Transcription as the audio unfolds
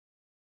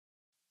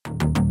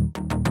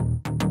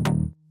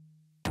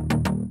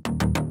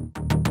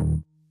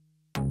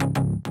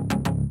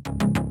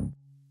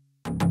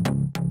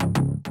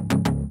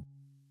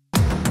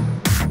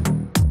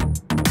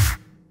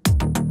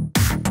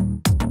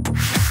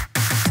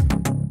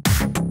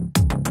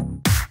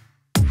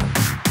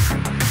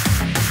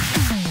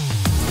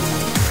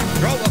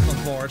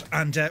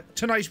and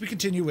tonight we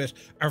continue with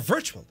our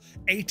virtual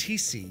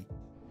ATC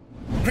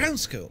ground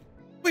school.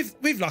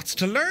 We've lots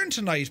to learn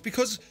tonight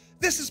because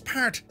this is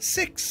part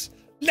 6,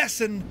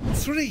 lesson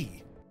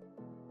 3.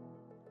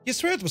 You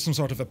swear there was some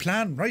sort of a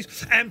plan, right?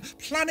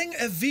 Planning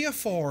a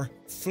VFR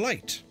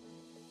flight.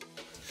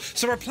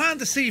 So our plan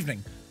this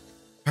evening,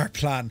 we're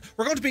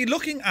going to be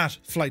looking at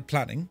flight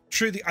planning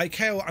through the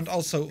ICAO and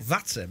also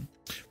VATSim.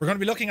 We're going to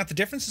be looking at the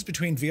differences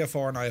between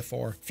VFR and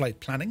IFR flight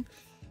planning.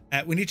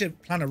 We need to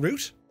plan a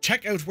route,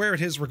 check out where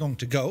it is we're going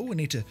to go. We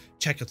need to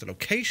check out the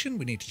location.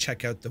 We need to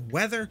check out the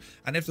weather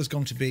and if there's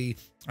going to be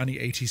any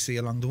ATC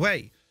along the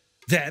way.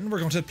 Then we're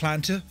going to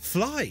plan to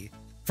fly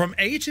from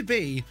A to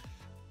B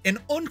in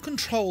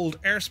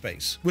uncontrolled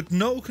airspace with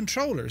no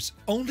controllers,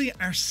 only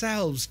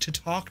ourselves to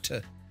talk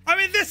to. I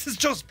mean, this is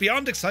just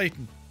beyond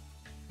exciting.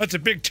 That's a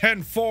big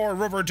 10-4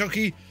 rubber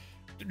ducky.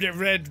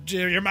 Read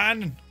your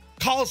man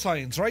call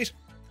signs, right?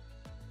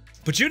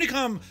 But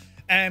Unicom,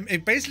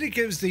 it basically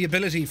gives the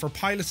ability for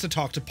pilots to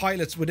talk to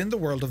pilots within the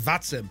world of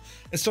VATSim.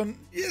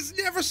 It's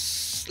ever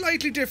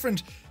slightly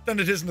different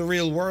than it is in the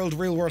real world.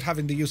 Real world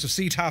having the use of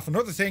CTAF and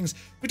other things.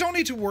 We don't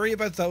need to worry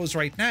about those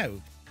right now.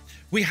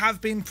 We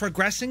have been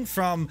progressing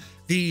from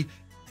the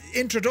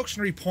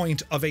introductory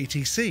point of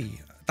ATC.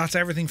 That's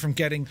everything from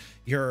getting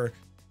your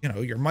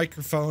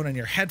microphone and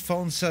your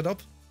headphones set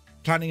up,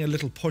 planning a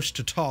little push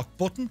to talk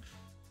button,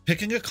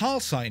 picking a call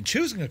sign,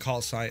 choosing a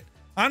call sign,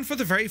 and for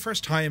the very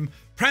first time,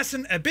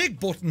 pressing a big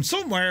button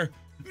somewhere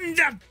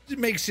that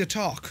makes you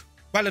talk.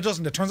 Well, it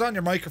doesn't. It turns on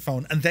your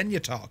microphone and then you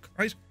talk,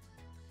 right?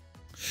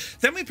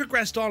 Then we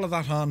progressed all of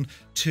that on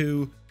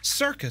to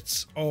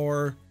circuits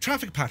or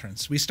traffic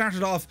patterns. We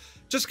started off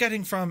just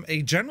getting from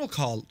a general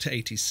call to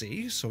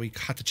ATC, so we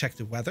had to check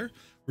the weather.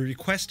 We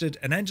requested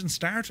an engine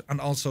start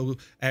and also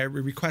we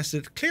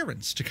requested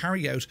clearance to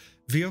carry out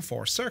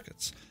VFR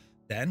circuits.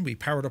 Then we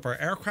powered up our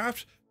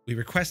aircraft, we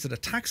requested a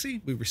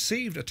taxi, we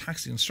received a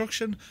taxi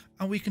instruction,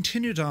 and we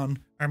continued on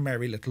our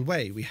merry little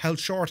way. We held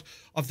short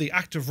of the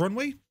active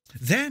runway.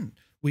 Then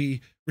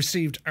we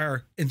received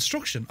our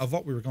instruction of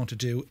what we were going to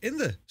do in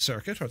the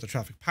circuit or the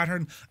traffic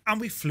pattern, and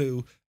we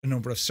flew a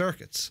number of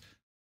circuits,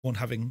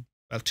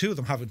 two of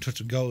them having touch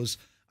and goes,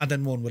 and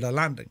then one with a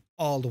landing,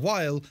 all the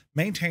while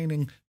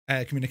maintaining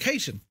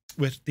communication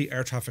with the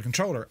air traffic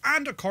controller,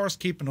 and of course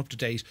keeping up to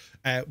date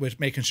with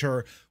making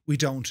sure we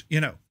don't,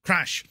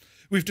 crash.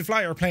 We have to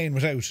fly our plane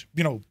without,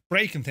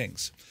 breaking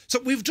things. So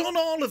we've done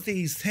all of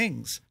these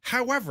things.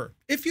 However,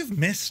 if you've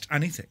missed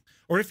anything,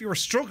 or if you were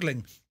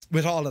struggling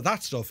with all of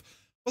that stuff,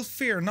 well,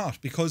 fear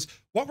not, because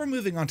what we're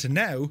moving on to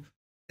now,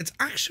 it's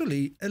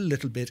actually a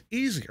little bit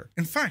easier.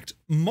 In fact,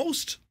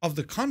 most of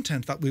the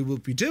content that we will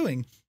be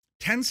doing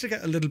tends to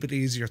get a little bit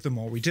easier the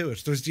more we do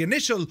it. There's the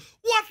initial,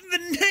 what in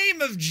the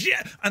name of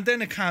and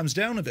then it calms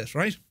down a bit,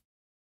 right?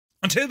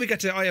 Until we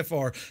get to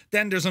IFR,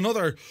 then there's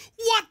another,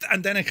 what?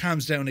 And then it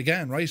calms down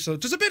again, right? So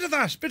there's a bit of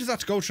that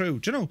to go through,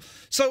 do you know?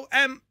 So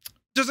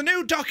there's a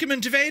new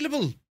document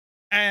available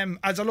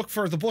as I look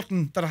for the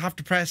button that I have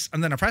to press,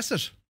 and then I press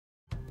it.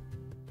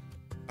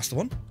 That's the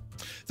one.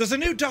 There's a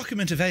new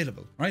document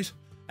available, right?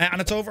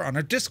 And it's over on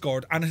our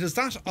Discord, and it is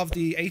that of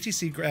the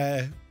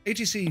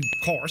ATC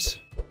course,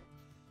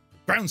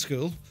 ground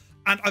school,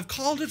 and I've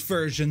called it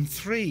version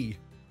 3.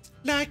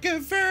 Like a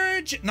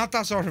virgin, not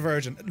that sort of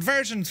virgin,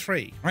 version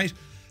 3, right?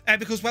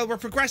 Because, well, we're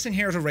progressing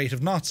here at a rate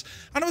of knots.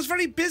 And I was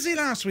very busy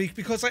last week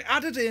because I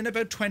added in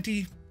about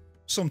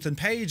 20-something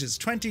pages,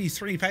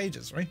 23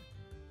 pages, right?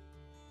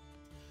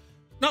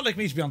 Not like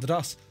me to be on the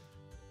DOS.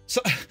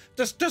 So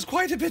there's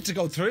quite a bit to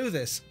go through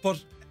this,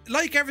 but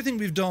like everything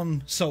we've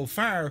done so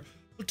far,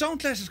 well,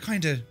 don't let it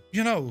kind of,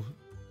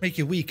 make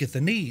you weak at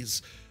the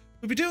knees.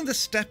 We'll be doing this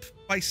step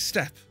by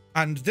step.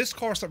 And this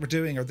course that we're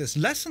doing, or this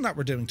lesson that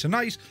we're doing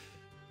tonight,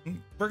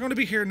 we're going to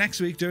be here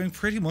next week doing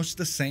pretty much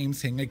the same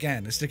thing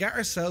again. Is to get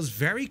ourselves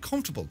very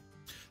comfortable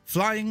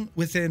flying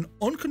within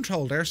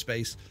uncontrolled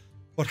airspace,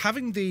 but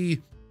having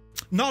the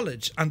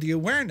knowledge and the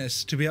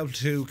awareness to be able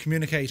to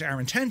communicate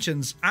our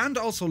intentions and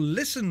also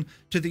listen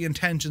to the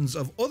intentions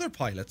of other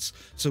pilots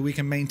so we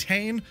can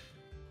maintain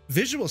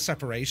visual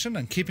separation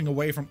and keeping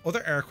away from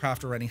other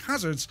aircraft or any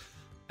hazards.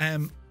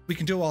 We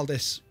can do all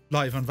this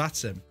live on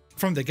VATSim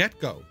from the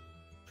get-go.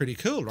 Pretty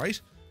cool,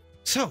 right?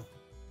 So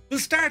we'll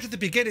start at the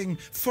beginning,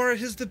 for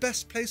it is the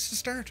best place to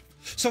start.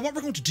 So what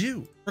we're going to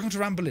do, we're going to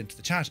ramble into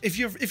the chat. If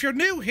you're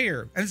new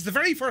here and it's the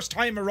very first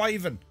time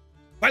arriving,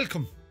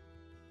 welcome.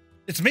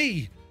 It's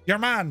me, your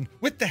man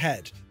with the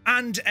head,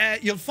 and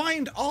you'll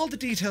find all the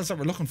details that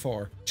we're looking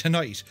for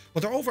tonight.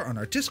 Well, they're over on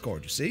our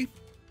Discord, you see.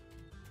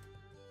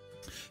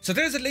 So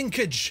there's a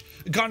linkage,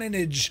 gone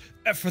inage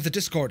for the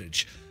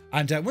Discordage.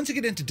 And once you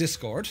get into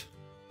Discord,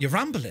 you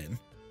ramble in.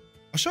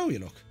 I'll show you,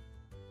 look.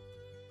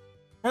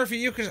 Murphy,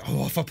 you could...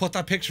 Oh, if I put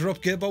that picture up,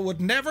 Gibbo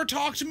would never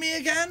talk to me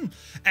again.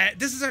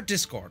 This is our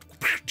Discord.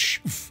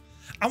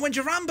 And when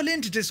you ramble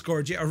into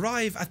Discord, you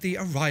arrive at the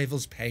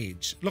arrivals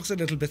page. Looks a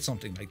little bit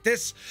something like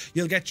this.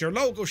 You'll get your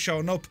logo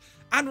showing up,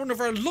 and one of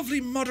our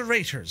lovely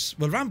moderators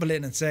will ramble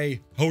in and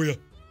say, how are you?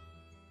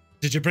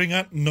 Did you bring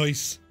that?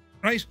 Nice.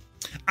 Right?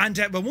 And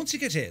well, once you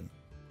get in,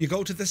 you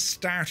go to the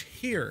Start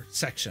Here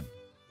section.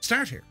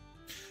 Start Here.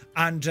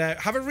 And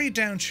have a read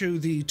down through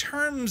the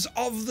terms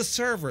of the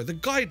server, the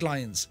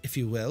guidelines, if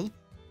you will.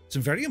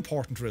 Some very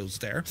important rules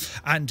there.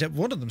 And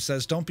one of them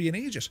says, don't be an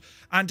idiot.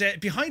 And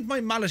behind my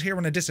mallet here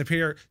when I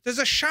disappear, there's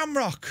a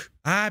shamrock.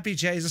 Be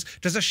Jesus.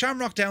 There's a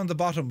shamrock down the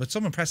bottom with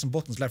someone pressing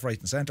buttons left, right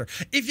and centre.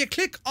 If you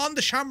click on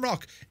the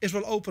shamrock, it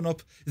will open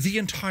up the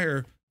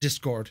entire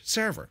Discord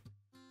server.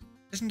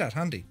 Isn't that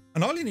handy?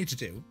 And all you need to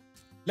do,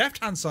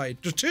 left-hand side,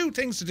 there's two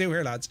things to do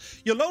here,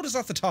 lads. You'll notice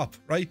at the top,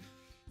 right?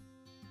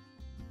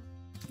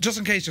 Just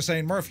in case you're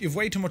saying, Murph, you've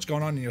way too much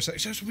going on in your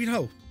section. We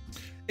know.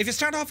 If you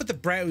start off with the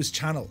browse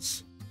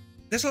channels,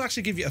 this will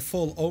actually give you a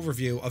full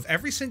overview of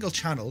every single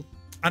channel.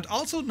 And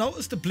also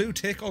notice the blue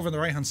tick over on the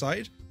right hand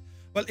side.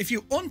 Well, if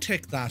you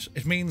untick that,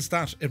 it means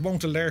that it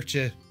won't alert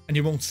you and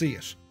you won't see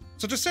it.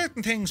 So there's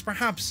certain things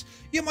perhaps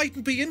you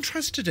mightn't be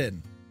interested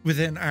in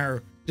within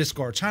our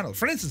Discord channel.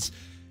 For instance,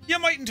 you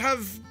mightn't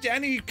have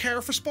any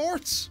care for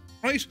sports,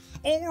 right?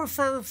 Or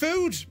for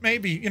food,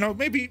 maybe, you know,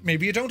 maybe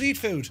you don't eat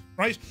food,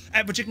 right?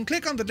 But you can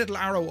click on the little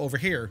arrow over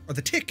here, or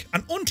the tick,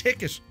 and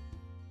untick it.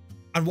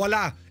 And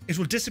voila, it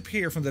will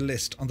disappear from the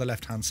list on the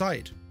left-hand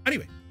side.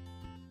 Anyway,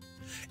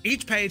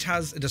 each page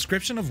has a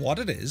description of what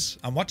it is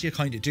and what you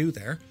kind of do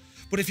there.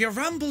 But if you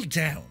ramble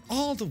down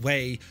all the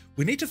way,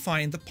 we need to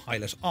find the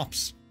pilot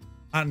ops.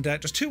 And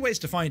there's two ways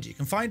to find it. You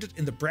can find it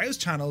in the browse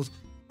channels,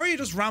 or you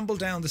just ramble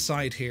down the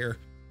side here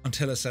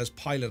until it says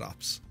pilot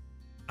ops.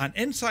 And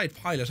inside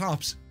pilot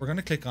ops, we're going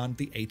to click on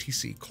the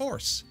ATC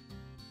course.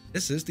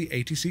 This is the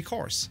ATC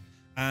course.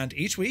 And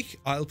each week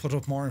I'll put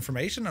up more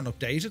information and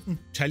update it and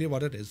tell you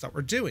what it is that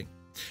we're doing.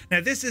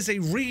 Now, this is a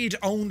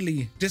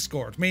read-only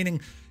Discord,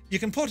 meaning you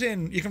can put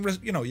in, you can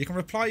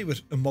reply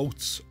with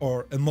emotes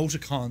or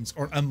emoticons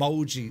or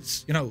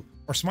emojis, you know,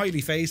 or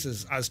smiley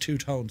faces, as Two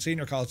Tone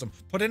Senior calls them.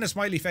 Put in a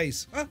smiley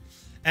face. Huh?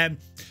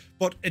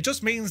 But it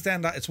just means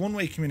then that it's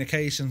one-way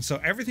communication,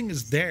 so everything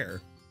is there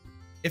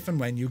if and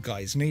when you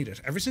guys need it.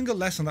 Every single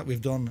lesson that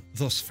we've done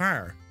thus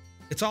far,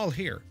 it's all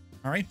here,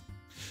 all right?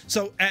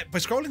 So by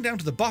scrolling down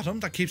to the bottom,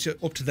 that keeps you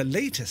up to the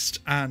latest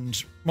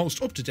and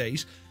most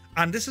up-to-date.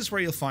 And this is where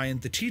you'll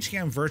find the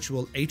TTM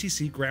Virtual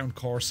ATC Ground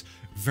Course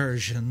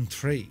version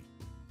 3.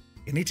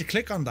 You need to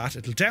click on that,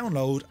 it'll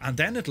download, and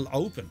then it'll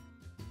open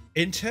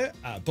into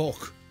a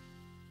book.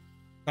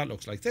 That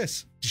looks like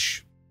this.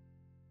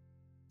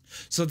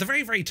 So at the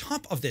very, very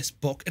top of this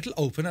book, it'll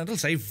open and it'll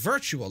say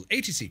Virtual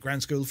ATC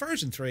Ground School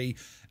version 3.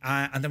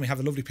 And then we have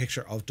a lovely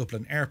picture of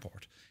Dublin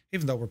Airport.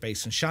 Even though we're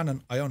based in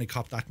Shannon, I only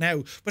cop that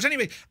now. But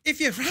anyway,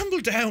 if you ramble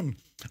down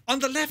on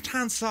the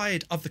left-hand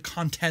side of the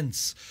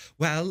contents,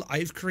 well,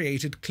 I've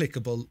created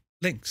clickable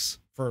links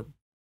for,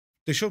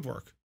 they should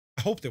work.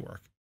 I hope they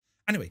work.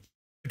 Anyway,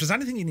 if there's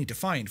anything you need to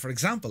find, for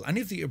example,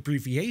 any of the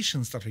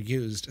abbreviations that are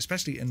used,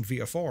 especially in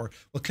VFR,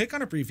 well, click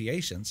on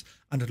abbreviations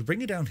and it'll bring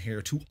you down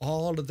here to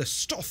all of the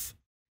stuff.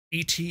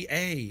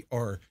 ETA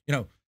or, you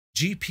know,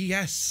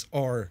 GPS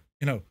or,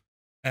 you know,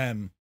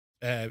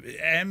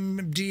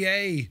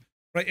 MDA.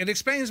 Right, it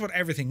explains what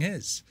everything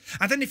is.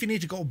 And then if you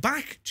need to go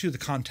back to the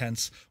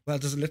contents, well,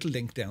 there's a little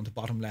link down the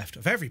bottom left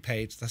of every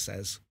page that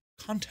says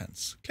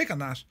contents. Click on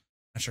that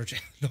and sure,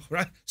 look,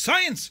 right?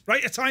 Science,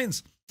 right? It's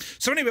science.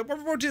 So anyway,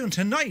 what we're doing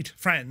tonight,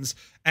 friends,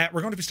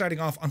 we're going to be starting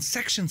off on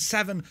section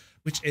 7,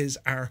 which is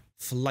our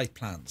flight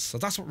plans. So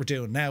that's what we're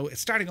doing now. It's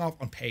starting off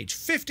on page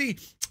 50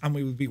 and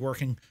we will be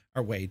working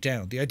our way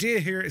down. The idea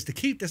here is to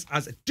keep this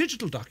as a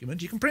digital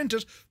document. You can print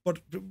it, but,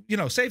 you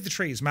know, save the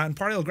trees, man.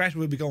 Poor old Greta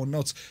will be going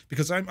nuts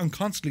because I'm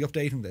constantly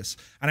updating this.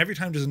 And every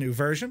time there's a new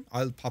version,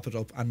 I'll pop it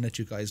up and let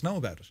you guys know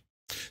about it.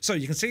 So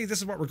you can see this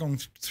is what we're going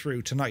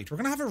through tonight. We're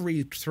going to have a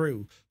read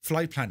through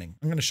flight planning.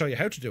 I'm going to show you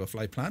how to do a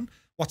flight plan,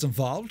 what's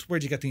involved, where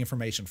do you get the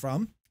information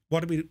from,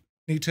 what do we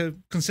need to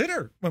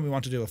consider when we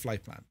want to do a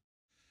flight plan.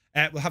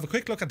 We'll have a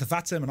quick look at the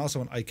VATSim and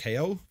also an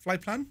ICAO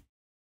flight plan.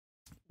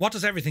 What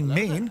does everything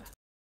mean?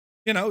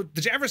 You know,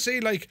 did you ever see,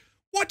 like,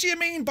 what do you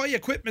mean by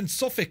equipment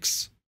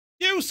suffix?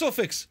 Use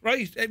suffix,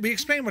 right? We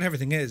explain what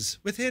everything is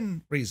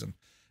within reason.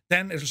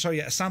 Then it'll show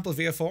you a sample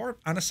VFR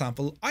and a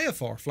sample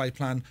IFR flight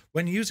plan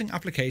when using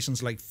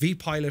applications like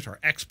vPilot or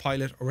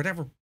XPilot or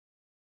whatever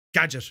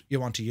gadget you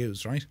want to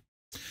use, right?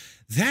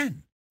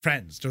 Then,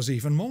 friends, there's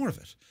even more of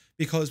it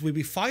because we'll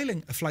be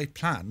filing a flight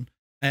plan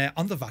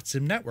on the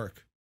VATSim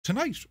network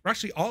tonight. We're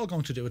actually all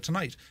going to do it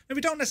tonight. Now,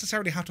 we don't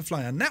necessarily have to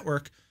fly on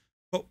network,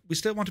 but we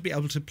still want to be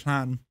able to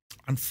plan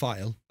and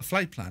file a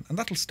flight plan. And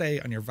that'll stay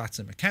on your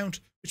VATSim account,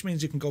 which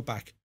means you can go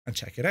back and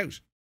check it out.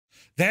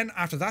 Then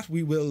after that,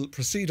 we will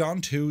proceed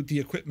on to the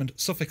equipment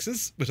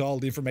suffixes with all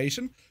the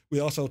information. We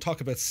also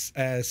talk about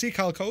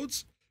CCAL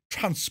codes,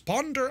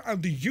 transponder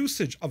and the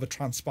usage of a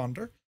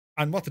transponder,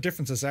 and what the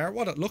differences are,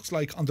 what it looks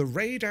like on the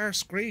radar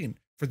screen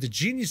for the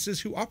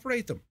geniuses who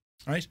operate them,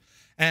 right?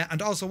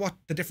 And also what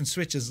the different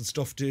switches and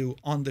stuff do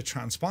on the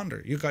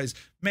transponder. You guys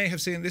may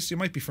have seen this, you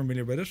might be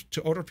familiar with it.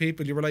 To other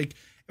people, you were like,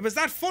 it was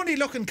that funny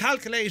looking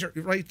calculator,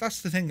 right?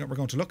 That's the thing that we're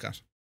going to look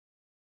at.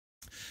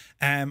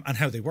 And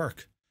how they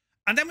work.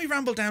 And then we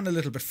ramble down a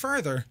little bit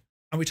further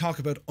and we talk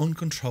about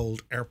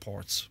uncontrolled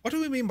airports. What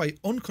do we mean by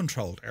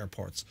uncontrolled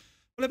airports?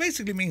 Well, it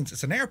basically means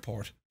it's an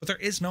airport, but there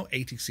is no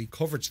ATC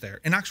coverage there.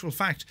 In actual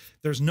fact,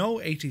 there's no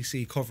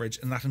ATC coverage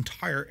in that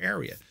entire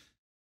area.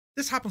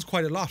 This happens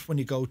quite a lot when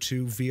you go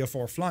to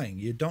VFR flying.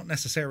 You don't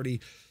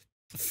necessarily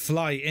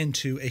fly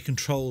into a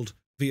controlled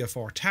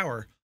VFR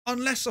tower,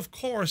 unless, of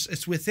course,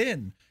 it's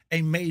within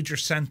a major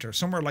centre,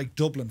 somewhere like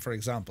Dublin, for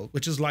example,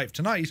 which is live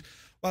tonight.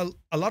 Well,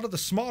 a lot of the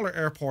smaller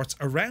airports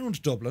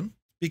around Dublin,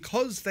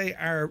 because they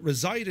are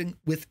residing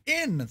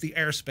within the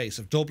airspace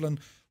of Dublin,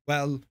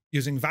 well,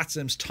 using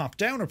VATSim's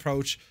top-down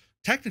approach,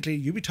 technically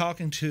you'd be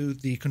talking to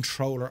the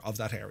controller of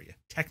that area,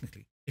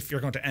 technically, if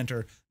you're going to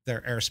enter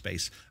their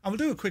airspace. And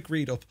we'll do a quick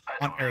read up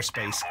on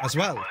airspace as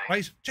well,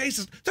 right?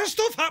 Jesus, there's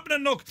stuff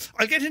happening, look.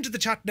 I'll get into the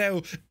chat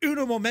now.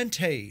 Uno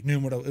momente,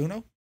 numero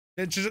uno.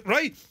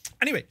 Right?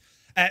 Anyway,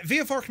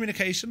 VFR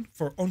communication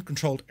for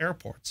uncontrolled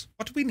airports.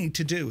 What do we need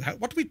to do?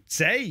 What do we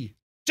say?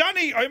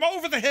 Johnny, I'm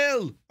over the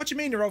hill. What do you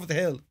mean you're over the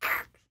hill?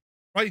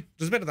 Right,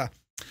 there's a bit of that.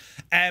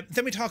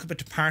 Then we talk about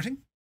departing,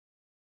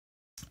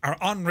 our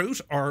en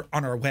route or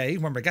on our way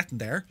when we're getting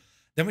there.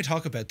 Then we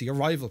talk about the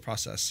arrival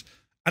process.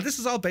 And this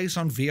is all based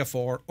on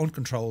VFR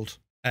uncontrolled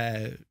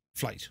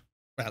flight.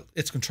 Well,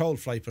 it's controlled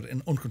flight, but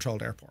in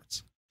uncontrolled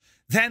airports.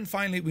 Then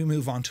finally, we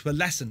move on to a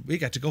lesson. We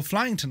get to go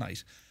flying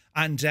tonight.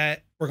 And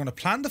we're going to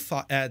plan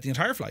the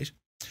entire flight.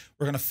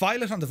 We're going to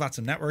file it on the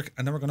VATSim network,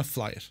 and then we're going to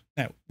fly it.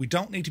 Now, we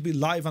don't need to be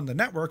live on the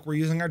network. We're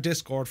using our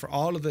Discord for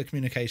all of the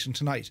communication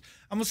tonight.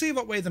 And we'll see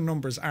what way the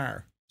numbers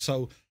are.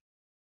 So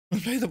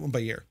we'll play that one by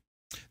ear.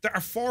 There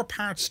are 4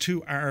 parts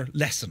to our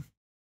lesson.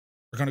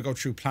 We're going to go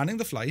through planning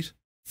the flight,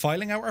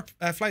 filing our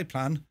flight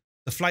plan,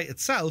 the flight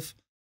itself,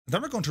 and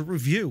then we're going to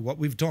review what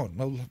we've done.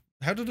 Well,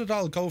 how did it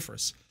all go for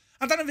us?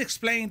 And then I've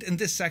explained in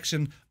this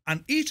section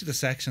and each of the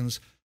sections,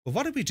 well,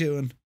 what are we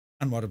doing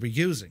and what are we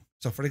using?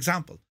 So, for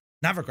example,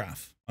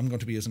 Navigraph. I'm going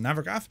to be using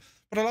Navigraph,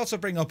 but I'll also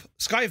bring up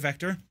Sky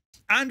Vector,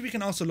 and we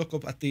can also look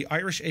up at the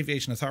Irish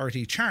Aviation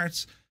Authority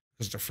charts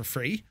because they're for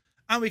free,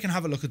 and we can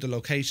have a look at the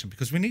location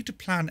because we need to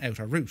plan out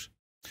our route.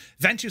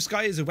 Venture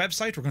Sky is a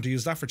website. We're going to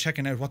use that for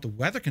checking out what the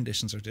weather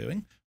conditions are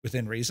doing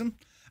within reason.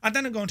 And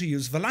then I'm going to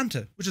use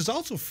Volanta, which is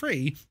also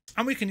free,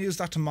 and we can use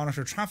that to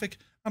monitor traffic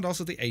and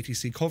also the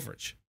ATC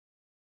coverage.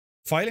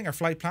 Filing our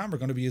flight plan, we're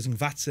going to be using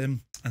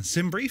VATSim and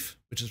SimBrief,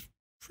 which is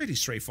pretty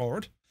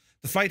straightforward.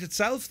 The flight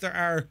itself, there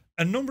are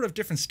a number of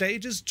different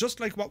stages, just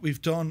like what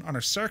we've done on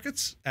our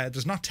circuits.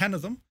 There's not 10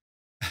 of them.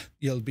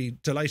 You'll be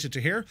delighted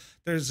to hear.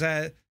 There's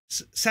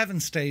 7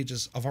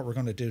 stages of what we're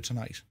going to do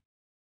tonight.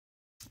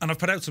 And I've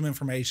put out some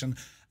information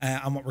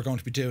on what we're going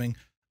to be doing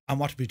and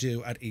what we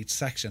do at each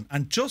section.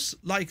 And just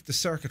like the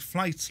circuit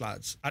flights,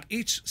 lads, at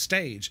each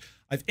stage,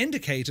 I've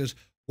indicated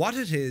what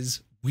it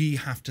is we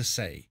have to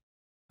say.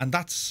 And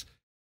that's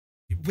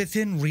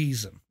within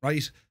reason,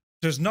 right?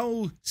 There's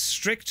no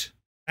strict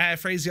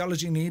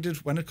phraseology needed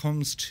when it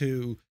comes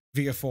to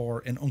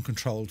VFR in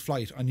uncontrolled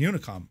flight on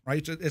Unicom,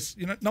 right? It's,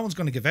 you know, no one's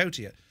going to give out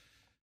to you.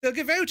 They'll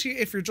give out to you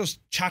if you're just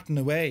chatting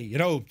away, you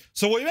know.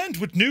 So I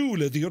went with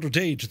Nuala the other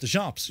day to the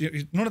shops.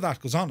 None of that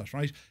goes on it,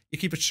 right? You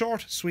keep it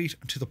short, sweet,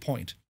 and to the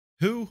point.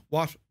 Who,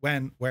 what,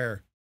 when,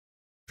 where,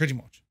 pretty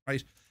much,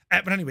 right?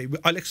 But anyway,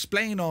 I'll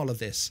explain all of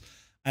this.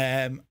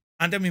 And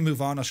then we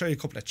move on. I'll show you a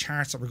couple of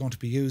charts that we're going to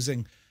be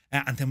using.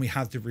 And then we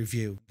have the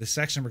review. This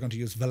section, we're going to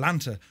use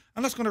Volanta.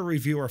 And that's going to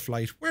review our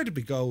flight. Where did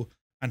we go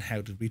and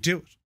how did we do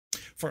it?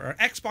 For our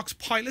Xbox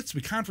pilots,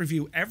 we can't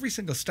review every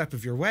single step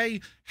of your way.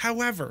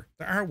 However,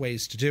 there are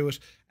ways to do it.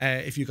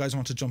 If you guys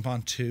want to jump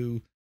on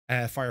to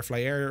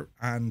Firefly Air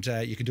and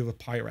you can do a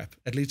PyRep,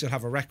 at least you'll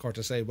have a record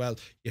to say, well,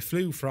 you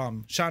flew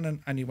from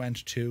Shannon and you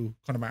went to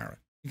Connemara.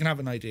 You can have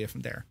an idea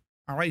from there.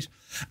 All right.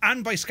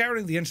 And by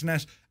scouring the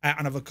internet, and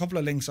I have a couple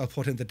of links I'll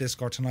put in the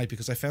Discord tonight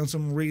because I found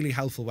some really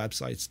helpful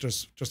websites.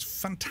 There's just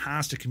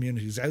fantastic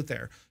communities out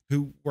there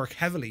who work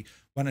heavily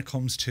when it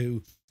comes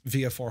to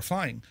VFR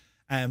flying.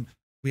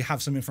 We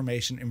have some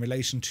information in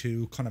relation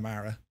to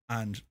Connemara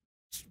and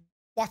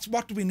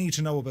what do we need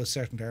to know about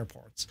certain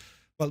airports?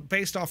 Well,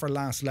 based off our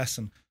last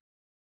lesson,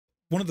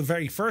 one of the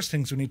very first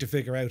things we need to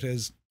figure out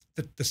is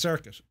the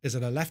circuit. Is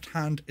it a left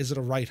hand? Is it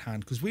a right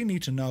hand? Because we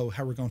need to know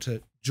how we're going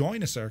to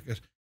join a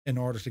circuit in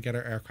order to get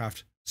our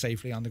aircraft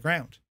safely on the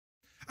ground.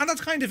 And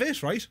that's kind of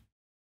it, right?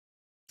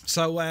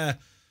 So,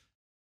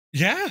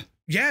 yeah,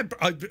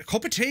 a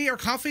cup of tea or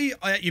coffee,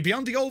 you'd be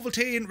on the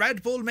Ovaltine,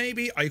 Red Bull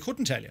maybe, I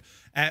couldn't tell you.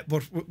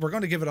 But we're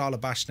going to give it all a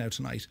bash now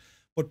tonight.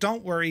 But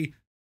don't worry,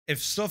 if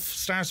stuff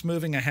starts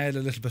moving ahead a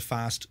little bit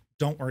fast,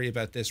 don't worry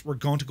about this. We're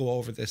going to go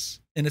over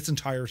this in its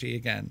entirety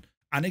again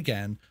and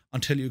again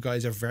until you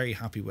guys are very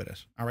happy with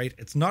it, all right?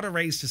 It's not a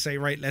race to say,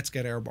 right, let's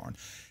get airborne.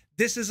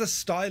 This is a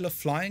style of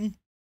flying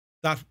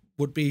that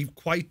would be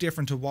quite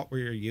different to what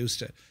we're used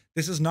to.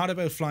 This is not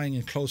about flying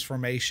in close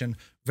formation,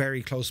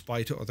 very close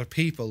by to other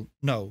people.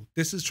 No,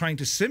 this is trying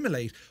to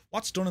simulate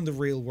what's done in the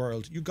real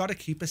world. You got to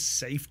keep a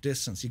safe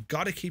distance. You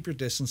got to keep your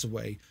distance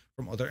away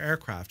from other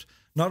aircraft,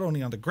 not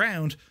only on the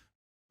ground,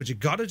 but you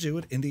got to do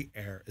it in the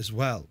air as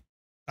well.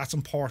 That's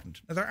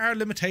important. Now, there are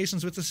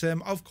limitations with the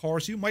sim. Of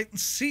course, you mightn't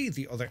see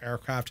the other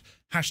aircraft.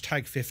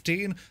 Hashtag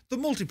 15, the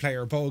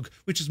multiplayer bug,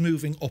 which is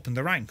moving up in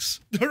the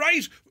ranks.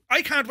 Right?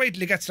 I can't wait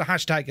till it gets to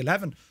hashtag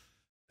 11.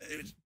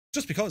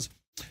 Just because.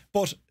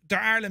 But there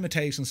are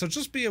limitations, so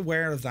just be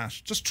aware of that.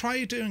 Just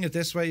try doing it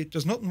this way.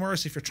 There's nothing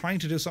worse if you're trying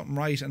to do something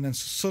right and then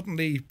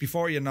suddenly,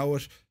 before you know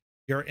it,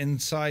 you're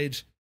inside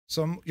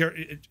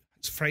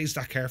phrase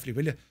that carefully,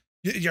 will you?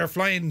 You're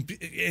flying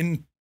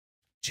in...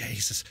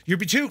 Jesus, you'd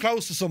be too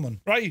close to someone,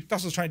 right?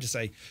 That's what I was trying to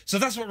say. So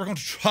that's what we're going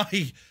to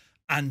try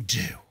and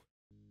do.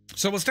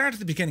 So we'll start at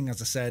the beginning,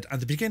 as I said, and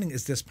the beginning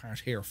is this part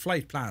here,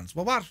 flight plans.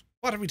 Well,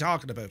 what are we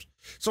talking about?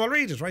 So I'll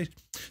read it, right?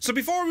 So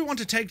before we want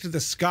to take to the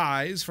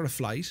skies for a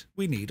flight,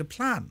 we need a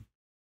plan.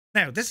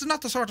 Now, this is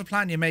not the sort of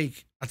plan you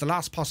make at the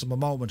last possible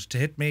moment to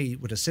hit me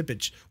with a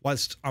sippage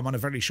whilst I'm on a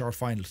very short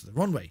final to the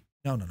runway.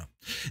 No.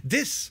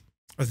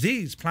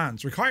 These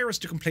plans require us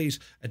to complete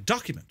a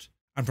document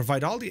and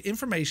provide all the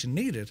information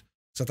needed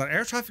so that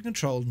air traffic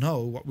control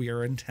know what we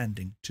are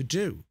intending to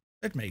do.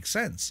 It makes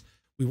sense.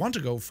 We want to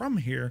go from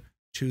here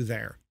to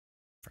there.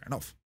 Fair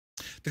enough.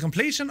 The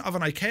completion of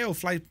an ICAO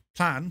flight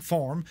plan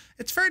form,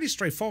 it's fairly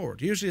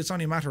straightforward. Usually it's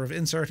only a matter of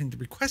inserting the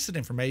requested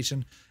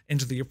information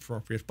into the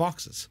appropriate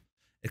boxes.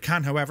 It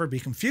can, however, be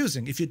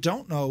confusing if you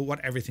don't know what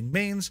everything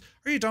means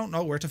or you don't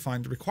know where to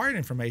find the required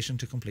information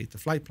to complete the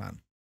flight plan.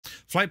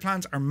 Flight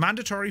plans are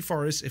mandatory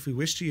for us if we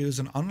wish to use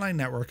an online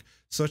network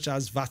such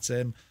as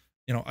VATSim,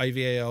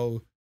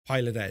 IVAO,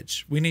 Pilot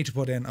Edge. We need to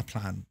put in a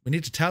plan. We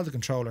need to tell the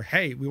controller,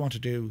 hey, we want to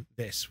do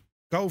this.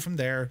 Go from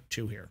there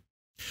to here.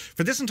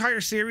 For this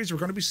entire series, we're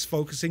going to be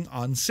focusing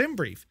on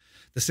SimBrief.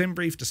 The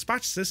SimBrief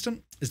dispatch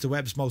system is the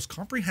web's most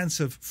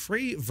comprehensive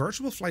free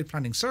virtual flight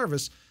planning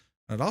service,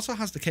 and it also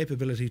has the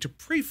capability to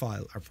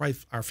pre-file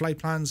our flight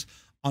plans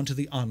onto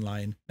the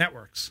online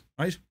networks,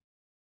 right?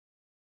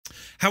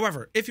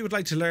 However, if you would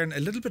like to learn a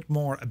little bit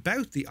more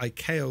about the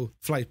ICAO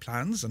flight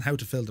plans and how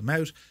to fill them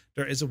out,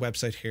 there is a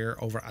website here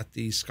over at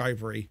the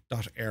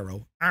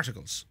skybury.aero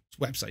articles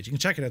website. You can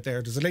check it out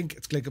there. There's a link,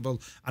 it's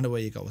clickable, and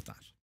away you go with that.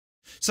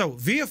 So,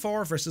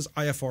 VFR versus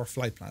IFR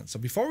flight plans. So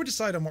before we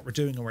decide on what we're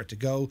doing and where to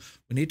go,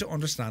 we need to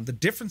understand the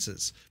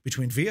differences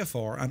between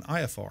VFR and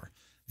IFR.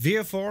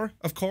 VFR,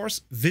 of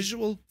course,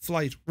 visual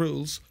flight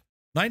rules.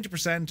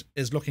 90%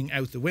 is looking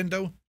out the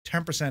window,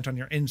 10% on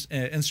your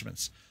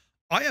instruments.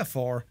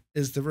 IFR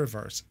is the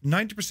reverse.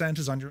 90%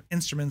 is on your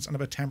instruments and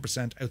about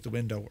 10% out the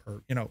window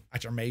or,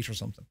 at your mate or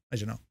something,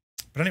 as you know.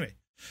 But anyway,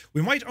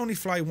 we might only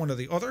fly one or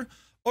the other.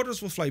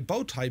 Others will fly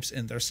both types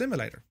in their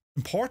simulator.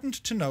 Important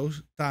to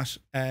note that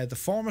the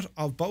format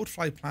of both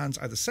flight plans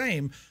are the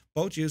same.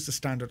 Both use the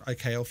standard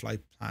ICAO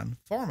flight plan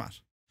format.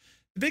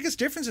 The biggest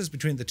differences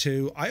between the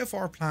two,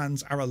 IFR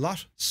plans are a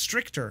lot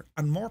stricter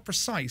and more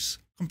precise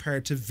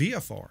compared to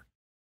VFR.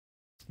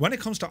 When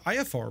it comes to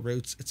IFR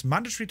routes, it's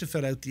mandatory to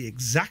fill out the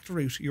exact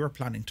route you are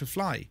planning to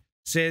fly.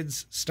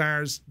 SIDs,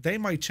 stars, they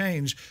might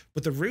change,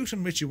 but the route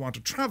in which you want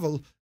to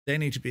travel, they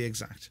need to be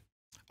exact.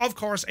 Of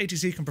course,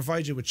 ATC can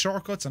provide you with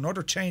shortcuts and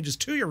other changes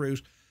to your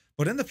route,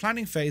 but in the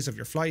planning phase of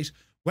your flight,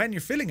 when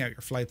you're filling out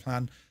your flight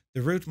plan,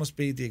 the route must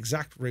be the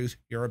exact route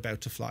you're about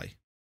to fly.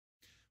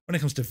 When it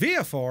comes to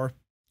VFR,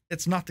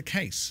 it's not the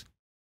case.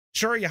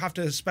 Sure, you have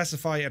to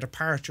specify a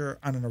departure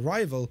and an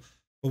arrival,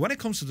 but when it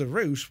comes to the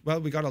route, well,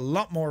 we got a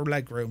lot more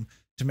legroom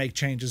to make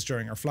changes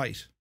during our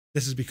flight.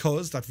 This is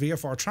because that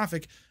VFR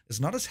traffic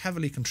is not as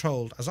heavily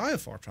controlled as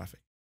IFR traffic.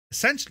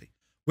 Essentially,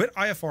 with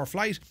IFR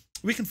flight,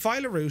 we can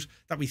file a route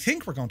that we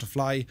think we're going to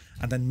fly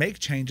and then make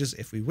changes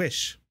if we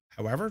wish.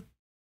 However,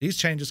 these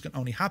changes can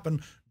only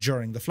happen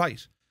during the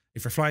flight,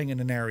 if you're flying in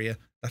an area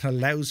that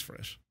allows for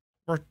it.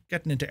 We're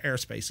getting into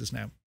airspaces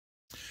now.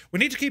 We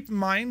need to keep in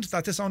mind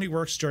that this only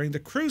works during the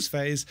cruise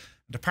phase.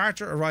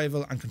 Departure,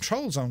 arrival and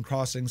control zone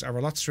crossings are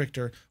a lot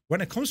stricter when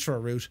it comes to a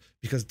route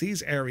because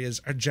these areas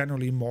are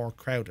generally more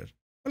crowded.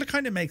 Well, it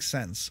kind of makes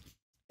sense.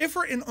 If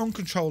we're in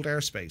uncontrolled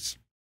airspace,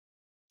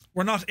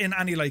 we're not in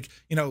any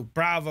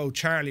Bravo,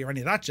 Charlie or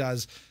any of that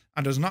jazz,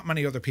 and there's not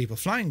many other people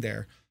flying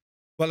there.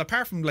 Well,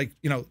 apart from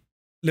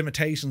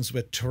limitations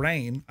with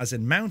terrain, as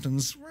in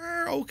mountains,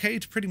 we're okay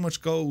to pretty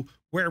much go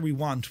where we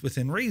want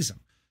within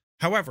reason.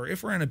 However,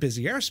 if we're in a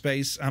busy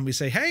airspace and we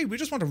say, hey, we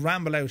just want to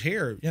ramble out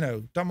here,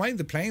 don't mind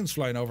the planes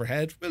flying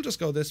overhead, we'll just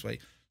go this way.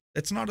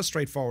 It's not as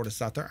straightforward as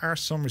that. There are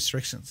some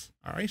restrictions,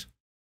 all right?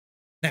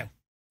 Now,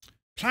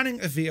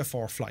 planning a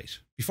VFR flight.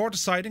 Before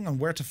deciding on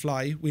where to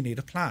fly, we need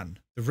a plan.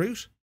 The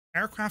route,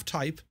 aircraft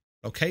type,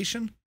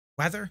 location,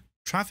 weather,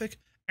 traffic,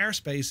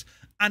 airspace,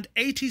 and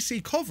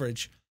ATC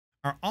coverage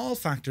are all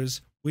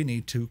factors we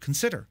need to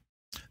consider.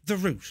 The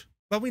route.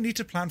 Well, we need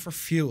to plan for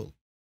fuel.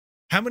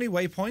 How many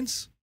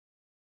waypoints?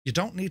 You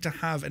don't need to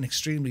have an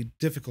extremely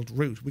difficult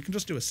route. We can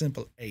just do a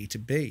simple A to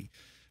B.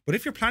 But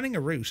if you're planning a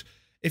route,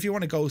 if you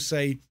want to go,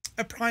 say,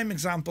 a prime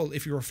example,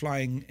 if you were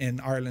flying in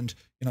Ireland,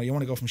 you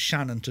want to go from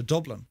Shannon to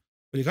Dublin.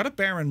 Well, you've got to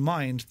bear in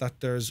mind that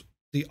there's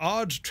the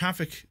odd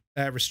traffic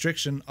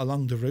restriction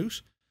along the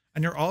route,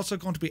 and you're also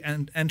going to be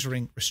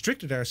entering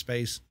restricted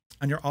airspace,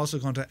 and you're also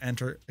going to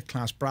enter a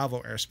Class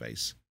Bravo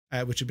airspace.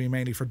 which would be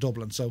mainly for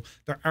Dublin. So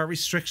there are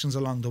restrictions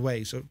along the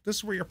way. So this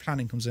is where your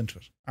planning comes into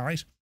it. All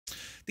right.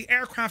 The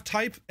aircraft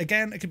type,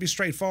 again, it can be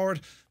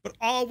straightforward, but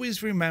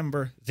always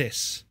remember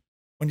this.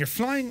 When you're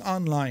flying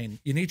online,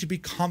 you need to be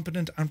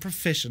competent and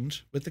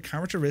proficient with the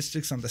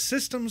characteristics and the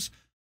systems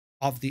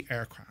of the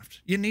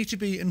aircraft. You need to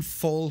be in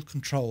full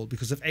control,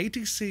 because if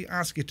ATC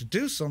asks you to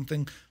do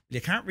something,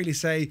 you can't really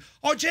say,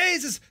 oh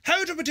Jesus,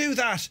 how do we do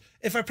that?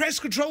 If I press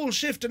Control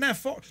Shift and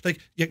F4, like,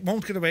 you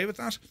won't get away with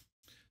that.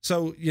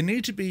 So you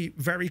need to be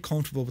very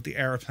comfortable with the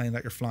airplane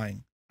that you're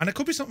flying. And it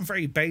could be something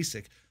very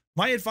basic.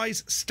 My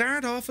advice,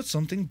 start off with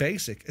something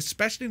basic,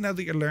 especially now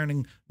that you're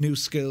learning new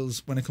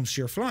skills when it comes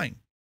to your flying.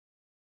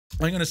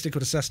 I'm going to stick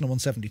with a Cessna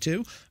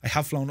 172. I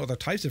have flown other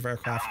types of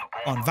aircraft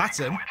on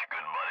VATSim.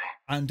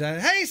 And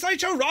hey,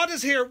 Sideshow Rod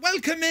is here.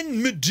 Welcome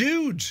in, my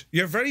dude.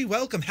 You're very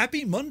welcome.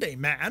 Happy Monday,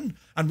 man.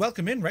 And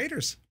welcome in,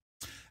 Raiders.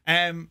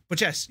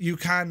 But yes, you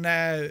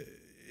can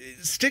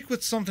stick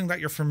with something that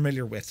you're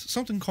familiar with.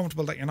 Something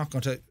comfortable that you're not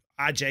going to,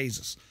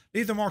 Jesus.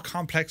 Leave the more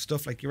complex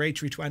stuff like your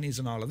A320s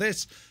and all of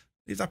this.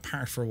 Leave that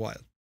part for a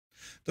while.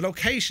 The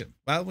location.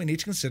 Well, we need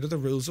to consider the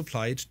rules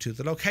applied to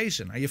the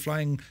location. Are you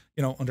flying,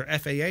 under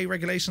FAA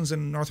regulations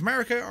in North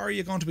America, or are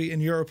you going to be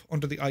in Europe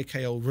under the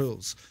ICAO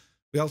rules?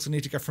 We also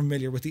need to get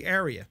familiar with the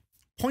area.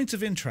 Points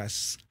of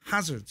interests,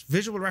 hazards,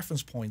 visual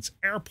reference points,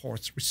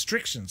 airports,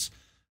 restrictions.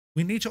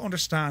 We need to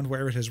understand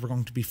where it is we're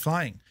going to be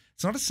flying.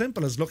 It's not as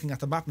simple as looking at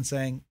the map and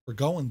saying, we're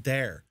going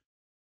there.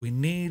 We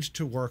need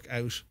to work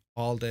out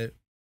all the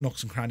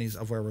nooks and crannies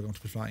of where we're going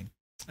to be flying.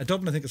 At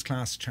Dublin, I think it's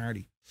class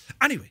Charlie.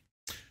 Anyway,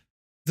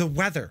 the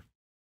weather.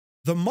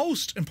 The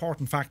most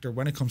important factor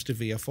when it comes to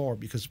VFR,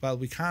 because, well,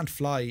 we can't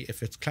fly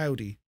if it's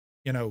cloudy,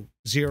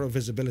 zero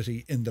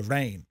visibility in the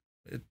rain.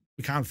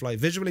 We can't fly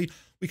visually.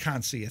 We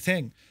can't see a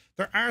thing.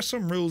 There are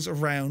some rules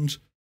around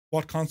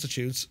what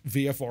constitutes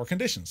VFR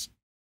conditions.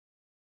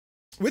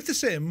 With the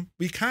sim,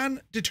 we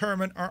can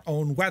determine our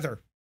own weather.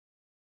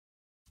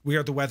 We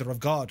are the weather of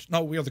God.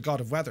 No, we are the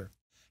God of weather.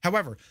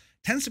 However, it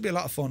tends to be a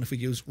lot of fun if we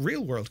use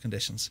real world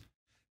conditions.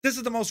 This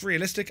is the most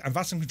realistic, and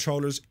VATSim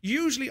controllers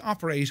usually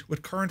operate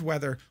with current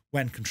weather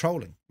when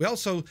controlling. We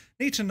also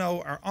need to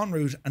know our en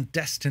route and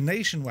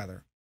destination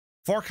weather.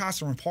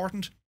 Forecasts are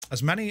important,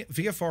 as many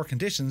VFR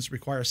conditions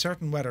require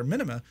certain weather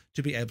minima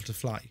to be able to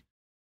fly.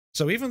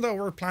 So even though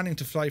we're planning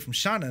to fly from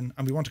Shannon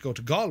and we want to go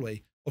to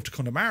Galway up to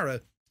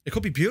Connemara, it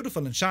could be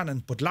beautiful in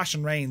Shannon, but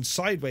lashing rain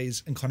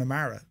sideways in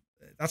Connemara.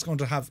 That's going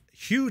to have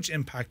huge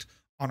impact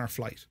on our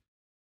flight.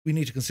 We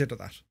need to consider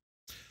that.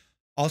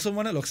 Also,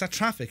 when it looks at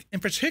traffic, in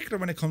particular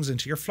when it comes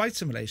into your flight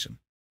simulation.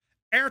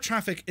 Air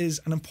traffic is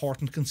an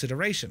important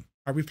consideration.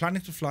 Are we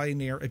planning to fly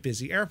near a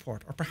busy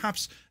airport? Or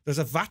perhaps there's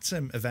a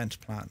VATSim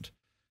event planned.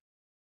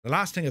 The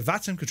last thing a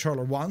VATSim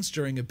controller wants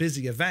during a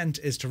busy event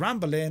is to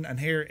ramble in and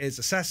here is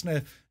a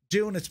Cessna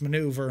doing its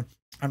maneuver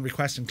and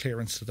requesting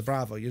clearance to the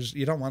Bravo.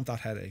 You don't want that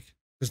headache,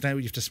 because now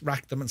you have to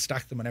rack them and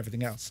stack them and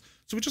everything else.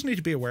 So we just need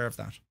to be aware of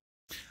that.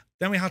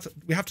 Then we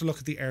have to look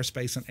at the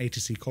airspace and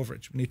ATC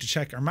coverage. We need to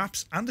check our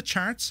maps and the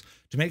charts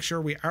to make sure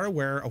we are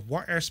aware of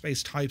what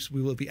airspace types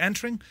we will be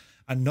entering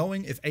and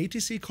knowing if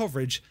ATC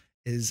coverage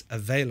is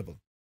available.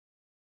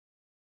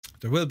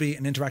 There will be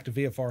an interactive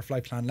VFR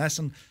flight plan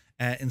lesson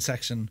in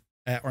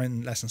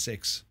lesson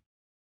 6,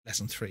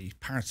 lesson 3,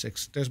 part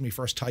 6. There's my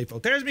first typo.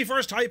 There's my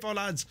first typo,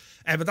 lads.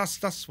 But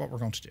that's what we're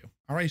going to do.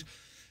 All right.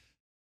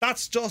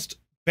 That's just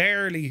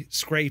barely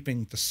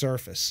scraping the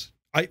surface.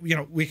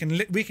 We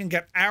can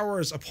get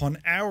hours upon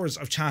hours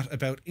of chat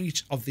about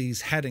each of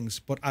these headings,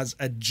 but as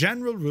a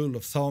general rule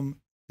of thumb,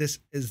 this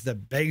is the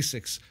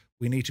basics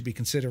we need to be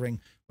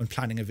considering when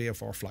planning a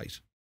VFR flight.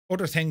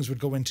 Other things would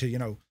go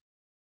into,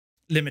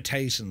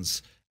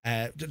 limitations.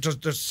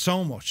 There's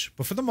so much,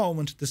 but for the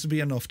moment, this will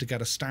be enough to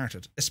get us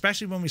started,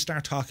 especially when we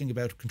start talking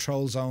about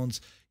control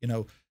zones,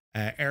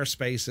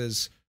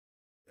 airspaces,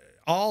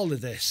 all of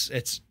this.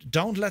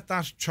 Don't let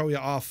that throw you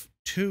off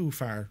too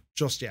far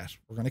just yet.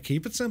 We're going to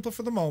keep it simple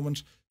for the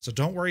moment, so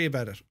don't worry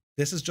about it.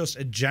 This is just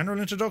a general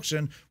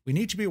introduction. We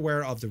need to be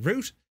aware of the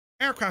route,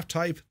 aircraft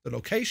type, the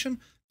location,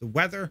 the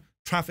weather,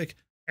 traffic,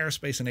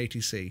 airspace, and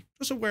ATC.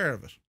 Just aware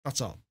of it.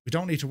 That's all. We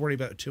don't need to worry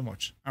about it too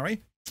much. All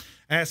right.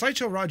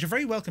 Sideshow Rod, you're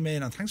very welcome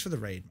in, and thanks for the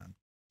raid, man.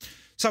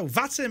 So,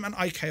 VATSim and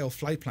ICAO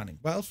flight planning.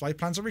 Well, flight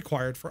plans are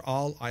required for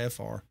all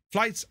IFR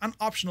flights and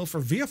optional for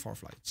VFR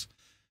flights.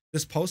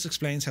 This post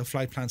explains how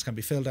flight plans can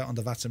be filled out on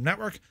the VATSim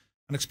network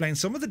and explains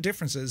some of the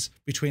differences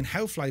between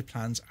how flight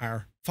plans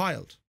are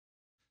filed.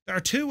 There are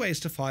 2 ways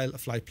to file a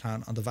flight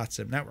plan on the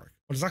VATSim network.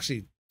 Well, there's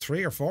actually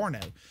 3 or 4 now.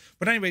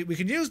 But anyway, we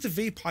can use the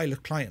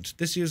vPilot client.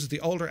 This uses the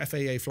older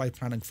FAA flight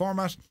planning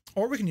format,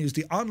 or we can use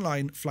the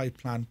online flight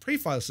plan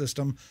pre-file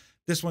system.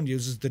 This one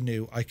uses the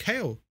new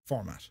ICAO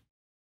format.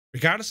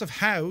 Regardless of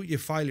how you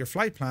file your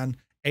flight plan,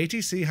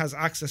 ATC has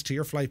access to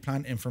your flight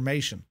plan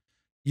information.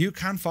 You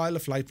can file a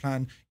flight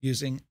plan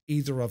using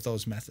either of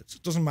those methods.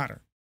 It doesn't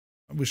matter.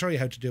 We'll show you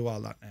how to do all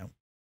that now.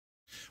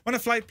 When a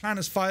flight plan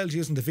is filed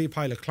using the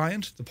vPilot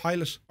client,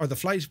 the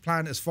flight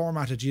plan is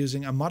formatted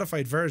using a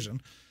modified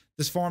version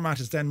This format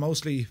is then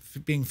mostly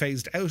being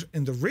phased out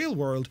in the real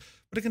world,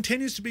 but it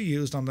continues to be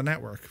used on the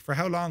network. For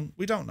how long,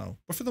 we don't know,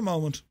 but for the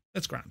moment,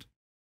 it's grand.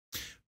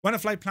 When a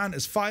flight plan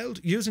is filed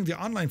using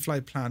the online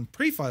flight plan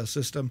pre-file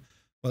system,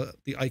 well,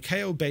 the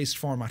ICAO-based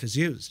format is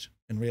used.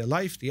 In real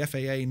life, the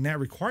FAA now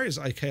requires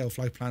ICAO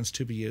flight plans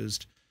to be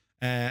used,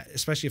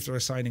 especially if they're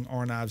assigning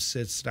RNAVs,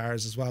 SIDS,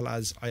 STARS, as well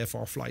as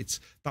IFR flights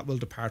that will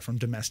depart from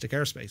domestic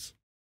airspace.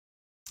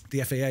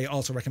 The FAA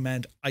also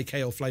recommend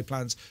ICAO flight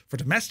plans for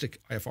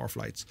domestic IFR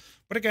flights.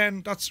 But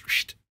again, that's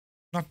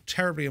not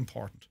terribly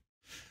important.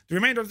 The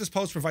remainder of this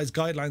post provides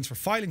guidelines for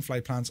filing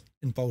flight plans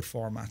in both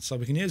formats. So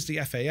we can use the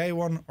FAA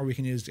one or we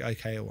can use the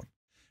ICAO one.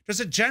 There's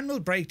a general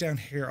breakdown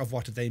here of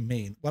what do they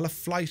mean. Well, a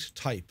flight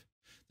type.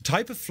 The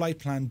type of flight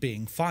plan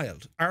being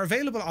filed. Our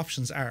available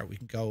options are we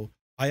can go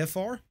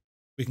IFR,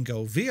 we can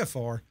go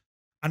VFR,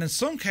 and in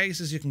some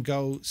cases you can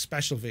go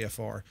special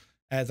VFR.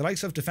 The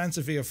likes of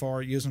defensive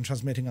VFR used when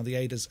transmitting on the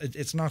ADAs,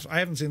 it's not, I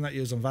haven't seen that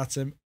used on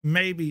VATSim.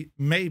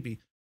 Maybe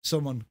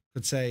someone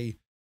could say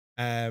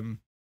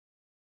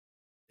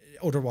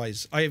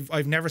otherwise.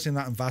 I've never seen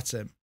that on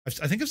VATSim.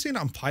 I think I've seen it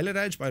on Pilot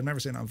Edge, but I've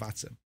never seen it on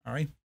VATSim. All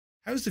right.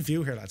 How's the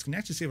view here, lads? Can you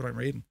actually see what I'm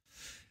reading?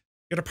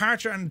 Your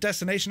departure and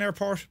destination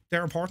airport,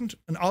 they're important.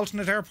 An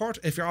alternate airport,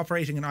 if you're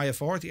operating an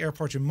IFR, the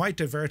airport you might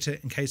divert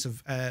to in case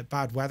of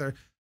bad weather,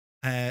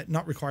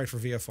 not required for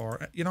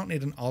VFR. You don't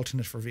need an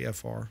alternate for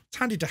VFR. It's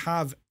handy to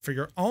have for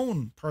your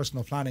own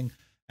personal planning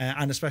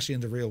and especially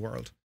in the real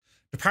world.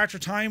 Departure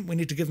time, we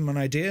need to give them an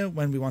idea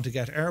when we want to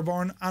get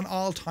airborne, and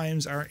all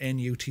times are in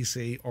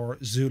UTC or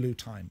Zulu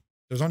time.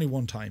 There's only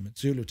one time,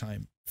 it's Zulu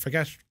time.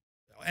 Forget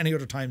any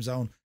other time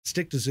zone.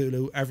 Stick to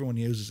Zulu, everyone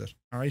uses it,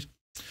 all right?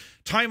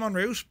 Time en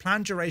route,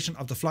 planned duration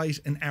of the flight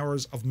in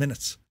hours of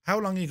minutes. How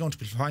long are you going to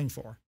be flying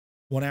for?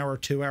 1 hour,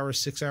 2 hours,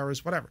 6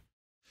 hours, whatever.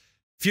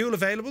 Fuel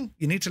available,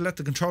 you need to let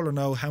the controller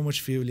know how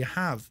much fuel you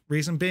have.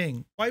 Reason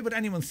being, why would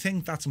anyone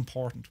think that's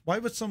important? Why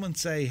would someone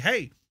say,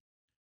 hey,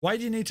 why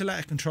do you need to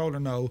let a controller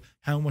know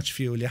how much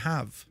fuel you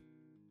have?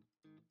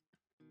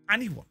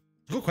 Anyone.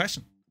 Good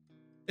question.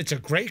 It's a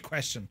great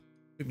question.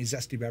 With me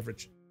zesty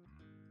beverage.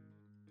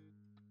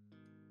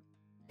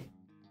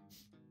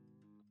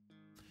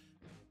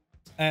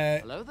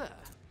 Hello there.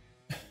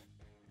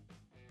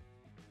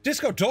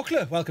 Disco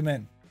Duckla, welcome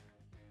in.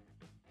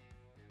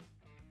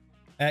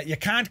 You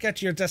can't get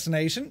to your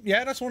destination.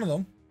 Yeah, that's one of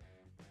them.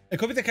 It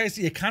could be the case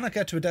that you cannot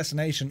get to a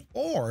destination,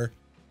 or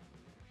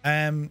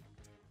if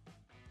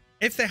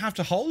they have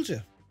to hold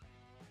you.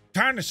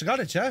 Tarnish, I got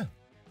it, yeah.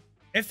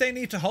 If they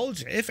need to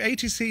hold you, if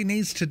ATC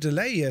needs to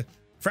delay you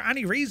for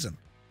any reason,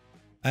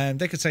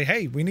 they could say,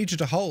 hey, we need you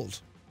to hold.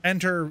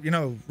 Enter,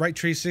 right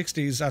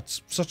 360s at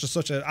such and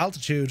such an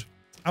altitude,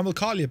 and we'll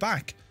call you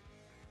back.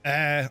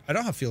 I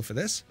don't have fuel for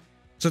this.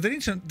 So they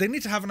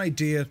need to have an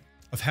idea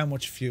of how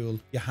much fuel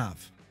you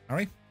have. All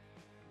right.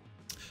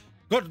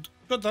 Good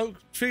though.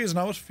 Few years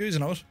know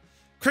it.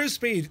 Cruise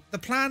speed. The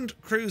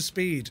planned cruise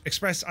speed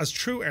expressed as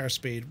true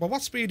airspeed. Well,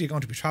 what speed are you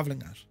going to be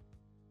traveling at?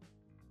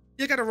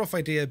 You get a rough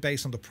idea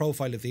based on the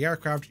profile of the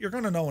aircraft. You're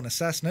going to know in a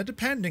Cessna,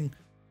 depending,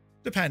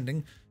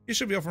 you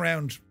should be up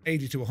around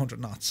 80 to 100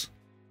 knots.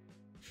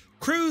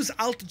 Cruise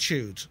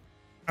altitude.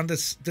 And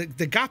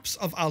the gaps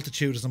of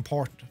altitude is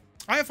important.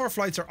 IFR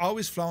flights are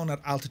always flown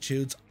at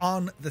altitudes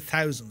on the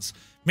thousands,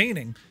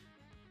 meaning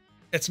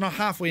it's not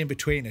halfway in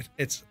between it.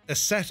 It's a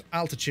set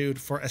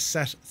altitude for a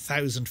set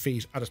 1,000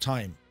 feet at a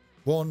time.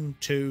 1,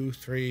 2,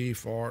 3,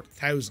 4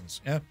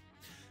 thousands. Yeah.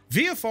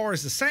 VFR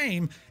is the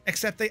same,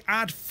 except they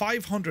add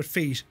 500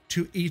 feet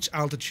to each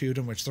altitude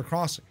in which they're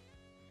crossing.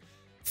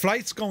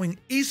 Flights going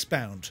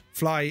eastbound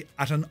fly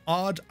at an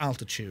odd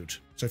altitude.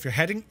 So if you're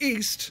heading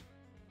east,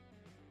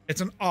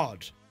 it's an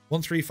odd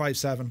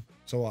 1357,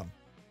 so on.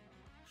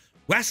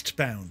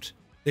 Westbound,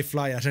 they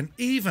fly at an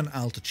even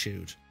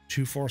altitude,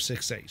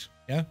 2468.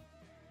 Yeah.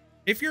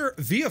 If you're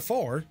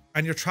VFR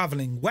and you're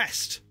traveling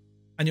west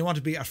and you want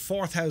to be at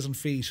 4,000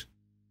 feet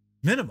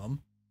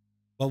minimum,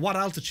 well, what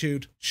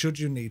altitude should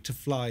you need to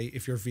fly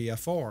if you're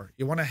VFR?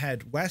 You want to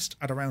head west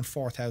at around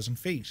 4,000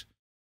 feet.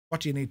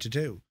 What do you need to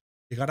do?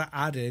 You got to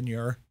add in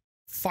your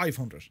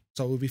 500.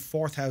 So it will be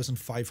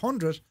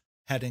 4,500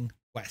 heading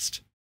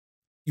west.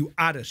 You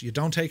add it. You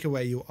don't take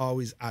away. You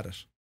always add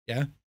it.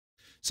 Yeah.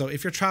 So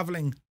if you're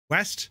traveling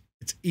west,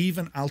 it's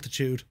even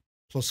altitude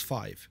plus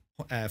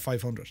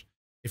 500.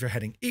 If you're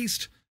heading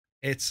east,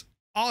 it's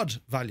odd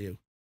value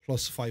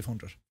plus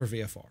 500 for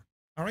VFR.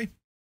 All right.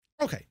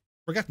 Okay.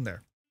 We're getting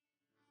there.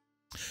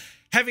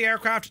 Heavy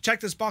aircraft.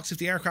 Check this box if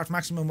the aircraft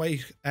maximum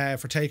weight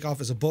for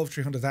takeoff is above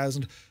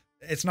 300,000.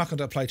 It's not going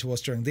to apply to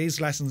us during these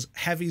lessons.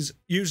 Heavies,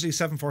 usually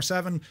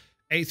 747,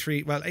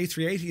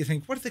 A380, you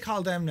think. What do they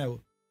call them now?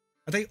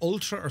 Are they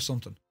Ultra or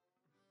something?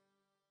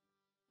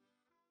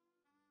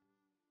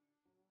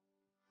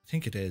 I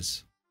think it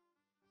is.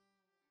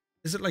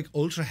 Is it like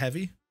Ultra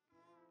Heavy?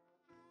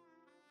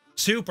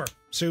 Super,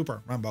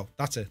 Rambo.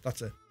 That's it.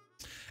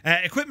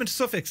 Equipment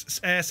suffix.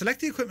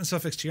 Select the equipment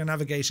suffix to your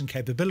navigation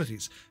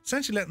capabilities.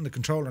 Essentially letting the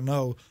controller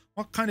know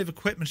what kind of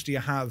equipment do you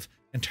have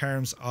in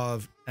terms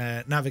of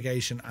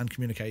navigation and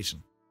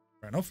communication.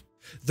 Fair enough.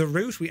 The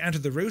route, we enter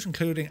the route,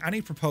 including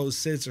any proposed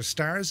SIDS or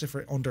stars if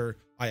we're under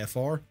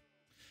IFR.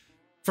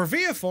 For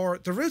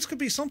VFR, the routes could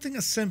be something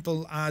as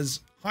simple as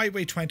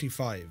Highway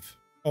 25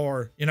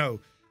 or, you know,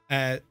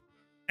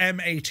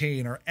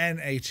 M18 or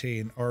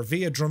N18 or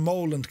via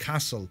Dromoland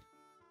Castle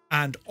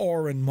and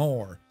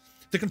Oranmore.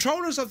 The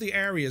controllers of the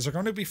areas are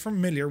going to be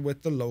familiar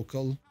with the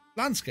local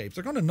landscape.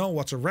 They're going to know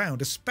what's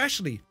around,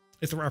 especially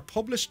if there are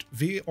published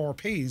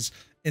VRPs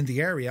in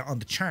the area on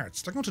the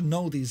charts. They're going to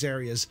know these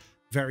areas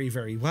very,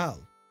 very well,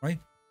 right?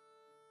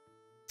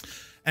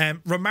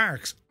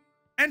 Remarks.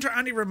 Enter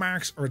any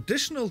remarks or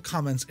additional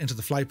comments into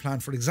the flight plan.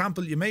 For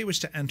example, you may wish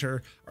to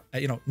enter,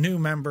 new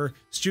member,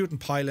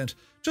 student pilot,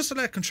 just to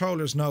let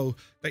controllers know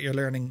that you're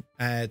learning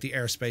the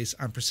airspace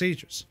and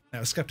procedures.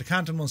 Now,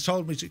 Skepticanton once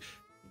told me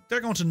they're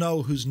going to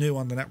know who's new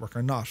on the network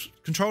or not.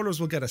 Controllers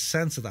will get a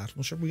sense of that.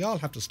 Well, sure, we all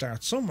have to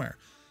start somewhere.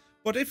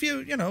 But if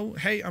you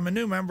hey, I'm a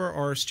new member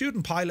or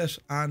student pilot,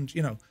 and,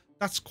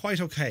 that's quite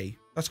okay.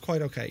 That's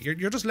quite okay.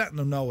 You're just letting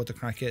them know what the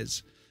crack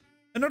is.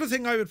 Another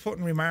thing I would put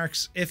in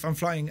remarks, if I'm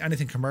flying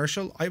anything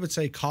commercial, I would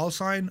say call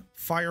sign,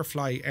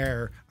 Firefly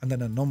Air, and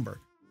then a number.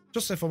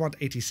 Just if I want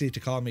ATC to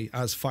call me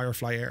as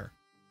Firefly Air.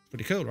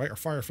 Pretty cool, right? Or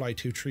Firefly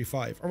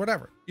 235 or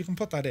whatever. You can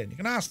put that in. You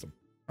can ask them,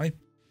 right?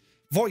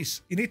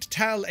 Voice. You need to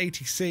tell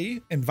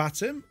ATC in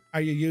VATSim,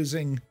 are you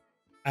using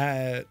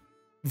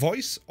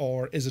voice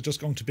or is it just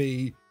going to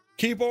be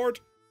keyboard?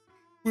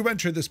 We went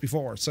through this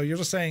before. So you're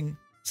just saying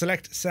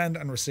select send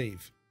and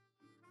receive.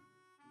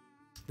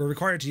 We're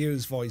required to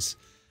use voice.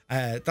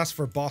 That's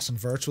for Boston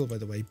Virtual, by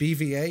the way.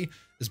 BVA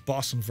is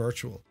Boston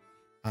Virtual.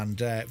 And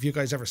if you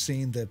guys ever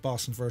seen the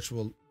Boston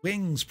Virtual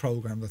Wings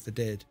program that they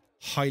did,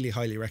 highly,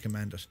 highly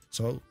recommend it.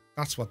 So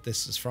that's what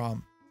this is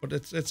from. But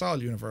it's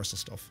all universal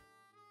stuff.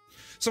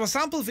 So a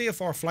sample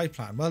VFR flight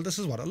plan. Well, this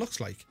is what it looks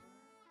like.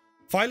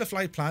 File a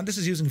flight plan. This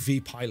is using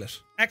vPilot.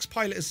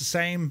 XPilot is the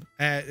same.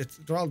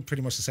 They're all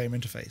pretty much the same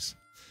interface.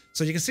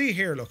 So you can see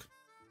here, look,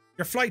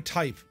 your flight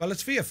type. Well,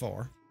 it's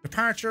VFR.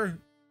 Departure,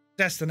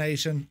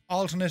 destination,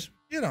 alternate.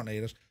 You don't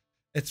need it.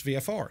 It's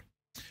VFR.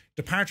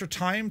 Departure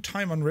time,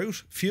 time en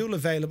route, fuel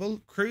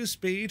available, cruise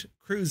speed,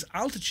 cruise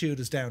altitude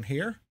is down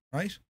here,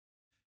 right?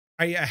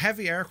 Are you a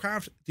heavy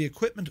aircraft? The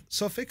equipment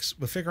suffix,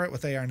 we'll figure out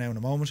what they are now in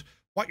a moment.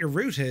 What your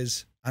route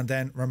is, and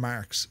then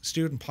remarks,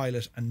 student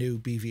pilot and new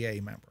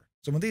BVA member.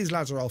 So when these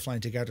lads are all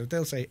flying together,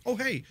 they'll say, oh,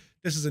 hey,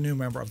 this is a new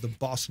member of the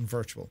Boston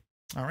Virtual.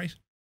 All right?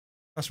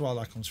 That's where all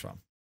that comes from.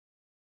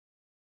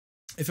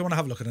 If you want to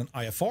have a look at an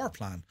IFR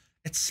plan,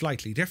 it's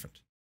slightly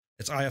different.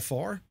 It's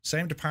IFR,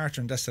 same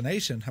departure and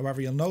destination.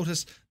 However, you'll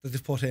notice that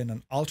they've put in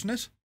an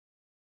alternate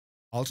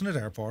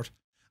airport,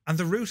 and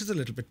the route is a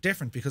little bit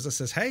different because it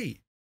says, hey,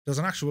 there's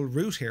an actual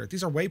route here.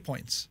 These are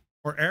waypoints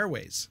or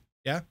airways,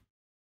 yeah?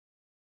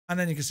 And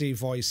then you can see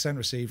voice, send,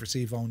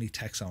 receive only,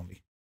 text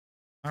only.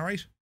 All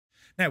right?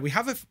 Now, we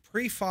have a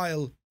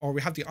pre-file, or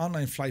we have the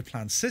online flight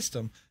plan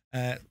system,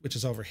 which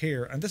is over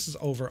here, and this is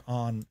over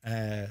on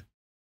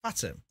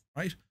VATSim,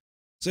 right?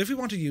 So if we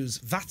want to use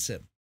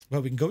VATSim,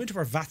 well, we can go into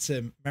our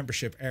VATSim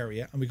membership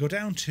area and we go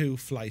down to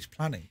flight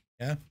planning.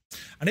 Yeah.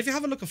 And if you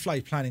have a look at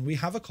flight planning, we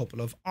have a couple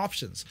of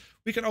options.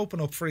 We can open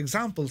up, for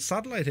example,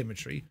 satellite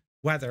imagery,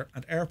 weather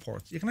and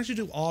airports. You can actually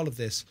do all of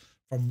this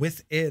from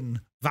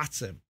within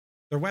VATSim.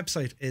 Their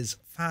website is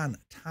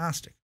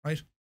fantastic,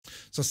 right?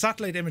 So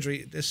satellite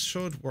imagery, this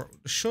should work,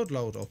 should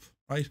load up,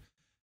 right?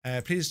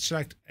 Please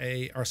select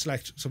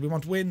so we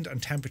want wind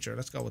and temperature.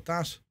 Let's go with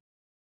that.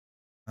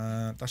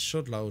 That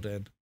should load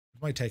in.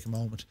 It might take a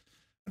moment.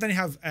 And then you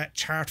have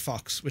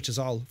ChartFox, which is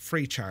all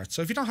free charts.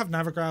 So if you don't have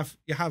Navigraph,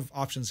 you have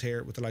options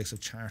here with the likes of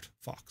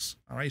ChartFox.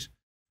 All right.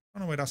 I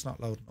don't know why that's not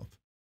loading up.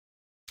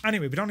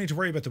 Anyway, we don't need to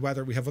worry about the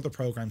weather. We have other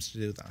programs to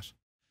do that.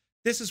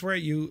 This is where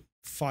you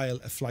file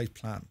a flight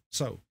plan.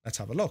 So let's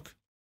have a look.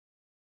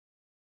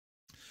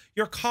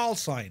 Your call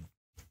sign.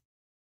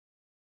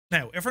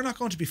 Now, if we're not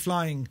going to be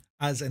flying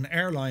as an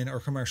airline or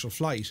commercial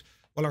flight,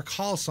 well, our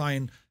call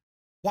sign,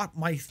 what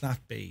might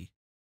that be?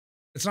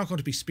 It's not going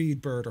to be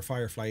Speedbird or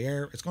Firefly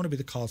Air. It's going to be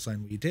the call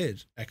sign we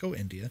did. Echo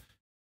India,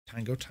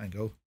 Tango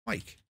Tango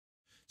Mike.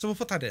 So we'll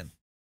put that in.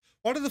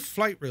 What are the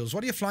flight rules?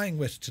 What are you flying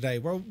with today?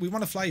 Well, we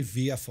want to fly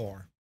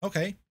VFR.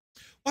 Okay.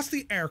 What's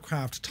the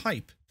aircraft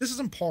type? This is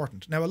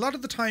important. Now, a lot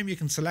of the time you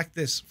can select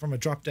this from a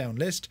drop-down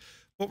list,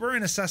 but we're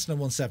in a Cessna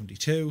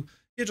 172.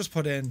 You just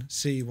put in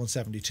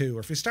C-172,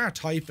 or if you start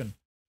typing,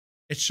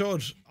 it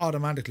should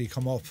automatically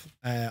come up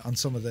on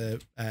some of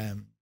the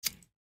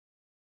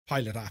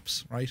pilot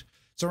apps, right?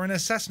 So we're in a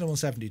Cessna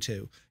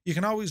 172. You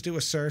can always do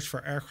a search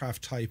for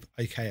aircraft type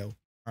ICAO,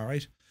 all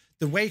right?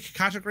 The wake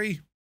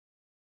category,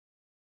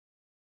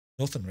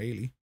 nothing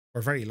really.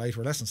 We're very light.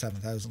 We're less than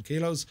 7,000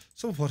 kilos.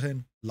 So we'll put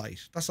in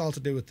light. That's all to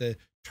do with the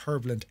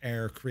turbulent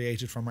air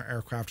created from our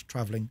aircraft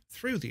traveling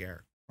through the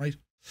air, right?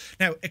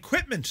 Now,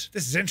 equipment,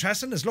 this is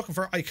interesting, is looking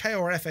for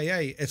ICAO or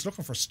FAA. It's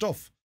looking for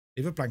stuff.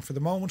 Leave it blank for the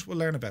moment. We'll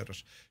learn about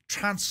it.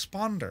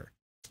 Transponder.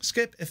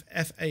 Skip if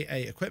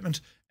FAA equipment.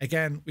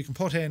 Again, we can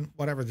put in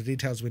whatever the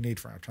details we need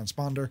for our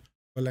transponder.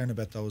 We'll learn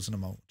about those in a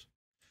moment.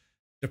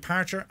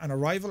 Departure and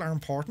arrival are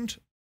important.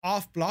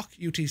 off block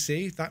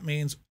UTC, that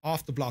means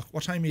off the block.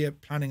 What time are you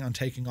planning on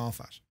taking off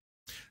at?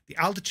 The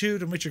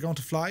altitude in which you're going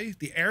to fly,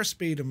 the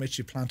airspeed in which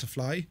you plan to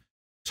fly,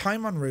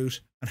 time en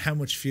route, and how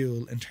much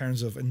fuel in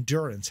terms of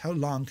endurance. How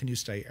long can you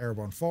stay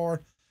airborne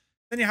for?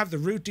 Then you have the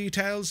route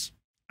details,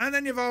 and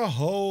then you have a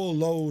whole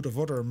load of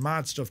other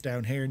mad stuff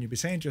down here, and you'll be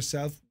saying to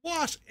yourself,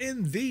 what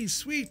in the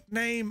sweet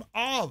name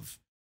of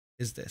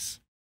is this?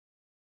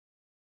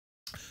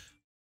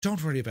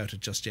 Don't worry about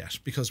it just yet,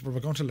 because we're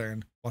going to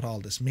learn what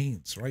all this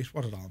means, right?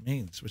 What it all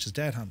means, which is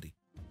dead handy.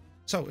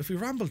 So if we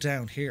ramble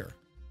down here,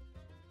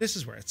 this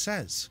is where it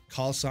says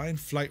call sign,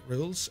 flight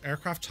rules,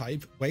 aircraft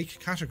type, wake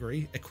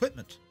category,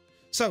 equipment.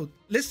 So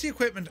list the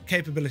equipment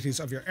capabilities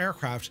of your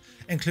aircraft,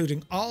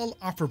 including all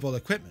operable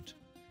equipment.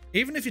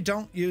 Even if you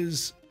don't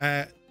use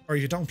or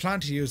you don't plan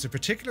to use a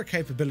particular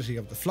capability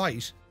of the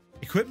flight,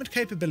 equipment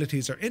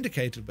capabilities are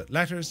indicated with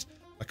letters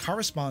that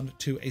correspond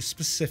to a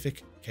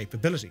specific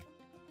capability.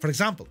 For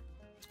example,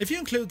 if you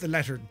include the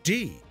letter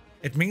D,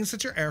 it means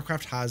that your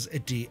aircraft has a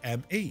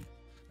DME.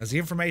 As the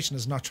information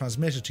is not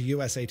transmitted to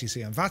US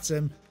ATC and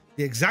VATSim,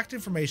 the exact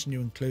information you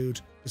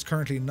include is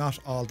currently not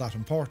all that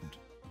important.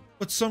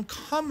 But some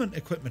common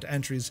equipment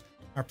entries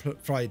are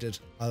provided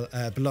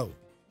below.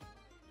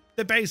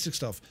 The basic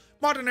stuff.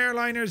 Modern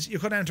airliners, you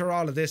could enter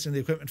all of this in the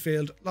equipment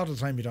field. A lot of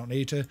the time you don't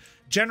need to.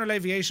 General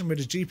aviation with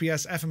its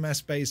GPS,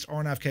 FMS-based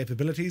RNAV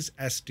capabilities,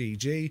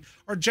 SDG,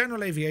 or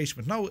general aviation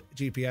with no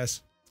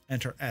GPS,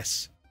 enter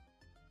S.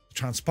 The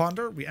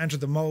transponder, we enter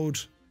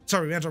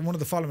one of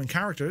the following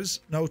characters.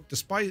 Note,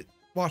 despite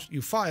what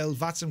you file,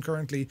 VATSim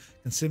currently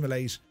can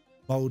simulate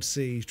Mode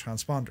C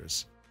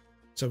transponders.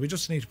 So we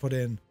just need to put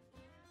in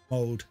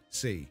Mode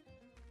C.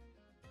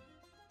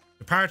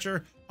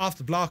 Departure, off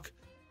the block,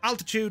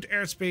 altitude,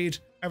 airspeed,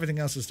 everything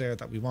else is there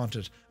that we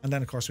wanted. And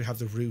then, of course, we have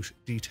the route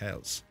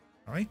details.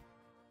 All right.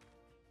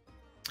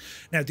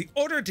 Now, the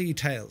other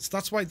details,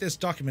 that's why this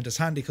document is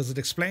handy, because it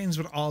explains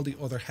what all the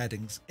other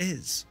headings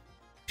is.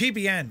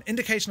 PBN,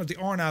 indication of the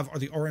RNAV or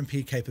the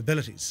RMP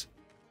capabilities.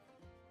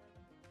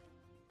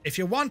 If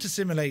you want to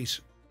simulate,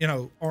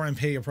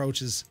 RMP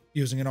approaches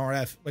using an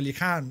RF, well, you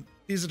can.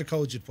 These are the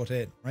codes you'd put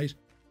in, right?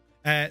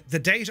 The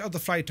date of the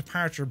flight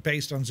departure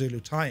based on Zulu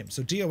time.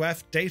 So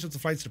DOF, date of the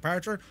flight's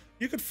departure,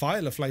 you could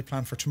file a flight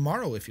plan for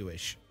tomorrow if you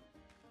wish.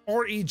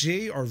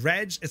 REG or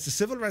Reg, it's the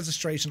civil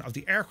registration of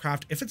the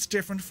aircraft if it's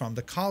different from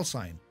the call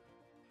sign.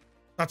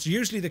 That's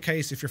usually the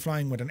case if you're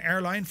flying with an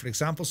airline, for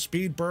example,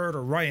 Speedbird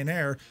or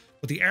Ryanair,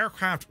 but the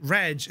aircraft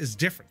Reg is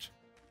different.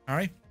 All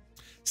right.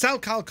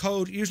 CELCAL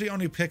code, usually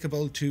only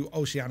applicable to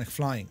oceanic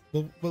flying.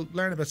 We'll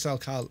learn about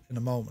CELCAL in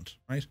a moment,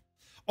 right?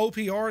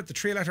 OPR, the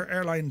three-letter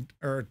airline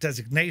or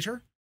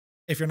designator,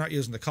 if you're not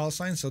using the call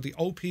sign. So the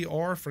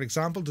OPR, for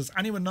example, does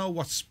anyone know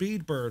what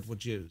Speedbird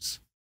would use?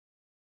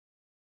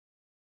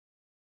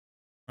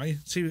 Right?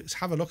 See,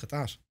 have a look at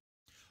that.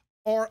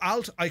 Or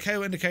ALT,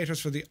 ICAO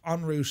indicators for the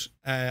en route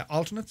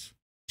alternates.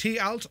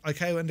 TALT,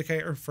 ICAO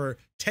indicator for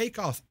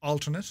takeoff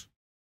alternate.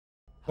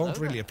 Won't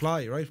really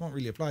apply, right? Won't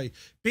really apply.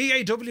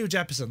 BAW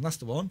Jeppesen, that's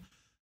the one.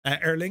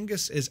 Aer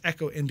Lingus is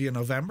Echo India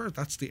November.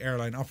 That's the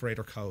airline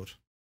operator code.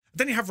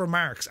 Then you have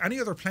remarks. Any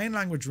other plain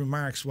language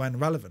remarks when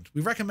relevant.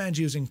 We recommend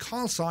using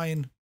call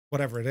sign,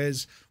 whatever it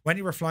is, when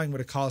you are flying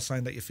with a call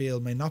sign that you feel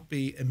may not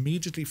be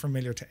immediately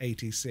familiar to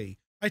ATC.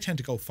 I tend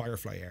to go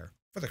Firefly Air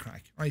for the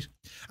crack, right?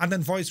 And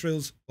then voice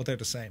rules, well, they're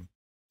the same.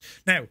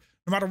 Now,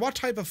 no matter what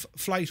type of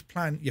flight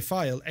plan you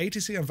file,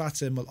 ATC and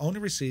VATSim will only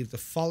receive the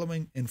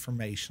following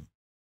information.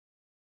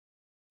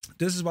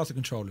 This is what the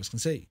controllers can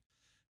see.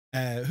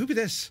 Who be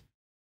this?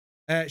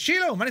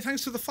 Shiloh, many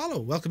thanks for the follow.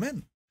 Welcome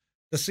in.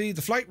 They'll see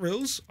the flight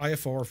rules,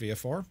 IFR,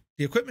 VFR,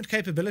 the equipment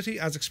capability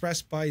as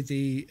expressed by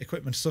the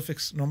equipment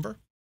suffix number,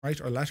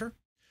 right, or letter,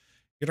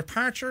 your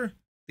departure,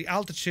 the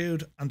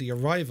altitude and the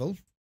arrival,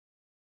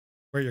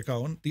 where you're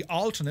going, the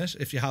alternate,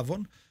 if you have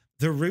one,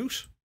 the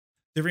route,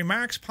 the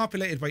remarks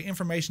populated by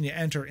information you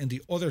enter in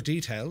the other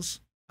details,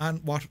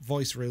 and what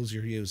voice rules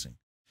you're using.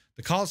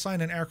 The call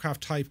sign and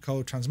aircraft type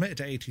code transmitted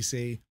to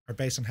ATC are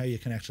based on how you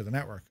connect to the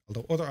network,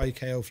 although other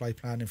ICAO flight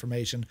plan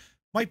information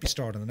might be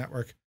stored in the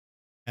network.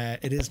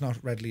 It is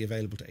not readily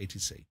available to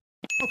ATC.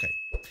 Okay.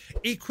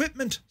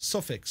 Equipment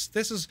suffix.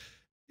 This is,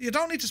 you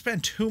don't need to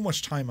spend too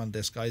much time on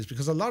this, guys,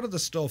 because a lot of the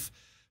stuff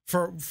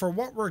for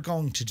what we're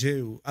going to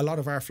do, a lot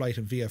of our flight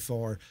in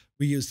VFR,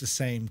 we use the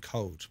same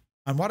code.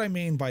 And what I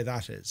mean by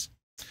that is,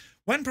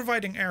 when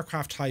providing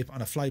aircraft type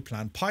on a flight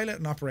plan, pilot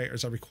and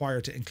operators are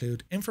required to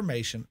include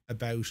information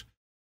about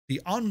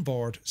the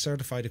onboard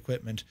certified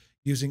equipment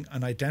using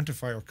an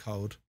identifier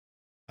code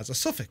as a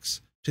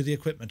suffix to the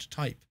equipment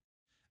type.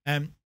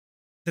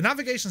 The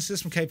navigation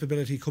system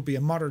capability could be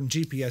a modern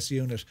GPS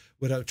unit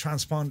with a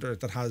transponder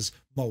that has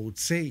Mode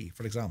C,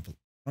 for example,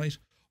 right?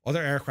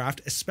 Other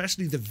aircraft,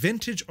 especially the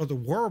vintage or the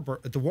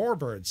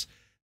warbirds,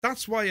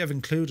 that's why I've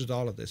included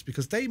all of this,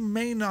 because they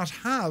may not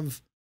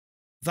have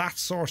that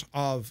sort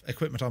of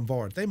equipment on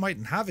board. They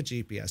mightn't have a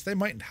GPS. They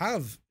mightn't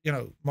have,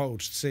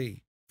 Mode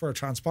C for a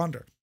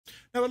transponder.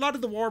 Now, a lot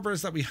of the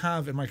warbirds that we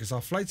have in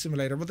Microsoft Flight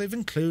Simulator, well, they've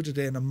included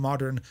in a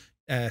modern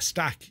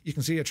stack. You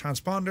can see a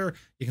transponder,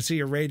 you can see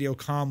your radio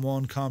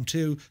COM1,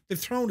 COM2. They've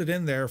thrown it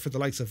in there for the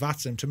likes of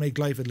VATSim to make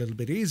life a little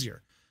bit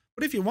easier.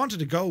 But if you wanted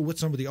to go with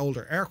some of the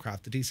older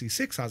aircraft, the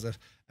DC-6 has it,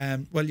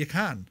 well, you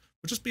can,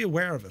 but just be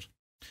aware of it.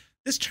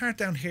 This chart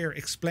down here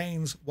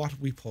explains what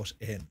we put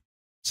in.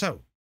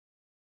 So,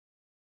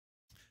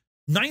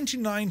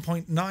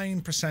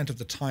 99.9% of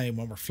the time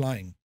when we're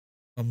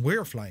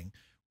flying,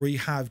 we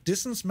have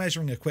distance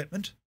measuring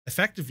equipment.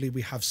 Effectively,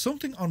 we have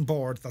something on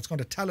board that's going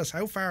to tell us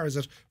how far is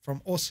it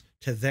from us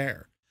to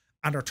there.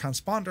 And our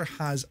transponder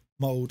has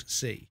mode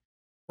C.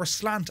 We're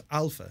slant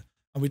alpha,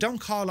 and we don't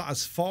call it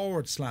as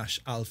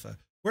 /alpha.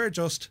 We're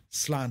just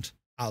slant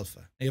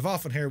alpha. Now, you've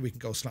often heard we can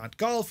go slant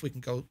golf, we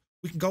can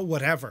go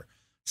whatever.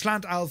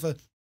 Slant alpha,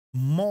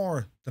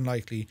 more than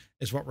likely,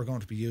 is what we're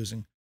going to be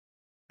using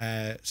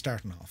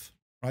starting off,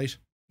 right?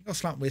 You can go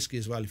slant whiskey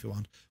as well if you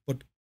want.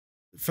 But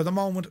for the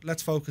moment,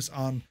 let's focus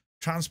on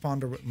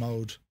transponder with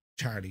mode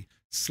Charlie,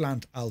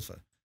 slant alpha.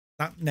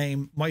 That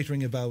name might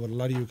ring a bell with a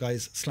lot of you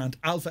guys. Slant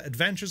Alpha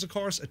Adventures, of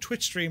course, a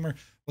Twitch streamer.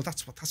 Well,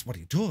 that's what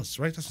he does,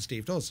 right? That's what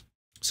Steve does.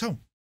 So,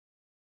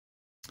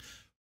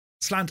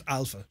 Slant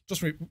Alpha.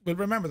 We'll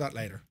remember that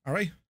later, all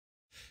right?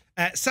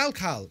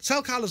 Cellcal.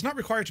 Cellcal is not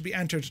required to be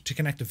entered to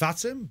connect to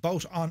VATSim,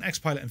 both on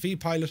Xpilot and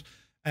VPilot.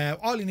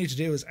 All you need to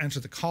do is enter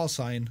the call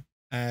sign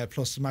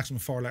plus the maximum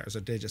 4 letters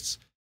or digits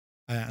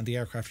and the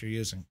aircraft you're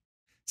using.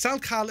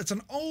 Cellcal, it's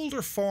an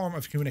older form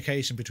of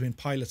communication between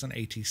pilots and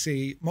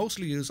ATC,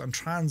 mostly used on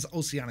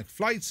transoceanic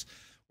flights,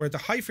 where the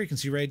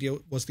high-frequency radio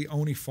was the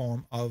only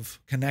form of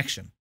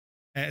connection.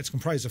 It's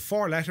comprised of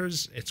 4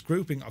 letters, it's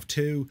grouping of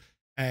 2,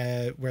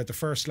 where the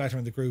first letter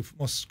in the group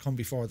must come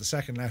before the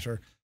second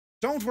letter.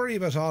 Don't worry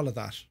about all of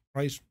that,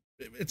 right?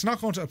 It's not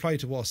going to apply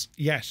to us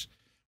yet.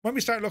 When we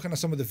start looking at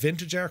some of the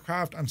vintage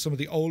aircraft and some of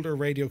the older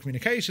radio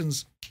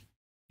communications,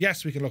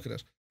 yes, we can look at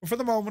it. But for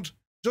the moment,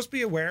 just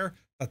be aware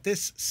that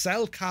this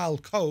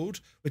Cellcal code,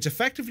 which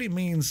effectively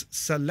means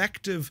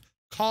selective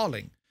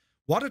calling,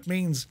 what it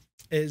means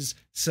is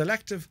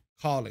selective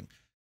calling.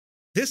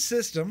 This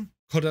system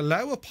could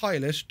allow a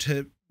pilot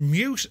to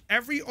mute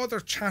every other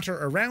chatter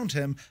around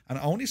him and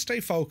only stay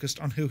focused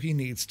on who he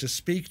needs to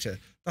speak to.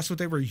 That's what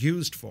they were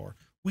used for.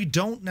 We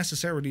don't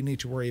necessarily need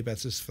to worry about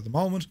this for the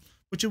moment,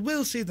 but you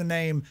will see the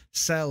name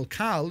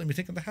Cellcal and be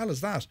thinking, the hell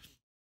is that?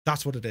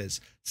 That's what it is.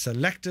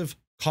 Selective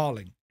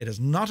calling. It is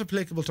not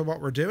applicable to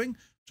what we're doing.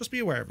 Just be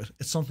aware of it.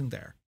 It's something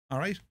there. All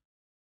right.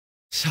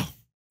 So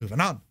moving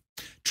on.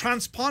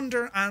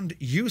 Transponder and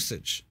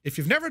usage. If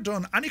you've never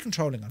done any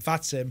controlling on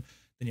VATSim,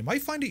 then you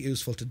might find it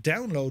useful to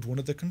download one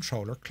of the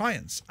controller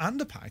clients and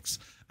the packs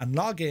and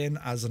log in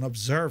as an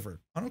observer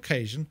on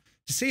occasion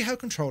to see how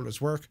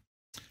controllers work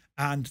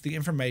and the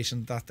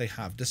information that they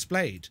have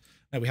displayed.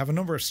 Now, we have a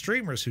number of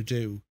streamers who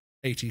do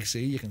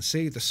ATC. You can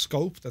see the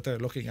scope that they're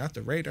looking at,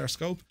 the radar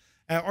scope,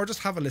 or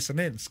just have a listen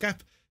in.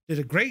 Skep did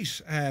a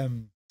great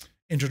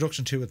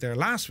introduction to it there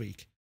last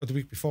week or the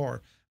week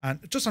before.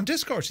 And just on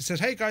Discord, she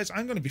said, hey guys,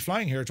 I'm going to be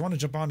flying here. Do you want to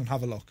jump on and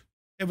have a look?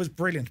 It was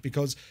brilliant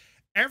because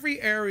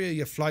every area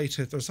you fly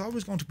to, there's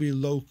always going to be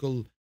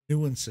local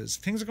nuances.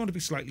 Things are going to be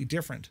slightly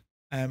different.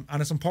 And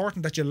it's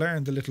important that you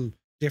learn the little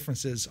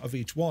differences of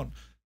each one.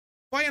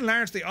 By and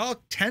large, they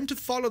all tend to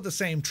follow the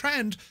same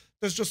trend.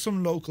 There's just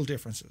some local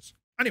differences.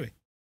 Anyway,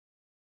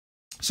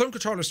 some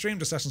controllers stream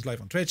the sessions live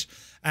on Twitch,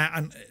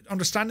 and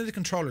understanding the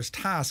controller's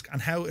task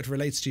and how it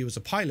relates to you as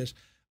a pilot,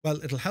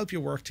 well, it'll help you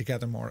work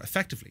together more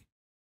effectively.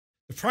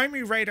 The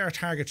primary radar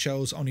target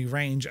shows only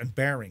range and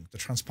bearing. The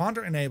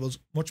transponder enables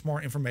much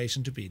more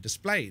information to be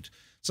displayed.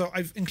 So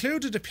I've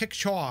included a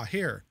picture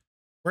here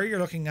where you're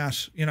looking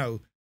at, you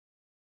know,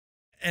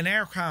 an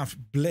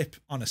aircraft blip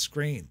on a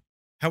screen.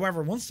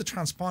 However, once the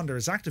transponder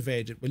is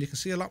activated, well, you can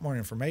see a lot more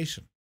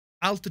information.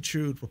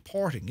 Altitude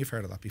reporting, you've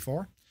heard of that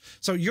before.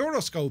 So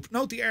Euroscope,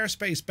 note the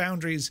airspace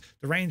boundaries,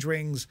 the range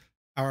rings,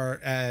 or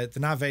the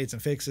nav aids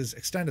and fixes,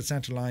 extended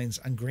center lines,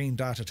 and green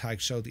data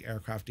tags show the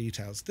aircraft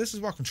details. This is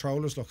what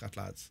controllers look at,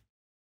 lads.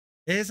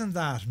 Isn't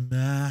that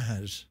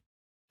mad?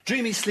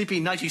 Dreamy, sleepy,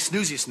 nighty,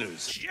 snoozy,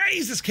 snooze.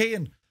 Jesus,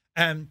 Cian.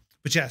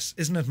 But yes,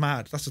 isn't it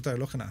mad? That's what they're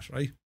looking at,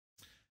 right?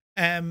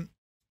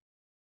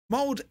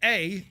 Mode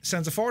A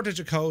sends a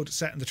 4-digit code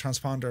set in the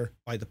transponder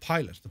by the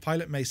pilot. The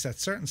pilot may set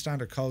certain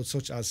standard codes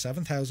such as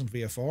 7000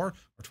 VFR or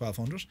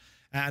 1200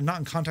 and not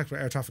in contact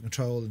with air traffic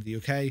control in the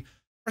UK,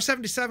 or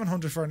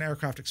 7700 for an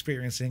aircraft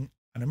experiencing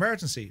an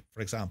emergency,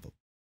 for example.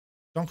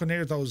 Don't go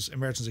near those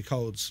emergency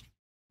codes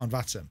on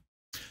VATSim.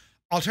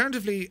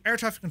 Alternatively, air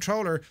traffic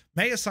controller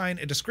may assign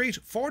a discrete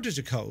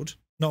 4-digit code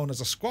known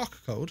as a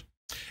squawk code.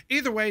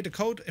 Either way, the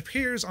code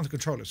appears on the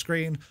controller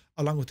screen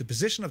along with the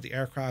position of the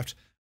aircraft,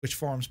 which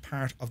forms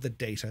part of the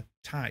data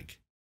tag.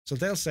 So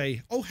they'll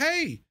say, oh,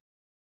 hey,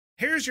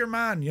 here's your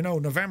man, you know,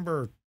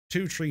 November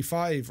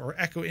 235 or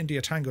Echo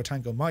India Tango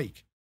Tango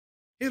Mike.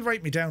 He'll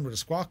write me down with a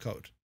squawk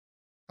code.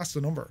 That's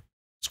the number.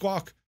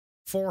 Squawk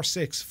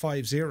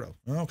 4650.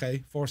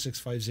 Okay,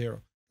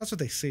 4650. That's what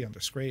they see on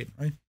the screen,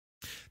 right?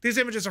 These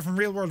images are from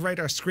real-world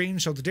radar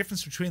screens, show the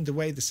difference between the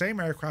way the same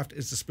aircraft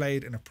is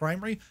displayed in a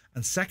primary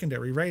and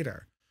secondary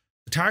radar.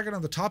 The target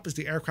on the top is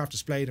the aircraft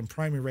displayed in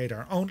primary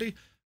radar only.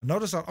 And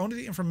notice that only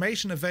the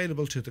information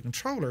available to the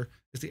controller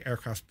is the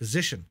aircraft's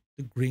position,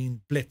 the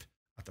green blip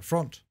at the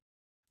front,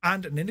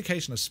 and an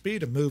indication of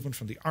speed and movement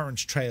from the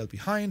orange trail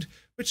behind,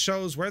 which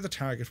shows where the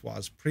target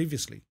was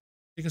previously.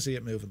 You can see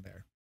it moving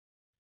there.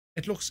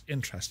 It looks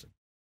interesting.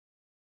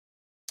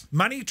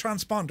 Many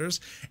transponders,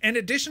 in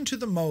addition to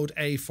the Mode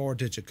A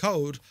 4-digit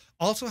code,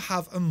 also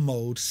have a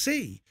Mode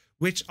C,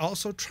 which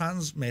also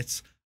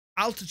transmits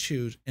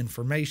altitude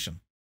information.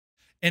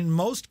 In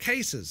most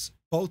cases,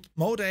 both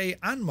Mode A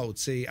and Mode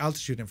C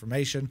altitude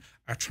information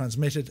are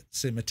transmitted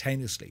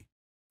simultaneously,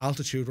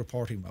 altitude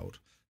reporting mode.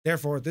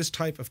 Therefore, this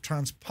type of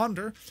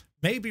transponder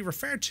may be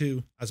referred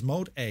to as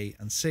Mode A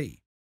and C.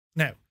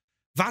 Now,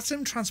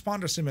 VATSim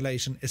transponder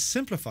simulation is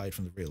simplified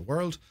from the real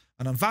world,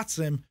 and on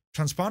VATSim,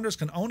 transponders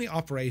can only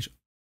operate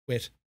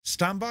with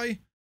standby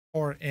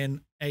or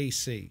in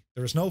AC.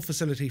 There is no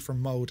facility for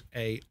Mode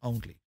A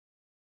only.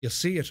 You'll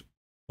see it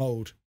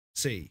Mode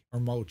C or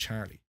Mode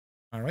Charlie.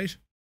 All right?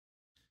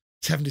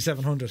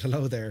 7700,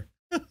 hello there.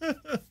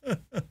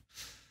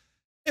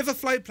 If a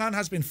flight plan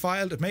has been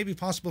filed, it may be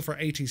possible for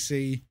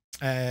ATC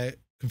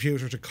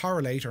computer to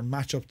correlate or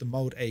match up the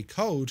Mode A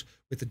code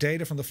with the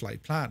data from the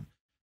flight plan.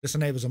 This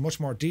enables a much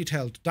more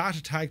detailed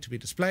data tag to be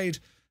displayed,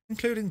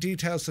 including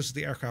details such as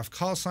the aircraft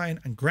call sign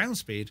and ground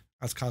speed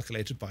as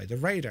calculated by the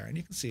radar. And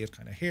you can see it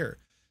kind of here.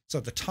 So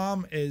the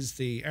TOM is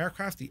the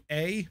aircraft, the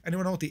A.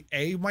 Anyone know what the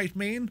A might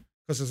mean?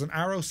 Because there's an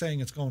arrow saying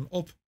it's going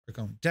up or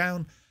going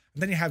down.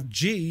 And then you have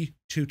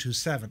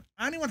G227.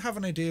 Anyone have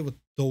an idea what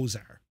those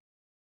are?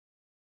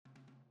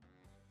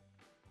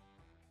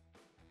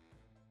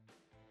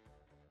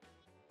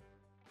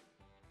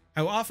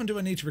 How often do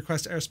I need to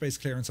request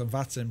airspace clearance on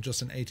VATSim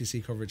just in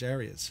ATC coverage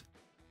areas?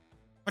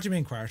 What do you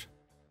mean, Quart?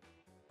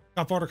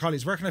 Got Border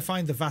Collies, where can I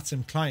find the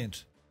VATSim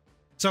client?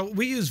 So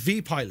we use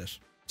vPilot.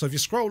 So if you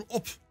scroll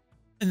up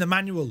in the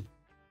manual,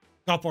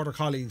 Got Border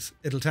Collies,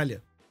 it'll tell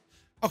you.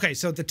 Okay,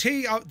 so the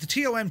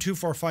TOM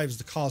 245 is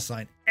the call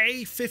sign.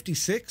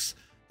 A56,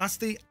 that's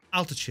the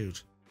altitude.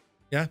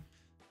 Yeah.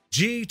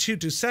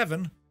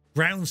 G227,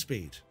 ground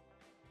speed.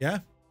 Yeah.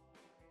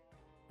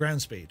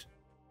 Ground speed.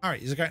 All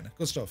right, you're getting it.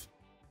 Good stuff.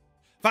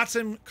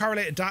 VATSim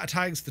correlated data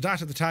tags. The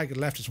data of the tag at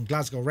the left is from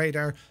Glasgow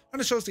radar, and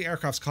it shows the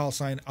aircraft's call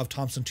sign of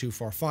Thomson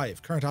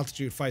 245. Current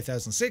altitude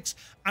 5006,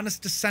 and it's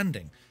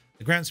descending.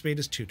 The ground speed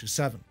is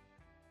 227.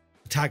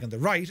 The tag on the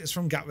right is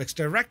from Gatwick's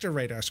director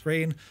radar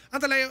screen,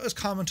 and the layout is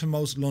common to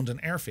most London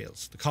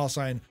airfields. The call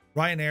sign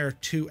Ryanair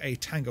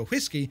 28 Tango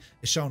Whiskey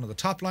is shown on the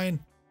top line,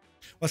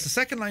 whilst the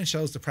second line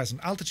shows the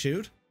present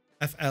altitude,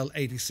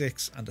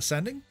 FL86 and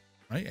descending,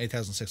 right,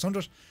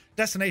 8600.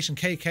 Destination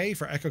KK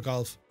for Echo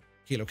Golf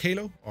Kilo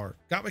Kilo or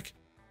Gatwick,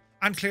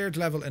 and cleared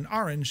level in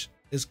orange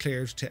is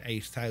cleared to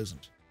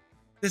 8,000.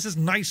 This is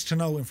nice to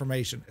know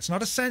information. It's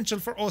not essential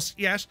for us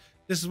yet.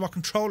 This is what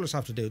controllers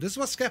have to do. This is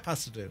what SCEP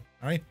has to do.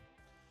 All right.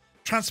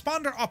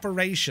 Transponder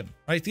operation.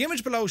 Right. The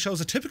image below shows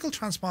a typical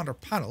transponder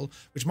panel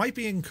which might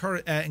be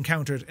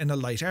encountered in a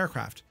light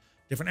aircraft.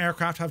 Different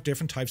aircraft have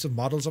different types of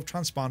models of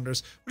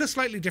transponders with a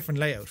slightly different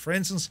layout. For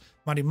instance,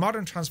 many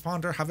modern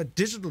transponders have a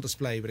digital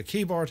display with a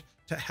keyboard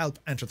to help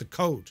enter the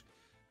code.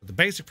 But the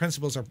basic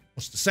principles are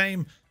much the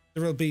same.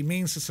 There will be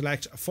means to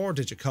select a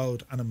 4-digit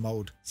code and a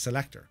mode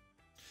selector.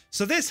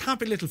 So this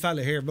happy little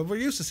fella here, but we're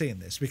used to seeing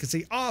this. We can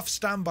see off,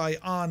 standby,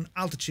 on,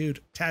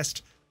 altitude,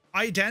 test,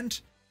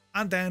 ident,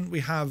 and then we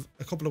have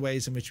a couple of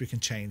ways in which we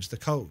can change the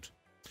code.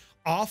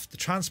 Off, the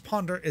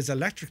transponder is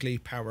electrically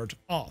powered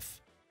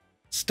off.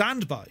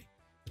 Standby,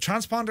 the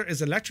transponder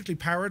is electrically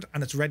powered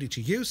and it's ready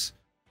to use.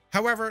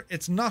 However,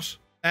 it's not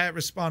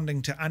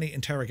responding to any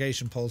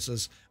interrogation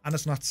pulses and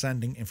it's not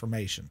sending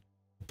information.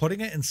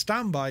 Putting it in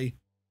standby,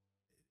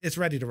 it's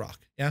ready to rock.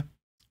 Yeah.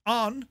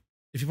 On,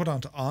 if you put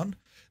on to on,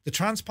 the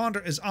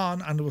transponder is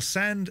on and will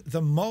send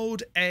the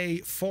Mode A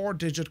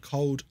 4-digit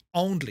code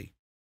only,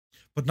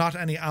 but not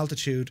any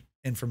altitude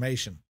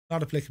information.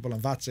 Not applicable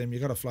on VATSim. You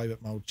got to fly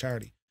with Mode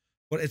Charlie.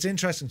 But it's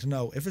interesting to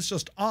know if it's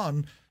just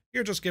on,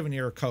 you're just giving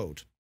your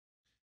code.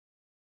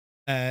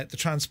 The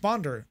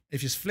transponder,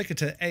 if you flick it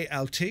to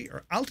ALT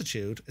or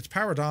altitude, it's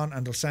powered on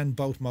and it'll send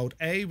both Mode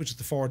A, which is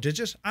the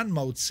 4-digit, and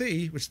Mode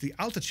C, which is the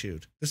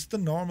altitude. This is the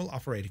normal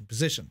operating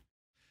position.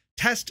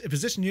 Test, a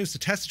position used to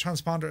test the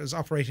transponder is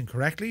operating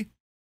correctly,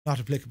 not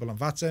applicable on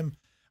VATSim.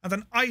 And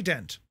then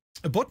ident,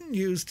 a button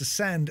used to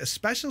send a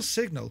special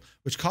signal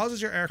which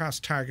causes your aircraft's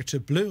target to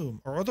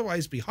bloom or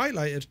otherwise be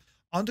highlighted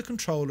on the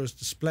controller's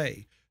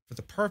display for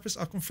the purpose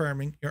of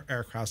confirming your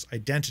aircraft's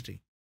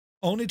identity.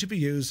 Only to be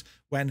used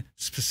when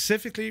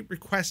specifically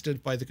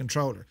requested by the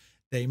controller.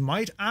 They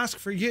might ask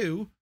for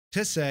you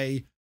to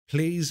say,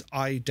 please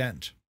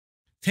ident.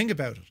 Think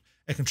about it.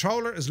 A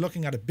controller is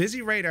looking at a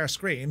busy radar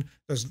screen.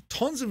 There's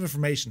tons of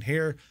information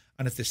here.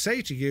 And if they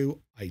say to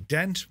you,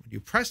 ident, when you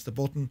press the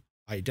button,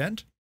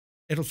 ident,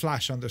 it'll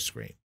flash on the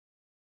screen.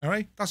 All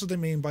right. That's what they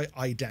mean by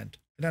ident.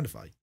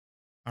 Identify.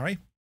 All right.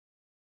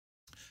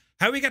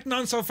 How are we getting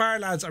on so far,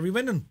 lads? Are we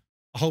winning?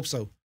 I hope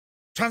so.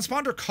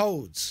 Transponder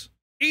codes.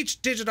 Each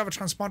digit of a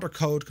transponder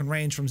code can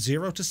range from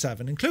 0 to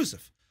 7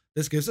 inclusive.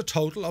 This gives a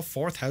total of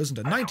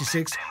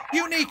 4,096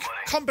 unique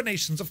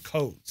combinations of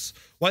codes.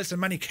 Whilst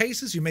in many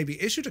cases you may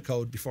be issued a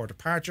code before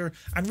departure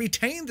and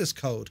retain this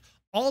code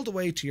all the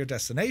way to your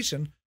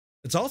destination,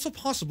 it's also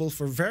possible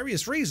for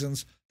various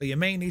reasons that you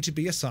may need to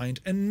be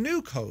assigned a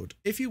new code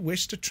if you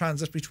wish to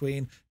transit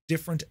between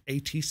different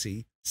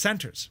ATC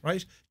centres,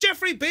 right?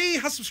 Jeffrey B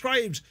has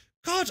subscribed.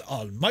 God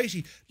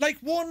almighty, like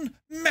 1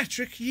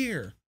 metric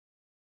year.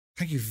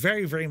 Thank you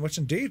very, very much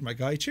indeed, my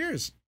guy.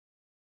 Cheers.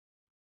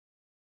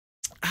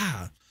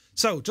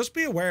 So just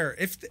be aware,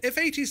 if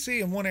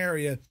ATC in one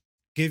area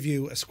give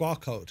you a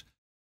squawk code,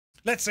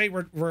 let's say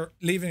we're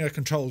leaving a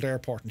controlled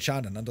airport in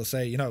Shannon and they'll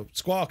say, you know,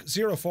 squawk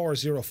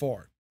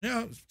 0404, you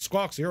know,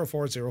 squawk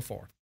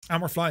 0404,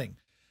 and we're flying.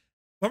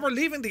 When we're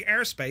leaving the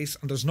airspace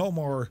and there's no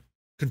more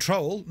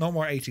control, no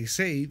more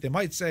ATC, they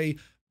might say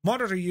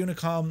monitor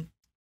Unicom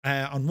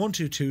on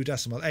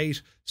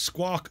 122.8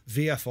 squawk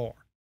VFR.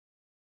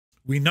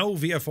 We know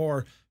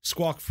VFR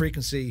squawk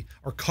frequency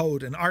or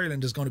code in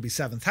Ireland is going to be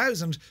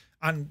 7,000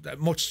 and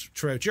much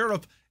throughout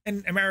Europe.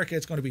 In America,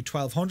 it's going to be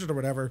 1,200 or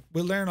whatever.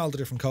 We'll learn all the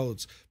different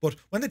codes. But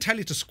when they tell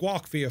you to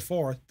squawk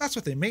VFR, that's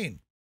what they mean.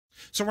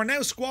 So we're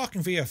now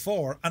squawking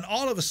VFR, and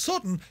all of a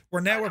sudden,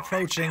 we're now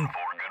approaching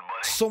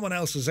someone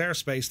else's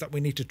airspace that we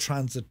need to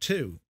transit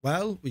to.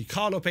 Well, we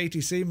call up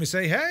ATC and we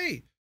say,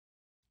 hey,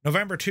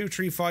 November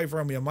 235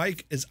 Romeo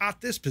Mike is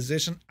at this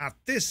position, at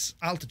this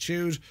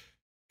altitude.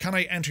 Can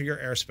I enter your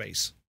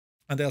airspace?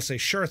 And they'll say,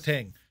 sure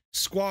thing.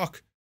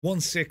 Squawk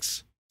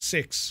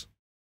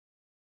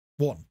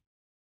 1661.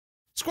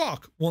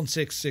 Squawk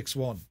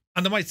 1661.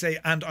 And they might say,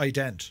 and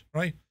ident,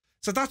 right?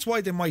 So that's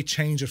why they might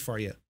change it for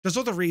you. There's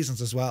other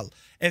reasons as well.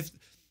 If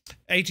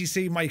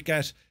ATC might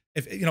get,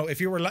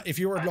 if you were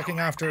looking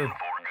after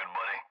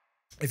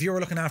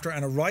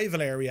an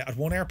arrival area at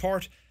one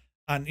airport,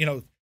 and you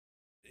know,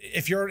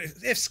 if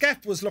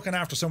SCEP was looking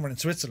after someone in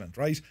Switzerland,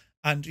 right?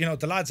 And, you know,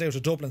 the lads out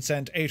of Dublin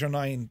sent 8 or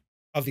 9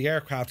 of the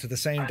aircraft to the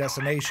same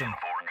destination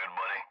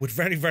with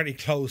very, very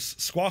close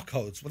squawk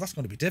codes. Well, that's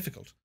going to be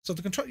difficult. So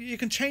you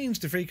can change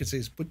the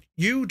frequencies, but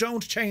you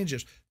don't change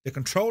it. The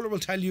controller will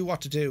tell you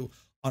what to do,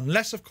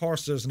 unless, of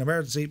course, there's an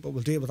emergency, but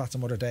we'll deal with that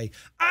some other day.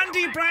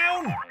 Andy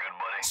Brown!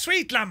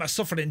 Sweet lamb of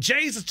suffering.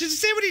 Jesus, did you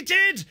see what he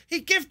did?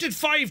 He gifted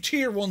 5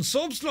 tier 1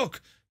 subs.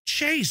 Look.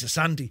 Jesus,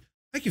 Andy.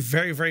 Thank you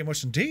very, very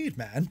much indeed,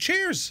 man.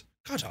 Cheers.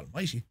 God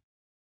almighty.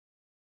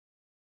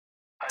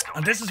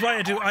 And this is why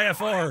I do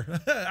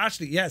IFR.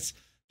 Actually, yes.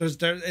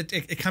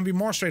 It can be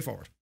more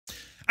straightforward.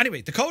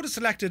 Anyway, the code is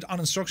selected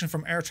on instruction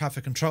from air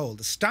traffic control.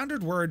 The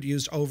standard word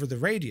used over the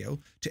radio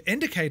to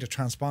indicate a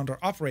transponder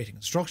operating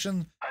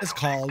instruction is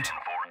called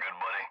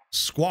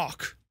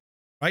squawk.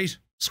 Right?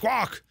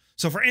 Squawk.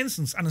 So for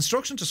instance, an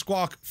instruction to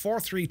squawk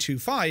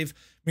 4325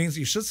 means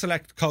you should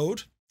select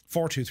code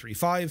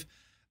 4235.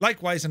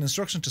 Likewise, an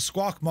instruction to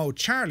squawk mode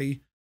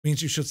Charlie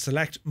means you should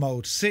select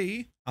mode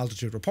C,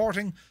 altitude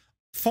reporting,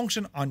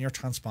 function on your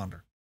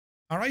transponder.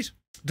 All right?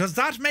 Does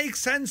that make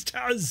sense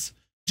to us?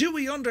 Do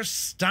we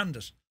understand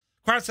it?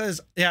 Quart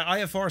says, yeah,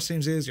 IFR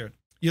seems easier.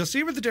 You'll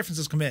see where the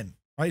differences come in,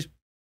 right?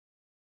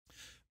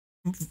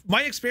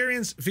 My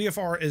experience,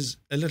 VFR is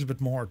a little bit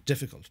more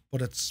difficult,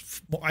 but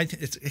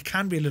it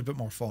can be a little bit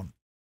more fun.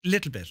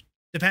 Little bit.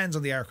 Depends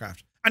on the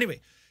aircraft.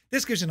 Anyway,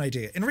 this gives you an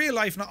idea. In real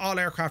life, not all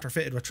aircraft are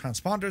fitted with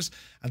transponders,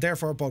 and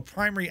therefore both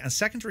primary and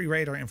secondary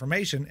radar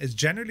information is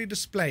generally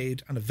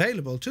displayed and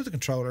available to the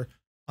controller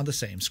on the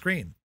same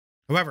screen.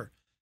 However,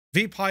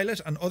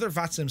 vPilot and other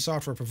VATSim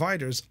software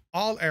providers,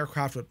 all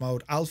aircraft with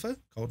mode Alpha,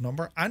 code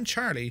number, and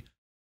Charlie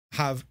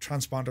have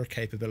transponder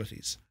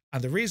capabilities.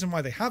 And the reason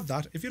why they have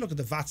that, if you look at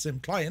the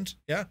VATSim client,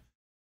 yeah?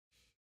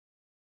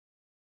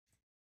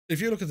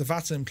 If you look at the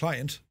VATSim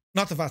client,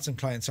 not the VATSim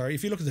client, sorry,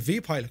 if you look at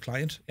the vPilot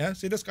client, yeah?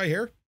 See this guy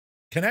here?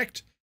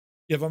 Connect.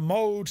 You have a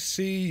mode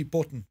C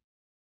button.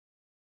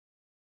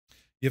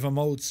 You have a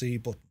mode C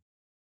button.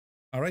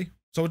 All right?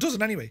 So it does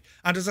it anyway.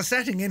 And there's a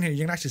setting in here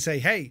you can actually say,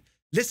 hey,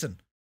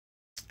 listen,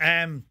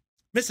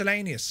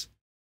 miscellaneous,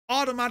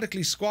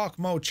 automatically squawk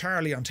mode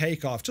Charlie on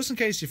takeoff, just in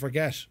case you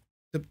forget.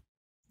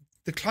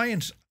 The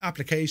client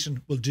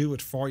application will do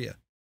it for you.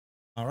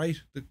 All right?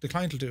 The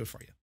client will do it for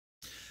you.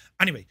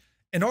 Anyway,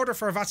 in order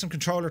for a VATSim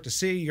controller to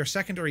see your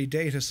secondary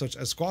data such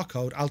as squawk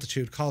code,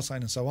 altitude, call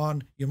sign, and so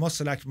on, you must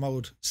select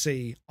mode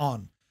C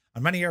on.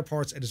 On many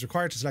airports, it is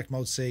required to select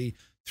mode C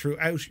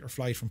throughout your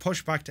flight from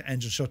pushback to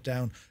engine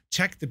shutdown.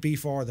 Check the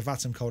B4, the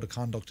VATSIM code of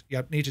conduct.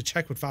 You need to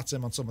check with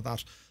VATSIM on some of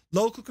that.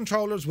 Local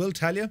controllers will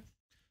tell you.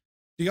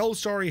 The old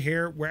story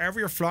here, wherever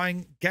you're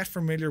flying, get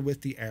familiar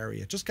with the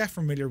area. Just get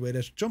familiar with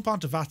it. Jump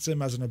onto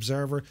VATSIM as an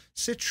observer.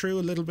 Sit through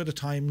a little bit of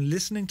time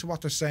listening to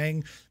what they're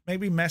saying.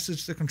 Maybe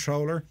message the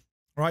controller,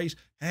 right?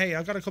 Hey,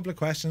 I've got a couple of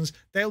questions.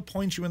 They'll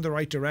point you in the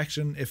right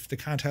direction if they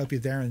can't help you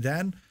there and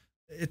then.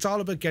 It's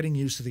all about getting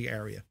used to the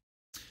area.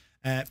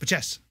 But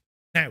yes,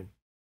 now,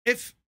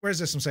 where's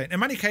this I'm saying? In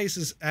many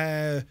cases,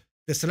 the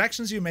The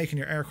selections you make in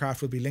your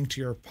aircraft will be linked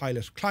to your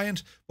pilot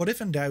client, but if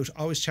in doubt,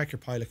 always check your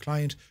pilot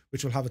client,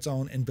 which will have its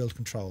own inbuilt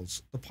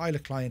controls. The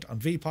pilot client on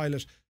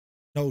vPilot,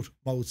 note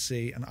Mode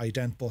C and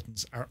ident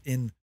buttons are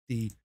in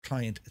the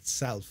client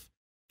itself,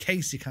 in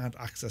case you can't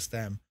access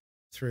them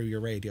through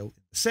your radio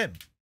in the sim.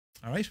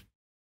 All right.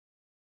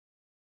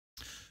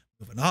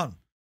 Moving on.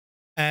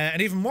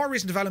 An even more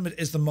recent development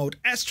is the Mode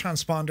S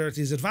transponder.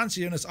 These advanced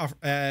units,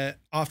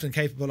 often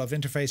capable of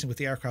interfacing with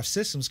the aircraft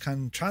systems,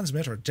 can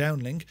transmit or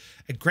downlink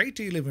a great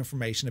deal of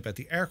information about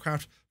the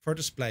aircraft for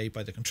display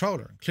by the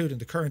controller, including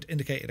the current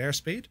indicated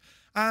airspeed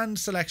and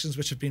selections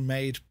which have been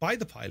made by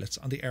the pilots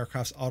on the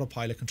aircraft's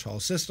autopilot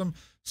control system,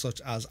 such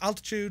as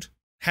altitude,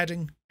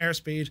 heading,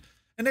 airspeed,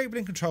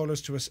 enabling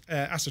controllers to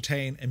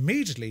ascertain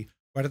immediately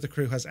whether the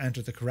crew has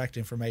entered the correct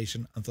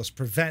information and thus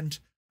prevent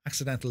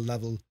accidental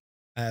level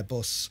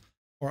bus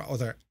or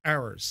other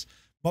errors.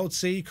 Mode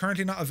C,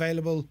 currently not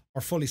available or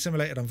fully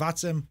simulated on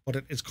VATSim, but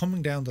it is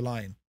coming down the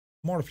line,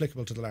 more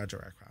applicable to the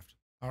larger aircraft.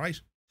 All right.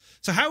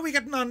 So how are we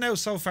getting on now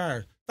so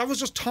far? That was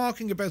just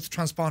talking about the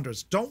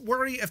transponders. Don't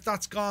worry if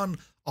that's gone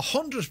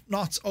 100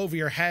 knots over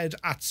your head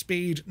at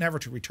speed, never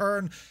to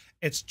return.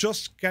 It's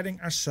just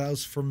getting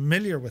ourselves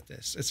familiar with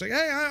this. It's like,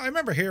 hey, I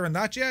remember hearing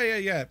that.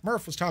 Yeah.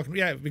 Murph was talking.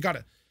 Yeah, we got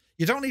it.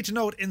 You don't need to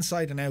know it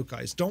inside and out,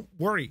 guys. Don't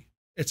worry.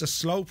 It's a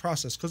slow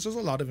process because there's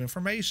a lot of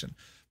information.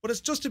 But it's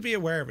just to be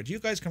aware of it. You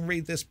guys can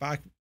read this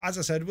back. As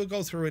I said, we'll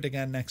go through it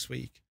again next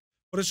week.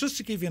 But it's just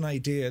to give you an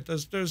idea.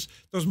 There's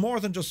more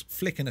than just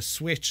flicking a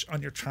switch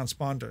on your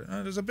transponder.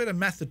 There's a bit of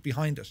method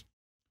behind it.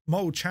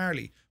 Mode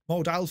Charlie,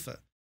 Mode Alpha.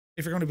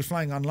 If you're going to be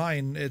flying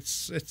online,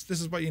 this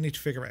is what you need to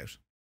figure out.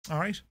 All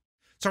right.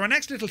 So our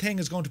next little thing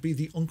is going to be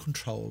the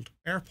uncontrolled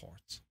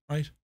airports.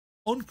 Right.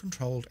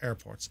 Uncontrolled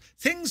airports.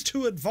 Things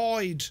to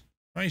avoid.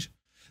 Right.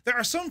 There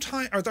are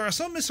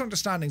some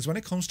misunderstandings when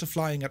it comes to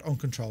flying at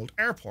uncontrolled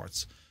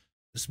airports.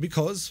 This is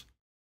because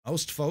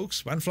most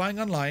folks, when flying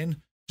online,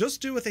 just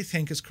do what they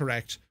think is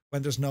correct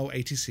when there's no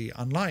ATC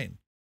online.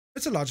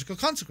 It's a logical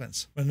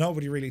consequence when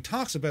nobody really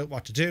talks about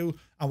what to do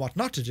and what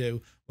not to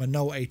do when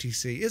no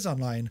ATC is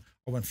online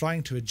or when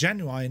flying to a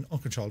genuine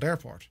uncontrolled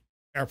airport,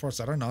 airports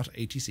that are not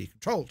ATC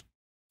controlled.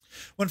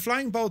 When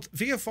flying both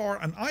VFR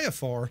and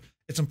IFR,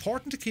 it's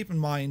important to keep in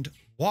mind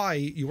why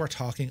you are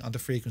talking on the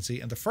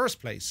frequency in the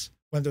first place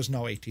when there's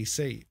no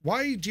ATC.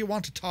 Why do you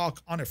want to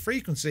talk on a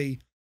frequency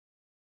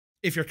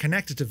if you're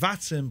connected to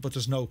VATSim but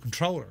there's no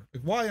controller?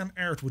 Like, why on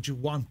earth would you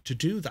want to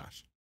do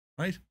that,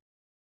 right?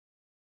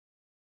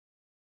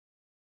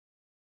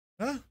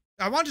 Huh?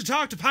 I want to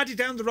talk to Paddy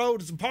down the road.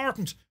 It's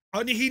important.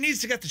 He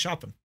needs to get to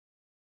shopping.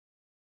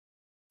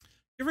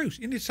 You're rude.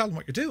 You need to tell them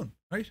what you're doing,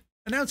 right?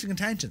 Announcing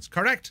intentions.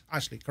 Correct,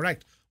 Ashley,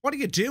 correct. What are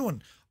you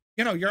doing?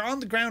 You know, you're on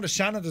the ground at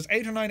Shannon, there's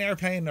 8 or 9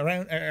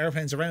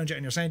 airplanes around you,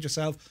 and you're saying to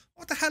yourself,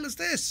 what the hell is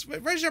this?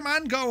 Where's your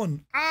man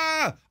going?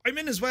 I'm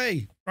in his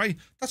way, right?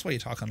 That's why you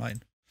talk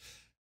online.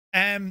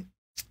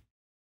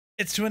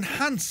 It's to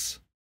enhance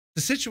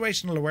the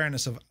situational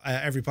awareness of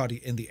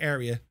everybody in the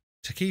area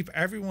to keep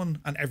everyone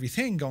and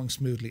everything going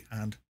smoothly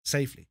and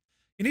safely.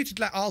 You need to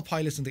let all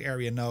pilots in the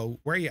area know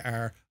where you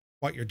are,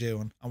 what you're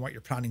doing, and what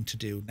you're planning to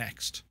do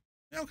next.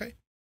 Okay.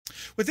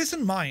 With this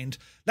in mind,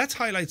 let's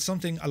highlight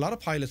something a lot of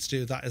pilots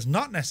do that is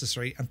not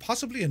necessary and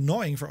possibly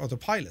annoying for other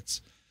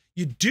pilots.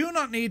 You do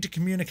not need to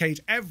communicate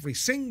every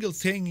single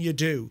thing you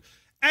do.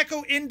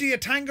 Echo India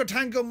Tango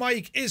Tango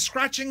Mike is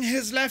scratching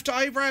his left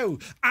eyebrow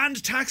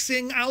and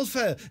taxiing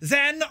Alpha.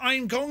 Then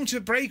I'm going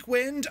to break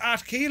wind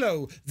at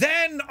Kilo.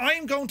 Then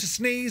I'm going to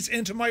sneeze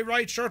into my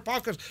right shirt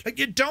pocket. Like,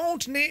 you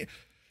don't need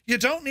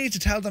to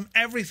tell them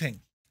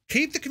everything.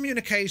 Keep the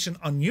communication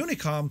on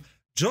Unicom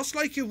just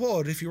like you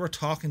would if you were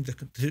talking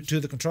to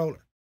the controller,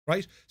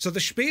 right? So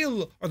the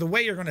spiel or the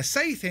way you're going to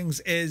say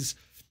things is,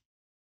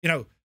 you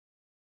know,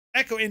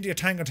 Echo India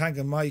Tango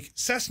Tango Mike,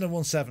 Cessna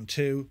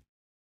 172,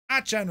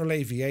 at General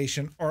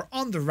Aviation, or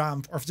on the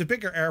ramp, or if it's a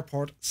bigger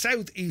airport,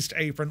 Southeast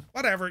Apron,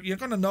 whatever, you're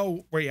going to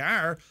know where you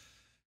are,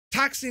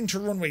 taxiing to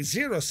runway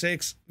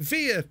 06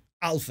 via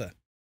Alpha.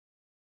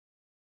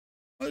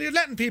 Well, you're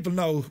letting people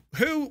know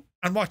who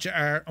and what you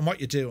are and what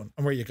you're doing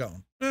and where you're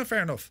going.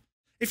 Fair enough.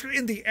 If you're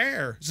in the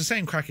air, it's the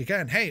same crack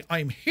again. Hey,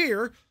 I'm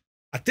here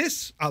at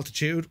this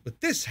altitude with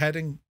this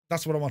heading.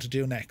 That's what I want to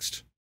do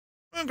next.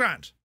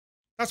 Grand.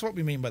 That's what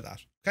we mean by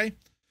that. Okay.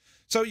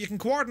 So you can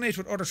coordinate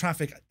with other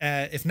traffic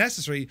if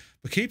necessary,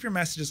 but keep your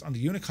messages on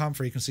the Unicom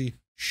frequency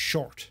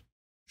short,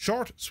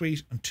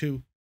 sweet, and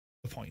to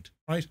the point,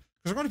 right?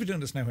 Because we're going to be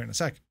doing this now here in a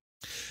sec.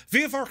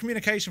 VFR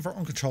communication for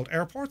uncontrolled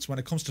airports. When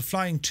it comes to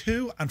flying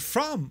to and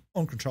from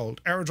uncontrolled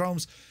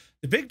aerodromes,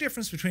 the big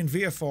difference between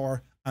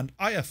VFR and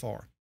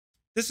IFR.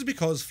 This is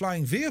because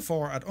flying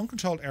VFR at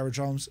uncontrolled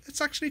aerodromes, it's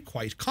actually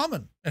quite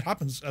common. It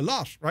happens a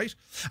lot, right?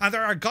 And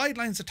there are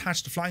guidelines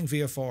attached to flying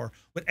VFR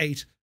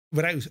without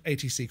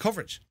ATC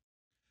coverage.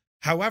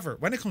 However,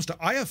 when it comes to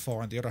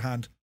IFR, on the other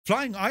hand,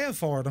 flying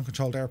IFR at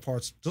uncontrolled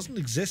airports doesn't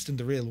exist in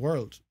the real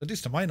world, at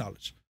least to my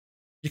knowledge.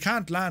 You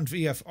can't land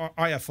VFR,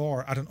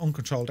 IFR at an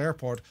uncontrolled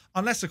airport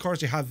unless, of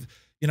course, you have,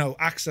 you know,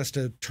 access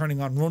to turning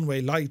on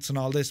runway lights and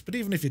all this. But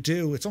even if you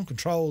do, it's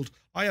uncontrolled.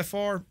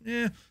 IFR,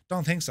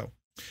 don't think so.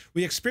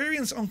 We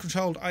experience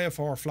uncontrolled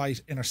IFR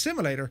flight in our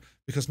simulator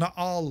because not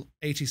all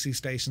ATC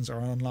stations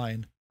are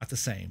online at the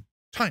same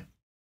time.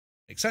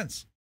 Makes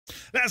sense.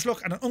 Let us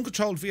look at an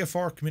uncontrolled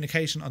VFR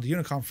communication on the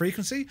Unicom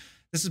frequency.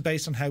 This is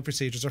based on how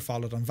procedures are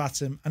followed on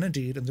VATSim and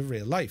indeed in the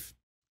real life.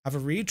 Have a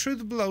read through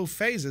the below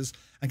phases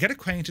and get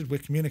acquainted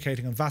with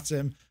communicating on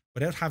VATSim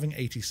without having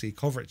ATC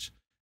coverage.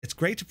 It's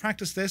great to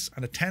practice this,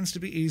 and it tends to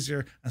be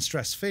easier and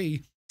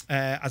stress-free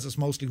as it's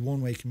mostly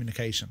one-way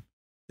communication.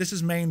 This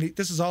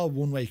is all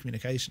one-way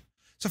communication.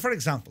 So for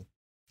example,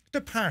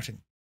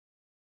 departing.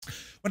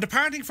 When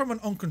departing from an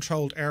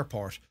uncontrolled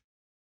airport,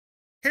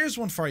 here's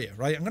one for you,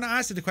 right? I'm going to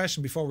ask you the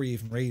question before we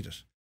even read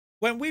it.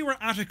 When we were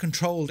at a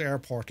controlled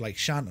airport like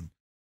Shannon,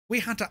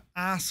 we had to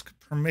ask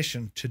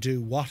permission to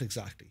do what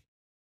exactly?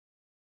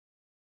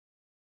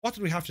 What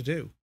did we have to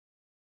do?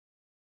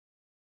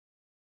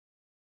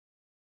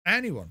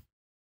 Anyone?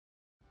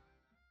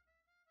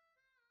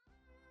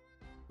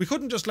 We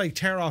couldn't just like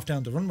tear off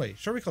down the runway.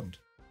 Sure we couldn't.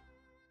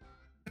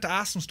 We had to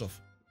ask some stuff.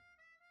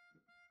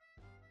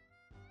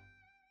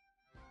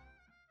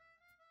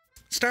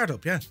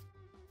 Startup, yeah.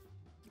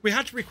 We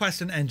had to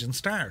request an engine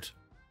start.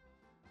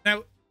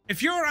 Now,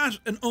 if you're at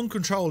an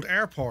uncontrolled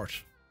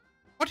airport,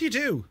 what do you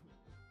do?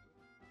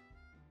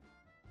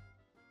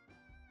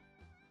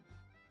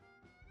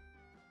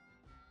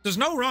 There's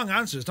no wrong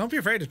answers. Don't be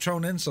afraid of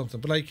throwing in something.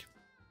 But like,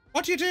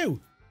 what do you do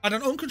at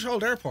an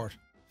uncontrolled airport?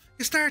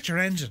 You start your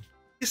engine.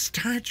 You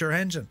start your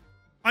engine.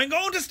 I'm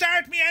going to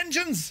start me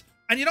engines.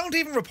 And you don't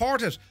even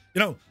report it. You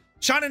know,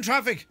 Shannon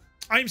traffic,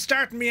 I'm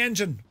starting me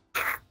engine.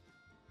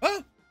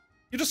 Huh?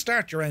 You just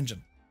start your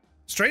engine.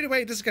 Straight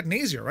away, this is getting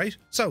easier, right?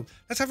 So,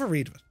 let's have a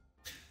read of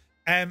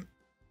it.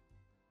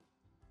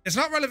 It's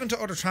not relevant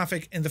to other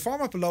traffic. In the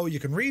format below, you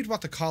can read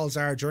what the calls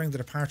are during the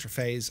departure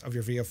phase of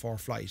your VFR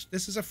flight.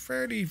 This is a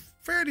fairly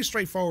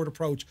straightforward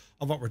approach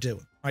of what we're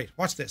doing. Right,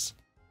 watch this.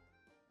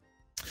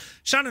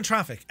 Shannon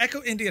traffic,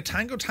 Echo India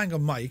Tango Tango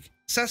Mike,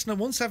 Cessna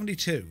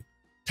 172,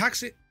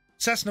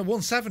 Cessna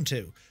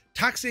 172,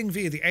 taxiing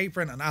via the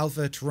apron and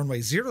Alpha to runway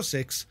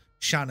 06,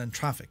 Shannon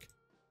traffic.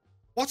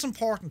 What's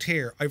important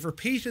here, I've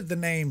repeated the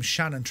name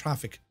Shannon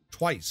traffic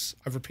twice.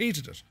 I've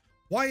repeated it.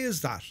 Why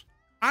is that?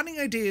 Any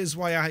ideas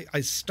why I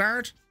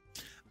start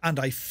and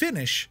I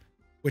finish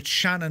with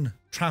Shannon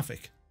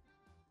traffic?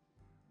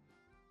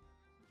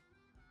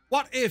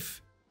 What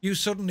if you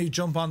suddenly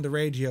jump on the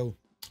radio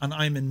and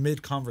I'm in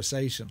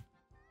mid-conversation?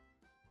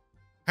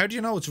 How do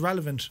you know it's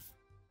relevant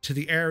to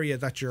the area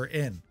that you're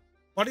in?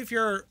 What if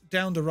you're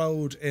down the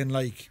road in,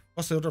 like,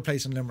 what's the other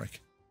place in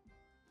Limerick?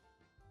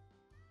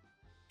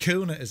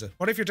 Coona, is it?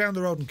 What if you're down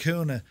the road in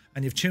Coona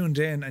and you've tuned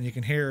in and you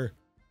can hear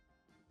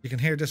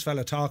this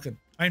fella talking?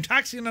 I'm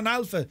taxiing an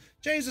Alpha.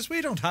 Jesus, we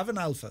don't have an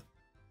Alpha.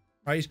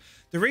 Right?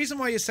 The reason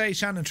why you say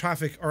Shannon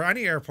traffic or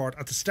any airport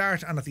at the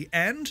start and at the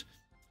end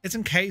is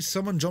in case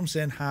someone jumps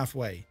in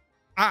halfway.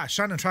 Ah,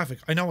 Shannon traffic.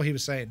 I know what he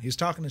was saying. He's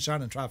talking to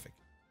Shannon traffic.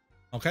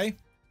 Okay?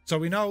 So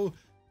we know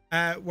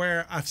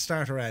where at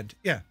start or end.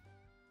 Yeah.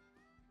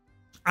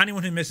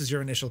 Anyone who misses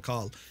your initial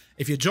call,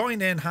 if you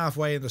join in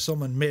halfway and there's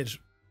someone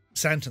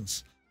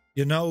mid-sentence,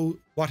 you know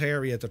what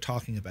area they're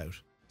talking about.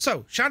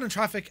 So, Shannon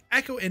traffic,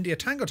 Echo India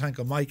Tango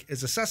Tango Mike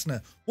is a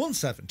Cessna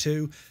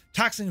 172,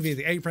 taxiing via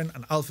the apron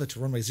and Alpha to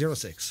runway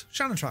 06.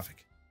 Shannon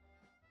traffic.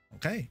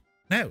 Okay.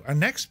 Now, our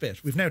next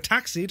bit. We've now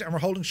taxied and we're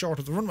holding short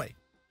of the runway.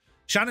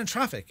 Shannon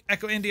traffic,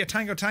 Echo India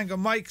Tango Tango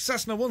Mike,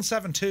 Cessna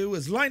 172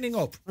 is lining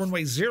up,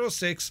 runway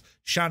 06,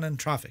 Shannon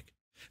traffic.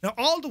 Now,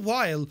 all the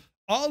while,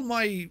 all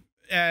my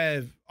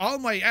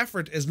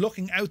effort is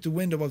looking out the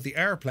window of the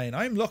airplane.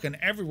 I'm looking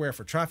everywhere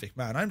for traffic,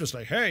 man. I'm just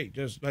like, hey,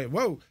 just like,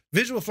 whoa,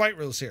 visual flight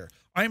rules here.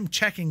 I'm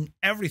checking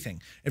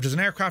everything. If there's an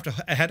aircraft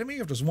ahead of me,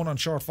 if there's one on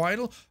short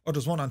final, or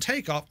there's one on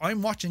takeoff,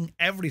 I'm watching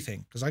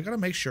everything because I got to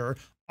make sure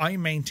I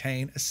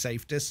maintain a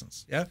safe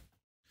distance. Yeah.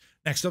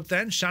 Next up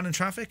then, Shannon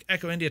traffic,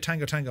 Echo India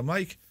Tango Tango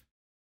Mike,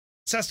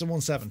 Cessna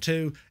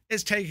 172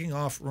 is taking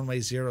off runway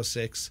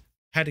 06,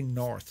 heading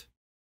north.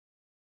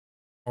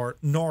 Or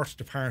north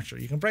departure.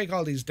 You can break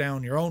all these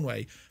down your own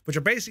way, but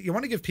you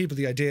want to give people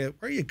the idea,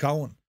 where are you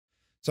going?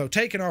 So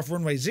taking off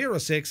runway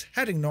 06,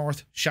 heading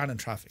north, Shannon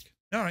traffic.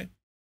 All right.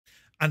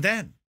 And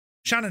then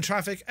Shannon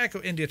traffic, Echo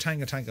India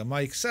Tango Tango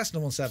Mike, Cessna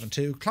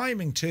 172,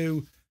 climbing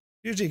to,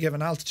 usually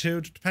given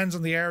altitude, depends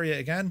on the area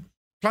again,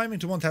 climbing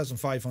to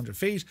 1,500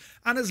 feet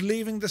and is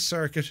leaving the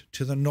circuit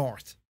to the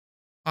north.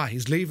 Ah,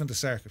 he's leaving the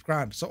circuit.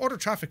 Grand. So other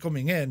traffic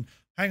coming in.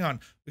 Hang on.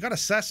 We got a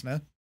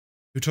Cessna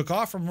who took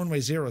off from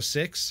runway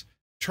 06,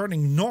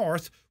 turning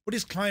north, but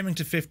he's climbing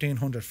to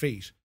 1,500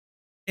 feet.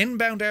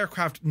 Inbound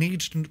aircraft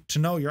need to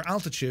know your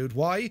altitude.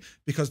 Why?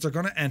 Because they're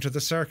going to enter the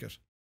circuit.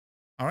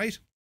 All right?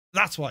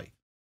 That's why.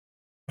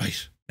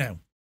 Right. Now,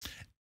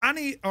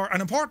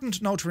 an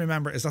important note to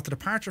remember is that the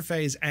departure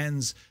phase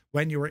ends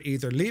when you are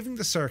either leaving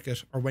the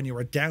circuit or when you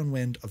are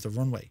downwind of the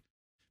runway.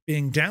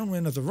 being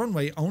downwind of the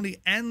runway only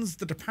ends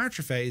the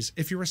departure phase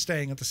if you are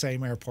staying at the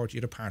same airport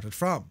you departed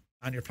from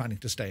and you're planning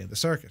to stay in the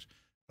circuit.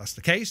 If that's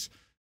the case,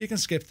 you can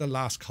skip the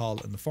last call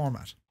in the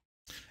format.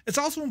 It's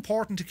also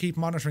important to keep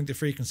monitoring the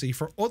frequency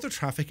for other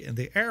traffic in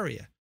the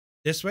area.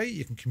 This way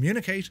you can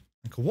communicate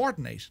and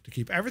coordinate to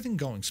keep everything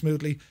going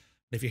smoothly. And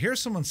if you hear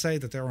someone say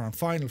that they're on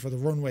final for the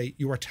runway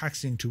you are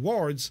taxiing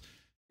towards,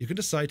 you can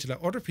decide to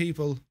let other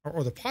people or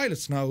other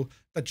pilots know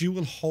that you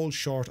will hold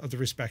short of the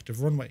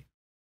respective runway.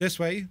 This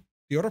way,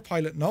 the other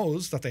pilot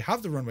knows that they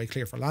have the runway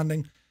clear for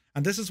landing,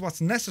 and this is what's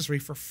necessary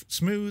for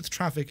smooth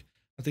traffic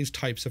at these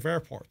types of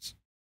airports.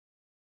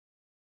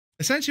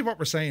 Essentially what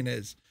we're saying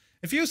is,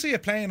 if you see a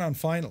plane on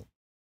final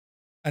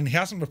and he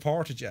hasn't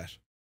reported yet,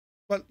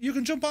 well, you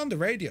can jump on the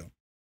radio.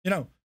 You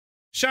know,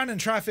 Shannon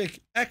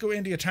traffic, Echo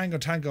India Tango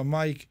Tango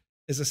Mike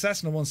is a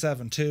Cessna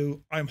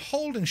 172. I'm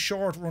holding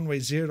short runway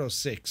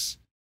 06.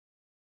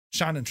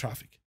 Shannon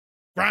traffic.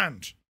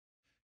 Grand.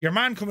 Your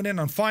man coming in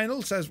on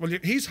final says, well,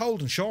 he's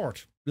holding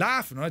short.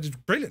 Laughing, right? It's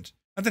brilliant.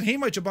 And then he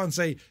might jump on and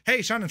say,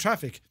 hey, Shannon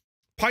traffic,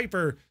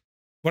 Piper,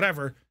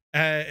 whatever,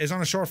 is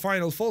on a short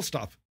final, full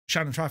stop,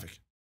 Shannon traffic.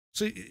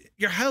 So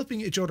you're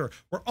helping each other.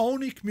 We're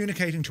only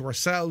communicating to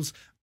ourselves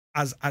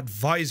as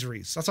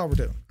advisories. That's all we're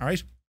doing, all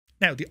right?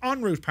 Now, the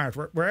en route part,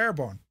 we're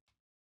airborne.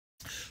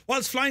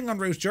 Whilst flying en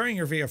route during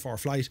your VFR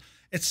flight,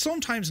 it's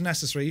sometimes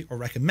necessary or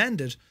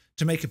recommended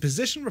to make a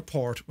position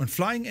report when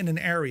flying in an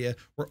area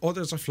where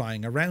others are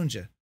flying around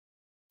you.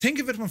 Think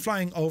of it when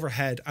flying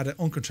overhead at an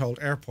uncontrolled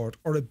airport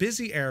or a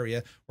busy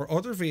area where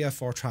other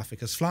VFR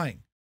traffic is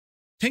flying.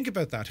 Think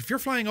about that. If you're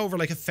flying over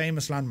like a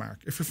famous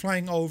landmark, if you're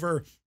flying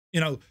over, you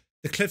know,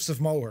 the cliffs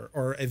of Moher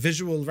or a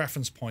visual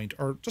reference point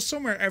or just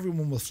somewhere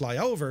everyone will fly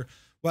over,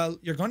 well,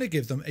 you're going to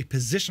give them a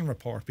position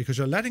report because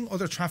you're letting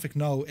other traffic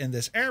know in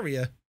this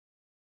area,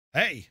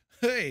 hey,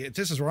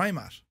 this is where I'm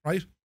at,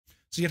 right?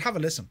 So you'd have a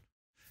listen.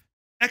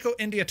 Echo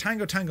India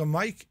Tango Tango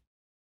Mike,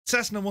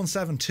 Cessna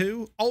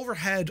 172,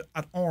 overhead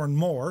at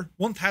Oranmore,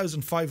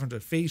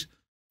 1,500 feet,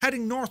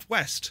 heading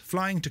northwest,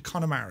 flying to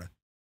Connemara.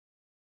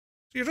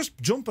 So you're just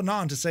jumping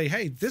on to say,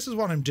 hey, this is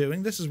what I'm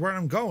doing, this is where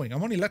I'm going.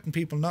 I'm only letting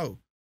people know.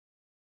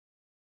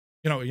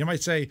 You know, you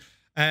might say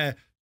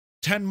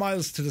 10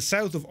 miles to the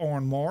south of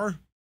Oranmore.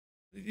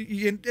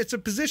 It's a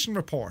position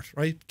report,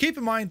 right? Keep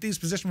in mind, these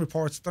position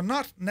reports, they're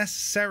not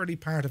necessarily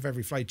part of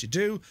every flight you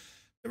do.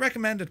 The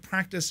recommended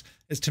practice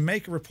is to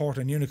make a report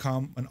on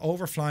Unicom when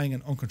overflying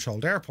an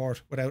uncontrolled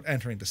airport without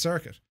entering the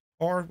circuit,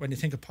 or when you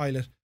think a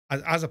pilot,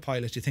 as a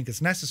pilot, you think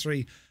it's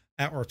necessary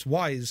or it's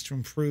wise to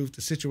improve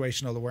the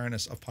situational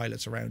awareness of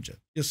pilots around you.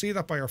 You'll see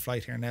that by our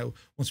flight here now,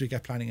 once we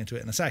get planning into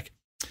it in a sec.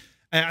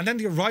 And then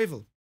the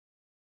arrival.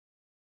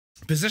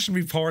 Position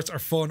reports are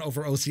fun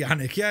over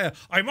oceanic. Yeah,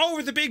 I'm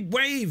over the big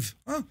wave.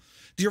 Huh?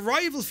 The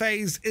arrival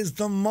phase is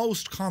the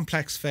most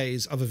complex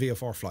phase of a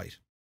VFR flight.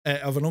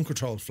 Of an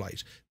uncontrolled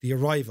flight, the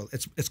arrival.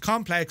 It's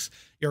complex.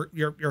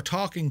 You're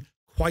talking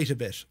quite a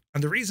bit,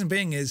 and the reason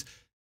being is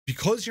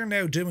because you're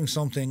now doing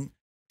something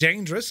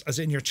dangerous, as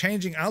in you're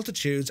changing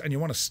altitudes and you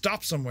want to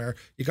stop somewhere.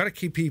 You got to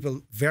keep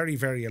people very,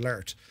 very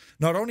alert.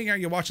 Not only are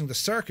you watching the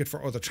circuit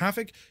for other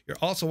traffic, you're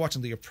also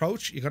watching the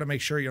approach. You got to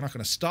make sure you're not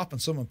going to stop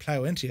and someone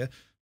plow into you.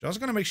 You're also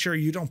going to make sure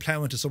you don't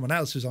plow into someone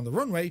else who's on the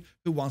runway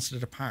who wants to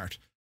depart.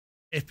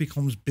 It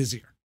becomes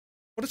busier,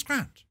 but it's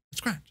grand. It's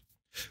grand.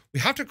 We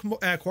have to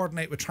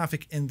coordinate with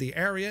traffic in the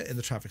area, in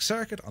the traffic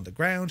circuit, on the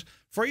ground,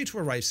 for you to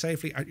arrive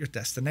safely at your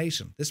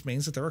destination. This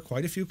means that there are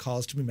quite a few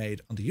calls to be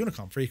made on the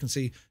Unicom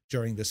frequency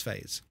during this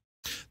phase.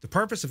 The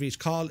purpose of each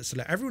call is to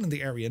let everyone in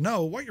the area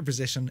know what your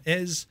position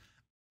is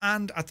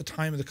and at the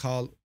time of the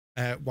call,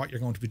 what you're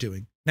going to be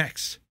doing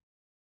next.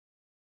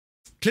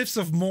 Cliffs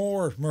of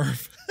Moher,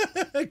 Murph.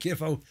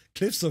 Giffo.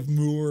 Cliffs of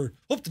Moher.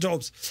 Up the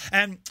dubs.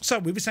 So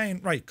we'll be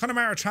saying, right,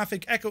 Connemara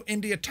traffic, Echo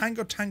India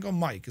Tango Tango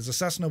Mike is a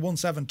Cessna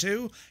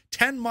 172,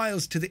 10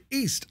 miles to the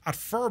east at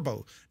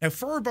Furbo. Now,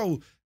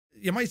 Furbo,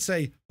 you might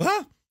say,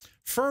 what?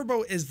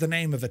 Furbo is the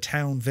name of a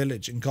town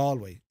village in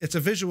Galway. It's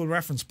a visual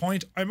reference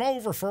point. I'm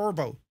over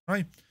Furbo,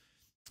 right?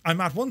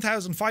 I'm at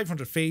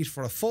 1,500 feet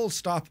for a full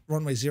stop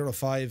runway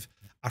 05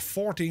 at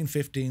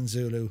 14:15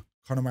 Zulu,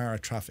 Connemara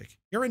traffic.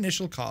 Your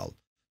initial call.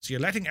 So you're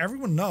letting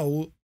everyone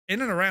know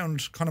in and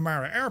around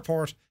Connemara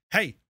Airport,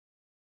 hey,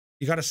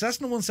 you got a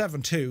Cessna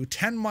 172,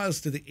 10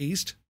 miles to the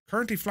east,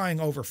 currently flying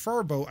over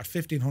Furbo at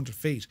 1,500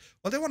 feet.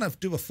 Well, they want to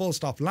do a full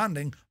stop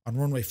landing on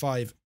runway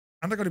 5,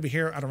 and they're going to be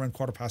here at around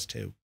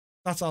 2:15.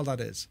 That's all that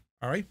is,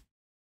 all right?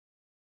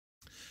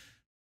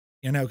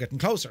 You're now getting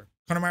closer.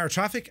 Connemara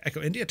traffic,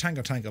 Echo India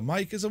Tango Tango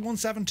Mike is a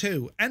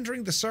 172,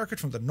 entering the circuit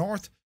from the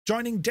north,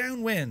 joining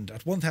downwind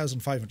at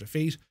 1,500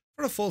 feet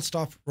for a full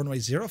stop runway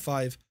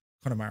 05,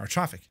 Connemara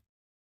traffic.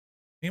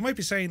 You might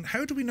be saying,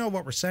 how do we know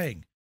what we're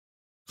saying?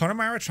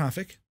 Connemara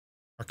traffic,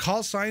 our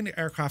call sign, the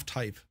aircraft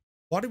type.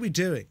 What are we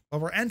doing? Well,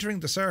 we're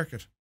entering the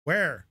circuit.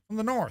 Where? From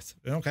the north.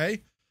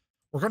 Okay.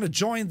 We're going to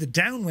join the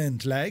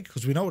downwind leg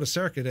because we know what a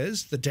circuit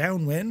is. The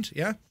downwind,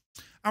 yeah.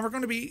 And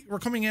we're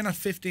coming in at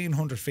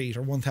 1,500 feet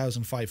or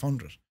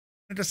 1,500.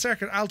 At the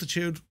circuit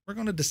altitude, we're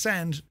going to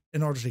descend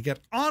in order to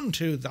get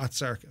onto that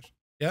circuit.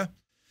 Yeah.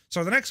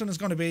 So the next one is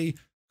going to be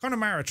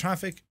Connemara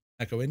traffic,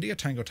 Echo India,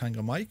 Tango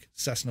Tango Mike,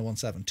 Cessna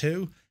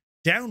 172,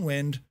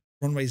 downwind,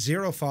 runway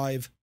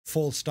 05,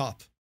 full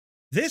stop.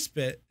 This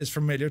bit is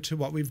familiar to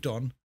what we've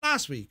done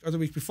last week or the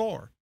week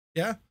before.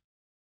 Yeah.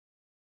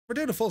 We're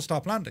doing a full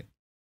stop landing.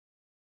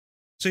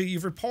 So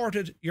you've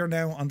reported you're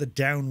now on the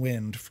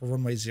downwind for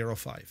runway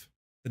 05.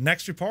 The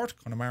next report,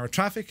 Connemara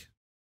traffic,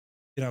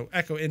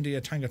 Echo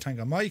India, Tango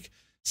Tango Mike,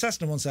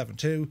 Cessna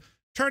 172,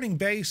 turning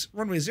base,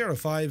 runway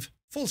 05,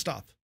 full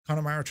stop,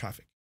 Connemara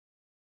traffic.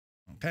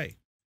 Okay.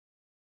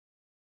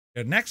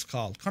 Your next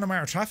call,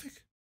 Connemara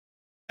traffic,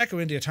 Echo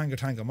India, Tango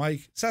Tango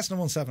Mike, Cessna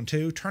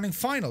 172, turning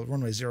final,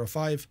 runway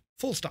 05,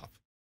 full stop,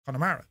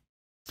 Connemara.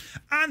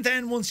 And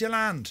then once you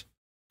land,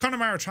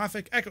 Connemara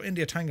traffic, Echo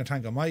India, Tango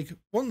Tango Mike,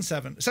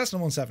 Cessna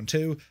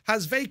 172,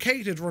 has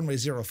vacated runway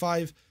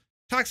 05,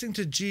 taxiing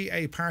to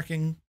GA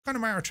parking,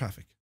 Connemara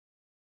traffic.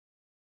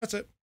 That's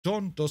it.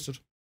 Done, dusted.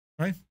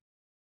 Right?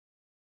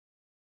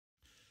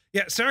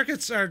 Yeah,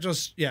 circuits are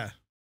just, IFR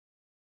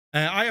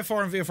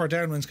and VFR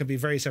downwinds can be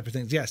very separate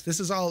things. Yes, this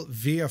is all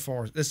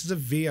VFR. This is a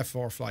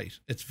VFR flight.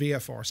 It's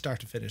VFR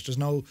start to finish. There's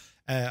no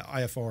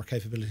IFR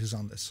capabilities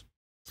on this.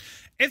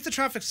 If the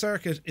traffic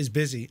circuit is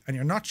busy and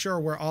you're not sure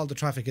where all the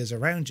traffic is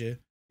around you,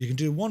 you can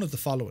do one of the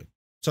following.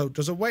 So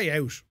there's a way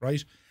out,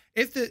 right?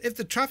 If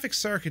the traffic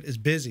circuit is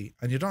busy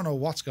and you don't know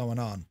what's going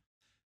on,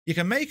 you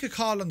can make a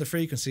call on the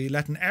frequency,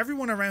 letting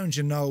everyone around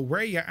you know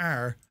where you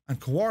are and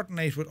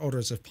coordinate with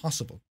others if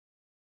possible.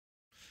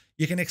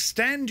 You can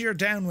extend your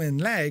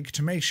downwind leg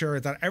to make sure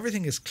that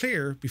everything is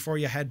clear before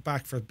you head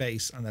back for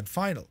base and then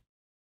final.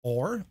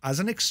 Or, as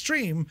an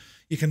extreme,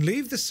 you can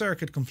leave the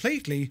circuit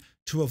completely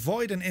to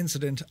avoid an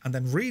incident and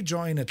then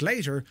rejoin it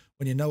later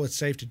when you know it's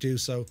safe to do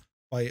so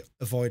by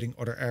avoiding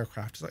other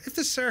aircraft. So if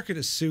the circuit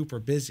is super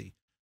busy,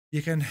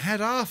 you can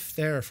head off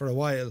there for a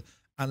while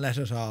and let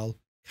it all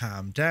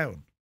calm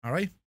down. All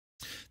right?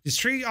 These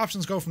three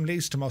options go from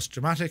least to most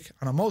dramatic,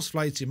 and on most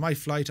flights you might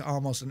fly to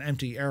almost an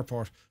empty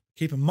airport.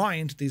 Keep in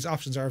mind, these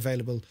options are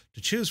available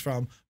to choose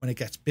from when it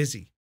gets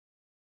busy.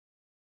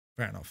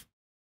 Fair enough.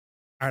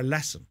 Our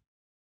lesson.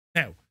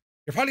 Now,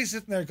 you're probably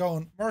sitting there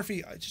going,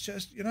 Murphy, I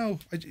just,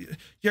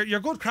 you're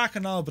good crack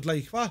and all, but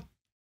what?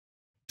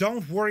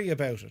 Don't worry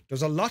about it.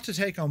 There's a lot to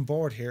take on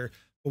board here.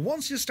 But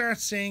once you start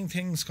seeing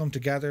things come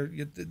together,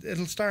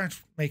 it'll start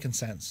making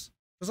sense.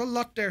 There's a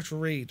lot there to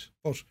read,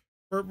 but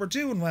we're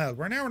doing well.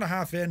 We're an hour and a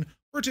half in.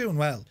 We're doing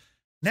well.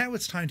 Now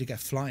it's time to get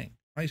flying,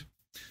 right?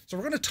 So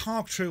we're going to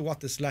talk through what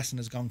this lesson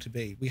is going to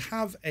be. We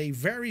have a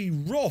very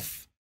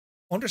rough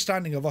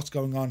understanding of what's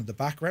going on in the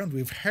background.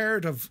 We've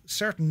heard of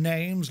certain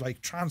names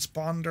like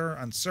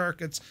transponder and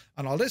circuits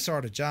and all this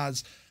sort of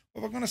jazz,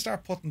 but we're going to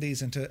start putting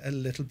these into a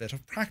little bit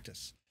of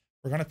practice.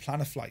 We're going to plan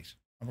a flight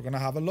and we're going to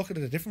have a look at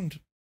the different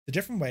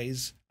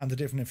ways and the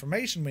different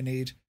information we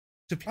need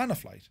to plan a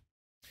flight.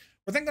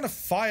 We're then going to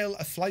file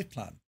a flight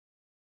plan.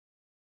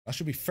 That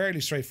should be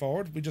fairly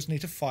straightforward. We just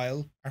need to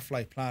file our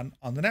flight plan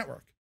on the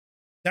network.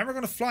 Then we're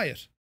going to fly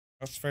it.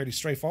 That's fairly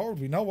straightforward.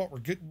 We know what we're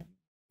good.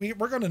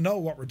 We're going to know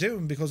what we're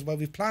doing because, well,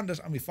 we've planned it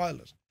and we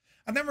filed it.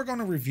 And then we're going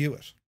to review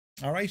it.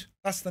 All right.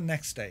 That's the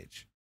next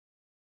stage.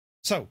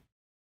 So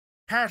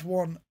part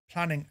one,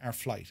 planning our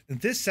flight. In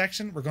this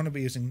section, we're going to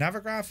be using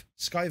Navigraph,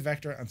 Sky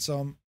Vector, and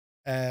some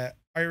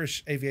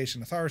Irish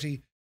Aviation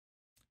Authority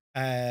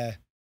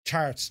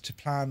charts to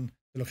plan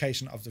the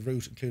location of the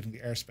route, including the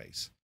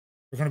airspace.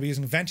 We're going to be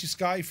using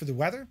VentuSky for the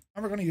weather,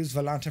 and we're going to use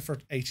Volanta for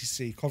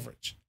ATC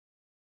coverage.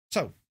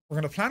 So we're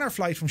going to plan our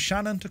flight from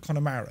Shannon to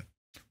Connemara.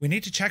 We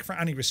need to check for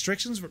any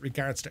restrictions with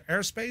regards to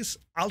airspace,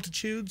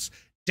 altitudes,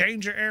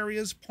 danger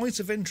areas, points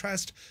of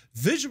interest,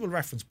 visual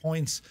reference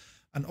points,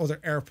 and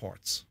other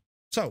airports.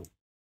 So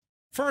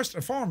first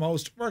and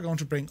foremost, we're going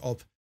to bring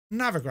up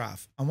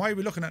Navigraph. And why are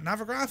we looking at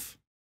Navigraph?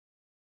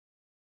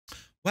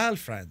 Well,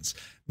 friends,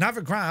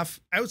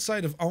 Navigraph,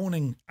 outside of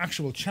owning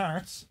actual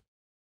charts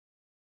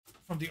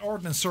from the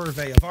Ordnance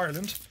Survey of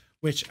Ireland,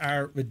 which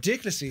are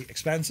ridiculously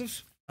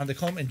expensive, and they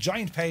come in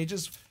giant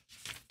pages,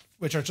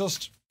 which are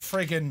just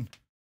friggin',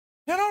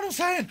 you know what I'm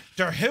saying?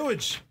 They're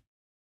huge,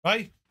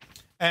 right?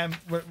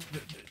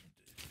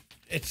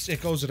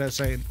 It goes without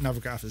saying,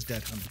 Navigraph is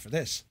dead handy for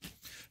this.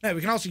 Now,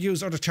 we can also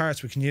use other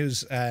charts. We can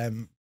use,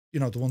 the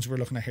ones we were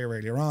looking at here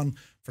earlier on.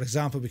 For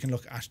example, we can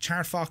look at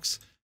ChartFox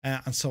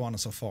and so on and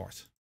so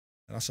forth.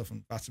 And that's stuff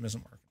in VATSim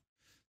isn't working.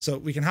 So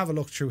we can have a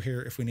look through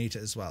here if we need to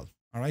as well.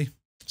 All right.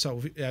 So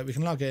we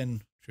can log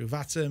in through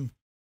VATSim,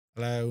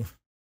 allow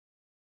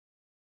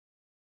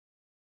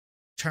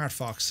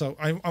ChartFox. So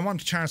I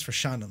want charts for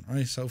Shannon,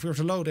 right? So if we were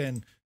to load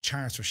in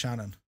charts for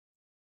Shannon.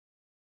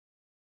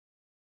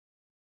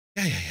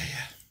 Yeah.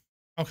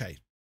 Okay.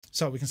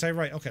 So we can say,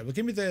 right, okay, well,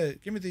 give me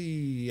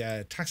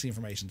the taxi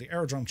information, the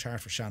aerodrome chart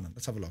for Shannon.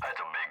 Let's have a look. That's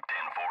a big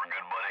 10-4,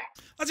 good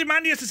buddy.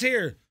 Ozymandias is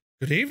here.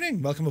 Good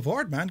evening. Welcome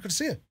aboard, man. Good to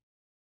see you.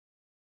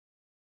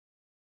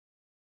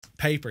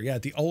 Paper, yeah,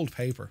 the old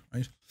paper,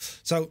 right?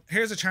 So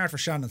here's a chart for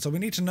Shannon. So we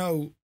need to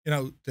know,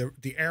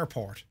 the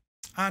airport.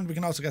 And we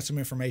can also get some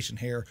information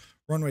here,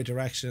 runway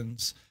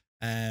directions,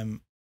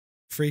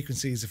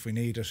 frequencies if we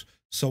need it.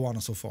 so on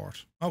and so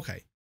forth.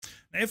 Okay.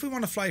 Now, if we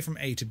want to fly from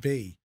A to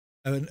B,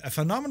 a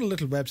phenomenal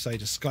little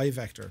website is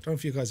SkyVector. I don't know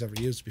if you guys ever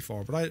used it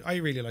before, but I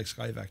really like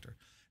SkyVector.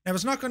 Now,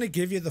 it's not going to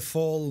give you the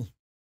full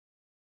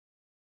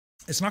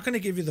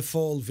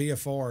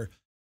VFR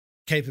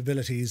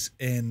capabilities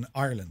in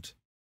Ireland.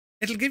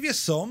 It'll give you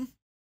some.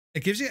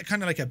 It gives you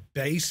kind of like a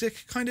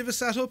basic kind of a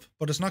setup,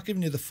 but it's not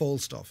giving you the full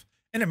stuff.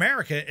 In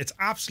America, it's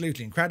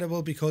absolutely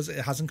incredible because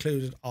it has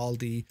included all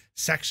the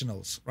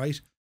sectionals,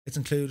 right? It's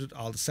included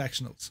all the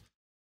sectionals.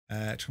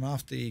 Turn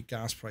off the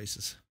gas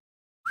prices.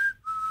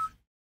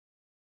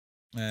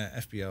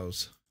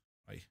 FBOs.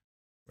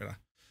 Right.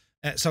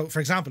 So, for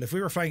example, if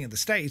we were flying in the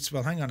States,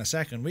 well, hang on a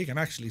second, we can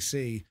actually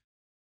see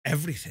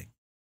everything.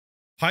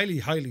 Highly,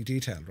 highly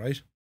detailed,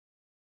 right?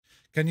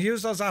 Can you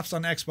use those apps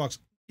on Xbox?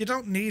 You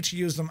don't need to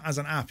use them as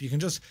an app. You can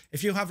just,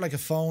 if you have like a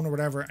phone or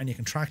whatever, and you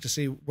can track to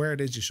see where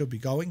it is you should be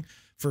going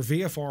for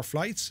VFR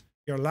flights,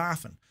 you're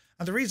laughing.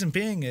 And the reason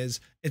being is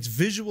it's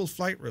visual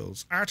flight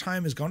rules. Our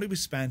time is going to be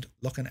spent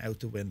looking out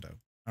the window.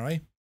 All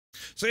right.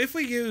 So if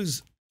we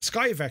use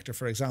SkyVector,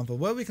 for example,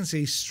 well, we can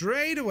see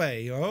straight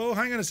away. Oh,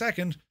 hang on a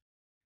second.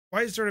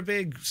 Why is there a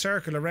big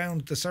circle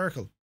around the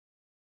circle?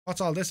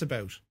 What's all this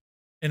about?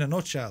 In a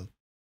nutshell,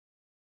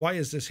 why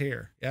is this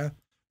here? Yeah.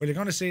 Well, you're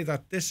going to see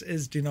that this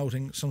is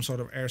denoting some sort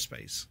of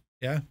airspace.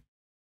 Yeah.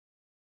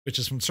 Which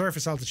is from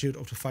surface altitude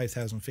up to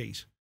 5,000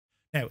 feet.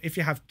 Now, if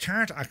you have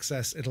chart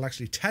access, it'll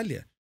actually tell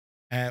you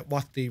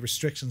what the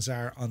restrictions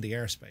are on the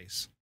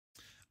airspace.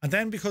 And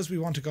then because we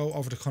want to go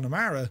over to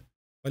Connemara,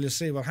 well, you'll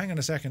see, well, hang on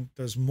a second,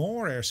 there's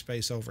more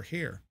airspace over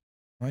here,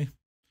 right?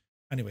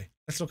 Anyway,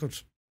 let's look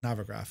at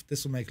Navigraph.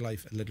 This will make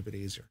life a little bit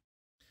easier.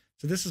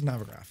 So this is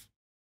Navigraph.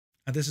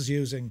 And this is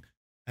using,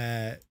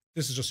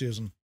 just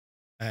using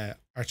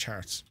our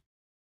charts.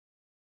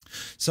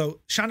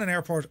 So Shannon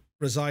Airport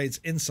resides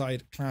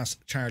inside Class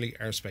Charlie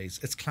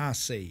airspace. It's Class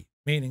C,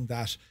 meaning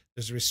that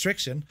there's a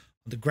restriction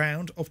on the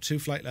ground up to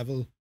flight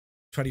level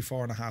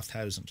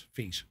 24,500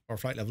 feet or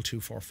flight level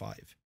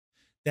 245.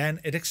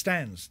 Then it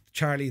extends.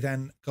 Charlie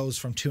then goes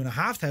from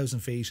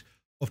 2,500 feet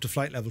up to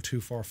flight level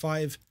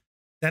 245.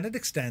 Then it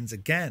extends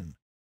again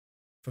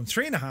from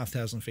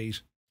 3,500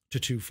 feet to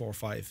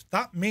 245.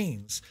 That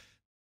means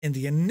in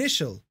the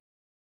initial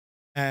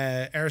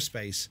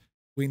airspace,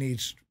 we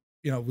need,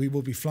 we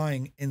will be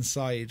flying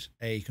inside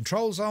a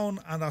control zone,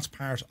 and that's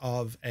part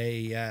of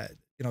a,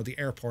 the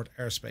airport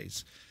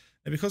airspace.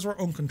 Now, because we're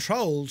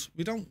uncontrolled,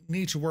 we don't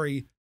need to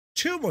worry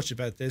too much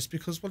about this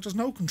because, well, there's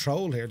no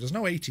control here. There's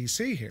no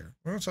ATC here.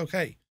 Well, it's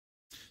okay.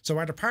 So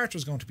our departure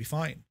is going to be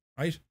fine,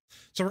 right?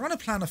 So we're going to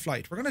plan a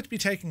flight. We're going to be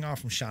taking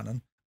off from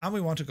Shannon, and we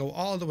want to go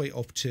all the way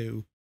up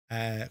to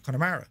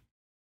Connemara.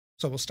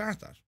 So we'll start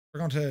that. We're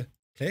going to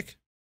click,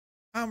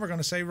 and we're going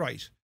to say,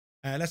 right,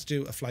 let's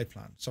do a flight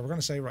plan. So we're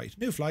going to say, right,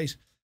 new flight,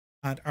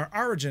 and our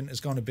origin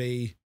is going to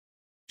be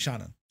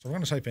Shannon. So we're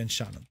going to type in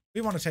Shannon.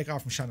 We want to take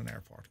off from Shannon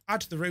Airport.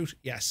 Add to the route,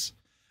 yes.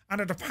 And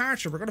our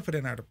departure, we're going to put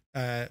in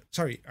our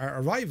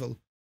arrival,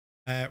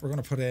 we're going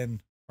to put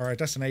in, or our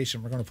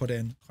destination, we're going to put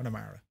in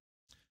Connemara.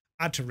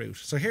 Add to route.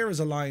 So here is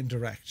a line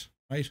direct,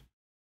 right?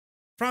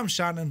 From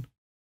Shannon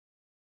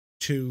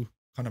to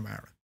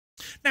Connemara.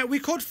 Now, we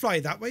could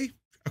fly that way.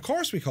 Of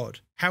course we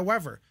could.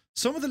 However,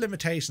 some of the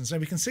limitations, now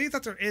we can see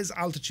that there is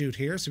altitude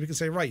here. So we can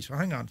say, right, well,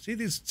 hang on. See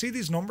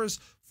these numbers?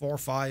 4,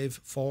 5,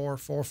 4,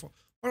 4, 4.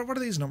 What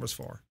are these numbers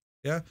for?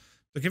 Yeah.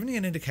 They're giving you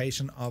an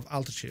indication of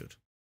altitude,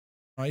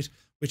 right?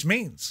 Which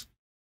means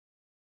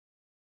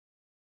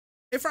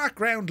if we're at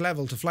ground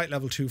level to flight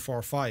level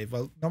 245,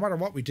 well, no matter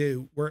what we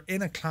do, we're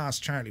in a Class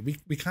Charlie.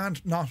 We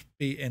can't not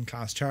be in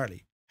Class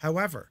Charlie.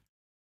 However,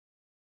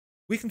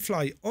 we can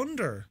fly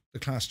under the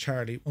Class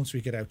Charlie once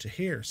we get out to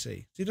here.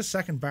 See the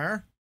second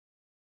bar?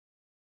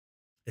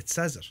 It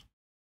says it.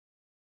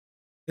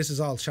 This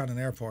is all Shannon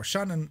Airport.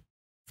 Shannon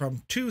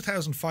from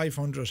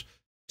 2,500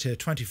 to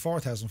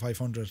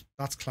 24,500,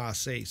 that's Class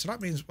C. So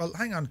that means, well,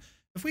 hang on.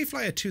 If we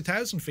fly at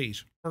 2,000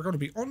 feet, we're going to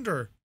be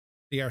under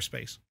the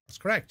airspace. That's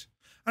correct.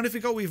 And if we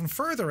go even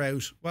further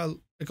out, well,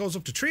 it goes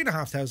up to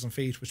 3,500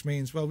 feet, which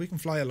means, well, we can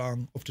fly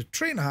along up to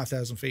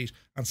 3,500 feet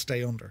and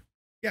stay under.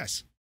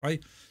 Yes,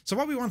 right? So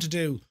what we want to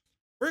do,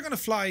 we're going to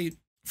fly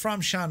from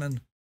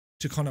Shannon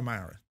to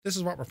Connemara. This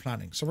is what we're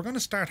planning. So we're going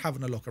to start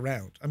having a look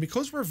around. And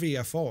because we're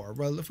VFR,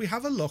 well, if we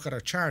have a look at our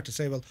chart to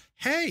say, well,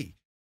 hey,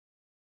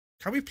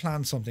 can we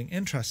plan something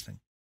interesting?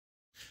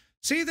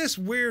 See this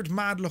weird,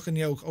 mad-looking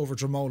yoke over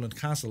Dromoland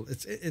Castle?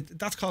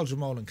 That's called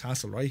Dromoland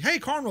Castle, right? Hey,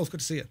 Cornwall, good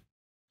to see you.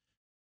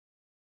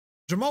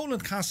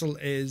 Dromoland Castle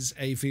is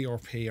a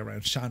VRP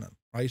around Shannon,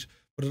 right?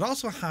 But it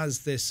also has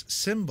this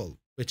symbol,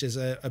 which is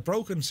a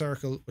broken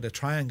circle with a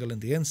triangle in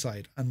the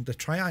inside, and the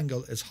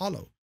triangle is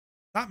hollow.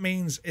 That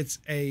means it's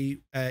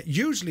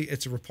usually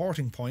it's a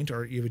reporting point,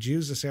 or you would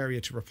use this area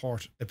to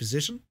report a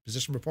position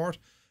report,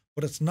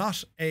 but it's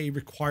not a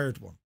required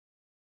one.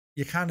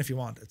 You can if you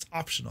want. It's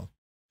optional.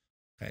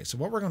 Okay, so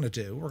what we're going to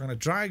do, we're going to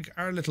drag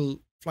our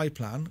little flight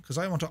plan because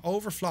I want to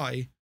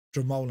overfly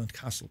Dromoland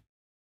Castle.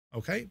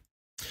 Okay,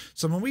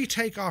 so when we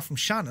take off from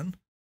Shannon,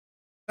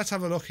 let's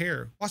have a look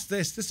here. What's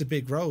this? This is a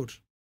big road.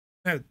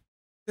 Now,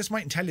 this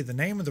mightn't tell you the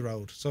name of the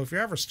road. So if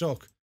you're ever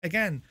stuck,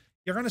 again,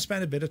 you're going to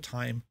spend a bit of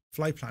time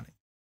flight planning.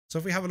 So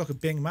if we have a look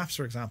at Bing Maps,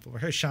 for example,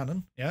 here's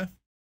Shannon, yeah?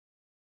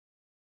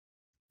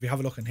 If you have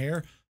a look in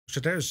here, so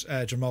there's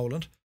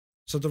Dromoland.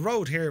 So the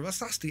road here,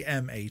 that's the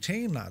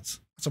M18, lads.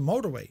 That's a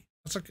motorway.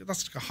 That's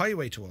like a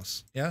highway to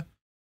us, yeah?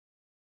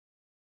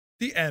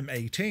 The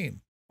M18,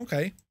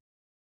 okay.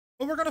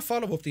 Well, we're going to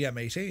follow up the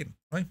M18,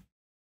 right?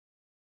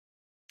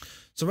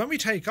 So when we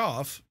take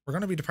off, we're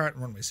going to be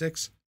departing runway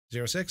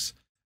 606.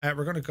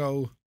 We're going to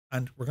go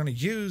and we're going to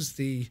use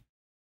the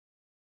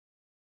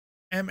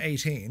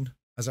M18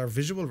 as our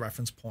visual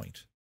reference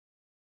point.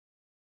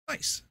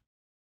 Nice.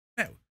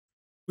 Now,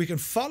 we can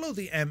follow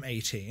the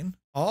M18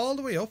 all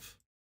the way up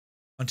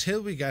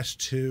until we get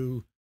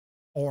to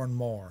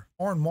Oranmore.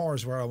 Oranmore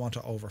is where I want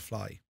to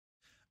overfly.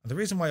 And the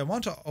reason why I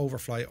want to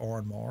overfly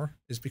Oranmore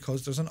is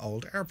because there's an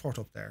old airport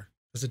up there.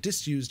 There's a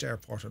disused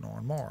airport in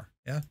Oranmore,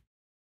 yeah?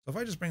 So if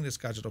I just bring this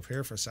gadget up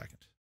here for a second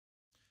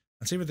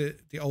and see where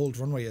the old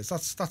runway is,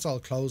 that's all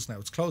closed now.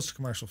 It's closed to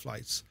commercial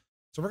flights.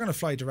 So we're going to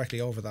fly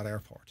directly over that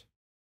airport.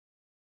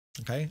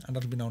 Okay, and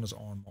that'll be known as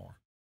Oranmore.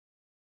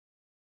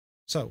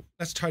 So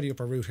let's tidy up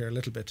our route here a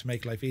little bit to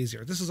make life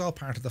easier. This is all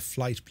part of the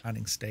flight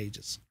planning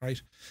stages,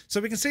 right? So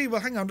we can see,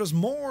 well, hang on, there's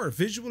more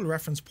visual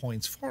reference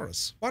points for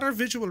us. What are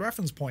visual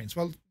reference points?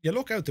 Well, you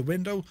look out the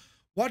window.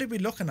 What are we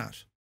looking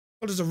at?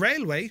 Well, there's a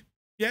railway.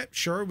 Yeah,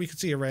 sure, we could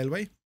see a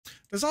railway.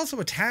 There's also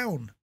a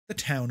town, the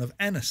town of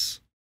Ennis.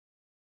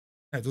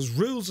 Now, there's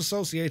rules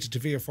associated to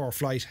VFR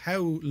flight,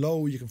 how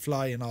low you can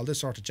fly and all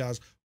this sort of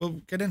jazz.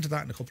 We'll get into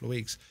that in a couple of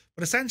weeks.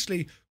 But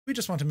essentially, we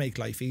just want to make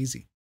life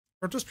easy.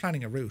 We're just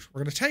planning a route.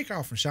 We're going to take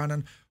off from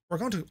Shannon. We're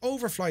going to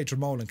overfly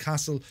Dromoland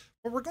Castle,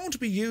 but we're going to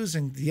be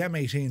using the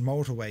M18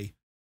 motorway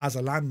as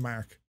a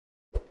landmark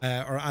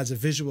or as a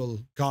visual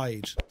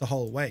guide the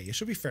whole way. It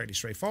should be fairly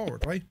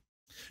straightforward, right?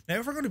 Now,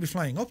 if we're going to be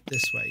flying up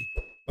this way,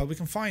 well, we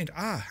can find,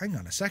 hang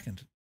on a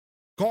second,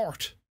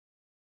 Gort.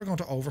 We're going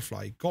to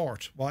overfly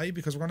Gort. Why?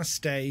 Because we're going to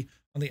stay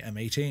on the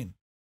M18.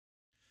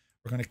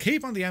 We're going to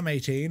keep on the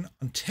M18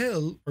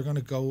 until we're going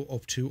to go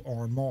up to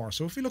Oranmore.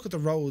 So if we look at the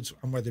roads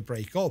and where they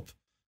break up,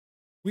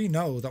 we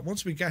know that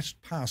once we get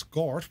past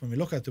Gort, when we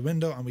look out the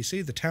window and we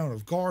see the town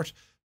of Gort,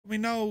 we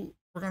know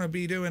we're going to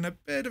be doing a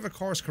bit of a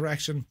course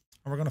correction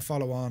and we're going to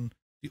follow on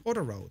the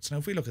other roads. Now,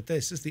 if we look at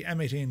this is the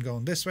M18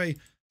 going this way.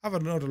 Have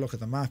another look at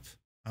the map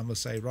and we'll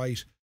say,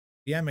 right,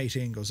 the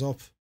M18 goes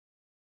up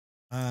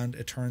and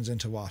it turns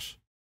into what?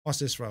 What's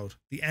this road?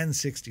 The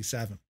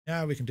N67.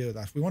 Yeah, we can do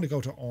that. We want to go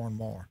to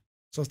Oranmore.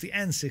 So it's the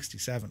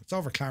N67. It's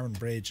over Claren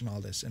Bridge and all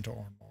this into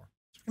Oranmore.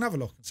 So we can have a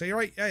look and say,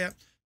 right, yeah,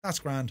 that's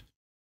grand.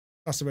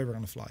 That's the way we're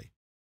going to fly.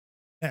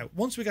 Now,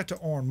 once we get to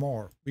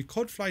Oranmore, we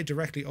could fly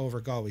directly over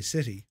Galway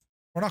City.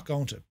 We're not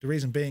going to. The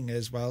reason being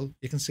is, well,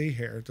 you can see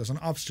here, there's an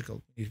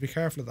obstacle. You need to be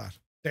careful of that.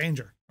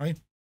 Danger, right?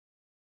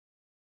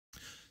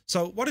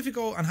 So what if you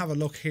go and have a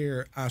look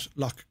here at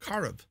Loch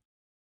Corrib?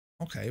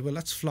 Okay, well,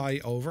 let's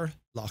fly over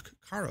Loch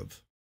Corrib.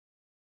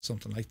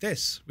 Something like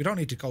this. We don't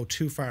need to go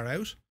too far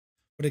out.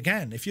 But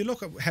again, if you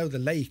look at how the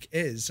lake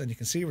is and you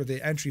can see where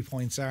the entry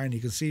points are and you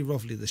can see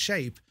roughly the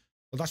shape,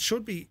 well, that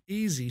should be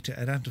easy to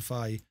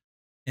identify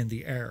in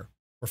the air.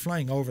 We're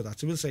flying over that.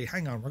 So we'll say,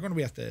 hang on, we're going to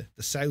be at the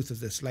south of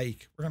this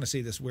lake. We're going to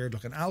see this weird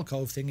looking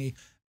alcove thingy.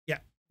 Yeah,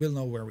 we'll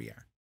know where we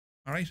are.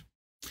 All right.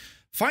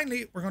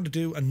 Finally, we're going to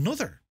do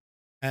another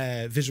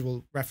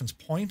visual reference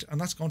point, and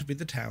that's going to be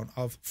the town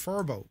of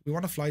Furbo. We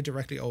want to fly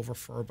directly over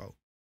Furbo.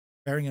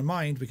 Bearing in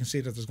mind, we can see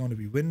that there's going to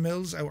be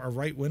windmills out our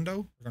right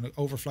window. We're going to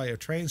overfly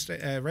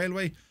a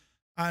railway,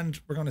 and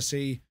we're going to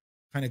see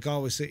kind of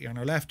Galway City on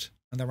our left,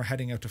 and then we're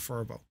heading out to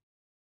Furbo.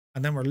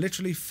 And then we're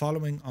literally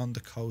following on the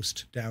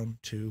coast down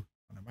to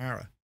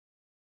Connemara.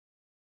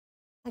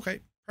 Okay,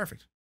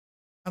 perfect.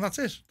 And that's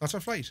it. That's our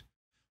flight.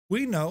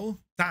 We know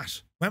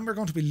that when we're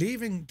going to be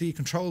leaving the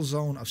control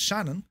zone of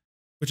Shannon,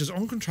 which is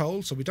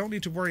uncontrolled, so we don't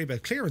need to worry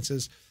about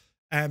clearances,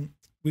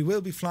 we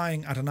will be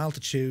flying at an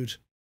altitude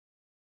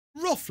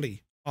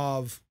roughly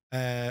of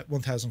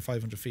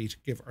 1,500 feet,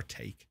 give or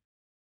take.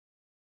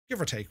 Give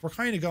or take. We're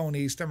kind of going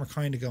east, then we're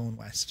kind of going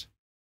west.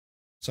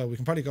 So we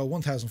can probably go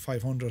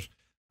 1,500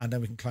 and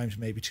then we can climb to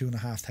maybe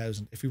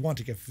 2,500 if we want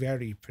to get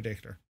very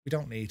predictor. We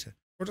don't need to.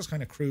 We're just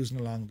kind of cruising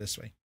along this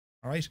way.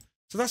 All right.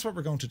 So that's what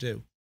we're going to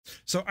do.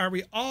 So are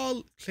we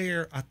all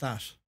clear at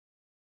that?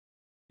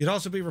 You'd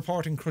also be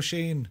reporting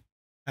Crusheen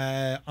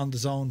on the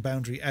zone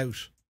boundary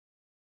out,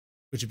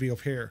 which would be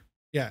up here.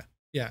 Yeah.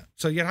 Yeah.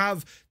 So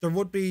there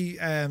would be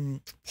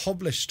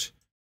published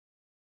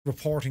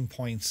reporting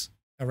points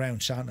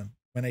around Shannon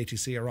when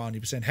ATC are on.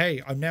 You'd be saying,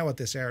 hey, I'm now at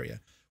this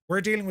area. We're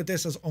dealing with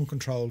this as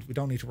uncontrolled. We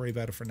don't need to worry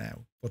about it for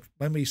now. But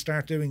when we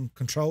start doing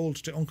controlled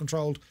to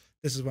uncontrolled,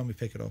 this is when we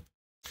pick it up.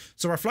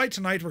 So our flight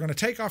tonight, we're going to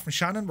take off from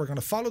Shannon. We're going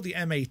to follow the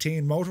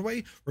M18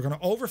 motorway. We're going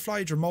to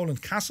overfly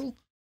Dromoland Castle,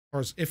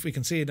 or if we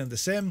can see it in the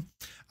sim.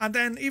 And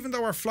then even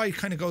though our flight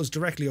kind of goes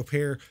directly up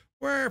here,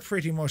 we're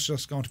pretty much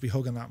just going to be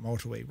hugging that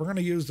motorway. We're going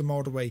to use the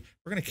motorway.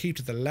 We're going to keep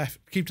to the left,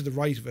 keep to the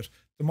right of it.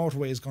 The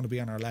motorway is going to be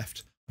on our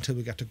left until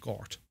we get to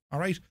Gort. All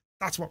right.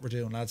 That's what we're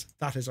doing, lads.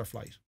 That is our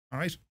flight. All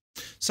right.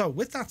 So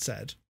with that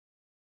said,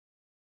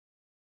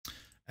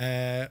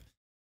 that's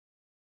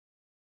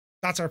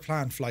our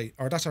planned flight,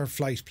 or that's our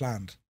flight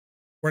planned.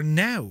 We're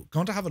now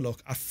going to have a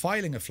look at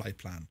filing a flight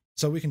plan.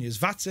 So we can use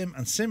VATSim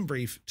and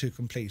SimBrief to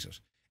complete it.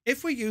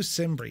 If we use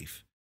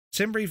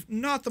SimBrief,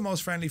 not the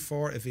most friendly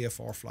for a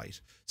VFR flight.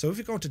 So if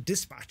we go to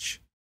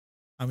dispatch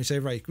and we say,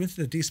 right, go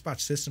into the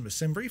dispatch system with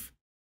SimBrief,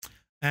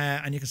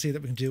 and you can see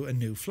that we can do a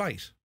new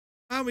flight.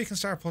 And we can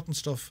start putting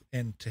stuff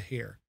into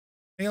here.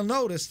 And you'll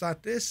notice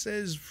that this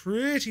is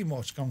pretty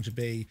much going to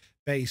be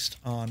based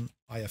on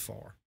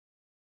IFR,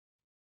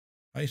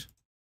 right?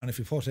 And if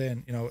we put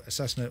in, you know, a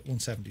Cessna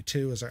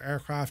 172 as our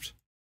aircraft,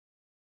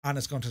 and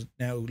it's going to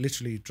now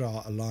literally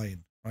draw a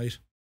line, right?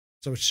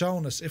 So it's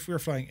showing us if we're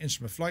flying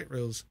instrument flight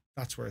rules,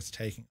 that's where it's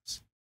taking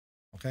us,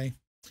 okay?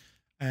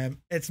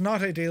 It's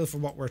not ideal for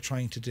what we're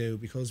trying to do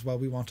because, well,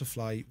 we want to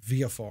fly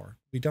VFR.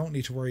 We don't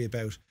need to worry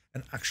about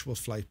an actual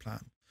flight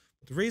plan.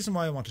 But the reason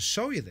why I want to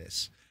show you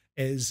this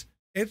is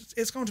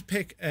it's going to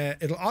pick,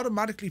 it'll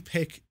automatically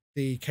pick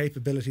the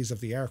capabilities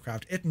of the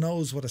aircraft. It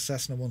knows what a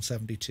Cessna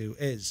 172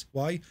 is.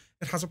 Why?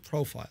 It has a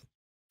profile.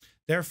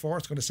 Therefore,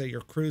 it's going to say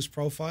your cruise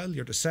profile,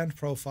 your descent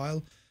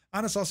profile,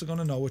 and it's also going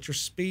to know what your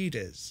speed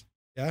is.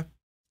 Yeah.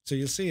 So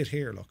you'll see it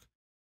here. Look,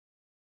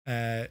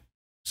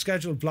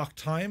 scheduled block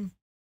time,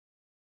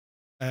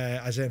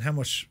 as in how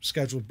much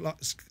scheduled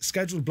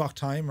block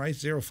time, right?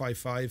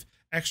 055,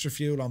 extra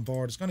fuel on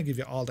board. It's going to give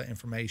you all that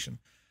information.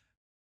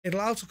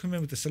 It'll also come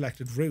in with the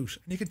selected route,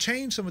 and you can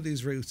change some of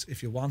these routes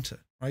if you want to,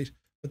 right?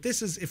 But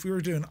this is, if we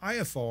were doing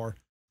IFR,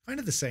 kind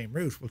of the same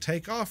route. We'll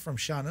take off from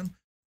Shannon.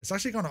 It's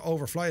actually going to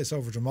overfly us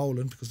over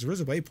Dromoland because there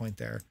is a waypoint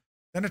there.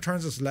 Then it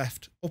turns us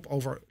left up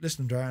over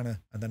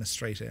Lisbon-Darna, and then it's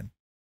straight in.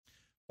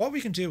 What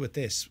we can do with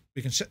this,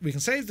 we can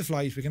save the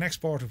flight, we can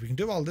export it, we can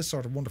do all this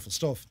sort of wonderful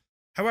stuff.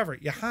 However,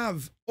 you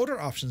have other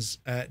options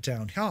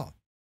down here.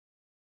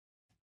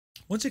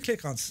 Once you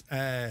click on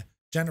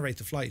generate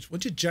the flight,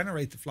 once you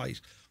generate the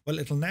flight, well,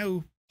 it'll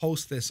now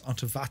post this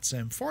onto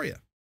VATSim for you,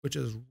 which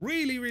is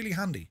really, really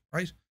handy,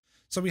 right?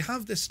 So we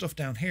have this stuff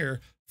down here,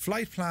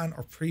 flight plan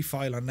or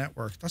pre-file on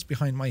network. That's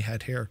behind my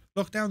head here.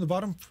 Look down the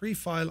bottom,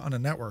 pre-file on a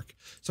network.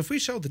 So if we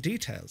show the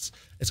details,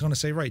 it's going to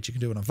say, right, you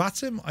can do it on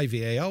VATSim,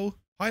 IVAO,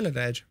 Pilot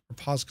Edge, or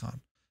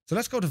POSCON. So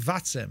let's go to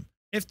VATSim.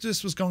 If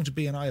this was going to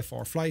be an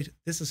IFR flight,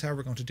 this is how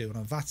we're going to do it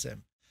on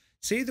VATSim.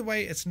 See the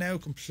way it's now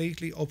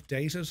completely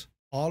updated,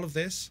 all of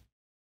this?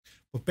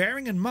 But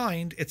bearing in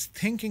mind, it's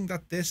thinking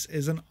that this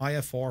is an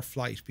IFR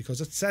flight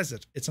because it says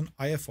it's an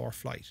IFR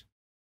flight.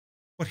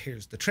 But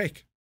here's the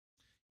trick.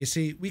 You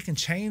see, we can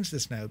change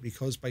this now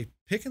because by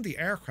picking the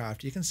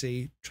aircraft, you can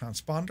see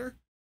transponder,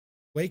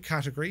 weight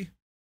category,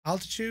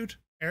 altitude,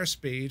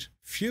 airspeed,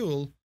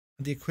 fuel,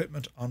 and the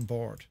equipment on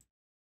board.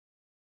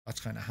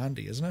 That's kind of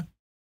handy, isn't it?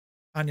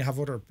 And you have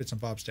other bits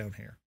and bobs down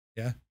here.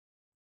 Yeah.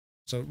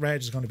 So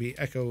red is going to be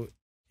Echo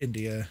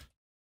India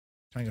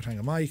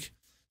Tango Mike.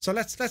 So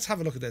let's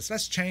have a look at this.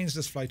 Let's change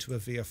this flight to a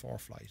VFR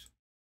flight.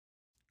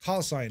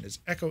 Call sign is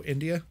Echo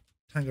India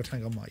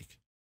Tango Mike.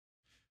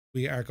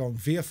 We are going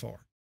VFR.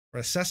 We're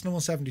a Cessna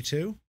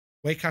 172.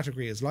 Weight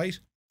category is light.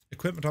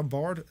 Equipment on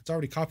board. It's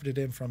already copied it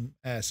in from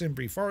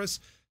SimBrief for us.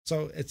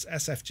 So it's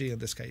SFG in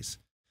this case.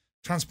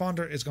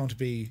 Transponder is going to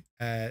be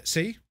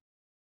C.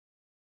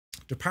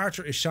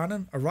 Departure is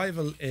Shannon.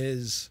 Arrival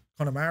is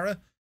Connemara.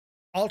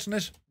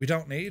 Alternate, we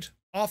don't need.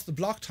 Off the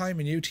block time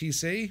in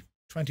UTC,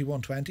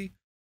 2120.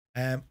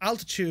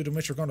 Altitude in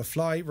which we're going to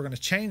fly, we're going to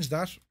change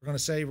that. We're going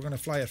to say we're going to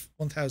fly at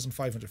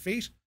 1,500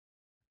 feet.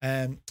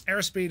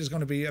 Airspeed is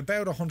going to be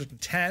about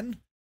 110.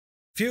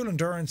 Fuel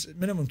endurance,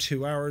 minimum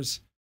 2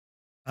 hours.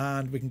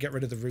 And we can get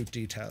rid of the route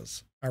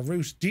details. Our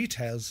route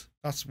details,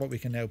 that's what we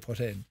can now put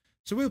in.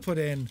 So we'll put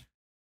in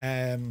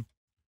Dromoland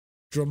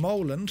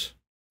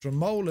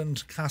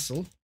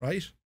Castle,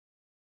 right?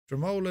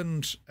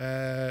 Dromoland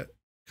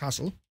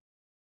Castle.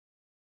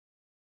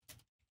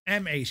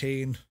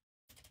 M18.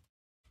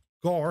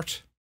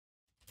 Gort,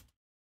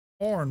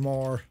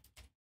 Oranmore,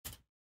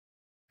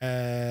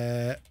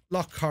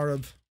 Loch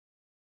Corrib,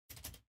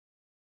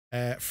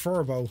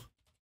 Furbo,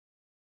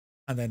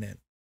 and then in.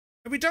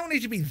 And we don't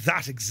need to be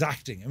that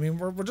exacting. I mean,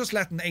 we're just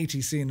letting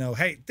ATC know,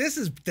 hey, this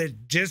is the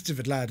gist of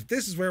it, lad.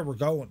 This is where we're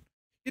going.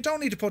 You don't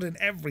need to put in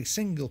every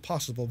single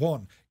possible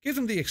one. Give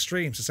them the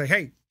extremes to say,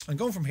 hey, I'm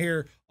going from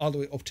here all the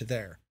way up to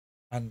there.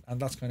 And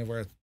that's kind of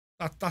where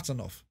that's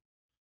enough.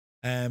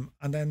 And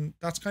then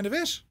that's kind of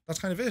it.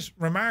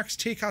 Remarks,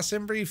 TCAS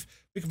SimBrief.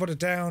 We can put it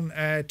down.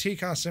 TCAS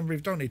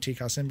SimBrief. Don't need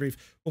TCAS SimBrief.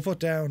 We'll put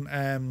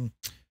down,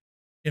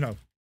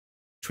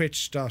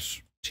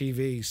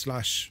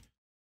 twitch.tv/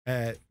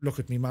 look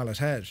at me mallet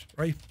head,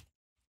 right?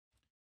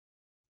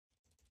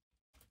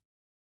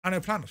 And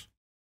I'll plan it.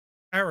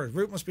 Error.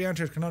 Route must be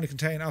entered. Can only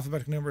contain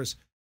alphabetic numbers.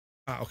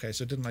 Okay.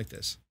 So it didn't like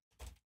this.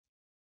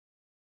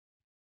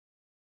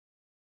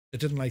 It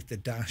didn't like the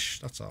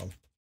dash. That's all.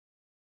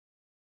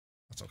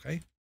 That's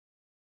okay.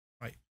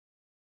 Right.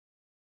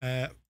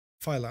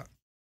 File that.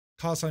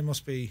 Call sign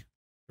must be, get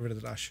rid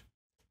of the dash.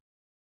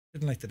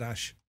 Didn't like the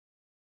dash.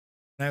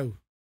 Now,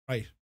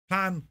 right.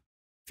 Plan.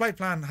 Flight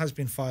plan has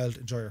been filed.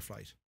 Enjoy your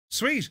flight.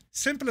 Sweet.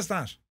 Simple as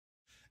that.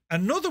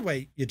 Another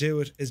way you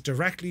do it is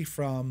directly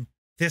from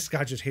this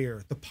gadget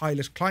here, the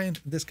pilot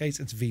client. In this case,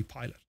 it's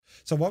vPilot.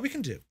 So what we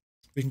can do,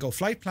 we can go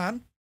flight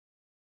plan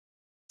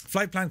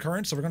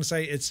current. So we're going to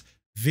say it's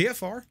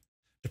VFR.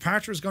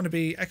 Departure is going to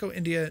be Echo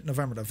India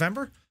November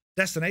November.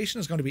 Destination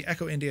is going to be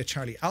Echo India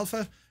Charlie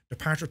Alpha.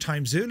 Departure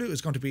time Zulu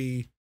is going to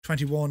be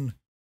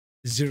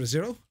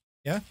 21:00.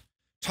 Yeah.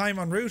 Time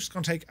en route is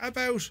going to take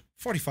about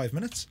 45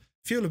 minutes.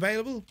 Fuel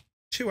available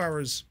 2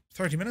 hours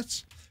 30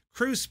 minutes.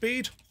 Cruise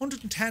speed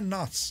 110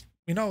 knots.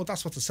 We know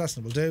that's what the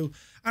Cessna will do.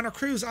 And our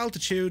cruise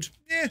altitude,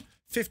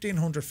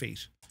 1,500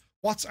 feet.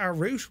 What's our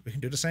route? We can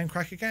do the same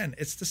crack again.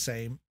 It's the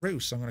same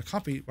route. So I'm going to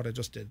copy what I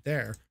just did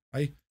there,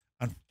 right?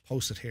 And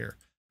post it here.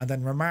 And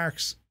then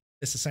remarks,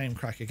 it's the same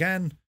crack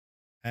again.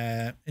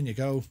 In you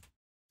go.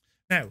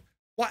 Now,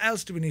 what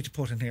else do we need to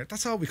put in here?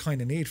 That's all we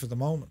kind of need for the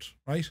moment,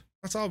 right?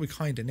 That's all we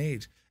kind of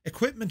need.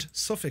 Equipment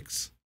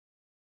suffix.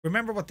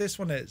 Remember what this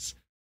one is.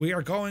 We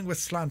are going with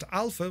slant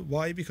alpha.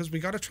 Why? Because we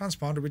got a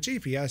transponder with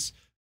GPS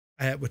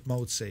with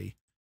mode C.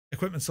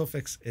 Equipment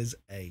suffix is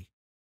A.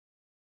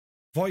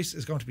 Voice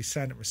is going to be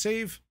send and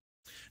receive.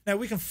 Now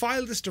we can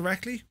file this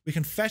directly. We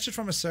can fetch it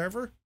from a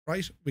server,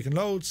 right? We can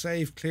load,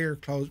 save, clear,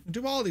 close,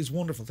 do all these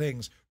wonderful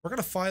things. We're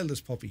going to file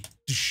this puppy.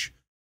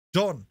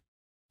 Done.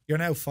 You're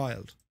now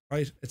filed,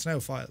 right? It's now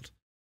filed.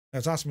 Now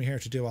it's asking me here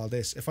to do all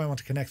this. If I want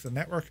to connect to the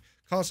network,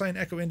 call sign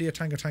Echo India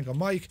Tango Tango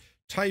Mike.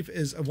 Type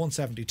is a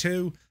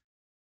 172.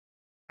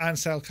 And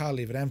cell call,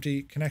 leave it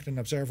empty. Connect in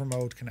observer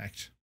mode,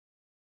 connect.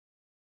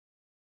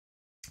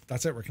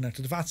 That's it. We're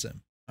connected to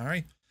VATSim. All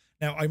right.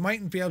 Now I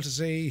mightn't be able to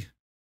see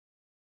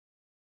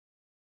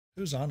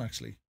who's on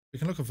actually. We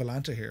can look at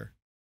Volanta here.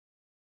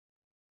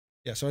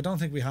 Yeah, so I don't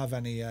think we have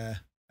any.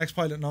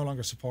 Xpilot no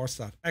longer supports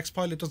that.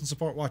 Xpilot doesn't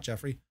support what,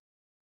 Jeffrey?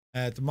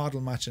 The model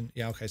matching.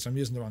 Yeah, okay. So I'm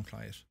using the wrong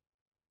client.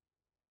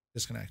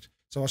 Disconnect.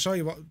 So I'll show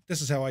you what.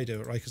 This is how I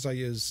do it, right? Because I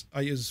use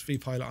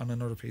vPilot on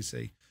another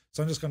PC.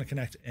 So I'm just going to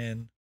connect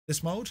in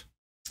this mode.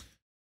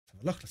 Let's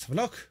have a look. Let's have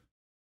a look.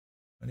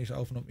 I need to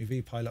open up my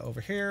vPilot over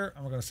here,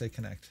 and we're going to say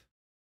connect.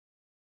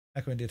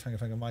 Echo India Tango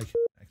Tango Mike.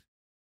 Connect.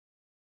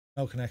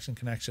 No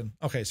connection.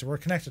 Okay, so we're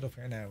connected up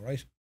here now,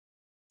 right?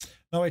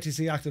 No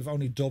ATC active,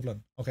 only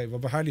Dublin. Okay, well,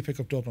 we'll hardly pick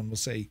up Dublin. We'll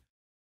see.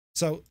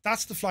 So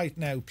that's the flight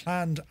now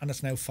planned, and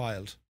it's now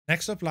filed.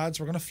 Next up, lads,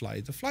 we're going to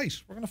fly the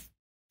flight. We're going to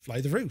fly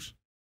the route.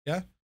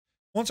 Yeah.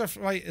 Once our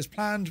flight is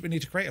planned, we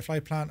need to create a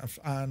flight plan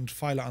and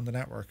file it on the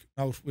network.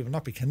 Note, we will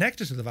not be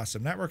connected to the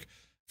VATSim network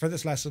for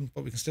this lesson,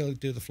 but we can still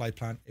do the flight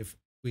plan if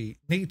we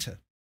need to.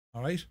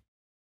 All right.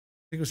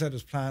 I think we said it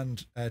was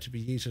planned to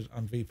be yeeted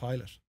on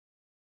vPilot.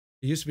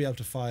 You used to be able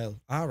to file.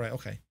 All right.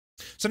 Okay.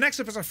 So next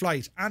up is our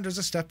flight, and there's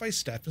a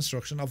step-by-step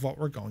instruction of what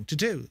we're going to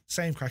do.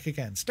 Same crack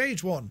again.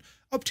 Stage 1,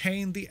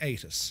 obtain the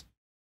ATIS.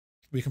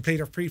 We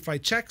complete our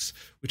pre-flight checks,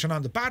 we turn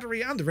on the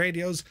battery and the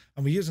radios,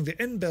 and we're using the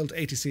inbuilt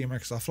ATC and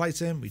Microsoft Flight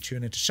Sim. We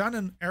tune into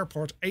Shannon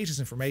Airport ATIS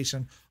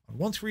information on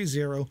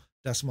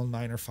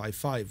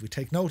 130.955. We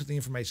take note of the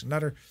information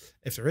letter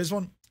if there is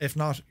one. If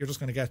not, you're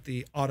just going to get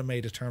the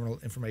automated terminal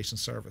information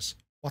service,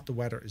 what the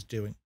weather is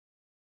doing.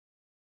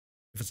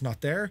 If it's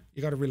not there,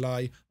 you got to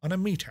rely on a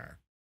METAR.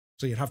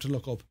 So you'd have to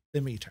look up the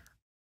METAR.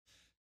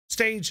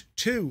 Stage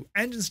 2,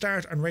 engine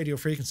start and radio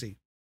frequency.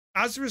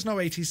 As there is no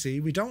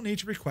ATC, we don't need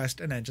to request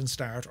an engine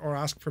start or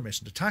ask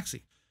permission to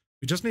taxi.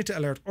 We just need to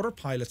alert other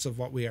pilots of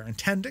what we are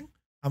intending,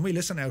 and we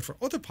listen out for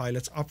other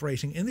pilots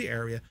operating in the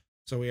area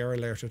so we are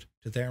alerted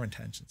to their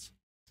intentions.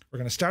 We're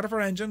going to start up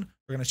our engine,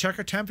 we're going to check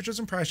our temperatures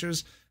and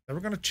pressures, then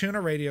we're going to tune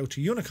our radio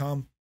to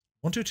Unicom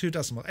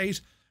 122.8,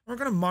 and we're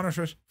going to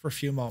monitor it for a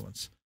few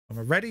moments. When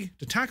we're ready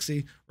to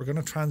taxi, we're going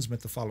to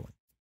transmit the following.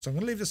 So I'm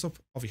going to leave this up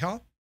over here,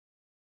 and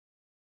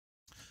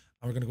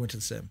we're going to go into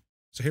the sim.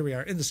 So here we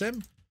are in the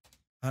sim,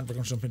 and we're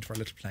going to jump into our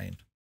little plane.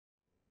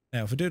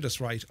 Now, if I do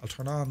this right, I'll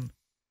turn on,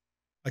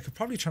 I could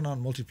probably turn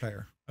on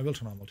multiplayer. I will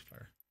turn on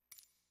multiplayer.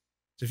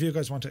 So if you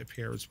guys want to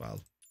appear as well.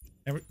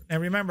 Now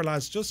remember,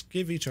 lads, just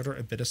give each other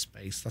a bit of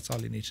space. That's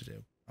all you need to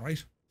do. All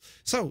right.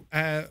 So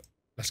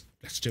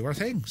let's do our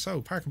thing.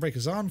 So park and brake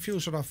is on. Fuel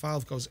shut off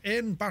valve goes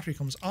in. Battery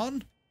comes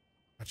on.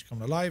 Battery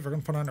coming alive. We're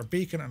going to put on our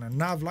beacon and our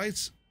nav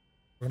lights.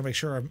 We're going to make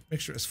sure our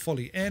mixture is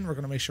fully in. We're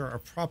going to make sure our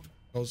prop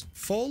goes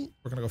full.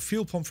 We're going to go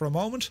fuel pump for a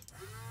moment.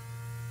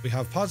 We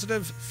have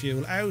positive,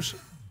 fuel out,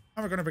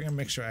 and we're going to bring a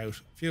mixture out.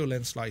 Fuel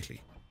in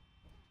slightly.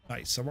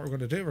 Nice. So what we're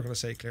going to do, we're going to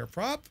say clear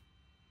prop.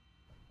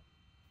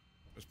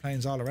 There's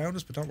planes all around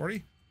us, but don't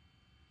worry.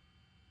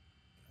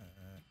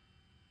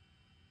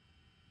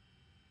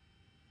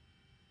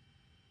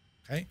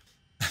 Okay.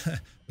 We'll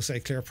say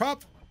clear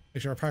prop.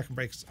 Make sure our parking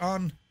brake is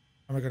on,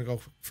 and we're going to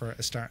go for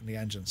a start in the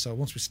engine. So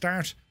once we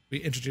start, we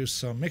introduce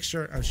some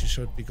mixture, and she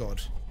should be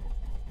good.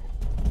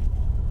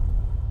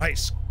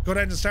 Nice. Good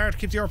engine start.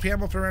 Keep the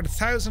RPM up around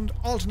 1,000.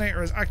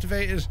 Alternator is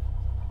activated,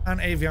 and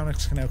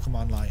avionics can now come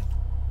online.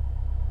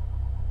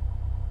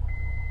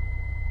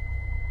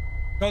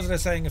 Goes without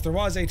saying, if there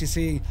was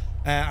ATC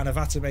and a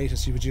VATSim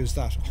ATIS, you would use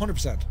that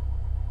 100%.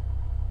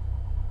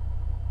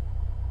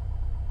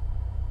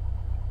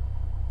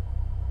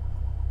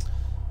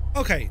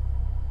 Okay,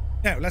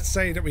 now let's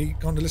say that we're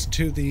going to listen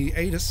to the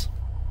ATIS.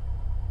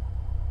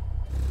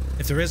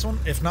 If there is one.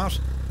 If not,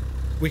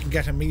 we can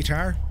get a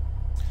meter.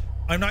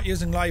 I'm not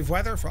using live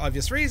weather for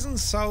obvious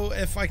reasons, so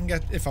if I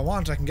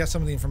want, I can get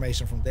some of the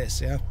information from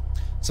this, yeah?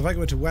 So if I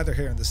go into weather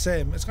here in the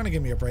sim, it's going to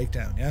give me a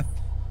breakdown, yeah?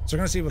 So we're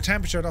going to see, well,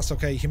 temperature, that's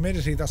okay.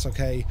 Humidity, that's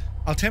okay.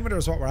 Altimeter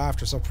is what we're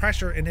after. So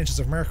pressure in inches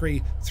of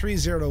mercury,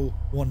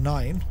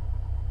 3019.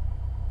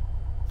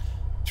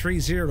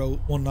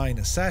 3019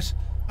 is set.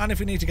 And if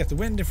we need to get the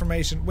wind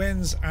information,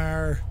 winds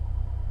are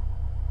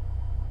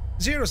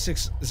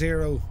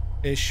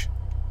 060-ish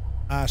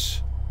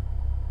at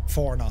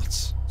 4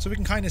 knots. So we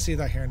can kind of see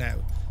that here now.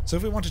 So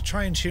if we want to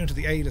try and tune to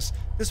the ATIS,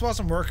 this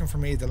wasn't working for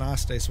me the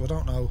last day, so I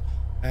don't know.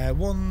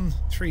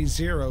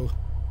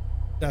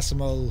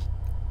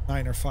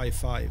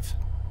 130.955.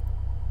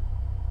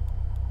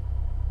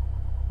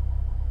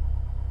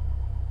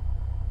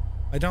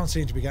 I don't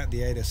seem to be getting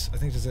the ATIS. I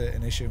think there's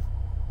an issue.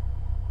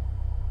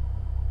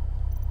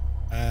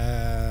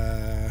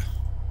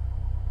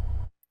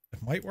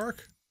 It might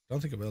work.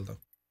 Don't think it will though.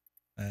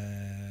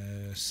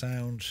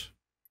 Sound.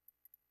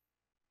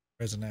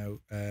 Where's it now?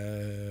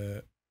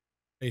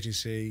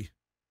 ATC.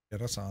 Yeah,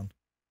 that's on.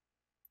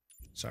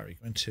 Sorry,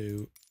 go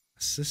into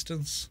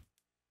assistance.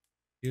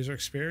 User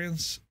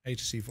experience.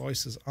 ATC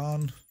voice is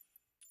on.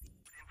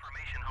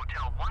 Information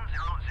Hotel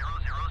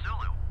 1000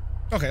 Zulu.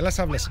 Okay, let's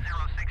have a listen.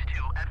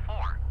 062 at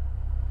 4.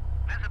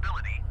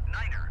 Visibility,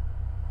 Niner.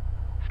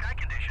 Sky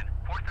condition,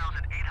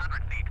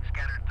 4,800 feet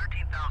scattered,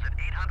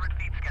 13,800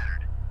 feet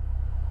scattered.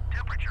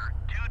 Temperature,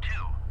 22.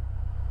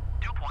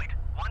 Dew point,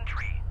 1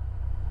 tree.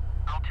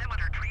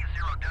 Altimeter tree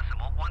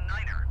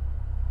 0.19er.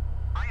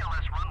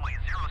 ILS runway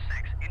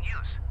 06 in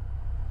use.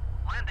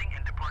 Landing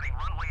and departing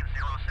runway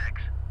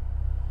 06.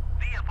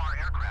 VFR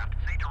aircraft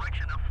say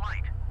direction of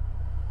flight.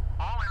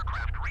 All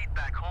aircraft read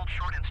back hold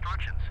short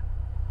instructions.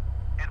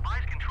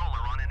 Advise controller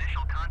on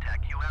initial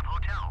contact UAV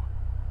hotel.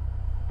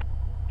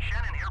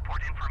 Shannon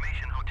Airport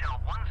information Hotel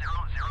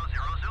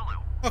 1000 Zulu.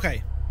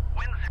 Okay.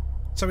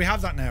 So we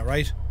have that now,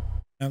 right?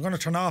 Now I'm going to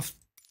turn off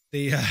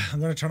the I'm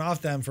going to turn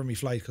off them for me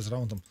flight because I don't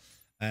want them.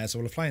 So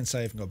we'll apply and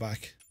save and go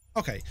back.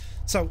 Okay,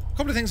 so a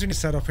couple of things we need to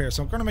set up here.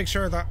 So I'm going to make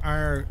sure that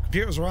our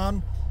computers are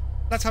on.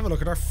 Let's have a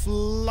look at our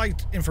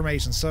flight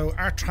information. So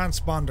our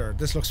transponder,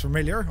 this looks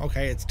familiar.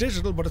 Okay, it's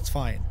digital, but it's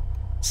fine.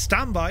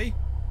 Standby,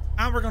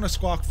 and we're going to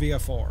squawk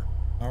VFR.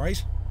 All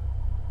right.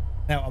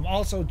 Now I'm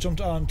also jumped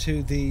on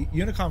to the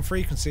Unicom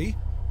frequency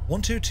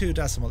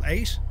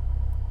 122.8.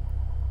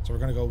 So we're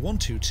going to go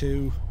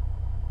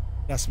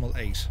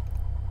 122.8.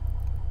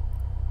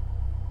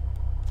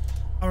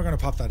 And we're going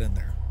to pop that in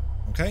there.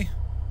 Okay.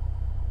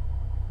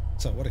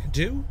 So what I can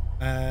do,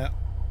 I'm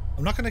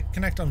not going to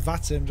connect on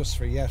VATSim just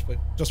for yet, but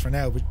just for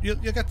now, but you'll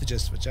get the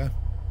gist of it, yeah?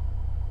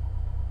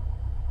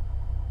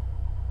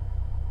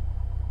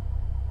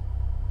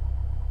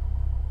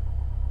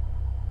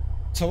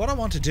 So what I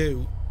want to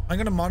do, I'm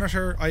going to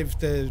monitor, I have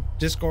the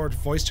Discord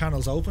voice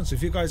channels open, so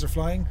if you guys are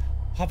flying,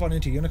 hop on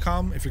into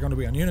Unicom, if you're going to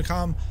be on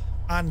Unicom,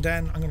 and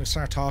then I'm going to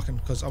start talking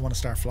because I want to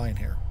start flying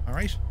here,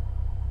 alright?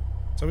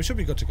 So we should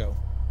be good to go.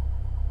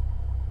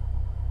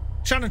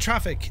 Shannon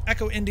traffic,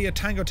 Echo India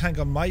Tango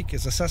Tango Mike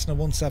is a Cessna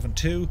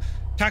 172,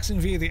 taxiing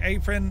via the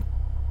apron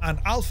and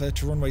Alpha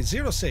to runway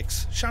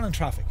 06, Shannon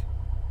traffic.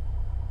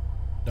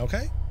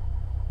 Okay,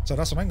 so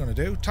that's what I'm going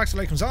to do. Taxi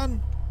light comes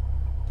on,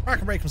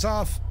 parking brake comes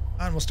off,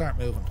 and we'll start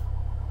moving.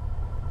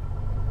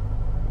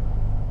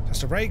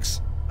 Test the brakes,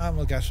 and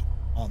we'll get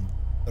on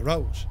the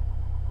road.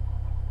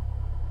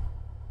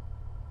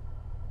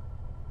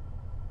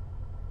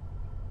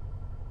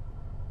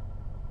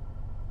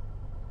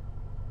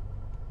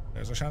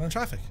 There's our Shannon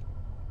traffic.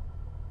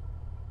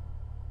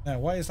 Now,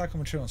 why is that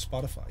coming through on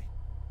Spotify?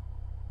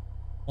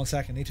 1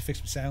 second, need to fix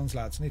my sounds,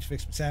 lads. Need to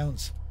fix my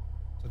sounds.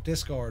 So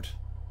Discord.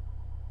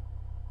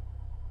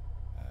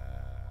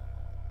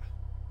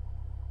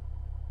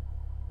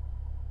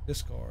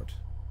 Discord.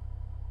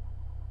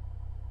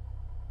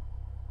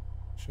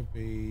 Should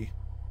be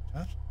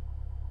chat.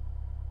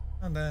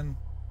 And then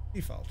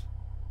default.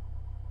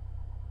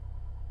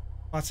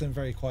 That's in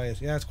very quiet.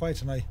 Yeah, it's quiet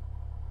tonight.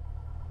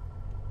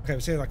 Okay,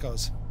 we'll see how that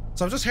goes.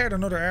 So I've just heard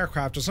another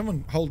aircraft. There's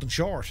someone holding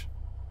short.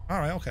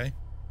 Alright, okay.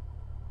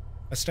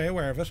 Let's stay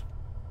aware of it.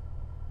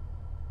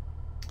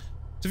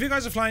 So if you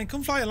guys are flying,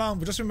 come fly along,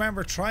 but just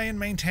remember, try and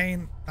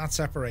maintain that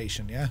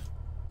separation, yeah?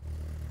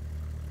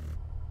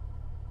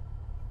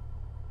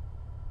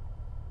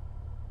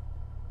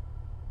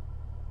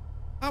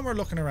 And we're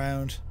looking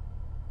around.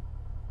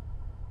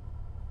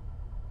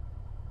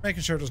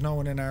 Making sure there's no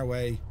one in our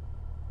way.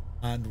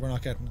 And we're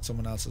not getting in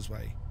someone else's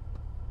way.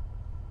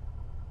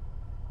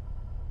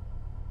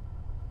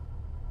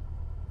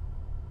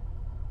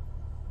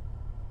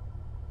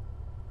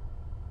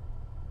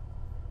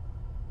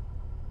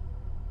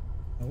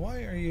 Now,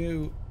 why are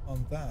you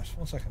on that?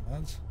 1 second,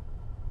 lads.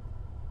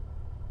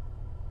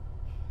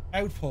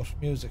 Output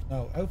music.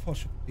 No, output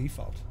should be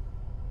default.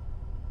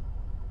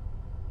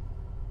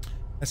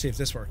 Let's see if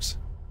this works.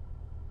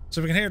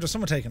 So we can hear there's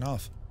someone taking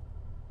off.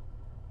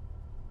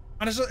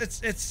 And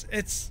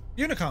it's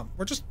Unicom.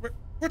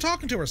 We're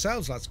talking to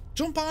ourselves, lads.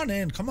 Jump on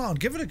in. Come on,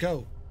 give it a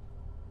go.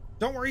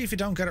 Don't worry if you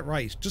don't get it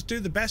right. Just do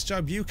the best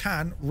job you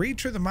can. Read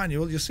through the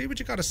manual. You'll see what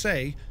you got to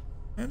say,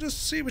 and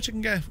just see what you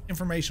can get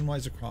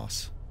information-wise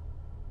across.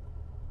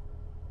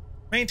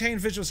 Maintain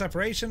visual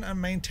separation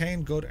and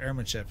maintain good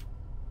airmanship.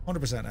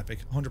 100% epic.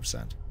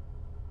 100%.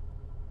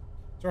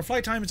 So our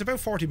flight time is about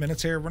 40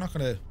 minutes here. We're not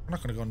gonna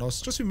go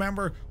nuts. Just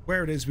remember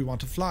where it is we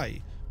want to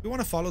fly. We want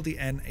to follow the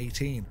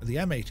N18 or the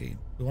M18.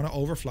 We want to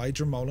overfly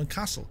Dromoland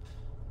Castle.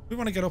 We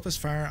want to get up as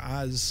far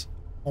as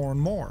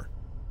Oranmore,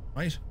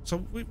 right?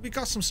 So we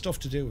got some stuff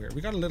to do here. We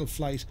got a little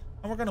flight,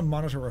 and we're going to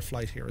monitor our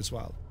flight here as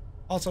well.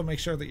 Also, make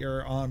sure that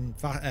you're on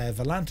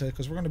Volanta,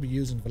 because we're going to be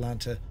using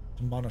Volanta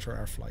to monitor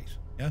our flight.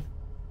 Yeah.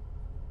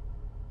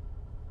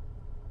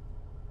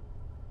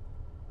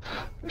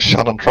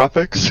 Shannon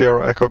traffic,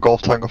 Sierra Echo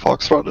Golf Tango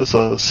Foxtrot is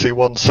a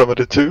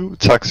C-172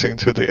 taxiing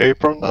to the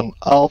apron and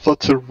Alpha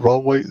to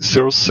runway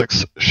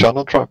 06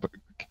 Shannon traffic.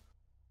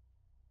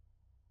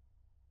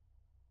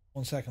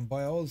 1 second,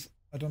 bios.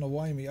 I don't know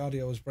why my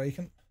audio is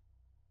breaking.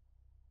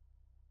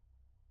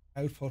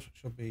 Output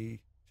should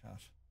be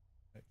chat.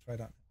 Right, try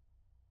that.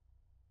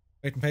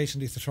 Waiting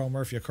patiently to throw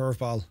Murphy a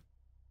curveball.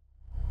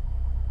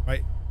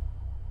 Right.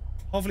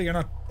 Hopefully you're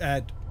not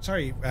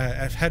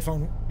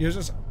headphone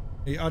users.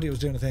 The audio is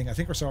doing a thing. I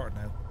think we're sorted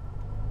now.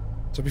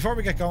 So before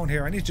we get going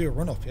here, I need to do a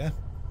run up, yeah?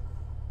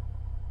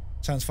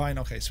 Sounds fine.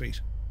 Okay,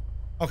 sweet.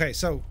 Okay,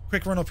 so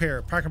quick run up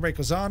here. Park and brake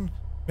goes on.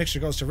 Mixture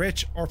goes to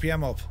rich.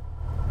 RPM up.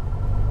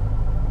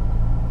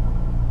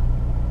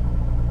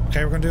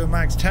 Okay, we're going to do a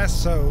max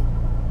test. So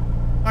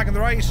back on the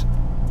right.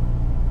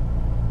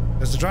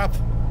 There's the drop.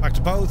 Back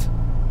to both.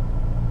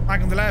 Back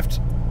on the left.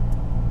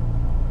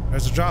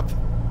 There's a drop.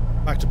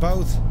 Back to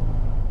both.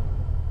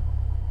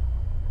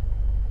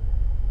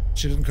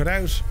 She didn't cut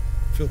out.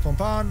 Fuel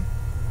pump on.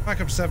 Back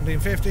up to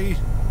 1750.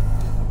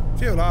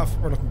 Fuel off.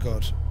 We're looking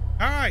good.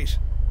 Alright.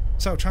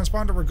 So,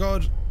 transponder, we're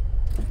good.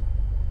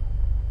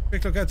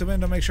 Quick look out the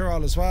window, make sure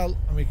all is well.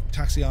 And we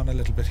taxi on a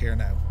little bit here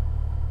now.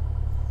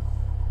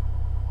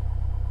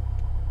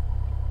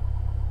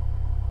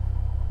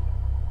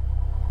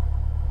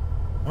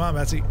 Come on,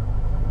 Betsy.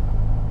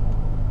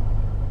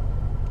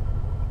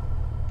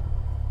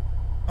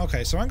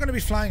 Okay, so I'm going to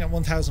be flying at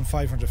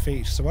 1,500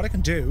 feet. So what I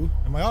can do,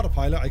 in my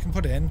autopilot, I can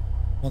put in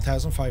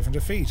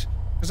 1,500 feet.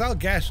 Because I'll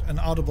get an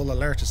audible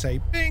alert to say,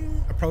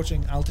 bing,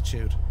 approaching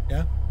altitude.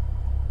 Yeah?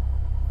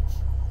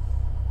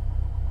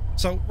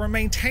 So we're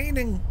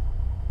maintaining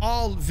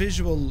all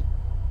visual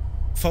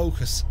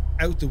focus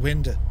out the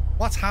window.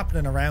 What's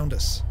happening around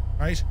us,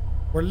 right?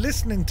 We're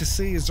listening to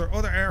see, is there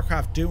other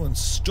aircraft doing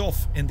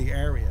stuff in the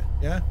area?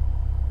 Yeah?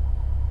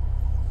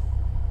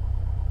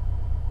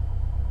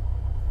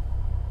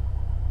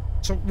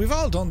 So we've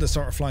all done this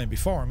sort of flying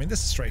before. I mean, this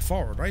is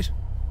straightforward, right?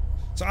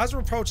 So as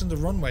we're approaching the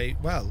runway,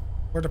 well,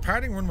 we're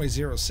departing runway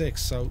 06,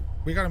 so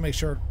we got to make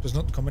sure there's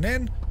nothing coming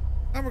in,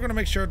 and we're going to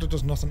make sure that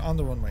there's nothing on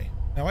the runway.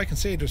 Now, I can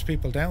see there's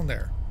people down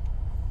there.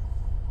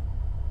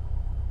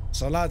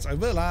 So, lads, I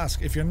will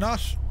ask, if you're not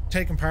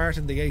taking part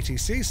in the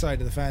ATC side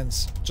of the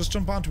fence, just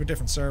jump onto a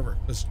different server,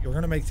 because you're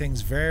going to make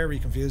things very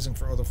confusing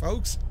for other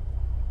folks.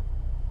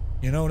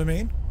 You know what I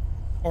mean?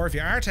 Or if you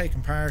are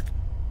taking part,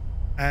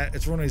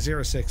 it's runway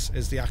 06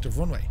 is the active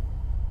runway.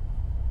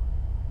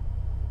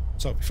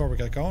 So before we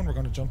get going, we're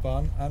going to jump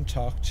on and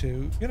talk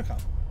to Unicom.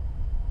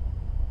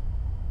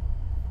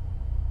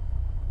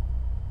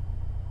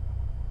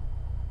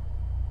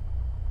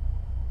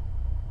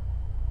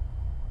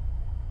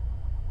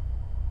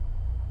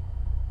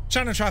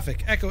 Shannon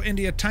traffic, Echo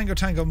India Tango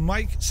Tango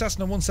Mike,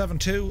 Cessna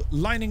 172,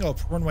 lining up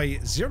runway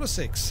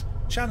 06,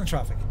 Shannon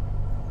traffic.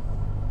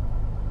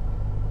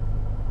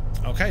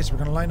 Okay, so we're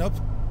going to line up.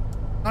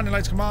 Landing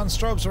lights come on,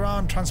 strobes are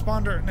on,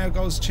 transponder now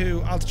goes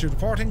to altitude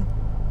reporting,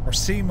 or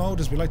C mode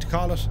as we like to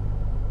call it,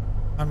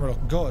 and we're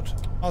looking good.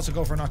 Also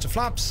go for a notch of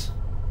flaps.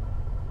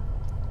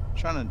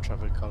 Shannon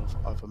traffic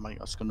Alpha Mike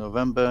Oscar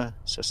November,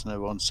 Cessna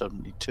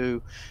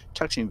 172,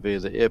 taxiing via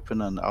the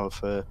apron and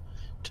Alpha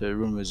to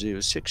runway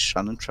 06,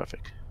 Shannon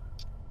traffic.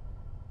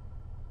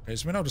 Okay,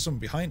 so we know there's something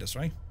behind us,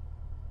 right?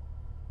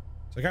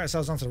 So get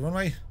ourselves onto the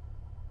runway.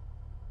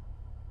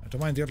 I don't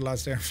mind the other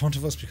lads there in front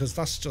of us because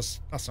that's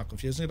not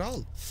confusing at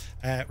all.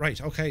 Right,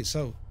 okay,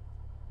 so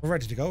we're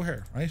ready to go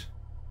here, right?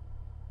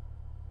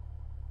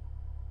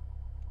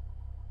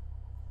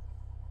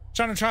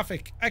 Shannon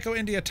traffic, Echo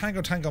India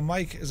Tango Tango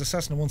Mike is a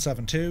Cessna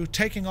 172,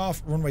 taking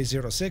off runway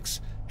 06,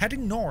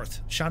 heading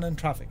north, Shannon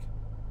traffic.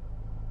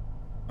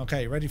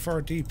 Okay, ready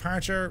for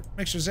departure,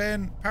 mixtures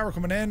in, power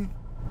coming in.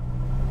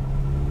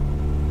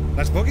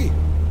 Let's boogie.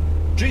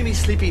 Dreamy,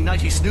 sleepy,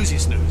 nighty, snoozy,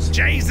 snooze.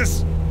 Jesus!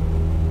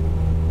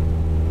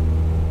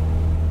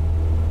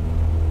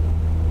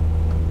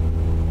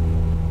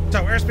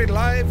 So, airspeed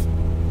alive.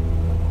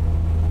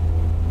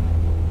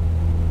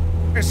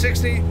 Air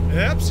 60.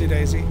 Oopsie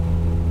daisy.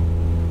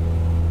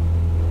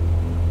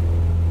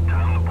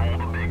 Time to pull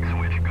the big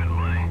switch, good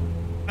buddy.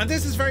 And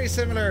this is very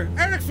similar.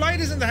 Eric Flight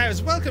is in the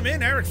house. Welcome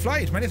in, Eric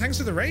Flight. Many thanks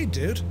for the raid,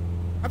 dude.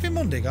 Happy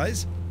Monday,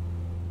 guys.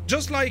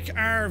 Just like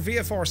our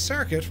VFR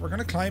circuit, we're going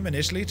to climb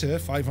initially to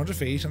 500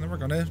 feet and then we're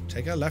going to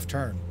take a left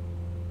turn.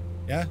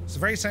 Yeah, it's the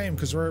very same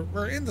because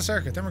we're in the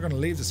circuit, then we're going to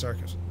leave the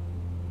circuit.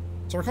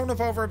 So we're coming up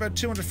over about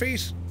 200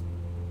 feet.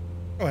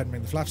 Go ahead and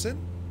bring the flaps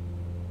in.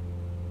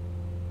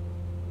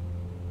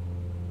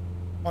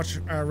 Watch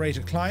our rate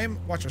of climb.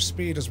 Watch our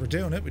speed as we're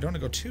doing it. We don't want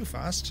to go too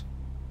fast.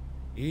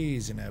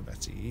 Easy now,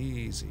 Betsy.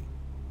 Easy.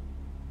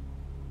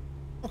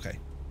 Okay.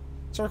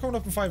 So we're coming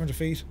up in 500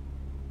 feet.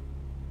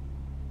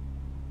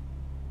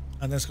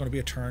 And there's going to be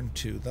a turn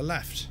to the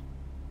left.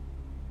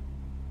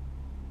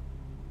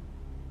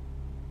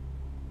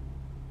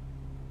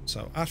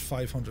 So at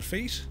 500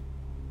 feet,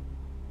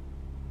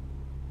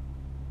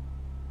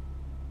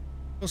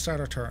 we'll start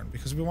our turn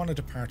because we want to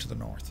depart to the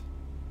north.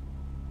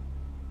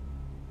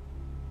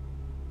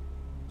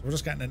 So we're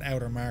just getting an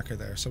outer marker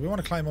there. So we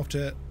want to climb up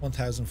to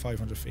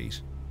 1,500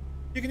 feet.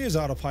 You can use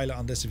autopilot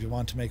on this if you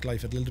want to make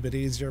life a little bit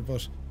easier,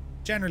 but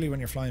generally when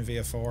you're flying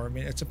VFR, I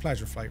mean, it's a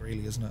pleasure flight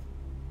really, isn't it?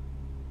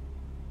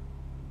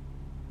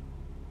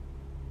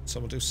 So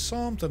we'll do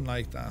something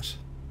like that.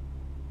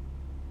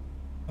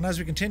 And as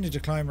we continue to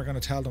climb, we're going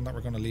to tell them that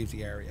we're going to leave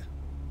the area.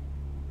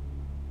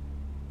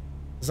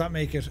 Does that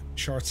make it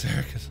short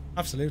circuit?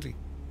 Absolutely.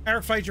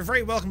 Eric Flight, you're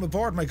very welcome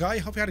aboard, my guy.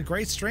 Hope you had a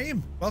great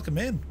stream. Welcome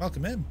in.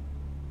 Welcome in.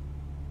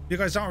 You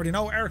guys don't already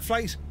know, Eric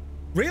Flight,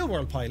 real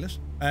world pilot,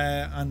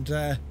 and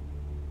an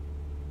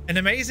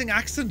amazing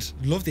accent.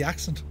 Love the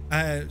accent.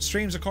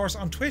 Streams, of course,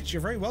 on Twitch.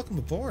 You're very welcome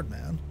aboard,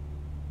 man.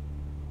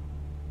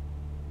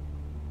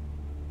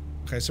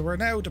 Okay, so we're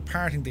now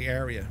departing the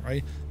area,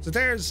 right? So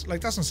there's, like,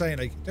 that's what I'm saying,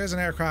 like, there's an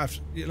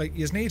aircraft, like,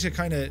 you need to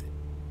kind of,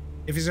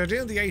 if you're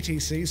doing the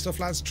ATC stuff,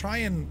 lads, try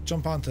and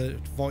jump onto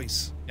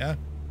voice, yeah?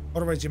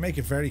 Otherwise, you make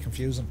it very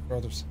confusing for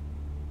others.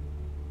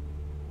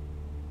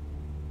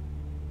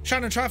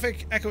 Shannon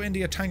traffic, Echo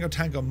India Tango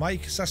Tango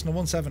Mike, Cessna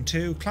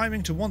 172,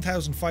 climbing to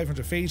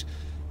 1,500 feet,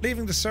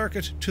 leaving the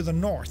circuit to the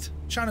north.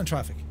 Shannon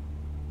traffic.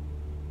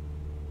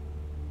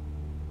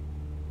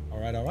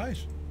 Alright,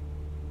 alright.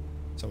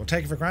 So we'll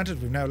take it for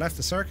granted we've now left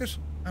the circuit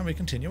and we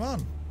continue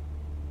on.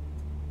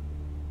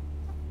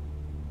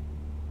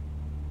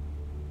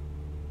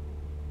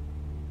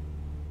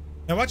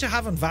 Now what you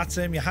have on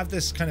VATSim, you have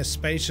this kind of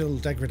spatial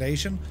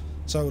degradation.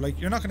 So like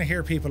you're not going to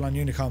hear people on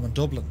Unicom in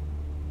Dublin.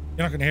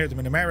 You're not going to hear them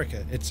in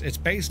America. It's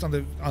based on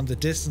the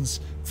distance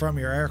from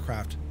your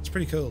aircraft. It's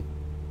pretty cool.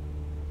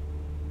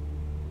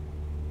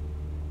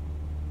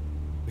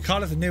 We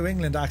call it the New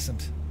England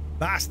accent.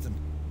 Baston.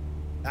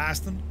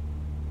 Baston.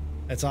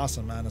 It's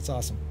awesome, man. It's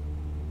awesome.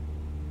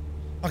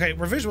 Okay,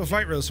 we're visual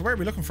flight rules. So where are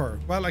we looking for?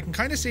 Well, I can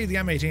kind of see the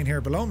M18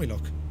 here below me,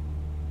 look.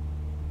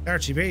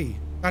 RTB.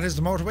 That is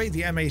the motorway,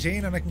 the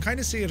M18, and I can kind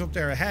of see it up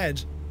there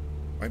ahead.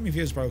 Why are my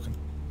views broken?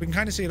 We can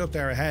kind of see it up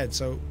there ahead,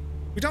 so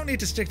we don't need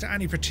to stick to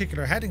any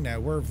particular heading now.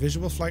 We're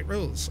visual flight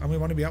rules, and we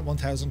want to be at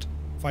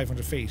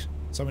 1,500 feet.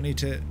 So we need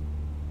to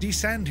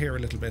descend here a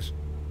little bit.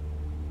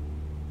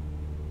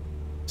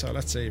 So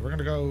let's see. We're going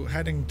to go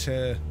heading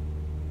to...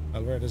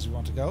 Well, where does we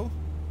want to go?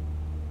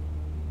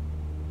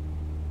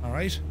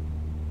 Alright.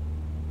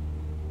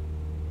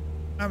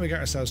 And we get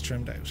ourselves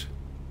trimmed out.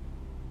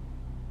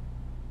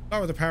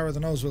 Lower the power,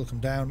 the nose will come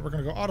down. We're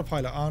going to go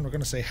autopilot on. We're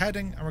going to say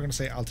heading, and we're going to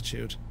say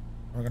altitude.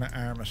 And we're going to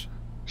arm it.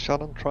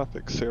 Shannon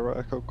traffic, Sierra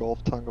Echo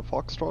Golf Tango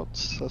Foxtrot,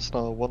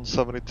 Cessna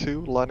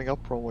 172, lining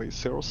up runway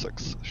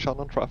 06.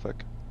 Shannon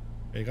traffic.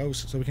 There you go.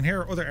 So we can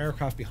hear other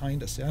aircraft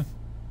behind us, yeah?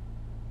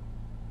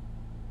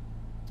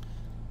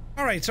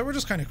 Alright, so we're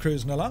just kind of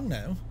cruising along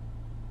now.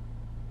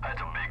 That's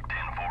a big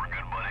 10-4,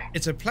 good buddy.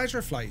 It's a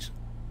pleasure flight.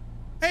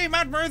 Hey,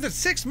 Matt Murtha,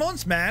 6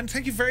 months, man.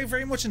 Thank you very,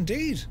 very much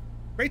indeed.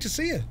 Great to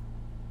see you.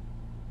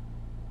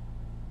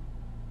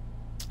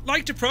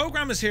 Like to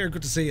program is here.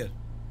 Good to see you.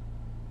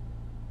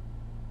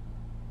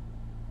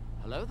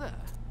 Hello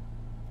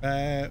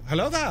there.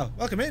 Hello there.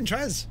 Welcome in,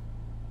 Trez.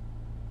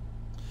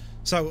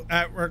 So,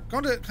 we're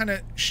going to kind of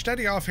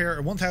steady off here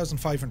at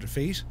 1,500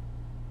 feet.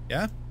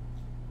 Yeah?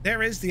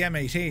 There is the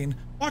M18.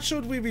 What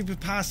should we be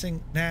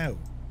passing now?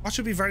 What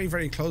should be very,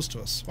 very close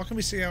to us? What can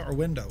we see out our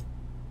window?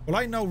 Well,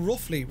 I know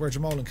roughly where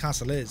Jamolan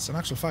Castle is. In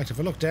actual fact, if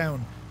I look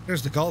down,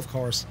 there's the golf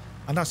course,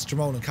 and that's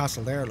Jamolan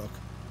Castle there, look.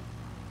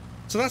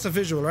 So that's a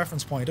visual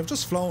reference point. I've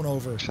just flown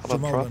over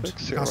Shannon traffic,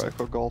 Sierra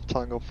Echo Golf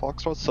Tango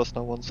Foxtrot,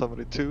 Cessna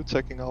 172,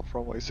 taking off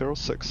runway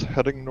 06,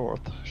 heading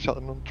north.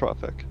 Shannon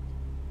traffic.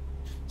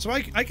 So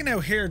I can now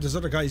hear there's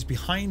other guys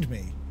behind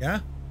me, yeah?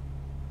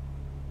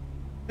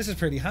 This is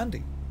pretty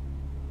handy.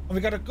 And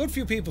we got a good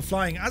few people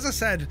flying. As I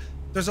said,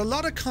 there's a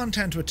lot of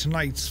content with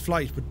tonight's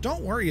flight, but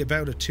don't worry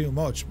about it too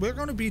much. We're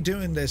going to be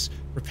doing this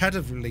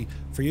repetitively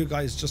for you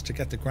guys just to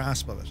get the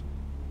grasp of it.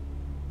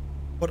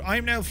 But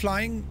I'm now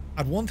flying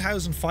at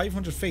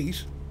 1,500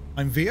 feet.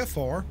 I'm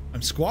VFR.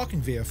 I'm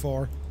squawking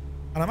VFR.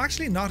 And I'm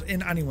actually not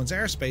in anyone's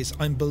airspace.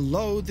 I'm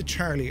below the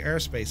Charlie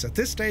airspace. At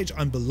this stage,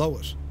 I'm below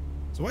it.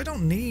 So I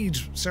don't need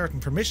certain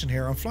permission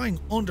here. I'm flying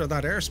under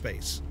that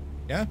airspace.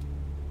 Yeah?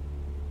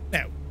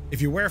 Now,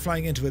 if you were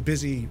flying into a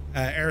busy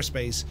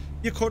airspace,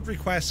 you could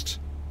request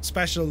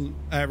special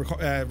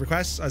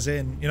requests, as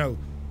in, you know,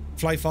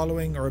 fly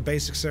following or a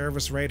basic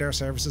service, radar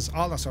services,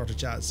 all that sort of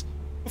jazz.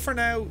 But for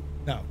now,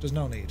 no, there's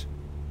no need.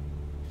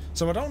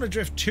 So I don't want to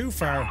drift too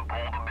far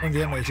from the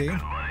M18.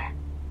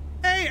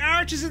 Hey,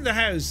 Arch is in the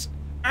house.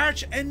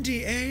 Arch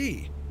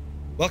NDA.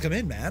 Welcome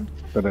in, man.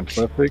 Shannon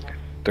traffic,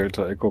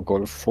 Delta Echo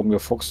Golf Romeo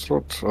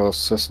Foxtrot,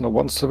 Cessna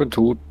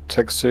 172,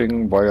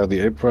 taxiing via the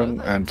apron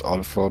and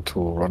Alpha to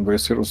runway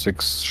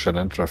 06,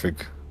 Shannon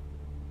traffic.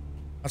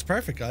 That's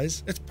perfect,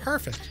 guys. It's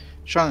perfect.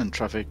 Shannon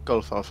traffic,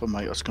 Golf Alpha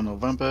Mike Oscar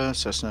November,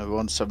 Cessna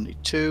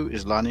 172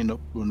 is lining up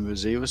runway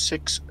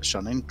 06,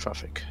 Shannon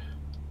traffic.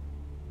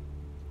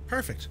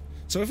 Perfect.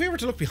 So if we were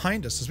to look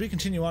behind us as we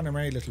continue on our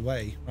merry little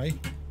way, right?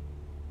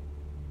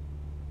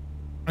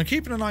 I'm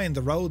keeping an eye on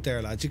the road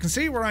there, lads. You can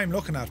see where I'm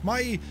looking at.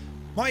 My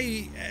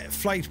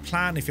flight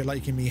plan, if you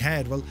like, in me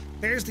head. Well,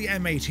 there's the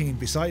M18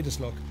 beside us,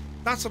 look.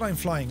 That's what I'm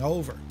flying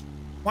over.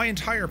 My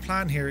entire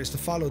plan here is to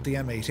follow the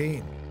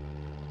M18.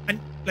 And,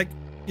 like,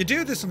 you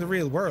do this in the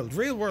real world.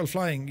 Real world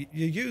flying,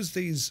 you use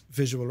these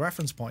visual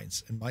reference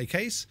points. In my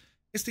case,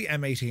 it's the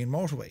M18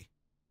 motorway.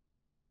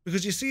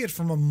 Because you see it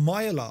from a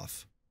mile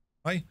off,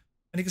 right?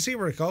 And you can see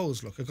where it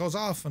goes, look. It goes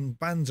off and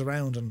bands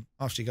around and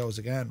off she goes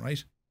again,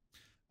 right?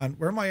 And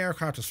where my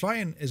aircraft is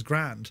flying is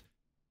grand.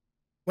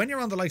 When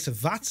you're on the likes of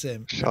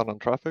VATSim... Shannon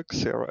traffic,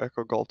 Sierra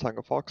Echo Golf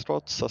Tango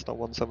Foxtrot, Cessna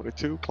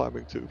 172,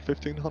 climbing to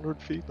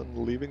 1,500 feet and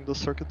leaving the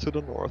circuit to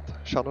the north.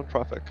 Shannon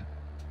traffic.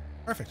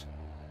 Perfect.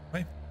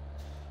 Right.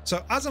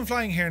 So as I'm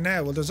flying here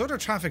now, well, there's other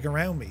traffic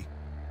around me.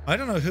 I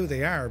don't know who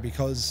they are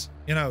because,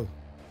 you know...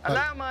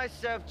 Allow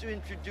myself to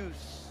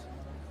introduce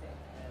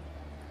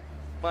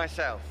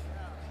myself.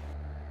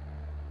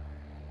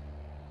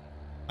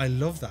 I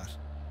love that.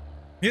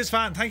 Muse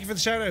fan, thank you for the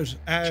shout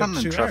out.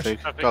 Shannon traffic,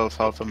 Golf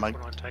Alpha Mike.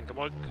 Tango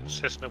Mike,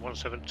 Cessna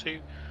 172,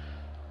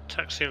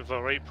 taxiing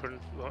via apron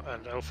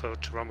and Alpha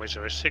to runway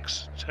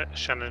 06,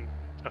 Shannon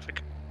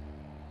traffic.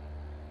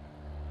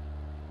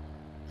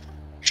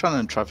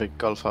 Shannon traffic,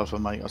 Golf Alpha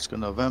Mike Oscar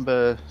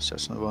November,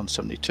 Cessna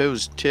 172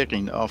 is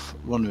taking off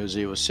runway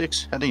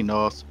 06, heading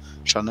north,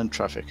 Shannon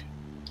traffic.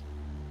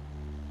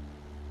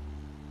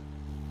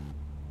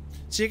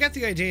 So you get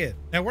the idea.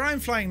 Now where I'm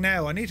flying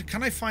now,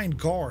 can I find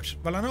Gort?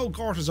 Well, I know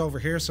Gort is over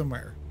here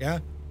somewhere, yeah?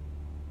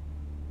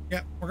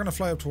 Yeah, we're going to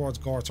fly up towards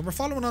Gort. So we're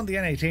following on the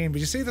N18, but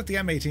you see that the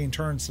M18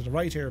 turns to the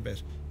right here a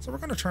bit. So we're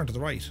going to turn to the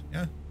right,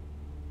 yeah?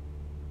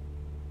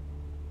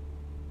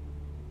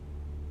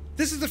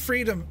 This is the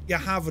freedom you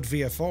have with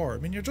VFR. I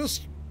mean, you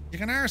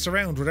can arse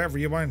around wherever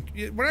you want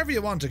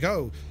to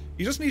go.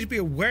 You just need to be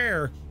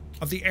aware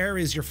of the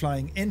areas you're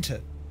flying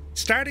into.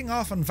 Starting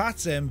off on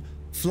VATSim,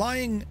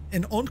 flying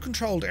in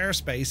uncontrolled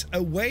airspace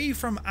away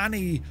from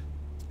any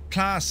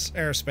class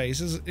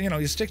airspaces, you know,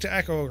 you stick to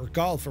Echo or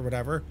Golf or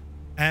whatever,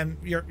 and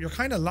you're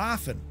kind of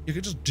laughing. You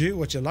could just do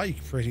what you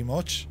like pretty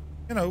much,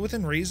 you know,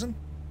 within reason.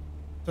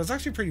 So it's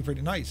actually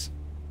pretty nice.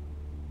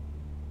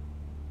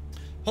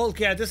 Hulk,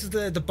 yeah, this is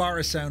the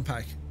Boris sound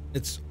pack.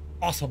 It's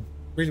awesome.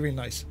 Really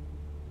nice.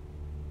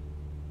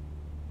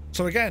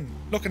 So again,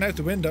 looking out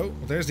the window,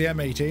 well, there's the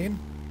M18,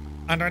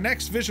 and our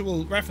next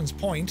visual reference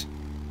point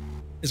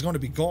is going to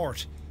be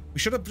Gort. We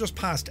should have just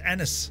passed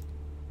Ennis.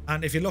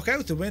 And if you look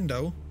out the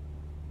window,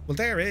 well,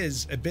 there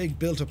is a big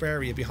built-up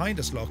area behind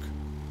us, look.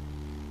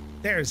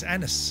 There's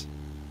Ennis.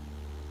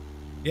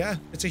 Yeah,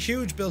 it's a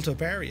huge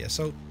built-up area.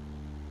 So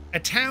a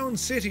town,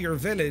 city, or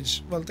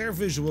village, well, they're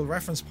visual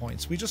reference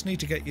points. We just need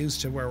to get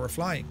used to where we're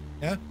flying,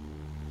 yeah?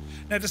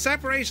 Now, the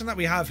separation that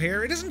we have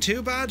here, it isn't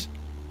too bad.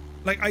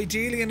 Like,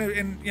 ideally,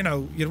 in you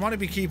know, you'd want to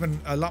be keeping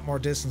a lot more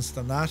distance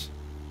than that.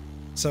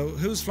 So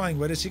who's flying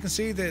with us? You can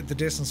see the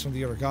distance from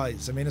the other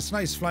guys. I mean, it's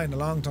nice flying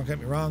along, don't get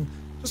me wrong.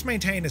 Just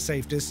maintain a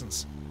safe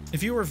distance.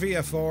 If you were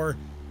VFR,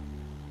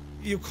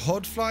 you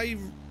could fly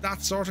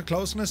that sort of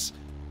closeness,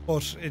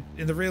 but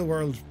in the real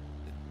world,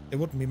 it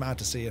wouldn't be mad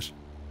to see it.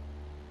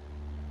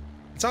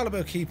 It's all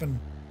about keeping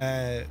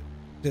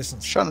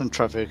distance. Shannon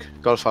traffic,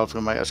 Golf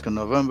Alpha Mike Oscar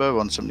November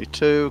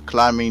 172,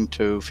 climbing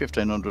to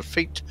 1,500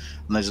 feet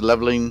and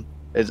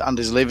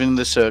is leaving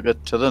the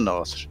circuit to the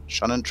north.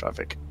 Shannon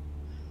traffic.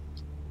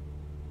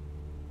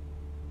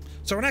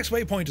 So our next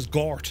waypoint is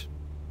Gort.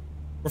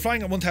 We're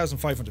flying at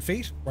 1,500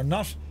 feet. We're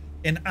not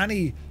in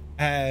any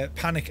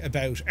panic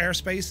about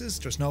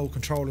airspaces. There's no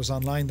controllers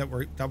online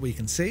that we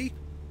can see.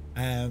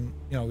 You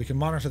know, we can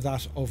monitor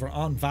that over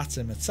on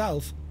VATSim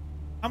itself,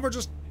 and we're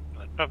just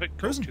traffic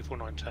cruising.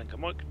 249 Tango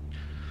Mike,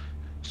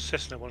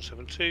 Cessna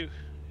 172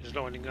 is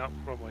lining up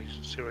runway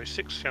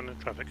 06, Shannon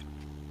traffic.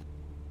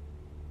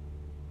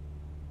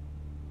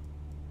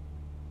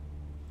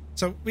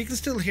 So we can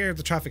still hear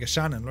the traffic at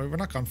Shannon. We're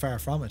not gone far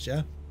from it,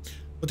 yeah?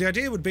 But the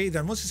idea would be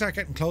then, once you start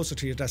getting closer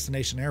to your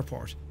destination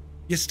airport,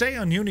 you stay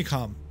on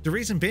Unicom. The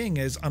reason being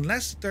is,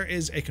 unless there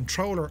is a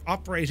controller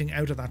operating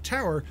out of that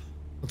tower,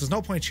 well, there's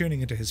no point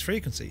tuning into his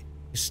frequency.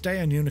 You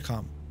stay on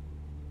Unicom.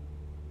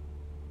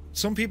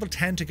 Some people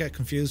tend to get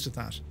confused with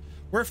that.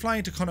 We're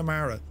flying to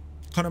Connemara.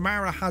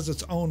 Connemara has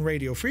its own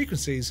radio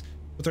frequencies,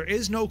 but there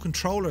is no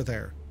controller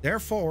there.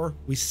 Therefore,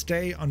 we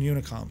stay on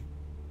Unicom,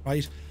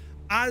 right?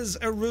 As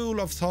a rule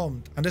of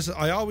thumb, and this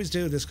I always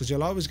do this because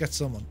you'll always get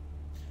someone.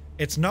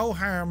 it's no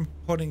harm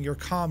putting your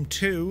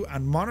COM2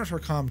 and monitor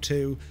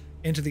COM2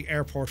 into the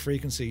airport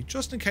frequency,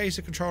 just in case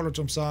a controller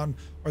jumps on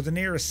or the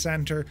nearest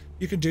center.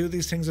 You can do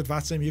these things with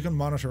VATSim. You can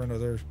monitor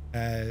another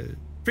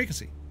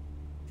frequency.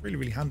 It's really,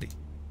 really handy.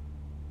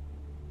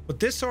 But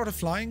this sort of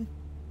flying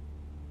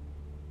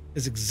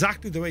is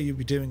exactly the way you'd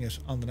be doing it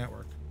on the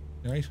network,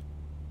 right?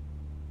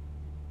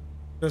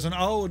 There's an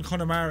O in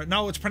Connemara.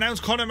 No, it's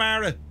pronounced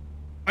Connemara.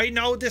 I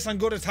know this on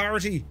good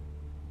authority.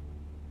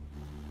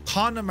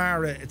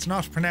 Connemara. It's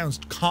not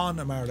pronounced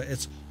Connemara.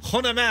 It's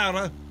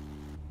Connemara.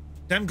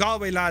 Them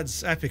Galway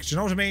lads, epic. Do you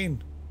know what I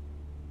mean?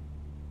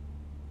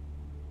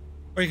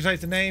 Or you can type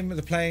the name of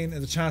the plane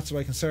in the chat so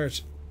I can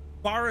search.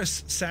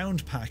 Boris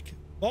Sound Pack.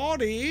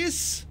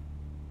 Boris!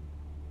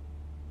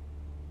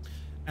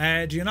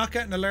 Do you not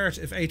get an alert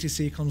if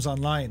ATC comes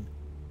online?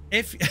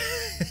 If...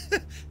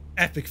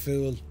 Epic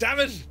fool. Damn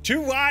it!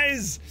 Too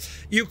wise!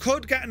 You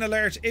could get an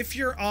alert if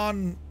you're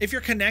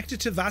connected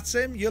to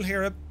VATSim, you'll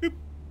hear a boop.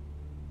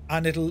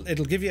 And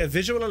it'll give you a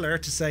visual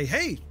alert to say,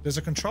 hey, there's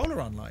a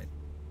controller online.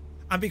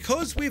 And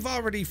because we've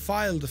already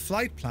filed a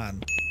flight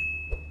plan,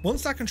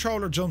 once that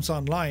controller jumps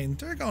online,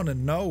 they're going to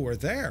know we're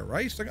there,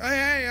 right? Like,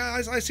 hey,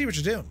 I see what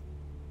you're doing.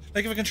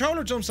 Like if a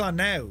controller jumps on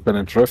now. Then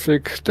in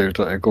traffic,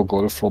 Delta Echo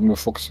Golf Romeo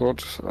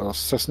Foxtrot,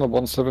 Cessna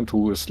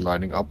 172 is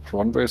lining up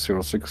runway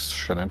 06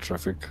 Shannon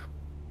traffic.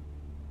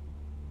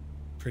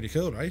 Pretty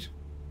cool, right?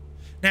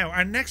 Now,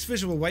 our next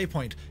visual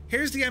waypoint.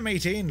 Here's the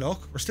M18,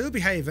 look. We're still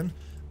behaving.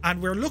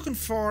 And we're looking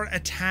for a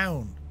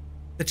town.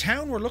 The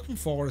town we're looking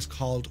for is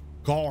called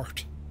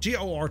Gort.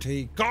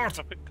 G-O-R-T. Gort.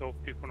 Traffic Golf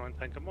People 9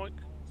 Tanker Mike,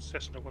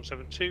 Cessna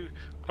 172,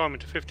 climbing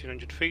to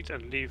 1500 feet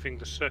and leaving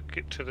the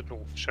circuit to the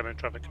north, Shannon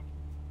traffic.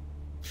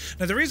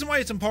 Now, the reason why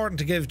it's important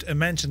to give a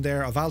mention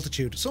there of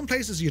altitude, some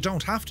places you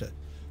don't have to,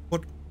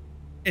 but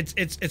it's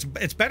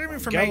better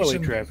information. Galilee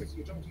traffic.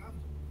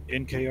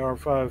 NKR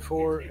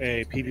 54,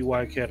 a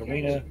PBY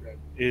Catalina,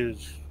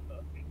 is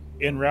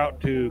en route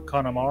to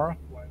Connemara.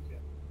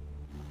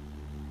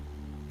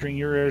 Entering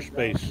your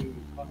airspace.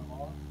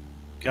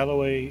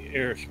 Galloway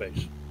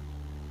airspace.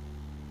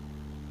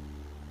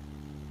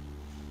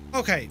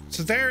 Okay,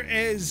 so there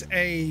is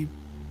a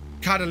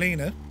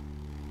Catalina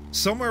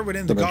somewhere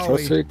within the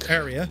Galway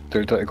area.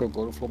 Delta Echo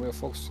Golf Romeo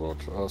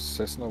Foxtrot,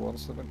 Cessna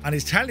 170. And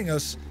he's telling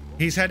us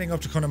he's heading up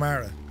to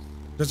Connemara.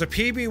 There's a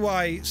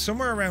PBY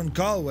somewhere around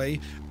Galway.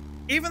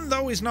 Even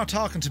though he's not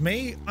talking to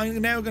me,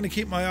 I'm now going to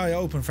keep my eye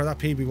open for that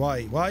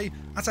PBY. Why?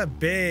 That's a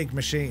big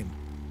machine.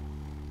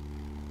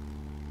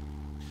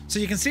 So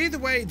you can see the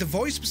way the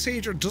voice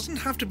procedure doesn't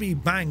have to be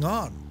bang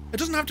on. It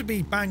doesn't have to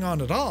be bang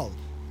on at all.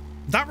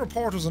 That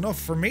report was enough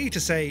for me to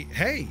say,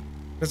 hey,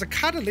 there's a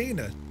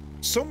Catalina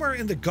somewhere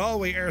in the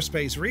Galway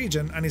airspace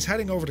region and he's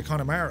heading over to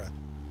Connemara.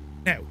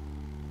 Now,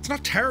 it's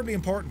not terribly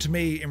important to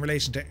me in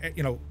relation to,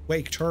 you know,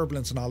 wake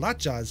turbulence and all that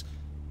jazz.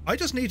 I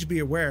just need to be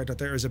aware that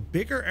there is a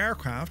bigger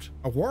aircraft,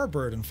 a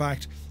warbird in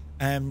fact,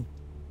 you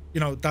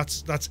know,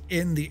 that's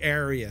in the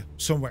area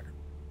somewhere.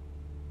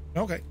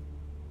 Okay,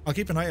 I'll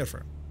keep an eye out for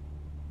him.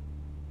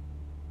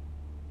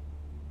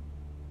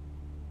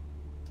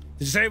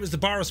 Did you say it was the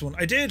Boris one?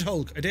 I did,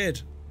 Hulk, I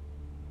did.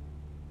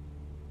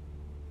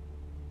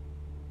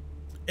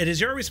 It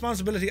is your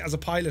responsibility as a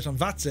pilot on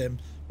VATSim,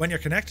 when you're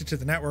connected to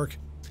the network,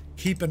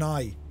 keep an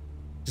eye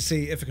to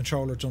see if a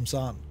controller jumps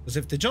on. Because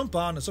if they jump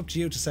on, it's up to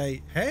you to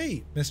say,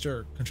 hey,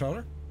 Mr.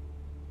 Controller.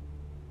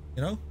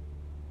 You know?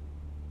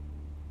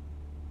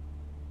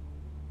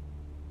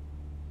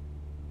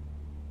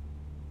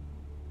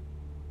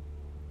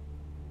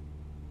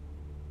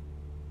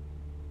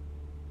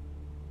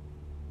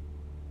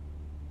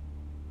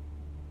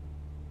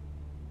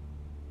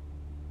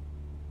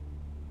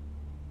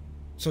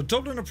 So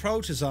Dublin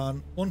approach is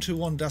on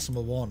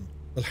 121.1.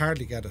 We'll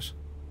hardly get it.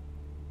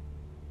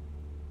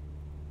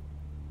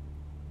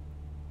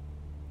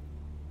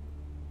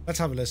 Let's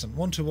have a listen.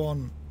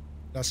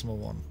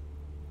 121.1.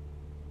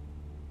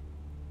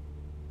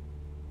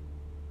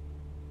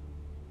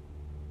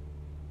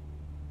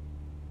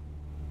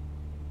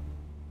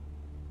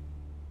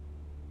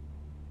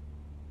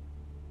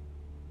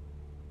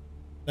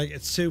 Like,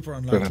 it's super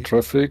unlikely. Then in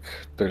traffic,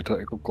 Delta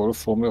Echo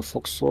Golf Romeo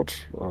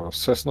Foxtrot,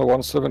 Cessna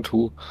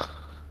 172,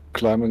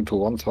 climbing to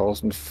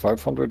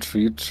 1,500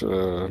 feet,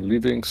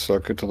 leaving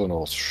circuit to the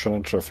north,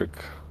 Shannon traffic.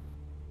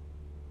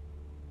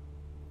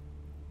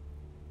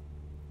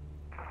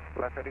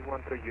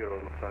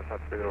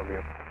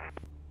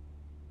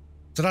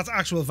 So that's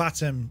actual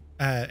VATSim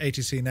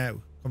ATC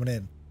now coming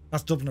in.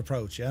 That's Dublin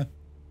approach, yeah?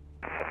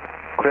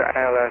 Clear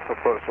ILS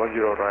approach 10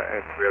 right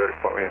and clear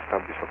report when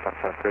established for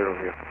taxi clear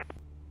Romeo.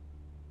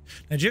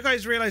 Now, do you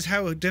guys realize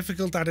how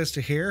difficult that is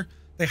to hear?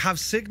 They have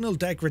signal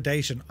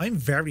degradation. I'm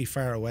very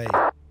far away.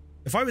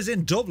 If I was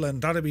in Dublin,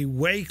 that'd be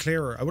way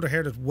clearer. I would have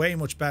heard it way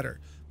much better.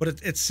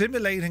 But it's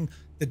simulating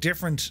the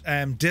different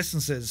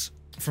distances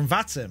from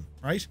VATSim,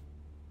 right?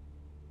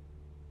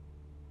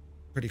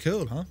 Pretty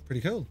cool, huh?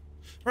 Pretty cool.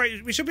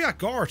 Right, we should be at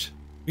Gort.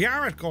 We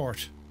are at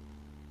Gort.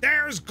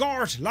 There's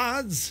Gort,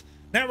 lads.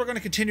 Now we're going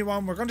to continue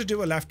on. We're going to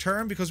do a left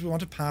turn because we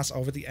want to pass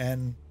over the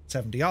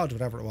N70 odd,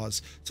 whatever it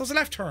was. So it's a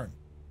left turn.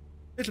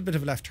 Little bit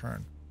of a left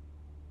turn.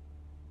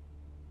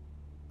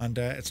 And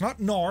it's not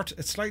north,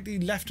 it's slightly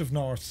left of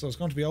north. So it's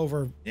going to be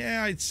over,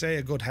 yeah, I'd say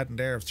a good heading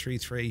there of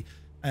 3-3.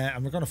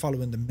 And we're going to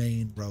follow in the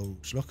main road.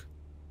 Look.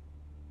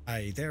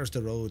 Aye, there's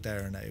the road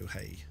there now.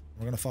 Hey,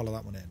 we're going to follow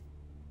that one in.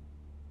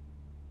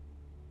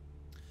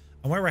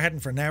 And where we're heading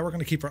for now, we're going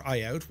to keep our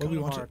eye out. What we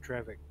want to...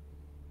 traffic.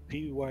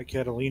 PBY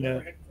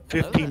Catalina,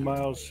 15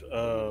 miles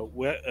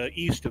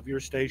east of your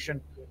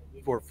station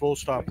for full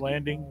stop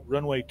landing,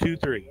 runway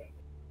 23.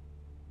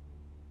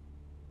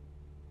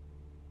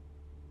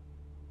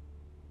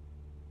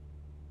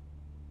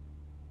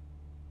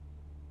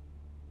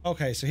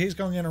 Okay, so he's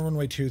going in on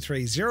runway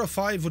 23.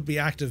 05 would be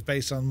active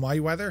based on my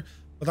weather,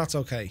 but that's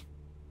okay.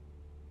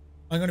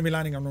 I'm going to be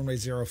landing on runway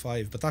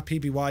 05, but that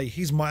PBY,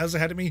 he's miles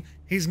ahead of me.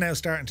 He's now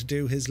starting to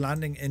do his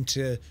landing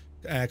into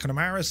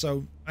Connemara,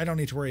 so I don't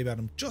need to worry about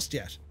him just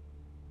yet.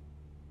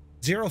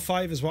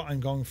 05 is what I'm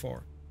going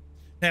for.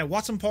 Now,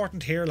 what's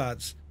important here,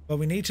 lads? Well,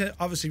 we need to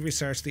obviously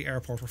research the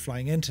airport we're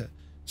flying into.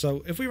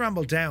 So if we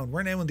ramble down,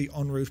 we're now in the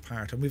en route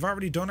part, and we've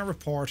already done a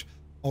report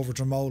over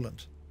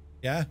Dromoland.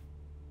 Yeah?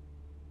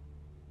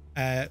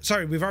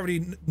 Sorry, we've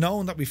already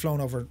known that we've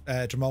flown over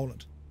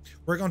Dromoland.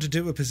 We're going to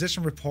do a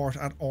position report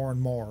at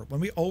Oranmore. When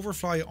we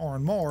overfly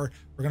Oranmore,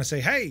 we're going to say,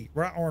 hey,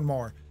 we're at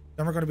Oranmore.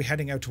 Then we're going to be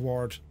heading out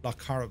toward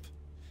Loch Corrib.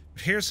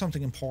 But here's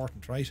something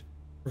important, right?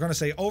 We're going to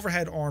say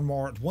overhead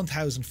Oranmore at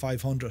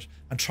 1,500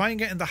 and try and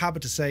get in the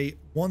habit to say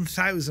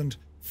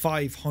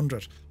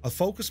 1,500. I'll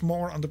focus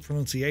more on the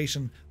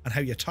pronunciation and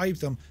how you type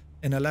them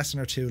in a lesson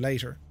or two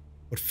later.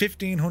 But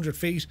 1,500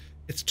 feet,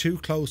 it's too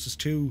close.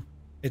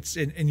 It's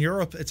in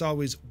Europe, it's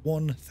always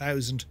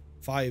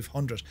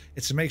 1,500.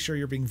 It's to make sure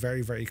you're being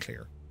very, very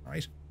clear,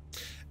 right?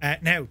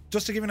 Now,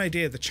 just to give you an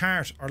idea, the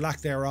chart, or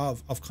lack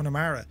thereof, of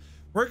Connemara,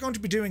 we're going to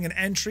be doing an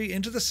entry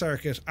into the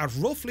circuit at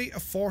roughly a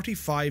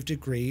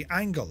 45-degree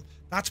angle.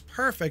 That's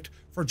perfect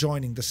for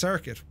joining the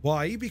circuit.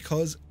 Why?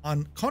 Because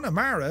on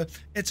Connemara,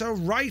 it's a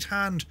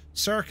right-hand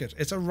circuit.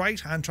 It's a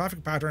right-hand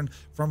traffic pattern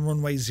from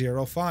runway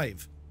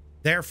 05.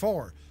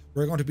 Therefore,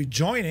 we're going to be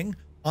joining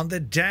on the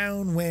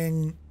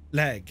downwing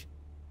leg.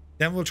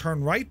 Then we'll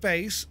turn right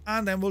base,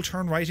 and then we'll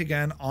turn right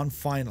again on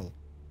final.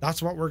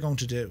 That's what we're going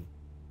to do.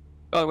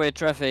 Galway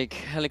traffic,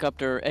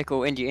 helicopter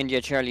Echo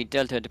India Charlie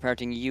Delta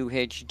departing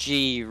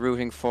UHG,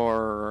 routing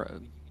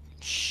for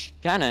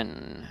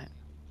Shannon.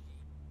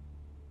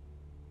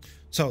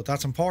 So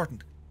that's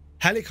important.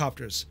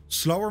 Helicopters,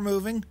 slower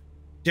moving,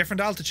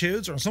 different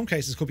altitudes, or in some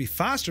cases could be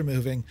faster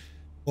moving,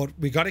 but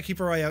we got to keep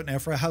our eye out now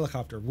for a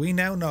helicopter. We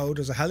now know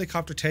there's a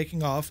helicopter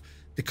taking off.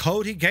 The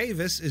code he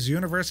gave us is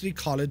University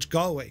College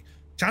Galway.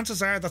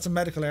 Chances are that's a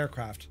medical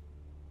aircraft.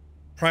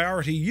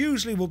 Priority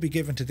usually will be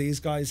given to these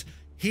guys.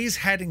 He's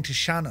heading to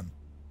Shannon.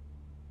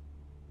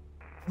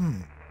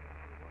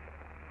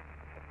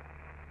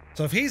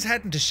 So if he's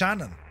heading to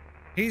Shannon,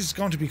 he's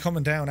going to be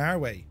coming down our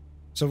way.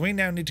 So we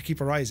now need to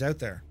keep our eyes out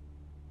there.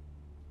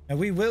 And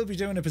we will be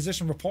doing a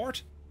position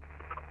report.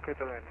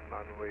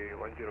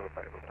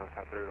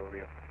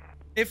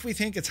 If we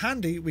think it's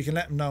handy, we can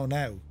let him know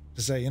now.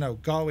 To say, you know,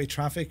 Galway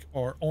traffic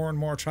or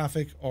Oranmore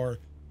traffic or,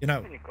 you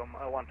know.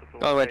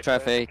 Galway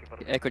traffic,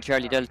 Echo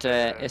Charlie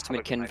Delta,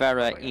 estimate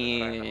Kinvara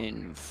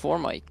in 4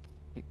 Mike.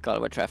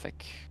 Galway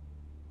traffic.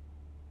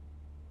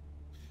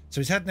 So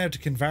he's heading out to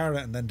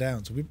Kinvara and then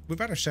down. So we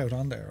better shout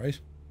on there, right?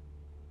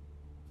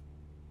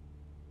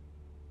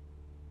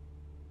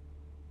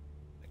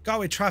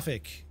 Galway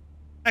traffic.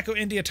 Echo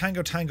India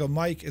Tango Tango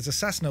Mike is a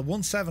Cessna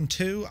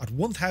 172 at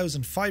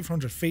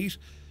 1,500 feet,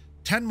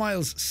 10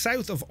 miles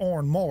south of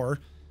Oranmore,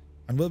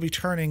 and we'll be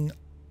turning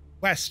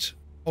west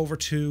over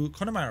to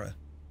Connemara.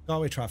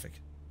 Galway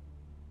traffic.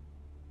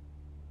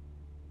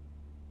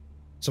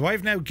 So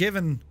I've now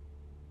given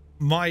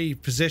my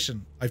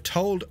position. I've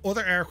told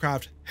other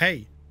aircraft,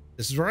 hey,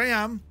 this is where I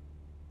am,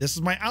 this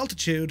is my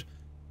altitude,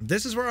 and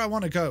this is where I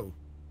want to go.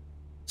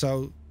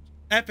 So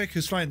Epic,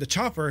 who's flying the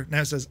chopper,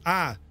 now says,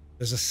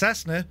 there's a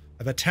Cessna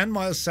about 10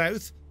 miles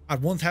south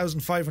at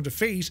 1,500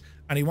 feet,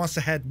 and he wants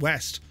to head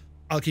west.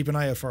 I'll keep an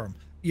eye out for him.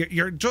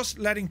 You're just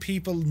letting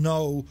people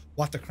know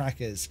what the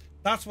crack is.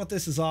 That's what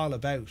this is all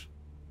about.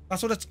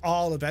 That's what it's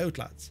all about,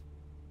 lads.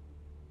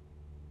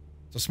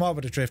 So small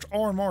bit of drift.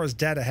 Oranmore is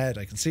dead ahead.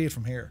 I can see it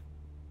from here.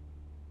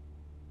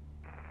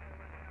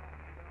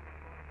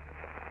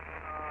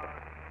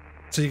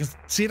 So you can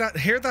see that,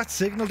 hear that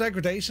signal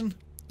degradation?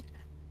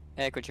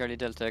 Echo Charlie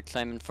Delta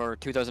climbing for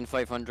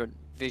 2,500,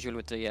 visual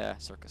with the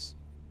circus.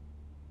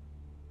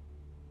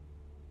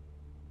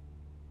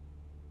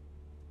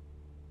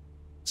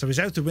 So he's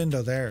out the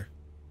window there.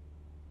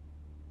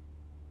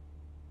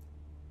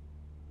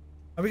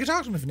 And we can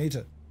talk to him if we need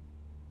to.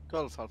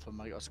 Golf Alpha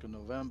Mike Oscar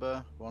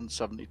November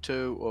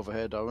 172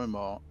 overhead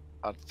Oranmore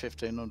at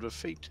 1,500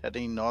 feet,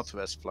 heading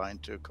northwest, flying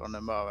to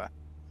Connemara.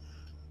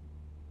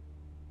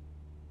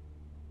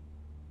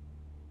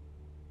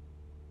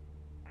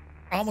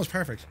 Almost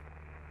perfect.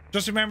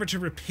 Just remember to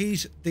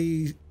repeat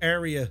the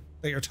area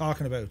that you're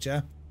talking about,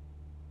 yeah?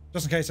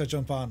 Just in case I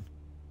jump on.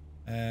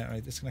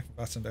 Alright, disconnect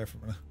from VATSim there for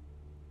a minute.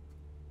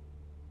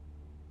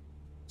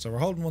 So we're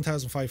holding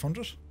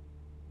 1,500.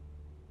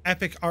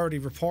 Epic already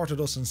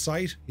reported us in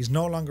sight. He's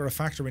no longer a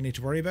factor we need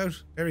to worry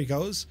about. There he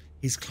goes.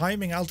 He's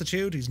climbing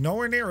altitude. He's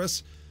nowhere near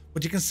us.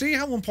 But you can see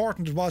how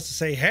important it was to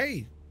say,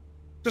 hey,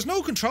 there's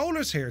no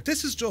controllers here.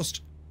 This is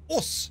just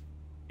us.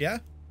 Yeah?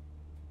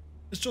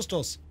 It's just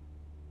us.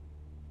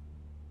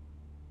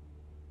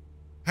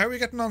 How are we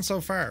getting on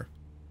so far?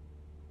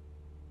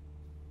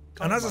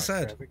 And as I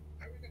said... Traffic.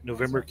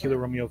 November Kilo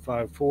Romeo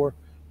 54,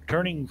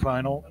 turning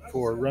final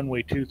for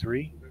runway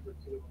 23.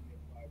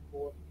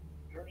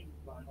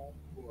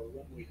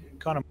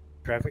 Connemara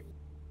traffic.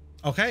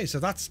 Okay, so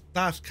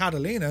that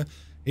Catalina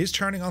is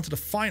turning onto the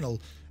final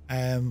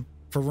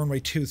for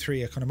runway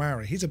 23 at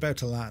Connemara. He's about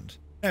to land.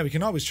 Now, we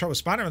can always throw a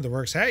spanner in the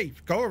works. Hey,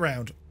 go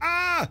around.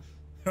 Ah!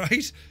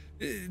 Right?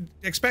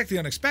 Expect the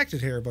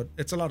unexpected here, but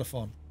it's a lot of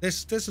fun.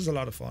 This is a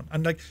lot of fun.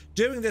 And like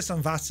doing this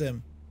on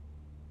VATSim,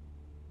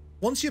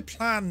 once you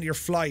plan your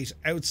flight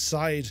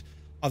outside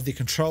of the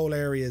control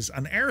areas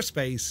and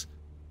airspace,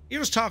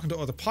 you're just talking to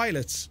other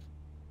pilots.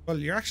 Well,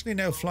 you're actually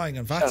now flying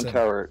on VATSim.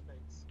 Tower,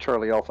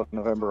 Charlie Alpha,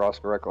 November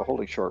Oscar Echo,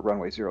 holding short,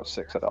 runway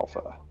 06 at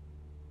Alpha.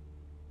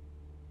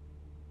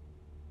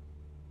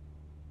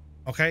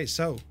 Okay,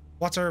 so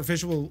what's our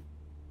visual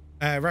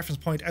reference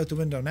point out the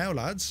window now,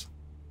 lads?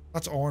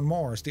 That's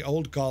Oranmore. It's the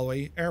old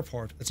Galway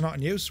airport. It's not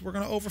in use. We're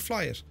going to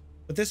overfly it.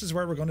 But this is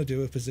where we're going to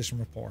do a position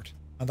report.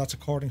 And that's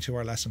according to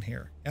our lesson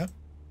here. Yeah.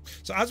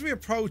 So as we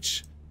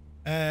approach,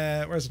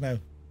 where's it now?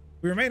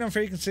 We remain on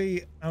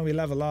frequency and we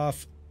level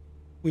off.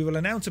 We will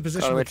announce a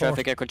position Galway report.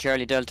 traffic, Echo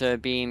Charlie Delta,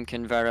 beam,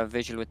 Kinvara,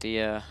 visual with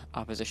the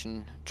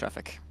opposition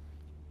traffic.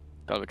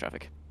 Galway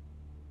traffic.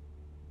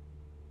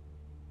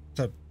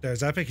 So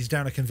there's Epic. He's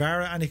down at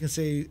Kinvara and he can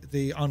see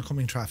the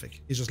oncoming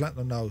traffic. He's just letting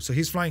them know. So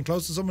he's flying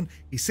close to someone.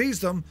 He sees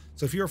them.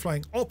 So if you're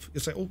flying up,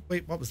 you'll say, oh,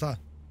 wait, what was that?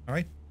 All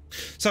right.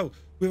 So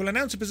we will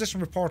announce a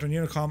position report on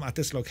Unicom at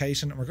this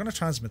location and we're going to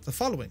transmit the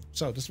following.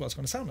 So this is what it's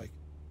going to sound like.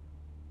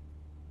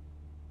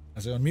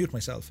 As I unmute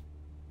myself.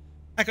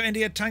 Echo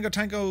India Tango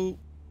Tango.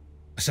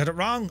 I said it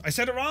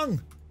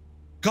wrong.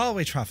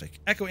 Galway traffic.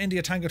 Echo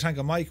India Tango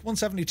Tango Mike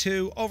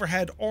 172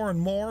 overhead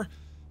Oranmore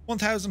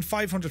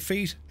 1,500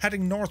 feet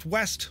heading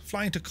northwest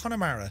flying to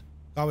Connemara.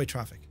 Galway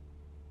traffic.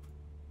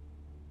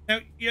 Now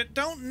you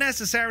don't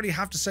necessarily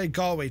have to say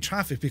Galway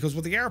traffic because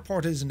the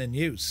airport isn't in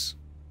use.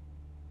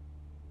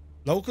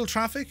 Local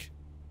traffic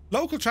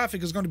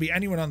is going to be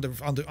anyone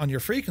on your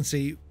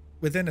frequency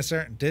within a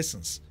certain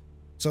distance.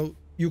 So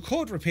you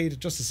could repeat it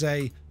just to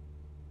say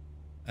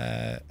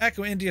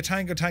Echo India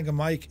Tango Tango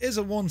Mike is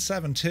a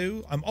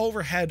 172. I'm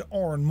overhead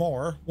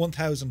Oranmore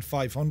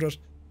 1,500.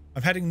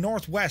 I'm heading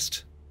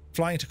northwest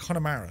flying to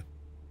Connemara.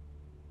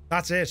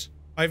 That's it.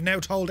 I've now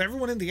told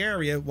everyone in the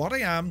area what I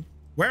am,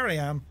 where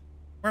am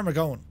I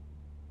going.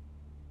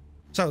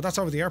 So that's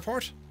over the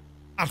airport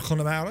at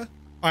Connemara,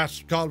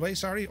 at Galway,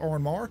 sorry,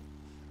 Oranmore.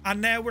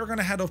 And now we're going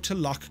to head up to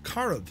Loch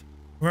Corrib.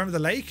 Remember the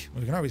lake? Well,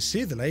 we can always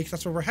see the lake.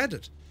 That's where we're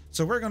headed.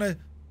 So we're going to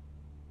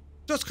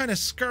just kind of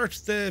skirt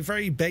the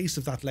very base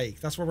of that lake.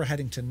 That's where we're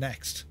heading to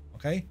next.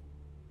 Okay?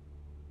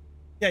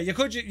 Yeah, you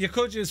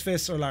could use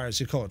Fis or Lars.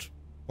 You could.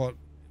 But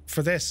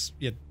for this,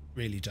 you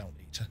really don't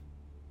need to.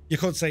 You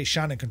could say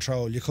Shannon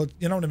Control. You could,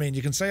 you know what I mean?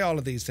 You can say all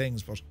of these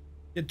things, but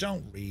you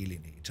don't really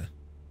need to.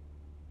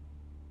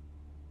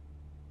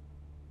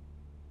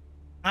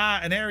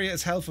 An area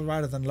is helpful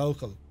rather than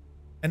local.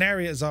 An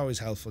area is always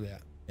helpful, yeah.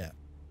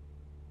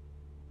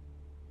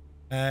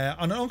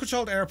 On an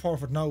uncontrolled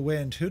airport with no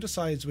wind, who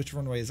decides which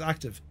runway is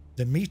active?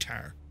 The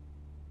METAR.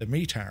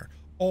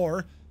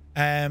 Or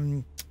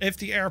if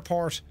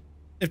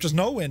there's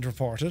no wind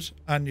reported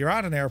and you're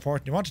at an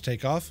airport and you want to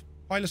take off,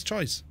 pilot's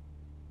choice.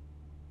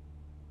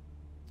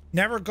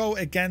 Never go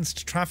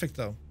against traffic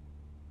though.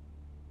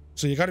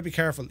 So you got to be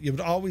careful. You would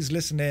always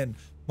listen in,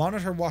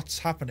 monitor what's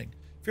happening.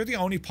 If you're the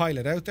only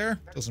pilot out there,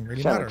 doesn't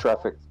really matter.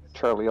 Traffic,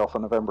 Charlie Alpha,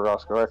 November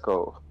Oscar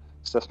Echo,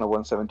 Cessna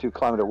 172,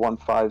 climbing at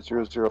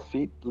 1500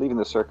 feet, leaving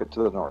the circuit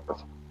to the north.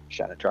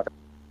 Shannon traffic.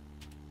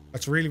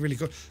 That's really, really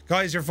good.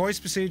 Guys, your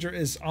voice procedure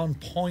is on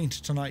point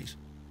tonight.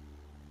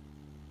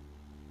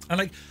 And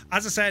like,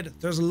 as I said,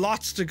 there's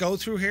lots to go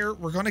through here.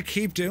 We're going to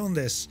keep doing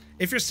this.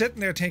 If you're sitting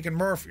there thinking,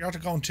 Murph, you're not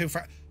going too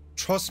far,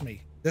 trust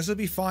me, this will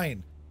be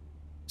fine.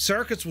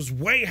 Circuits was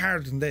way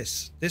harder than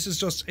this. This is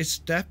just a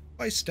step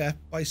by step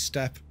by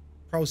step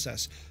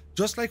process.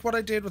 Just like what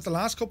I did with the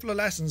last couple of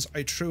lessons,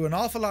 I threw an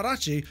awful lot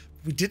at you.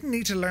 We didn't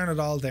need to learn it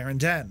all there and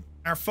then.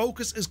 Our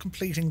focus is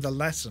completing the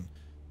lesson.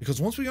 Because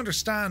once we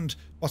understand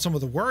what some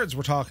of the words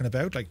we're talking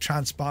about, like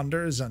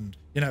transponders and,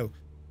 you know,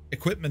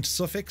 equipment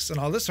suffix and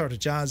all this sort of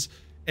jazz,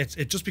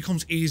 it just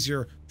becomes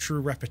easier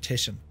through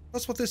repetition.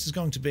 That's what this is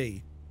going to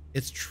be.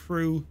 It's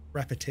true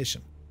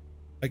repetition.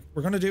 Like,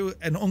 we're going to do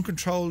an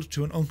uncontrolled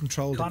to an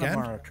uncontrolled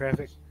Connemara again.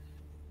 Traffic,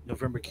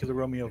 November Kilo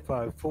Romeo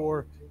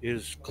 54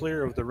 is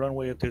clear of the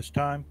runway at this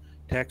time.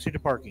 Taxi to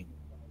parking.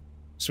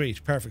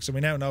 Sweet, perfect. So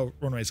we now know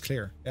runway is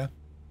clear, yeah?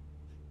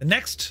 The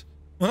next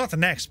well, not the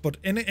next, but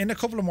in a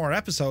couple of more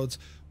episodes,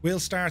 we'll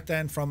start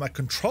then from a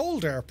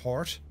controlled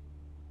airport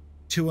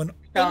to an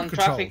Shannon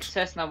uncontrolled. traffic,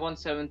 Cessna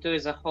 172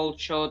 is a hold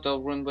short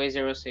of runway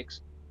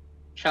 06.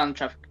 Shannon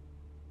traffic.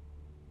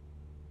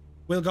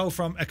 We'll go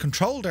from a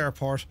controlled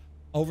airport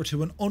over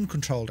to an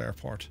uncontrolled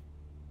airport.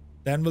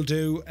 Then we'll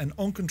do an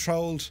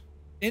uncontrolled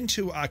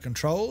into a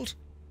controlled,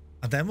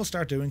 and then we'll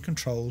start doing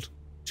controlled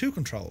to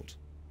controlled.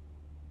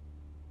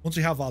 Once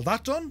we have all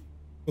that done,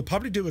 we'll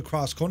probably do a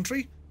cross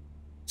country.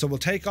 So we'll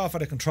take off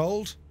at a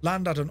controlled,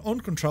 land at an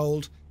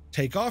uncontrolled,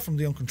 take off from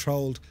the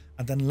uncontrolled,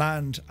 and then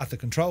land at the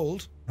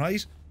controlled,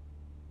 right?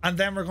 And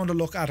then we're going to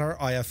look at our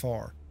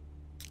IFR.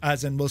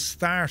 As in, we'll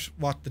start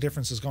what the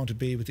difference is going to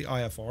be with the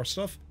IFR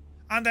stuff.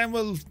 And then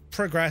we'll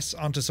progress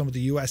onto some of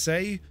the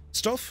USA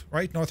stuff,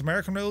 right? North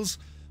American rules.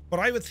 But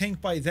I would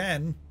think by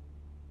then,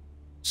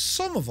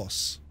 some of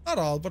us, not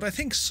all, but I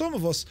think some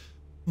of us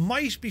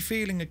might be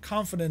feeling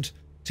confident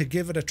to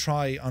give it a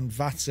try on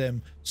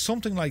VATSim,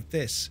 something like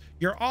this.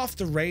 You're off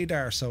the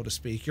radar, so to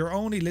speak. You're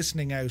only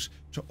listening out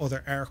to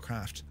other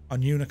aircraft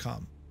on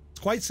Unicom. It's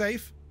quite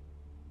safe.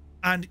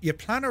 And you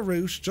plan a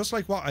route, just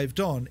like what I've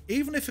done,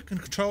 even if a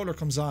controller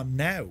comes on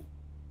now.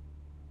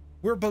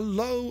 We're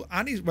below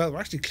any, well, we're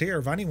actually clear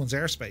of anyone's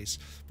airspace,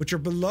 but you're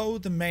below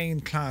the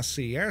main Class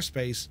C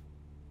airspace.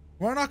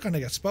 We're not going to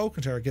get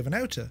spoken to or given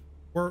out to.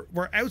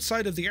 We're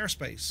outside of the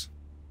airspace.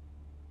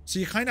 So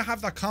you kind of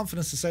have that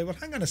confidence to say, well,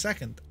 hang on a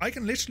second. I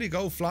can literally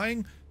go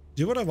flying,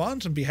 do what I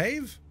want and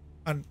behave,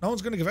 and no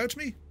one's going to give out to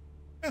me?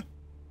 Yeah,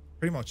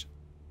 pretty much.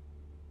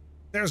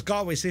 There's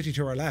Galway City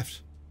to our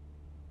left.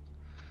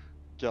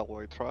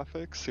 Galway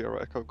traffic,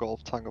 Sierra Echo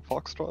Golf Tango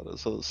Foxtrot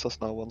is a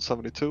Cessna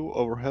 172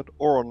 overhead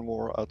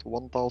Oranmore at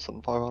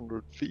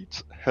 1,500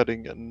 feet,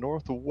 heading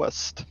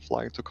northwest,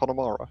 flying to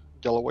Connemara.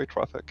 Galway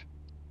traffic.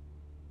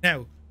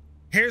 Now,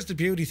 here's the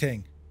beauty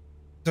thing.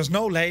 There's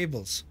no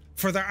labels,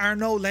 for there are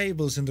no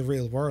labels in the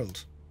real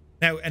world.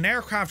 Now, an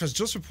aircraft has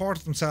just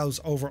reported themselves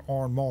over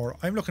Oranmore.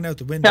 I'm looking out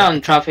the window.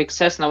 Down traffic,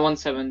 Cessna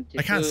 172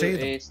 I can't see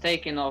them. is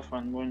taking off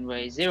on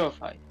runway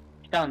 05.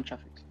 Down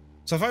traffic.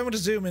 So if I want to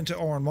zoom into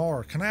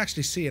Oranmore, can I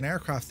actually see an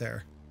aircraft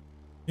there?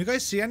 You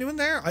guys see anyone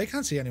there? I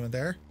can't see anyone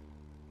there.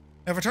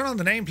 Now, if I turn on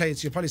the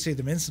nameplates, you'll probably see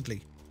them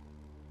instantly.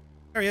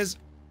 There he is.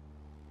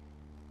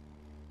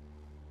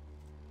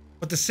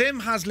 But the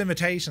sim has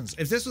limitations.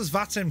 If this was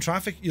VATSim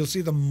traffic, you'll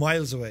see them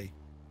miles away.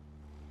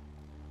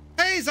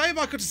 Hey,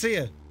 Zybot, good to see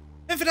you.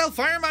 Infidel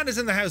Fireman is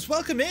in the house.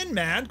 Welcome in,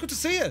 man. Good to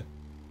see you.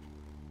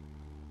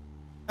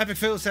 Epic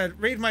Fool said,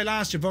 read my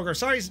last, you bugger.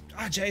 Sorry.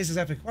 Ah, Jesus,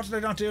 Epic. What did I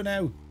not do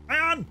now?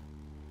 Hang on.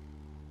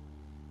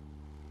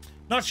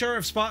 Not sure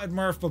if spotted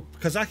Murph, but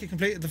Kozaki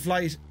completed the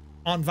flight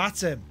on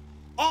VATSim.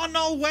 Oh,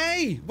 no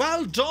way.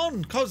 Well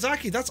done,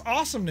 Kozaki. That's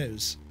awesome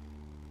news.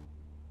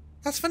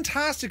 That's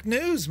fantastic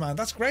news, man.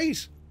 That's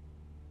great.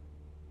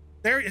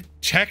 There,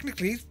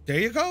 technically,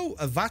 there you go.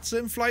 A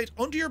VATSim flight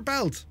under your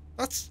belt.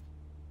 That's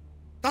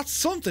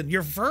something.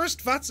 Your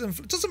first VATSim.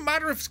 It doesn't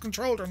matter if it's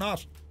controlled or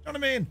not. You know what I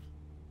mean?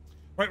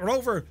 Right, we're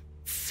over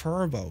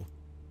Furbo.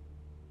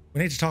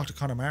 We need to talk to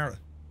Connemara.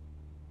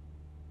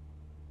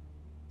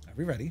 Are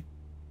we ready?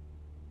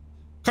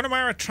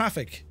 Connemara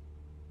traffic.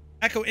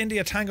 Echo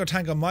India Tango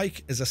Tango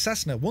Mike is a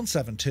Cessna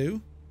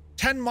 172.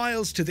 10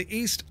 miles to the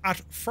east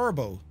at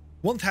Furbo.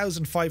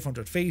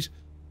 1,500 feet.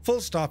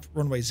 Full stop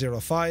runway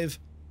 05.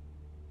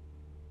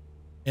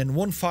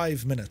 In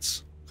 15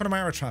 minutes.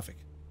 Connemara traffic.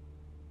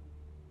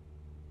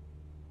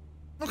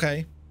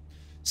 Okay.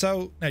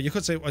 So, now you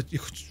could say, well, you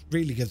could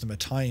really give them a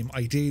time,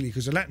 ideally,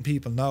 because you're letting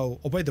people know,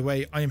 oh, by the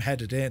way, I'm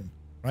headed in,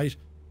 right?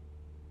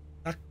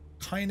 That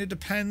kind of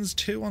depends,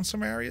 too, on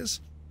some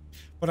areas.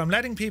 But I'm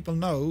letting people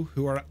know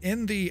who are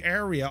in the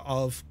area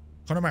of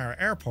Connemara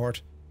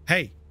Airport,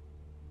 hey,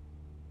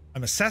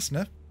 I'm a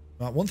Cessna,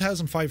 I'm at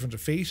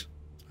 1,500 feet,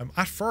 I'm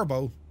at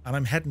Furbo, and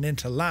I'm heading in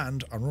to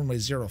land on runway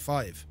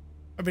 05.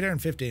 I'll be there in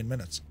 15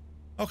 minutes.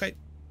 Okay.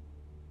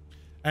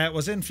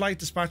 Was in flight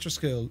dispatcher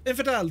school.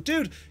 Infidel,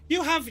 dude,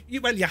 you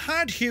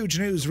had huge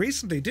news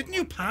recently. Didn't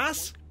you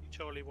pass?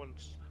 Charlie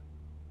once.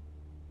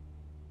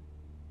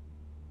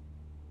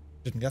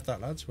 Didn't get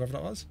that, lads, whoever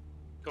that was.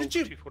 Golf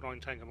 249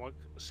 Tango Mike,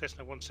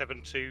 Cessna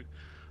 172,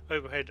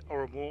 overhead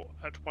Oranmore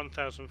at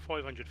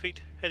 1,500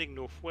 feet, heading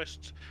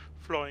northwest,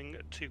 flying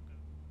to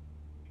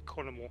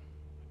Connemara.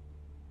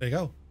 There you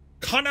go.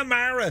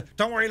 Connemara!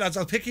 Don't worry, lads,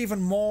 I'll pick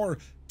even more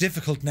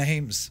difficult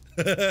names.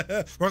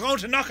 We're going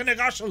to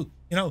Knockanagoshel,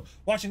 you know,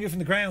 watching you from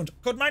the ground.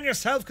 Good man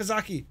yourself,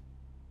 Kazaki.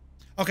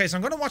 Okay, so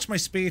I'm going to watch my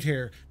speed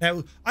here.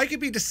 Now, I could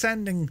be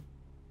descending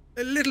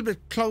a little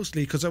bit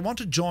closely because I want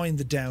to join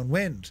the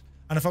downwind.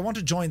 And if I want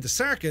to join the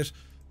circuit,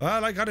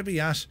 well, I got to be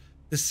at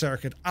the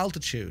circuit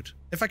altitude.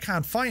 If I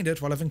can't find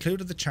it, well, I've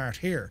included the chart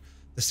here.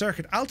 The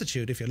circuit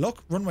altitude, if you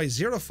look, runway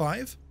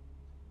 05,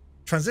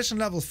 transition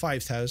level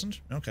 5,000,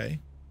 okay.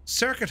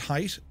 Circuit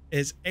height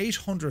is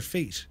 800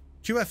 feet.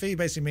 QFE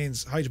basically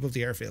means height above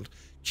the airfield.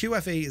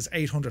 QFE is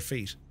 800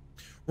 feet.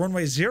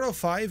 Runway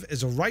 05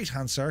 is a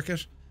right-hand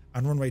circuit,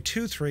 and runway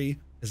 23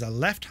 is a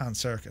left-hand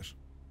circuit.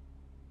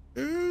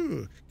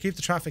 Ooh, keep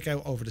the traffic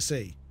out over the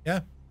sea,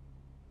 yeah?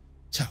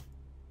 So,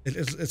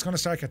 it's going to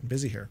start getting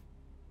busy here.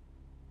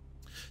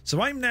 So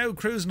I'm now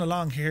cruising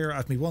along here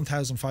at me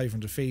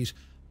 1,500 feet.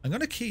 I'm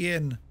going to key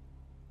in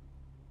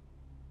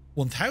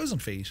 1,000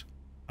 feet,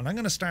 and I'm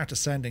going to start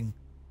ascending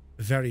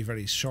very,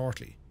 very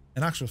shortly.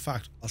 In actual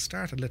fact, I'll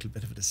start a little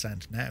bit of a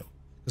descent now,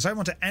 because I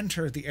want to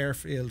enter the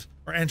airfield,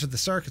 or enter the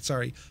circuit,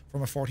 sorry,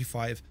 from a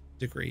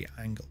 45-degree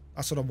angle.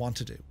 That's what I want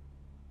to do.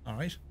 All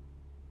right?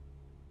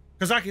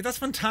 Kazaki, that's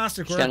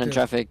fantastic work. Shannon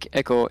traffic,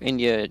 Echo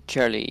India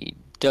Charlie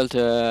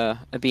Delta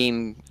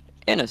Abeam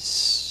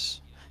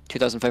Ennis,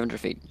 2,500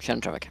 feet.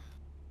 Shannon traffic.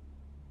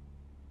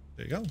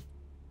 There you go.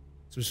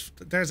 So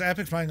there's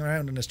Epic flying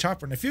around in his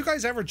chopper, and if you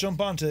guys ever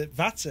jump onto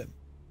VATSim,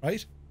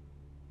 right?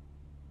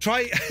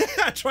 Try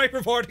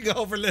reporting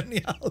over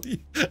Lineal.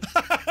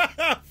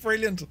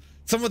 Brilliant.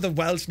 Some of the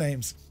Welsh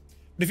names.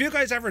 But if you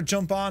guys ever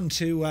jump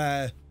onto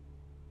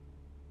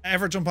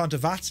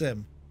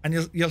VATSim,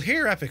 and you'll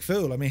hear Epic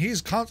Fool. I mean,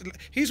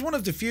 he's one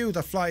of the few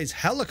that flies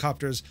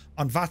helicopters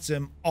on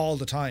VATSim all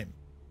the time.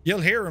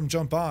 You'll hear him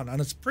jump on,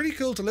 and it's pretty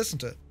cool to listen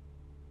to.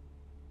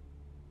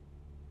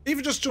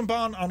 Even just jump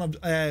on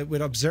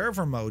with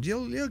observer mode,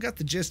 you'll get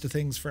the gist of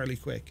things fairly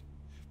quick.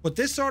 But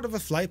this sort of a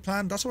flight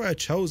plan, that's why I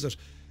chose it,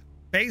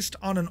 based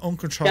on an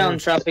uncontrolled... Down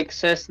traffic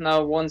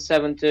Cessna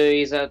 172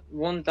 is at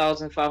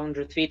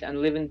 1,500 feet and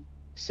leaving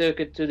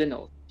circuit to the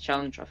north.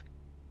 Challenge traffic.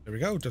 There we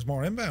go, there's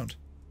more inbound.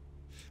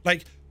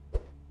 Like,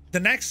 the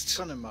next...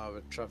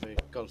 Connemara traffic,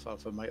 Golf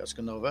Alpha Mike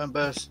Oscar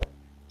November,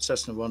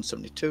 Cessna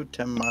 172,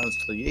 10 miles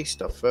to the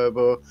east of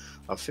Furbo,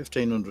 at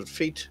 1,500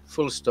 feet,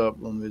 full stop,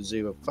 runway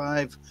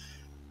 05,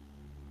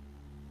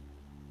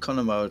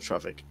 Connemara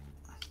traffic.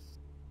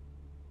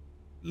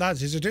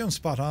 Lads, you're doing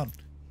spot on.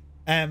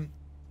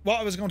 What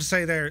I was going to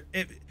say there,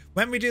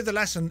 when we do the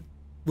lesson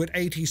with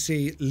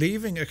ATC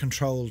leaving a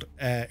controlled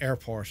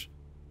airport,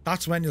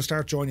 that's when you'll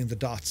start joining the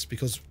dots,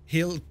 because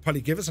he'll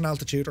probably give us an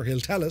altitude, or he'll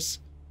tell us,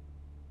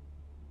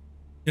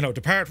 you know,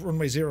 depart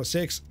runway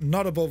 06,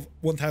 not above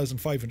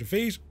 1,500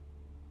 feet,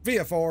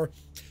 VFR,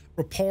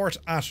 report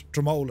at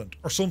Dromoland,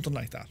 or something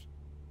like that.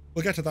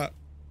 We'll get to that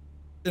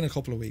in a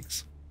couple of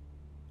weeks.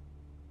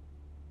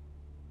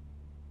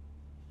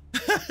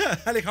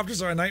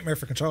 Helicopters are a nightmare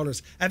for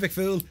controllers. Epic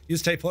Fool, you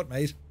stay put,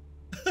 mate.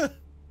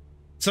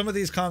 Some of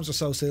these comms are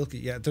so silky.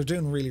 Yeah, they're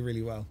doing really,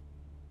 really well.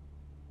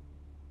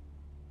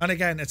 And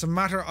again, it's a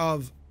matter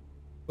of,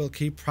 we'll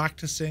keep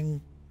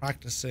practicing.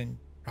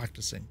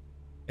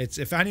 It's,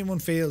 if anyone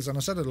feels, and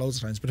I've said it loads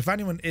of times, but if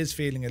anyone is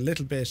feeling a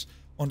little bit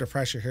under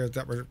pressure here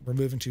that we're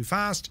moving too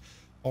fast,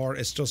 or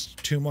it's just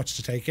too much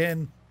to take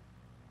in,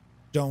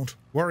 don't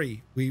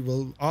worry. We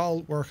will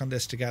all work on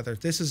this together.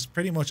 This is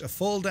pretty much a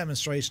full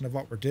demonstration of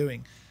what we're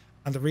doing.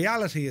 And the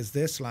reality is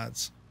this,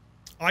 lads.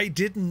 I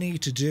didn't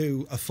need to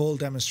do a full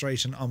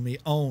demonstration on my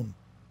own.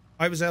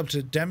 I was able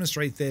to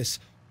demonstrate this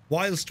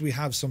whilst we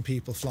have some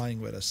people flying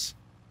with us.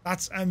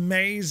 That's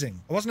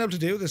amazing. I wasn't able to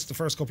do this the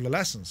first couple of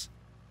lessons.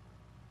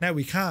 Now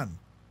we can.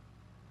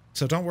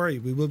 So don't worry.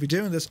 We will be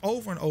doing this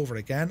over and over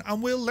again,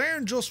 and we'll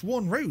learn just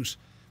one route,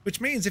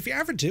 which means if you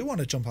ever do want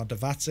to jump onto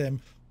VATSim,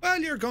 well,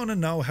 you're going to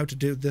know how to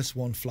do this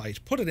one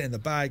flight. Put it in the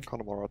bag.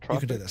 Connemara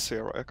traffic, you can do this.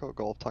 Sierra Echo,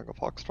 Golf Tango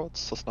Foxtrot,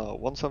 Cessna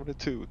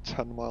 172,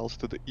 10 miles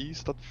to the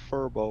east at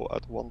Furbo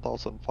at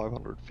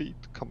 1,500 feet,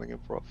 coming in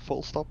for a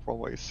full stop,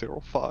 runway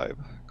 05.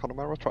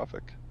 Connemara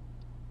traffic.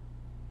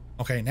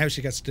 Okay, now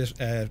she gets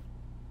busy.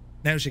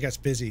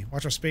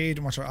 Watch her speed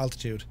and watch her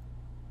altitude.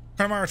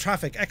 Connemara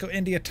traffic, Echo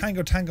India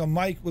Tango Tango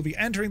Mike will be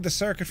entering the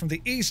circuit from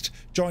the east,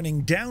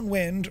 joining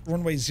downwind,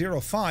 runway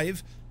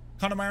 05.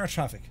 Connemara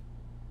traffic.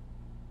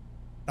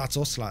 That's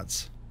us,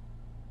 lads.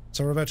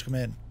 So we're about to come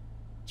in.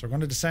 So we're going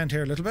to descend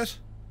here a little bit.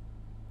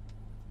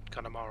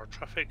 Connemara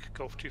traffic,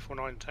 Golf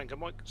 249 Tango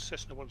Mike,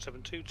 Cessna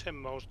 172, 10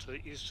 miles to the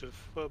east of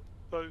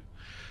Furbo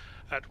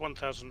at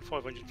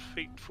 1,500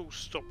 feet, full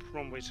stop,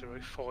 runway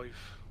 05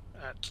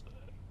 at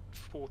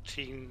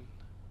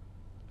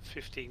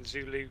 14:15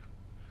 Zulu,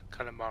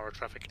 Connemara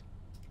traffic.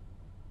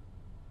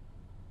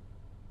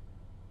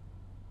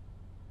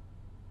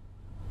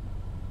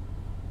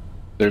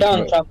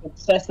 Down traffic,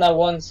 Cessna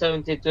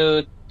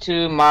 172,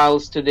 2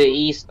 miles to the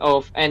east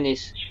of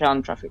Ennis,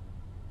 Shan traffic.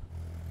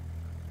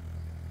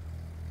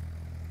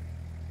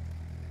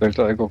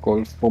 Delta Echo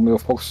Golf Romeo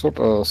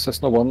Foxtrot,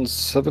 Cessna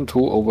 172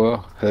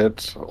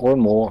 overhead or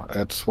more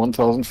at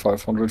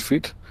 1,500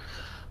 feet,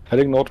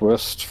 heading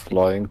northwest,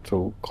 flying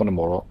to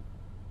Connemara.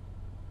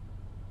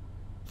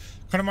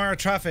 Connemara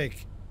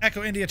traffic,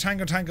 Echo India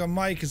Tango Tango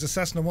Mike is a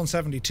Cessna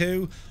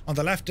 172 on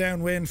the left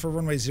downwind for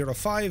runway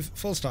 05,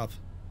 full stop.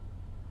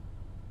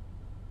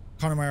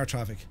 Connemara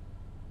traffic.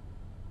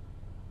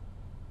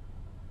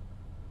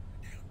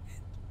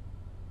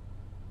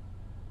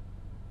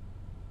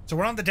 So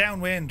we're on the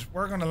downwind.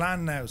 We're going to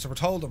land now. So we're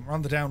told them we're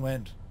on the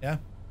downwind. Yeah?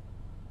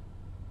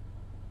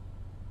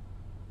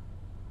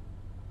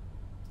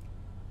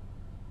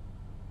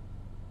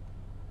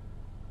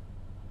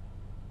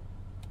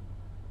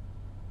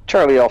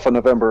 Charlie Alpha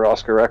November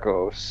Oscar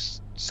Echo,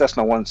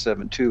 Cessna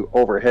 172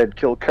 overhead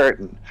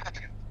Kilcarton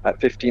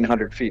at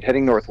 1,500 feet,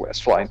 heading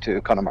northwest, flying to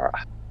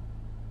Connemara.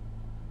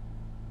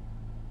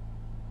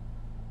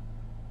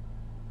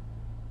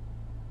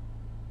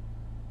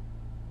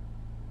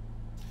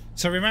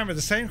 So remember,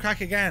 the same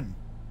crack again.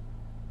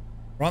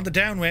 We're on the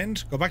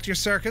downwind. Go back to your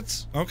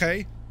circuits.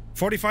 Okay.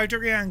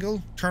 45-degree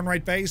angle. Turn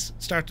right base.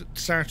 Start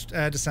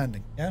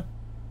descending. Yeah?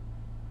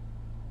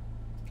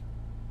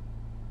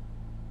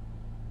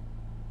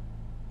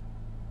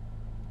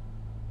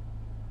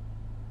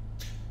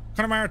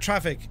 Connemara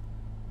traffic.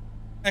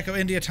 Echo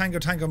India Tango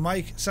Tango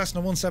Mike. Cessna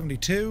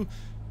 172.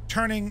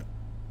 Turning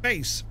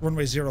base.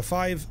 Runway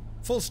 05.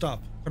 Full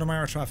stop.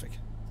 Connemara traffic.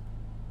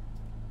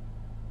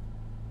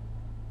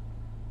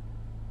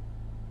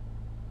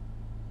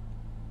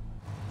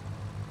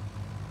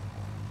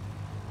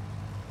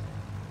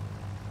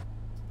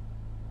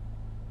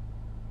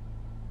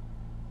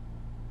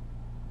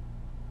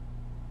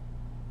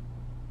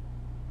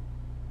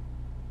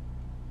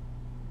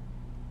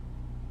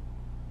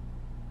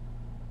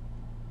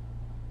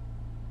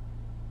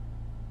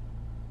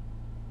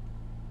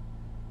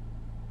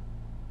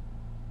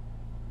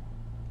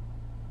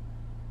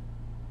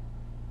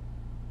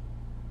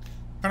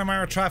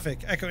 Connemara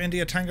traffic, Echo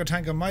India Tango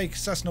Tango Mike,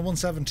 Cessna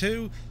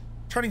 172,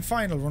 turning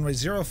final, runway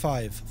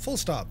 05, full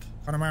stop,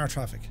 Connemara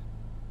traffic.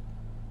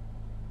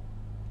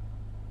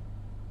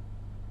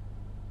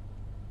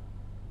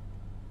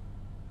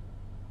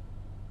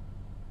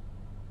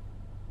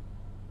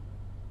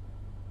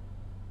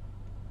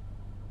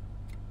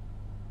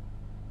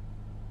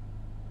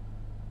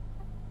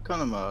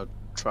 Connemara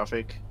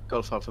traffic,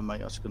 Golf Alpha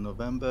Mike Oscar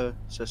November,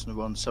 Cessna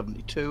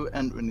 172,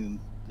 entering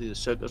the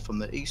circuit from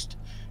the east,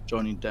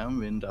 joining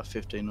downwind at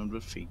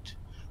 1500 feet.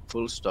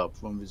 Full stop,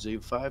 runway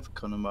 05,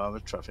 Connemara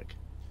traffic.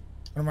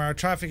 Connemara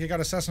traffic, you got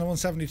a Cessna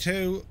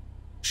 172,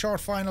 short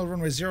final,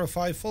 runway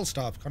 05, full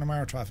stop,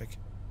 Connemara traffic.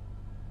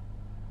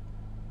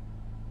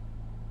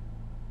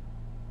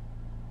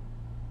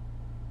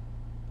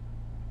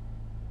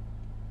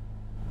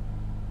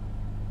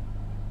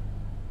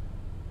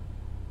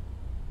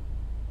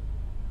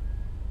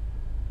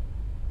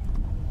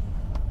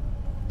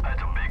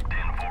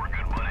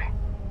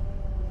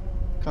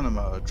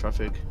 Connemara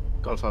traffic,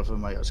 Golf Alpha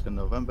Mike Oscar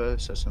November,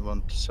 Cessna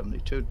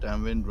 172,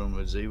 downwind,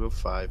 runway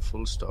 05,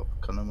 full stop,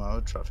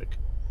 Connemara traffic.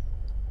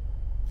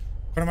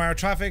 Connemara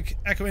traffic,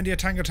 Echo India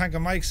Tango Tango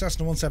Mike,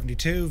 Cessna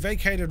 172,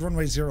 vacated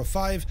runway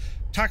 05,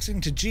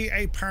 taxiing to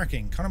G8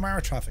 parking,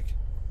 Connemara traffic.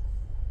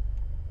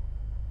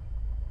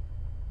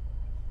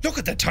 Look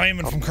at the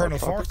timing from Colonel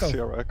Fork though.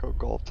 Sierra Echo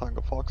Golf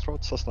Tango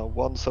Foxtrot, Cessna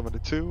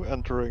 172,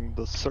 entering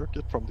the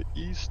circuit from the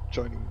east,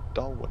 joining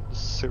downwind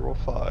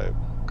 05,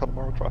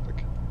 Connemara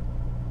traffic.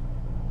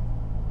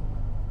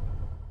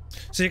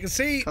 So you can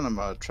see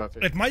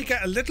traffic. It might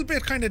get a little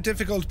bit kind of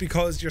difficult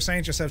because you're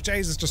saying to yourself,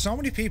 Jesus, there's so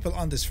many people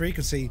on this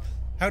frequency.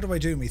 How do I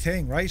do my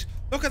thing, right?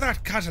 Look at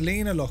that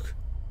Catalina look.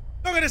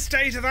 Look at the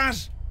state of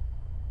that.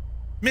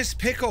 Miss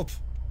pickup.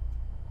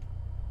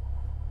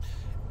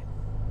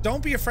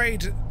 Don't be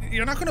afraid.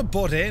 You're not going to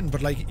butt in,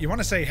 but like you want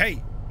to say,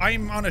 hey,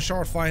 I'm on a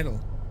short final.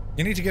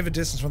 You need to give a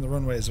distance from the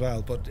runway as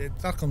well, but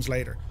that comes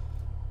later.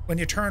 When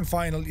you turn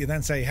final, you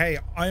then say, hey,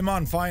 I'm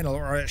on final,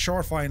 or a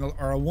short final,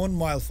 or a 1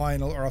 mile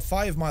final, or a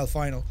 5 mile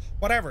final,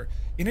 whatever.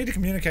 You need to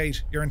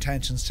communicate your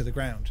intentions to the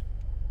ground.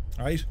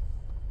 Alright?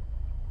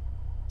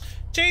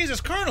 Jesus,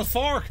 Colonel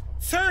Fork,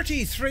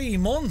 33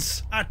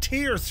 months at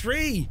tier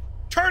 3.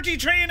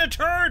 33 and a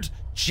third.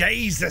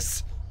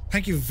 Jesus.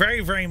 Thank you very,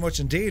 very much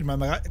indeed, my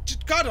guy.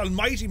 God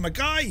almighty, my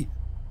guy.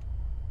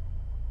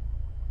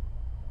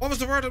 What was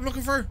the word I'm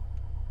looking for?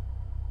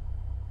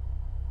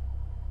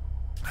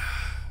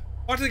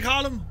 What do they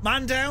call him?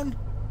 Man down?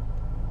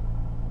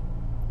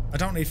 I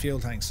don't need fuel,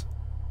 thanks.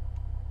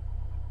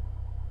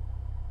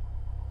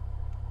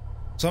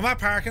 So I'm at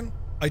parking.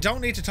 I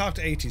don't need to talk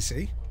to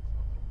ATC.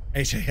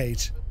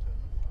 HA8.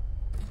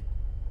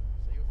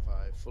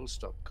 05, full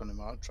stop,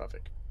 Connemara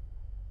traffic.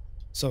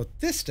 So at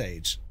this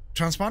stage,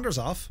 transponder's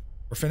off.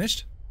 We're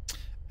finished.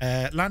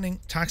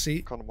 Landing,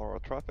 taxi. Connemara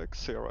traffic,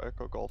 Sierra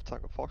Echo Golf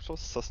Tango Foxtrot,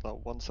 Cessna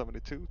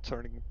 172,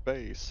 turning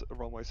base,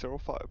 runway 05,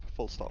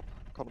 full stop,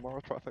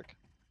 Connemara traffic.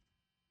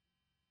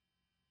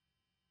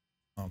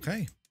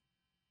 Okay.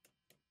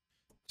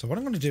 So what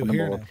I'm going to do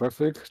here now.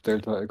 Traffic,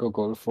 Delta Echo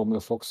Golf Romeo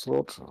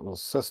Foxtrot,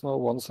 Cessna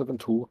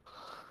 172,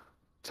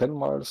 10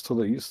 miles to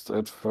the east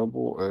at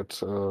Furbo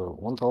at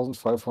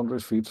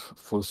 1,500 feet,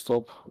 full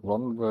stop,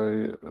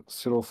 runway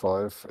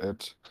 05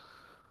 at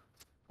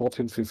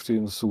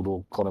 1415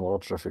 Zulu, Connemara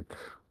traffic.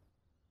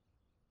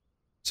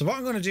 So what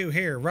I'm going to do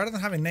here, rather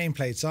than having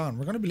nameplates on,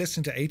 we're going to be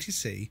listening to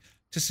ATC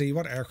to see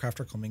what aircraft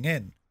are coming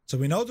in. So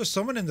we know there's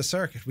someone in the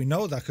circuit. We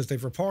know that because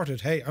they've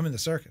reported, hey, I'm in the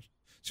circuit.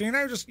 So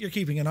you're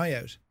keeping an eye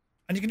out.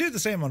 And you can do the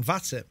same on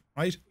VATSim,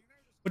 right?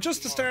 But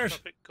just to start...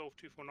 Traffic, Golf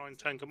 249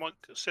 Tango Mike,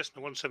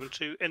 Cessna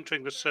 172,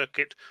 entering the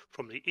circuit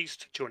from the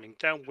east, joining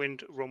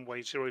downwind,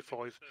 runway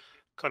 05,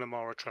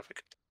 Connemara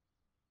traffic.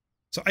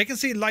 So I can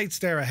see lights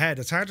there ahead.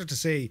 It's harder to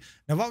see.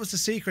 Now, what was the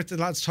secret the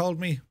lads told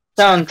me?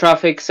 Sound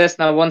traffic,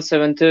 Cessna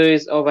 172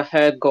 is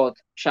overhead, God.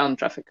 Sound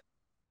traffic.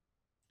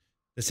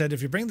 They said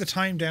if you bring the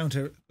time down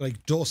to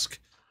like dusk,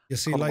 you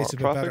see Connemara lights a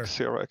bit traffic, better.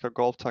 Sierra Echo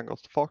Golf Tango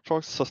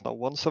Foxtrot, Cessna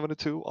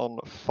 172 on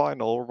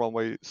final,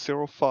 runway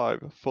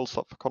 05, full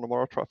stop,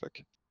 Connemara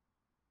traffic.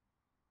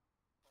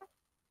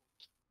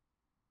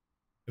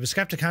 was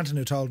Skeptic Canton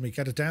who told me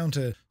get it down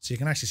to so you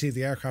can actually see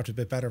the aircraft a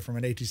bit better from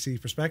an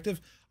ATC perspective.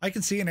 I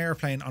can see an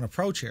airplane on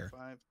approach here.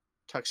 5,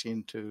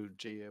 taxiing to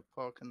GA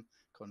parking,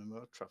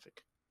 Connemara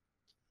traffic.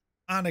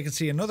 And I can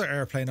see another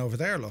airplane over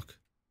there, look.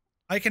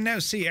 I can now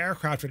see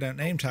aircraft without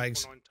name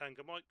tags.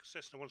 Tango Mike,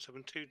 Cessna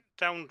 172,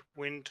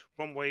 downwind,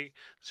 runway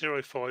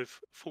 05,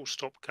 full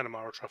stop,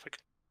 Connemara traffic.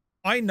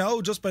 I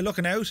know just by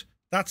looking out,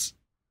 that's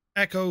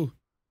Echo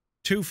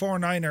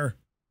 249er.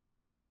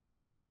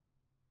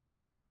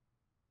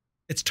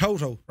 It's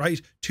Toto,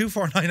 right?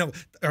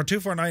 249er or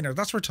 249er.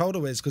 That's where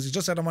Toto is because he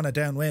just said I'm on a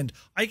downwind.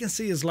 I can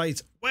see his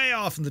lights way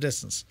off in the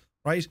distance,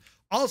 right?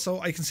 Also,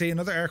 I can see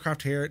another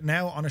aircraft here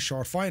now on a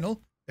short final.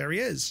 There he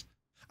is.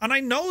 And I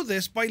know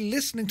this by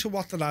listening to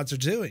what the lads are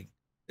doing.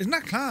 Isn't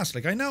that class?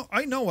 Like I know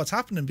what's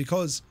happening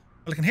because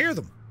I can hear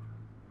them.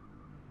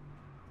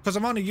 Because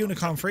I'm on a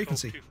Unicom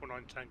frequency.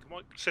 249 Tango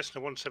Mike,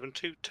 Cessna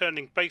 172,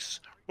 turning base,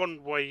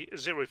 runway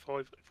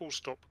 05, full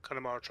stop,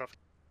 Connemara traffic.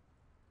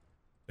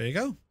 There you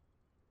go.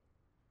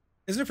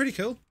 Isn't it pretty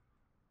cool?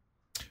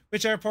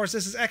 Which airports?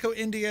 This is Echo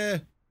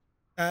India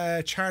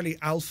Charlie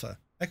Alpha.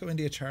 Echo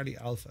India Charlie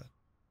Alpha.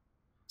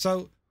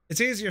 So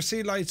it's easier to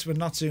see lights when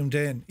not zoomed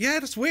in. Yeah,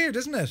 that's weird,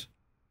 isn't it?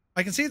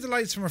 I can see the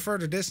lights from a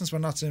further distance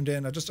when not zoomed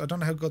in. I don't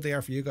know how good they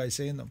are for you guys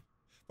seeing them.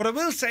 But I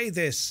will say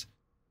this.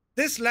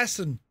 This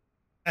lesson,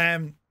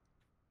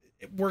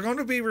 we're going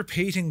to be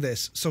repeating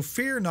this. So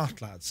fear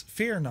not, lads.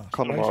 Fear not.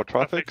 Connemara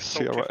traffic,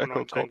 Sierra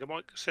Echo Tango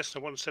Mike, Cessna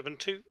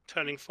 172,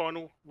 turning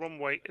final,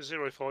 runway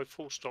 05,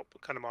 full stop,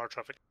 Connemara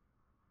traffic.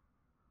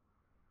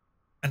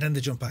 And then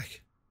they jump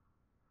back.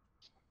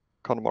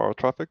 Connemara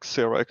traffic,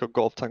 Sierra Echo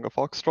Golf Tango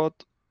Foxtrot,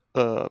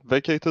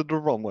 vacated the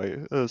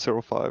runway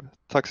 05,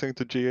 taxiing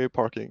to GA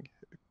parking,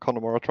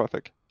 Connemara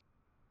traffic.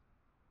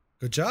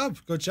 Good job,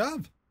 good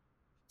job.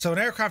 So an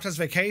aircraft has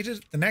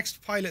vacated, the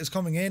next pilot is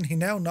coming in, he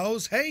now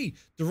knows, hey,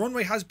 the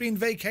runway has been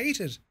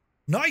vacated.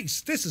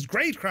 Nice, this is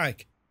great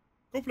crack.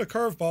 Couple of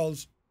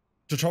curveballs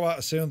to throw at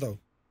us soon though.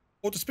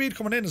 Oh, the speed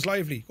coming in is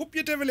lively. Up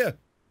you devil you.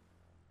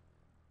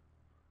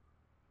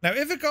 Now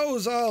if it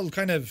goes all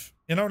kind of,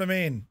 you know what I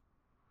mean,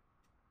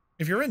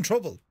 if you're in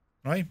trouble,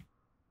 right?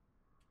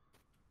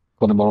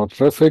 Connemara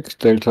traffic,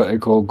 Delta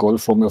Echo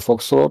Golf Romeo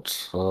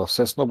Foxtrot,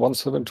 Cessna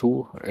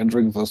 172,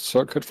 entering the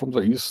circuit from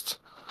the east,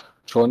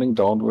 joining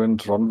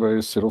downwind,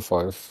 runway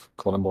 05,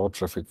 Connemara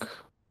traffic.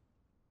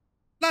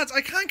 Lads,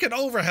 I can't get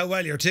over how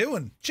well you're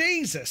doing.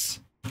 Jesus.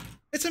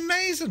 It's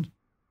amazing.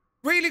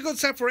 Really good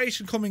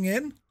separation coming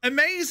in.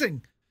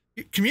 Amazing.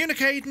 You're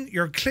communicating,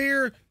 you're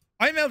clear.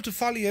 I'm able to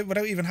follow you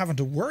without even having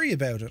to worry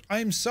about it.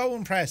 I'm so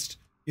impressed.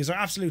 These are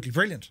absolutely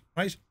brilliant,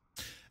 right?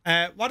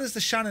 What is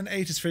the Shannon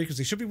ATIS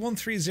frequency? Should be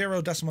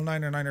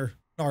 130.999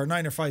 or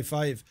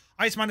 955.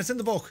 Iceman, it's in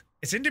the book.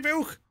 It's in the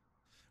book.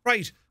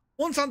 Right.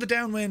 Once on the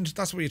downwind,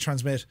 that's what you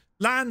transmit.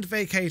 Land,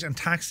 vacate, and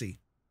taxi.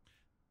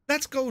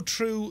 Let's go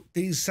through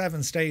these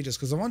 7 stages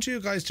because I want you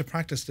guys to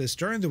practice this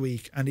during the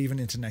week and even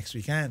into next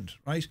weekend,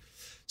 right?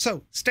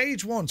 So,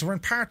 stage 1. So we're in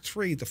part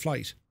 3, the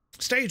flight.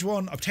 Stage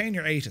 1, obtain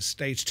your ATIS.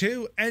 Stage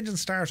 2, engine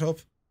start up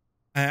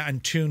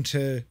and tune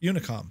to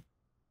Unicom.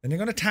 Then you're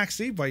going to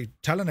taxi by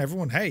telling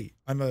everyone, hey,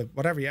 I'm a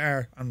whatever you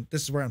are, and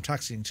this is where I'm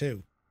taxiing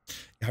to.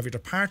 You have your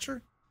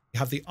departure, you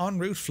have the en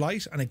route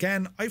flight, and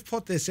again, I've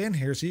put this in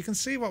here so you can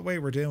see what way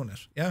we're doing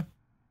it,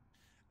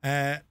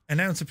 yeah?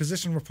 Announce a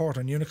position report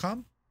on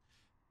Unicom.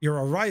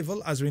 Your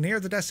arrival, as we near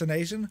the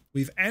destination,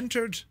 we've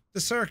entered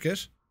the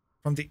circuit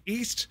from the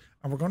east,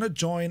 and we're going to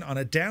join on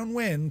a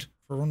downwind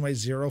for runway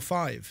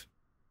 05.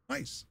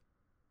 Nice.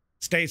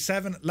 Stage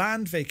 7,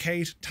 land,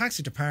 vacate,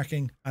 taxi to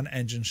parking, and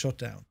engine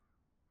shutdown.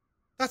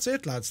 That's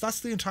it, lads. That's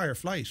the entire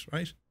flight,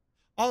 right?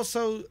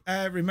 Also,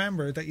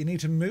 remember that you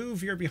need to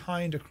move your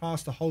behind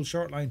across the whole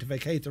short line to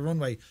vacate the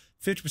runway.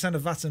 50%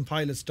 of VATSim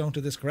pilots don't do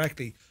this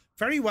correctly.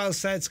 Very well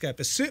said, Skep.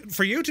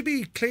 For you to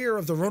be clear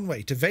of the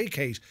runway, to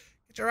vacate,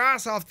 get your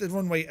ass off the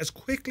runway as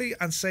quickly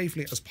and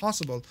safely as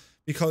possible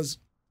because,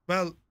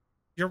 well,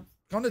 you're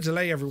going to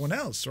delay everyone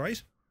else,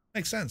 right?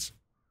 Makes sense.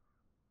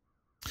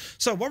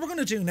 So what we're going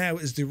to do now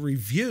is the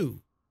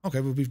review.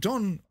 Okay, well, we've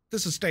done...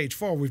 This is stage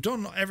 4. We've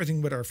done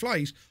everything with our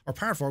flight, or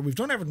part 4. We've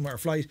done everything with our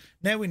flight.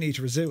 Now we need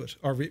to review it,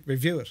 or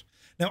review it.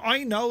 Now,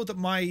 I know that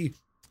my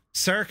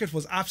circuit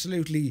was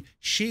absolutely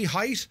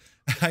she-height.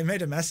 I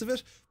made a mess of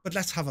it, but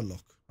let's have a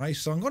look, right?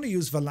 So I'm going to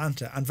use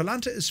Volanta, and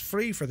Volanta is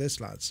free for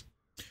this, lads.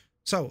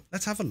 So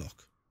let's have a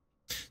look.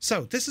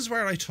 So this is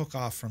where I took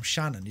off from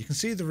Shannon. You can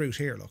see the route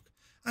here, look.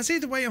 And see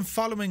the way I'm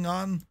following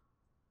on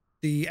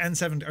the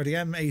N7 or the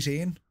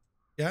M18,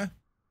 yeah?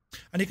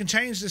 And you can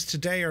change this to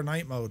day or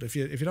night mode if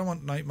you don't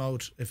want night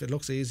mode, if it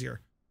looks easier.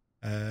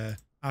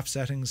 App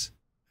settings.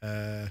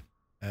 Where's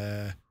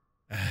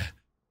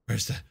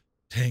the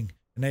thing?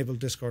 Enable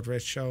Discord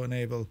rate show,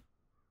 enable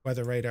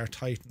weather radar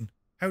Titan.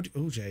 Oh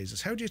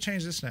Jesus, how do you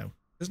change this now?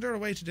 Isn't there a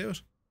way to do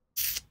it?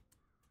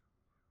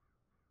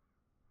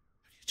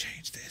 How do you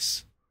change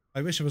this?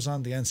 I wish it was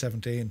on the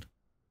N17.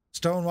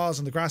 Stone walls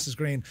and the grass is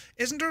green.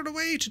 Isn't there a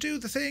way to do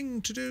the thing,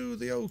 to do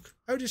the oak?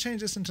 How do you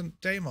change this into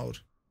day mode?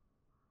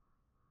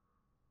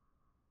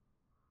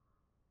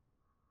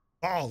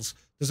 balls.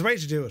 There's a way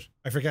to do it.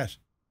 I forget.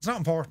 It's not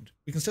important.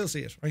 We can still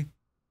see it, right?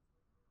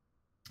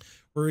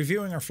 We're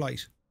reviewing our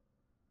flight.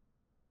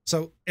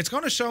 So it's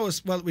going to show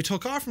us, well, we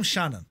took off from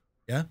Shannon,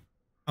 yeah?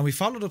 And we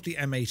followed up the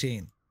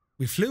M18.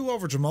 We flew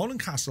over Dromoland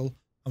Castle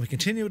and we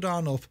continued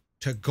on up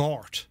to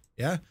Gort,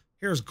 yeah?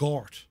 Here's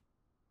Gort.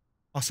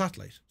 Oh,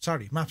 satellite.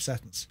 Sorry, map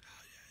settings.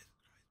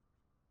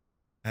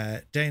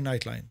 Day and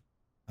night line.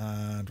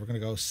 And we're going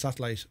to go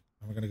satellite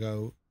and we're going to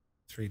go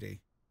 3D.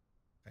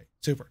 Okay,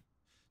 super.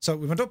 So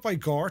we went up by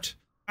Gort.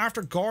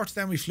 After Gort,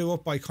 then we flew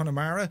up by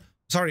Connemara.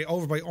 Sorry,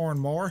 over by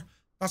Oranmore.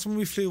 That's when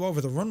we flew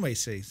over the runway,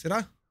 see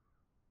that?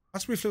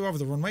 That's when we flew over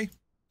the runway.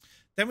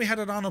 Then we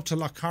headed on up to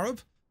Loch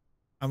Corrib.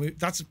 And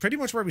that's pretty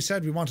much where we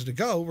said we wanted to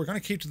go. We're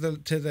going to keep to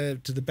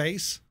the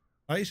base,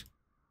 right?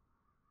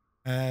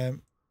 Hey,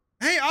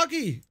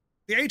 Augie!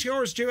 The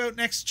ATR is due out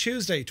next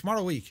Tuesday,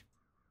 tomorrow week.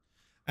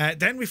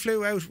 Then we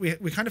flew out, we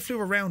kind of flew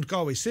around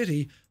Galway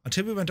City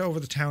until we went over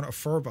the town of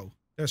Furbo.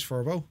 There's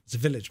Furbo. It's a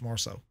village more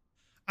so.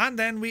 And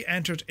then we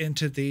entered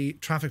into the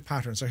traffic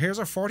pattern. So here's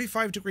our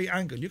 45-degree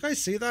angle. You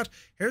guys see that?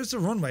 Here's the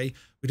runway.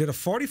 We did a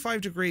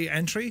 45-degree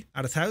entry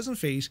at 1,000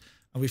 feet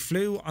and we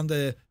flew on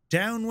the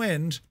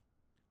downwind.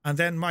 And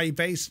then my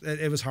base,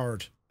 it was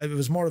hard. It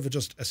was more of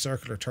just a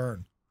circular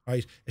turn,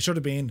 right? It should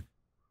have been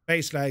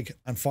base leg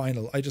and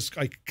final. I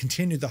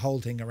continued the whole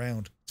thing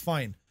around. It's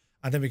fine.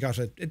 And then we got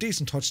a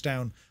decent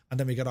touchdown and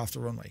then we got off the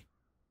runway.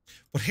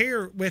 But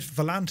here with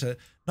Volanta,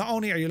 not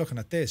only are you looking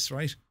at this,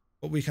 right?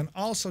 But we can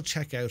also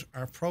check out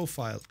our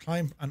profile,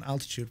 climb and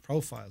altitude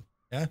profile.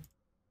 Yeah?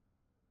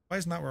 Why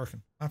isn't that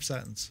working? Map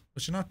settings.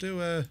 Would you not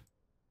do a...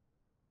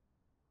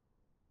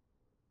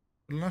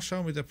 Will it not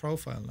show me the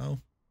profile? No.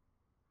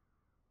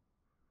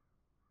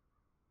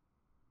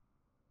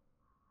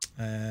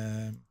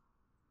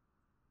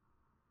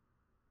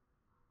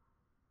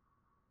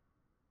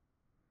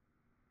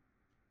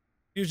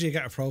 Usually you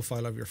get a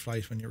profile of your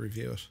flight when you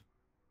review it.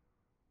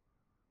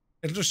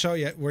 It'll just show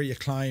you where you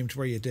climbed,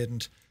 where you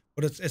didn't.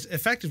 But it's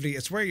effectively,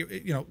 it's where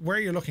where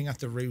you're looking at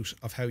the route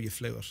of how you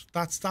flew it.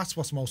 That's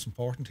what's most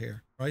important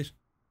here, right?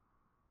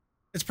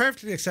 It's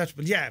perfectly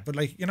acceptable, yeah, but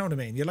like, you know what I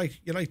mean? You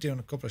like doing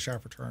a couple of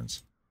sharper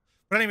turns.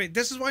 But anyway,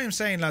 this is why I'm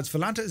saying, lads,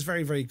 Volanta is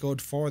very, very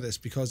good for this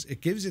because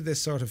it gives you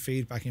this sort of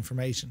feedback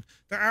information.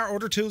 There are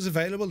other tools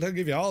available. They'll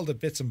give you all the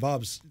bits and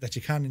bobs that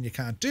you can and you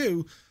can't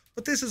do.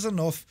 But this is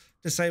enough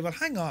to say, well,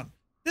 hang on.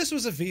 This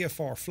was a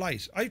VFR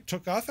flight. I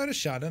took off out of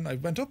Shannon. I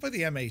went up by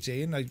the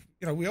M18.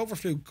 We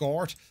overflew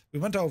Gort. We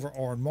went over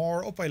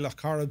Oranmore, up by Loch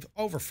Corrib,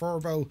 over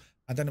Furbo,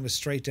 and then it was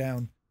straight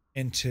down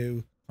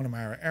into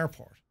Connemara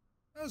Airport.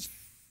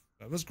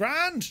 It was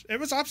grand. It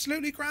was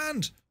absolutely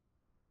grand.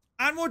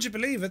 And would you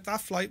believe it, that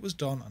flight was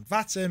done on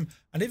VATSim,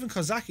 and even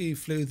Kozaki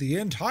flew the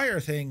entire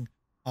thing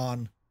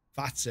on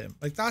VATSim.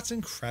 Like, that's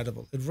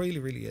incredible. It really,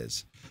 really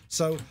is.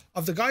 So,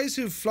 of the guys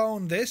who've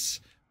flown this,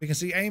 we can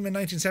see AIM in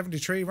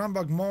 1973,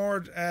 Rambog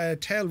Mord,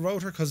 Tail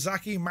Rotor,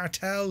 Kozaki,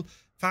 Martel,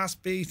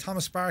 Fast B,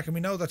 Thomas Spark, and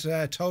we know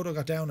that Toto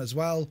got down as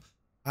well.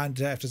 And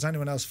if there's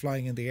anyone else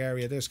flying in the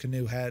area, there's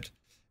Canoe Head.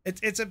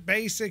 It's a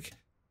basic,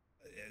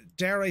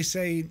 dare I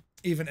say,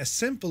 even a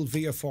simple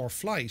VFR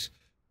flight,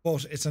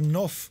 but it's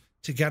enough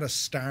to get us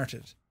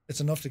started. It's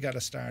enough to get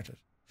us started.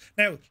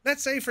 Now,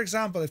 let's say, for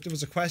example, if there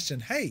was a question,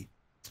 hey,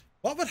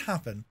 what would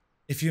happen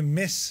if you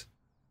miss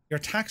your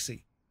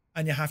taxi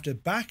and you have to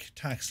back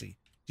taxi?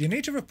 Do you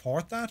need to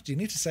report that? Do you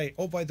need to say,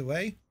 oh, by the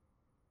way?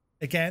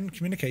 Again,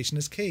 communication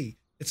is key.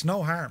 It's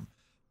no harm.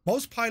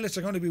 Most pilots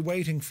are going to be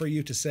waiting for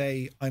you to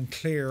say, I'm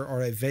clear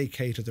or I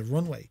vacated the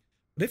runway.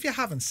 But if you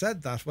haven't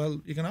said that,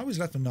 well, you can always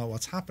let them know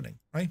what's happening,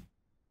 right?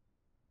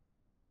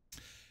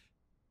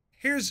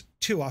 Here's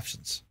two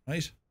options,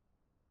 right?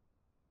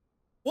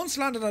 Once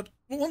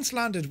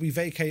landed, we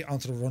vacate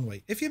onto the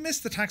runway. If you miss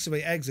the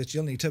taxiway exit,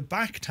 you'll need to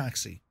back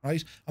taxi,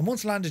 right? And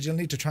once landed, you'll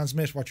need to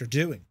transmit what you're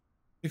doing.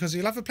 Because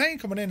you'll have a plane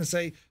coming in and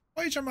say,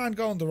 why is your man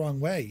going the wrong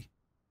way?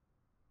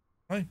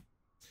 Right?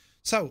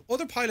 So,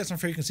 other pilots on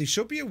frequency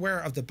should be aware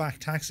of the back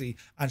taxi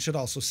and should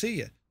also see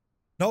you,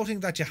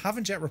 noting that you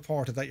haven't yet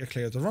reported that you're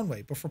clear of the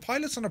runway. But for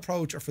pilots on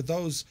approach or for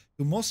those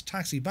who must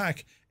taxi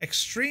back,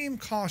 extreme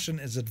caution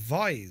is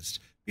advised.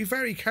 Be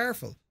very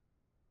careful.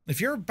 If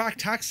you're back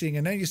taxiing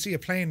and then you see a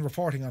plane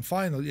reporting on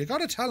final, you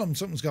got to tell them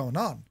something's going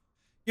on.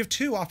 You have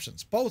two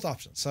options, both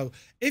options. So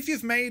if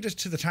you've made it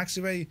to the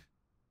taxiway,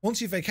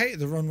 once you've vacated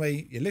the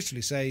runway, you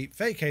literally say,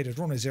 vacated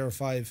runway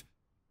 05,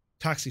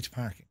 taxi to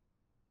parking.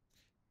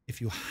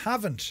 If you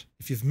haven't,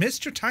 if you've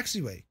missed your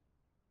taxiway,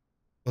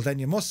 well, then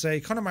you must say,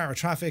 Connemara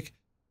traffic,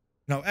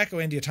 Echo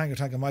India Tango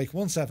Tango Mike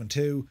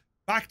 172,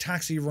 back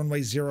taxi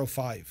runway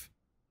 05.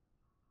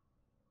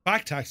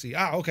 Back taxi.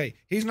 Okay.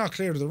 He's not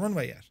clear to the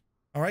runway yet.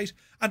 All right.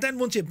 And then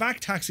once you back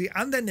taxi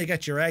and then you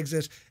get your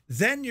exit,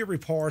 then you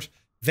report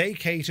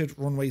vacated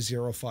runway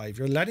 05.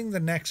 You're letting the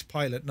next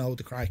pilot know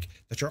the crack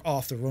that you're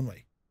off the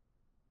runway.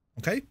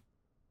 Okay.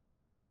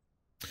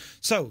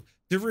 So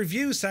the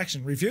review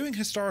section, reviewing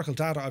historical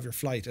data of your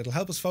flight. It'll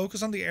help us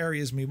focus on the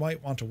areas we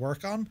might want to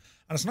work on.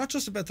 And it's not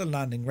just about the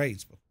landing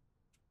rates, but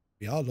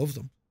we all love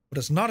them. But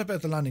it's not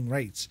about the landing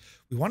rates.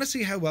 We want to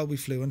see how well we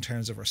flew in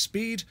terms of our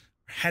speed,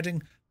 our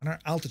heading, and our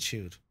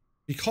altitude.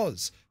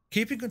 Because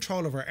keeping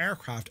control of our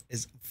aircraft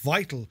is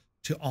vital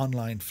to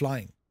online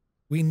flying.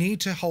 We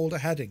need to hold a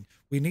heading.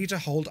 We need to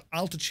hold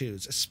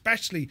altitudes,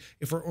 especially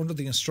if we're under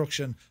the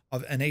instruction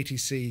of an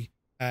ATC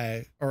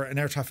or an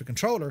air traffic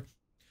controller,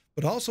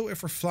 but also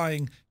if we're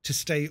flying to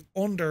stay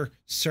under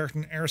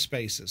certain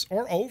airspaces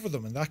or over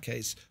them in that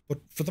case. But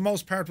for the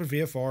most part with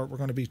VFR, we're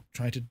going to be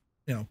trying to,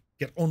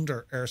 get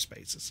under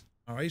airspaces.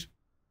 All right.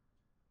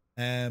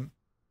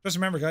 Just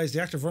remember, guys,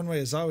 the active runway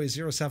is always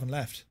 07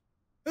 left.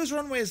 Whose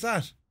runway is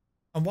that?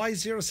 And why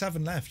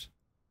 07 left?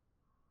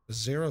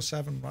 Is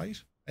 07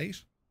 right?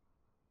 8?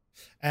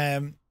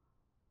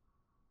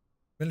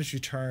 Military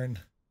turn.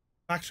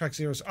 Backtrack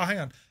 0. Oh, hang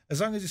on.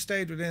 As long as you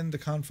stayed within the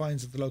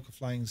confines of the local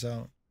flying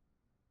zone.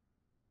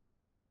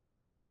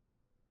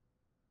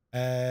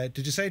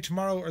 Did you say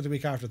tomorrow or the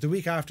week after? The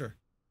week after.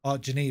 Oh,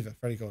 Geneva.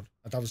 Very good.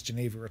 That was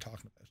Geneva we were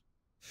talking about.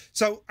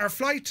 So our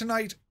flight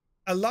tonight,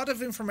 a lot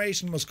of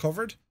information was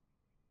covered.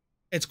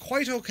 It's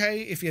quite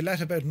okay if you let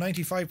about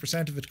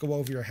 95% of it go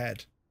over your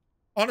head.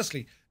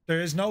 Honestly, there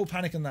is no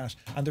panic in that.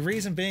 And the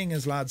reason being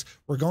is, lads,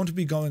 we're going to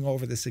be going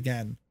over this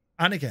again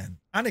and again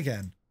and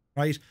again,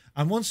 right?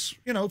 And once,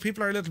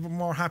 people are a little bit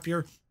more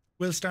happier,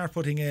 we'll start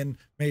putting in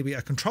maybe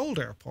a controlled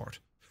airport.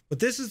 But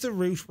this is the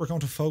route we're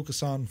going to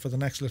focus on for the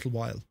next little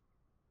while.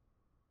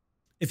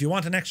 If you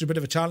want an extra bit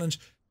of a challenge,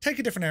 take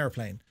a different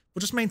airplane,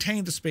 but just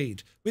maintain the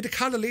speed. We had a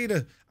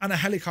Catalina and a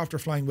helicopter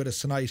flying with us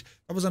tonight.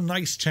 That was a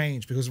nice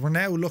change because we're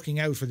now looking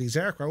out for these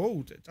aircraft.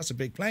 Oh, that's a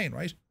big plane,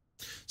 right?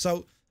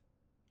 So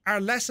our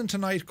lesson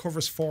tonight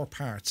covers 4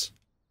 parts.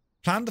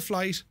 Plan the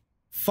flight,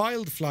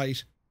 file the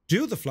flight,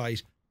 do the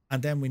flight,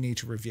 and then we need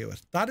to review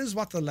it. That is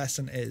what the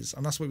lesson is,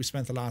 and that's what we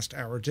spent the last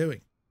hour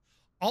doing.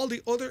 All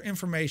the other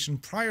information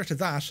prior to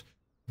that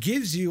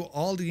gives you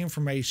all the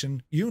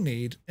information you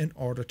need in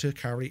order to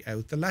carry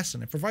out the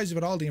lesson. It provides you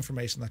with all the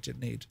information that you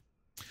need.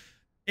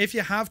 If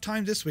you have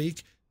time this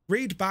week,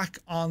 read back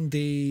on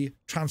the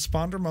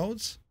transponder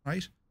modes,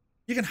 right?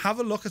 You can have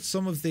a look at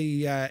some of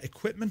the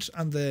equipment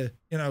and the,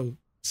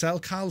 cell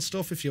cal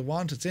stuff if you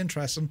want. It's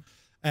interesting.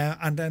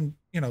 And then,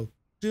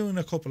 doing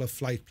a couple of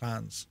flight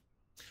plans.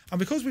 And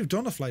because we've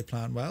done a flight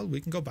plan, well,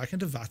 we can go back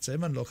into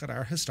VATSim and look at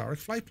our historic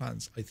flight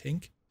plans, I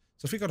think.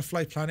 So if we go to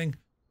flight planning,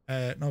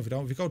 no, if we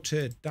don't, if we go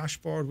to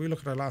dashboard, we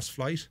look at our last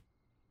flight,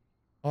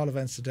 all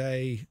events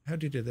today. How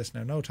do you do this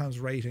now? No times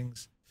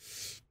ratings,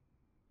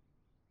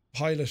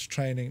 pilot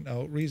training,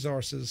 no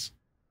resources.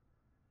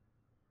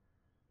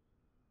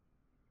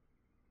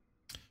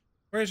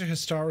 Where's your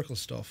historical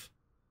stuff?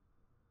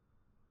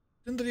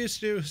 Didn't they used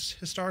to do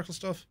historical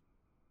stuff?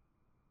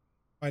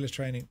 Pilot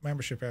training,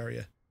 membership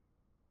area,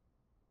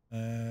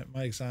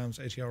 my exams,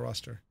 ATO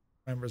roster,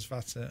 members,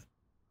 VATSA.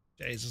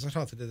 Jesus, I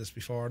thought they did this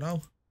before.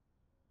 No.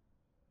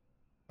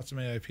 VATSIM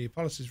AIP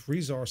policies,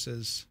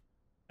 resources.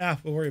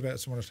 We'll worry about it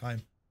some other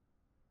time.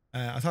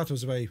 I thought there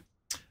was a way.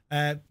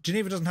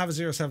 Geneva doesn't have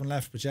a 07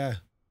 left, but yeah.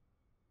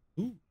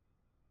 Ooh.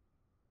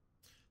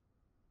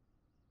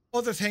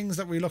 Other things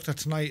that we looked at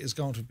tonight is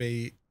going to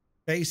be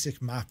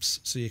basic maps,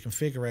 so you can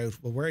figure out,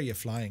 well, where are you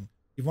flying?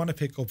 You want to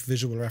pick up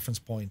visual reference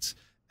points.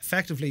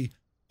 Effectively,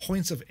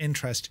 points of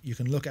interest. You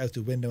can look out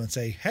the window and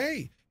say,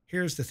 hey,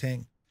 here's the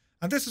thing.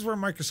 And this is where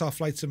Microsoft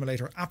Flight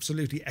Simulator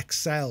absolutely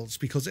excels,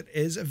 because it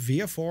is a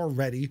VFR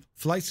ready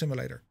flight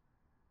simulator.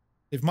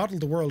 They've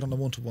modeled the world on a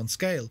 1-to-1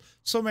 scale.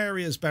 Some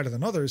areas better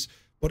than others,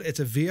 but it's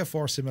a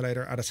VFR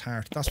simulator at its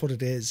heart. That's what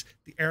it is.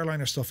 The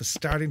airliner stuff is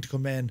starting to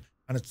come in,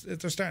 and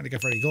they're starting to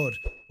get very good.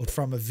 But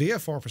from a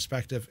VFR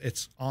perspective,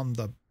 it's on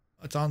the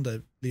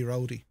Lee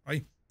Roadie,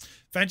 right?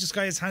 Venture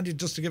Sky is handy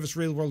just to give us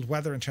real world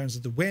weather in terms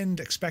of the wind,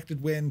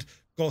 expected wind,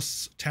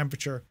 gusts,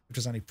 temperature, if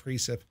there's any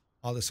precip,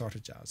 all this sort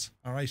of jazz.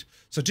 All right.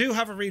 So do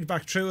have a read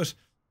back through it,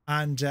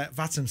 and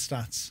VATSIM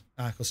stats,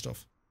 good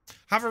stuff.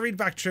 Have a read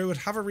back through it.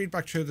 Have a read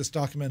back through this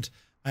document.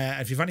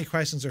 If you have any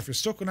questions or if you're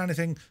stuck with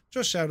anything,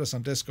 just shout us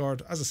on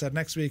Discord. As I said,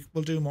 next week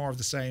we'll do more of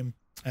the same,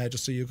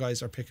 just so you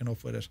guys are picking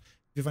up with it.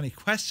 If you have any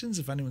questions,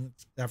 if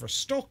anyone's ever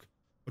stuck,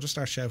 we'll just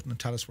start shouting and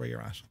tell us where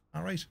you're at.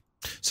 All right.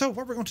 So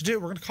what we're going to do,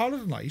 we're going to call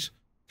it a night.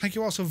 Thank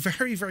you all so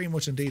very, very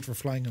much indeed for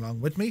flying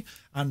along with me.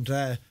 And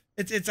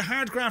it's a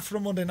hard graft for a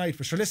Monday night,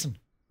 but sure, listen,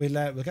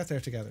 we'll get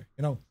there together.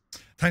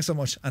 Thanks so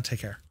much and take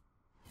care.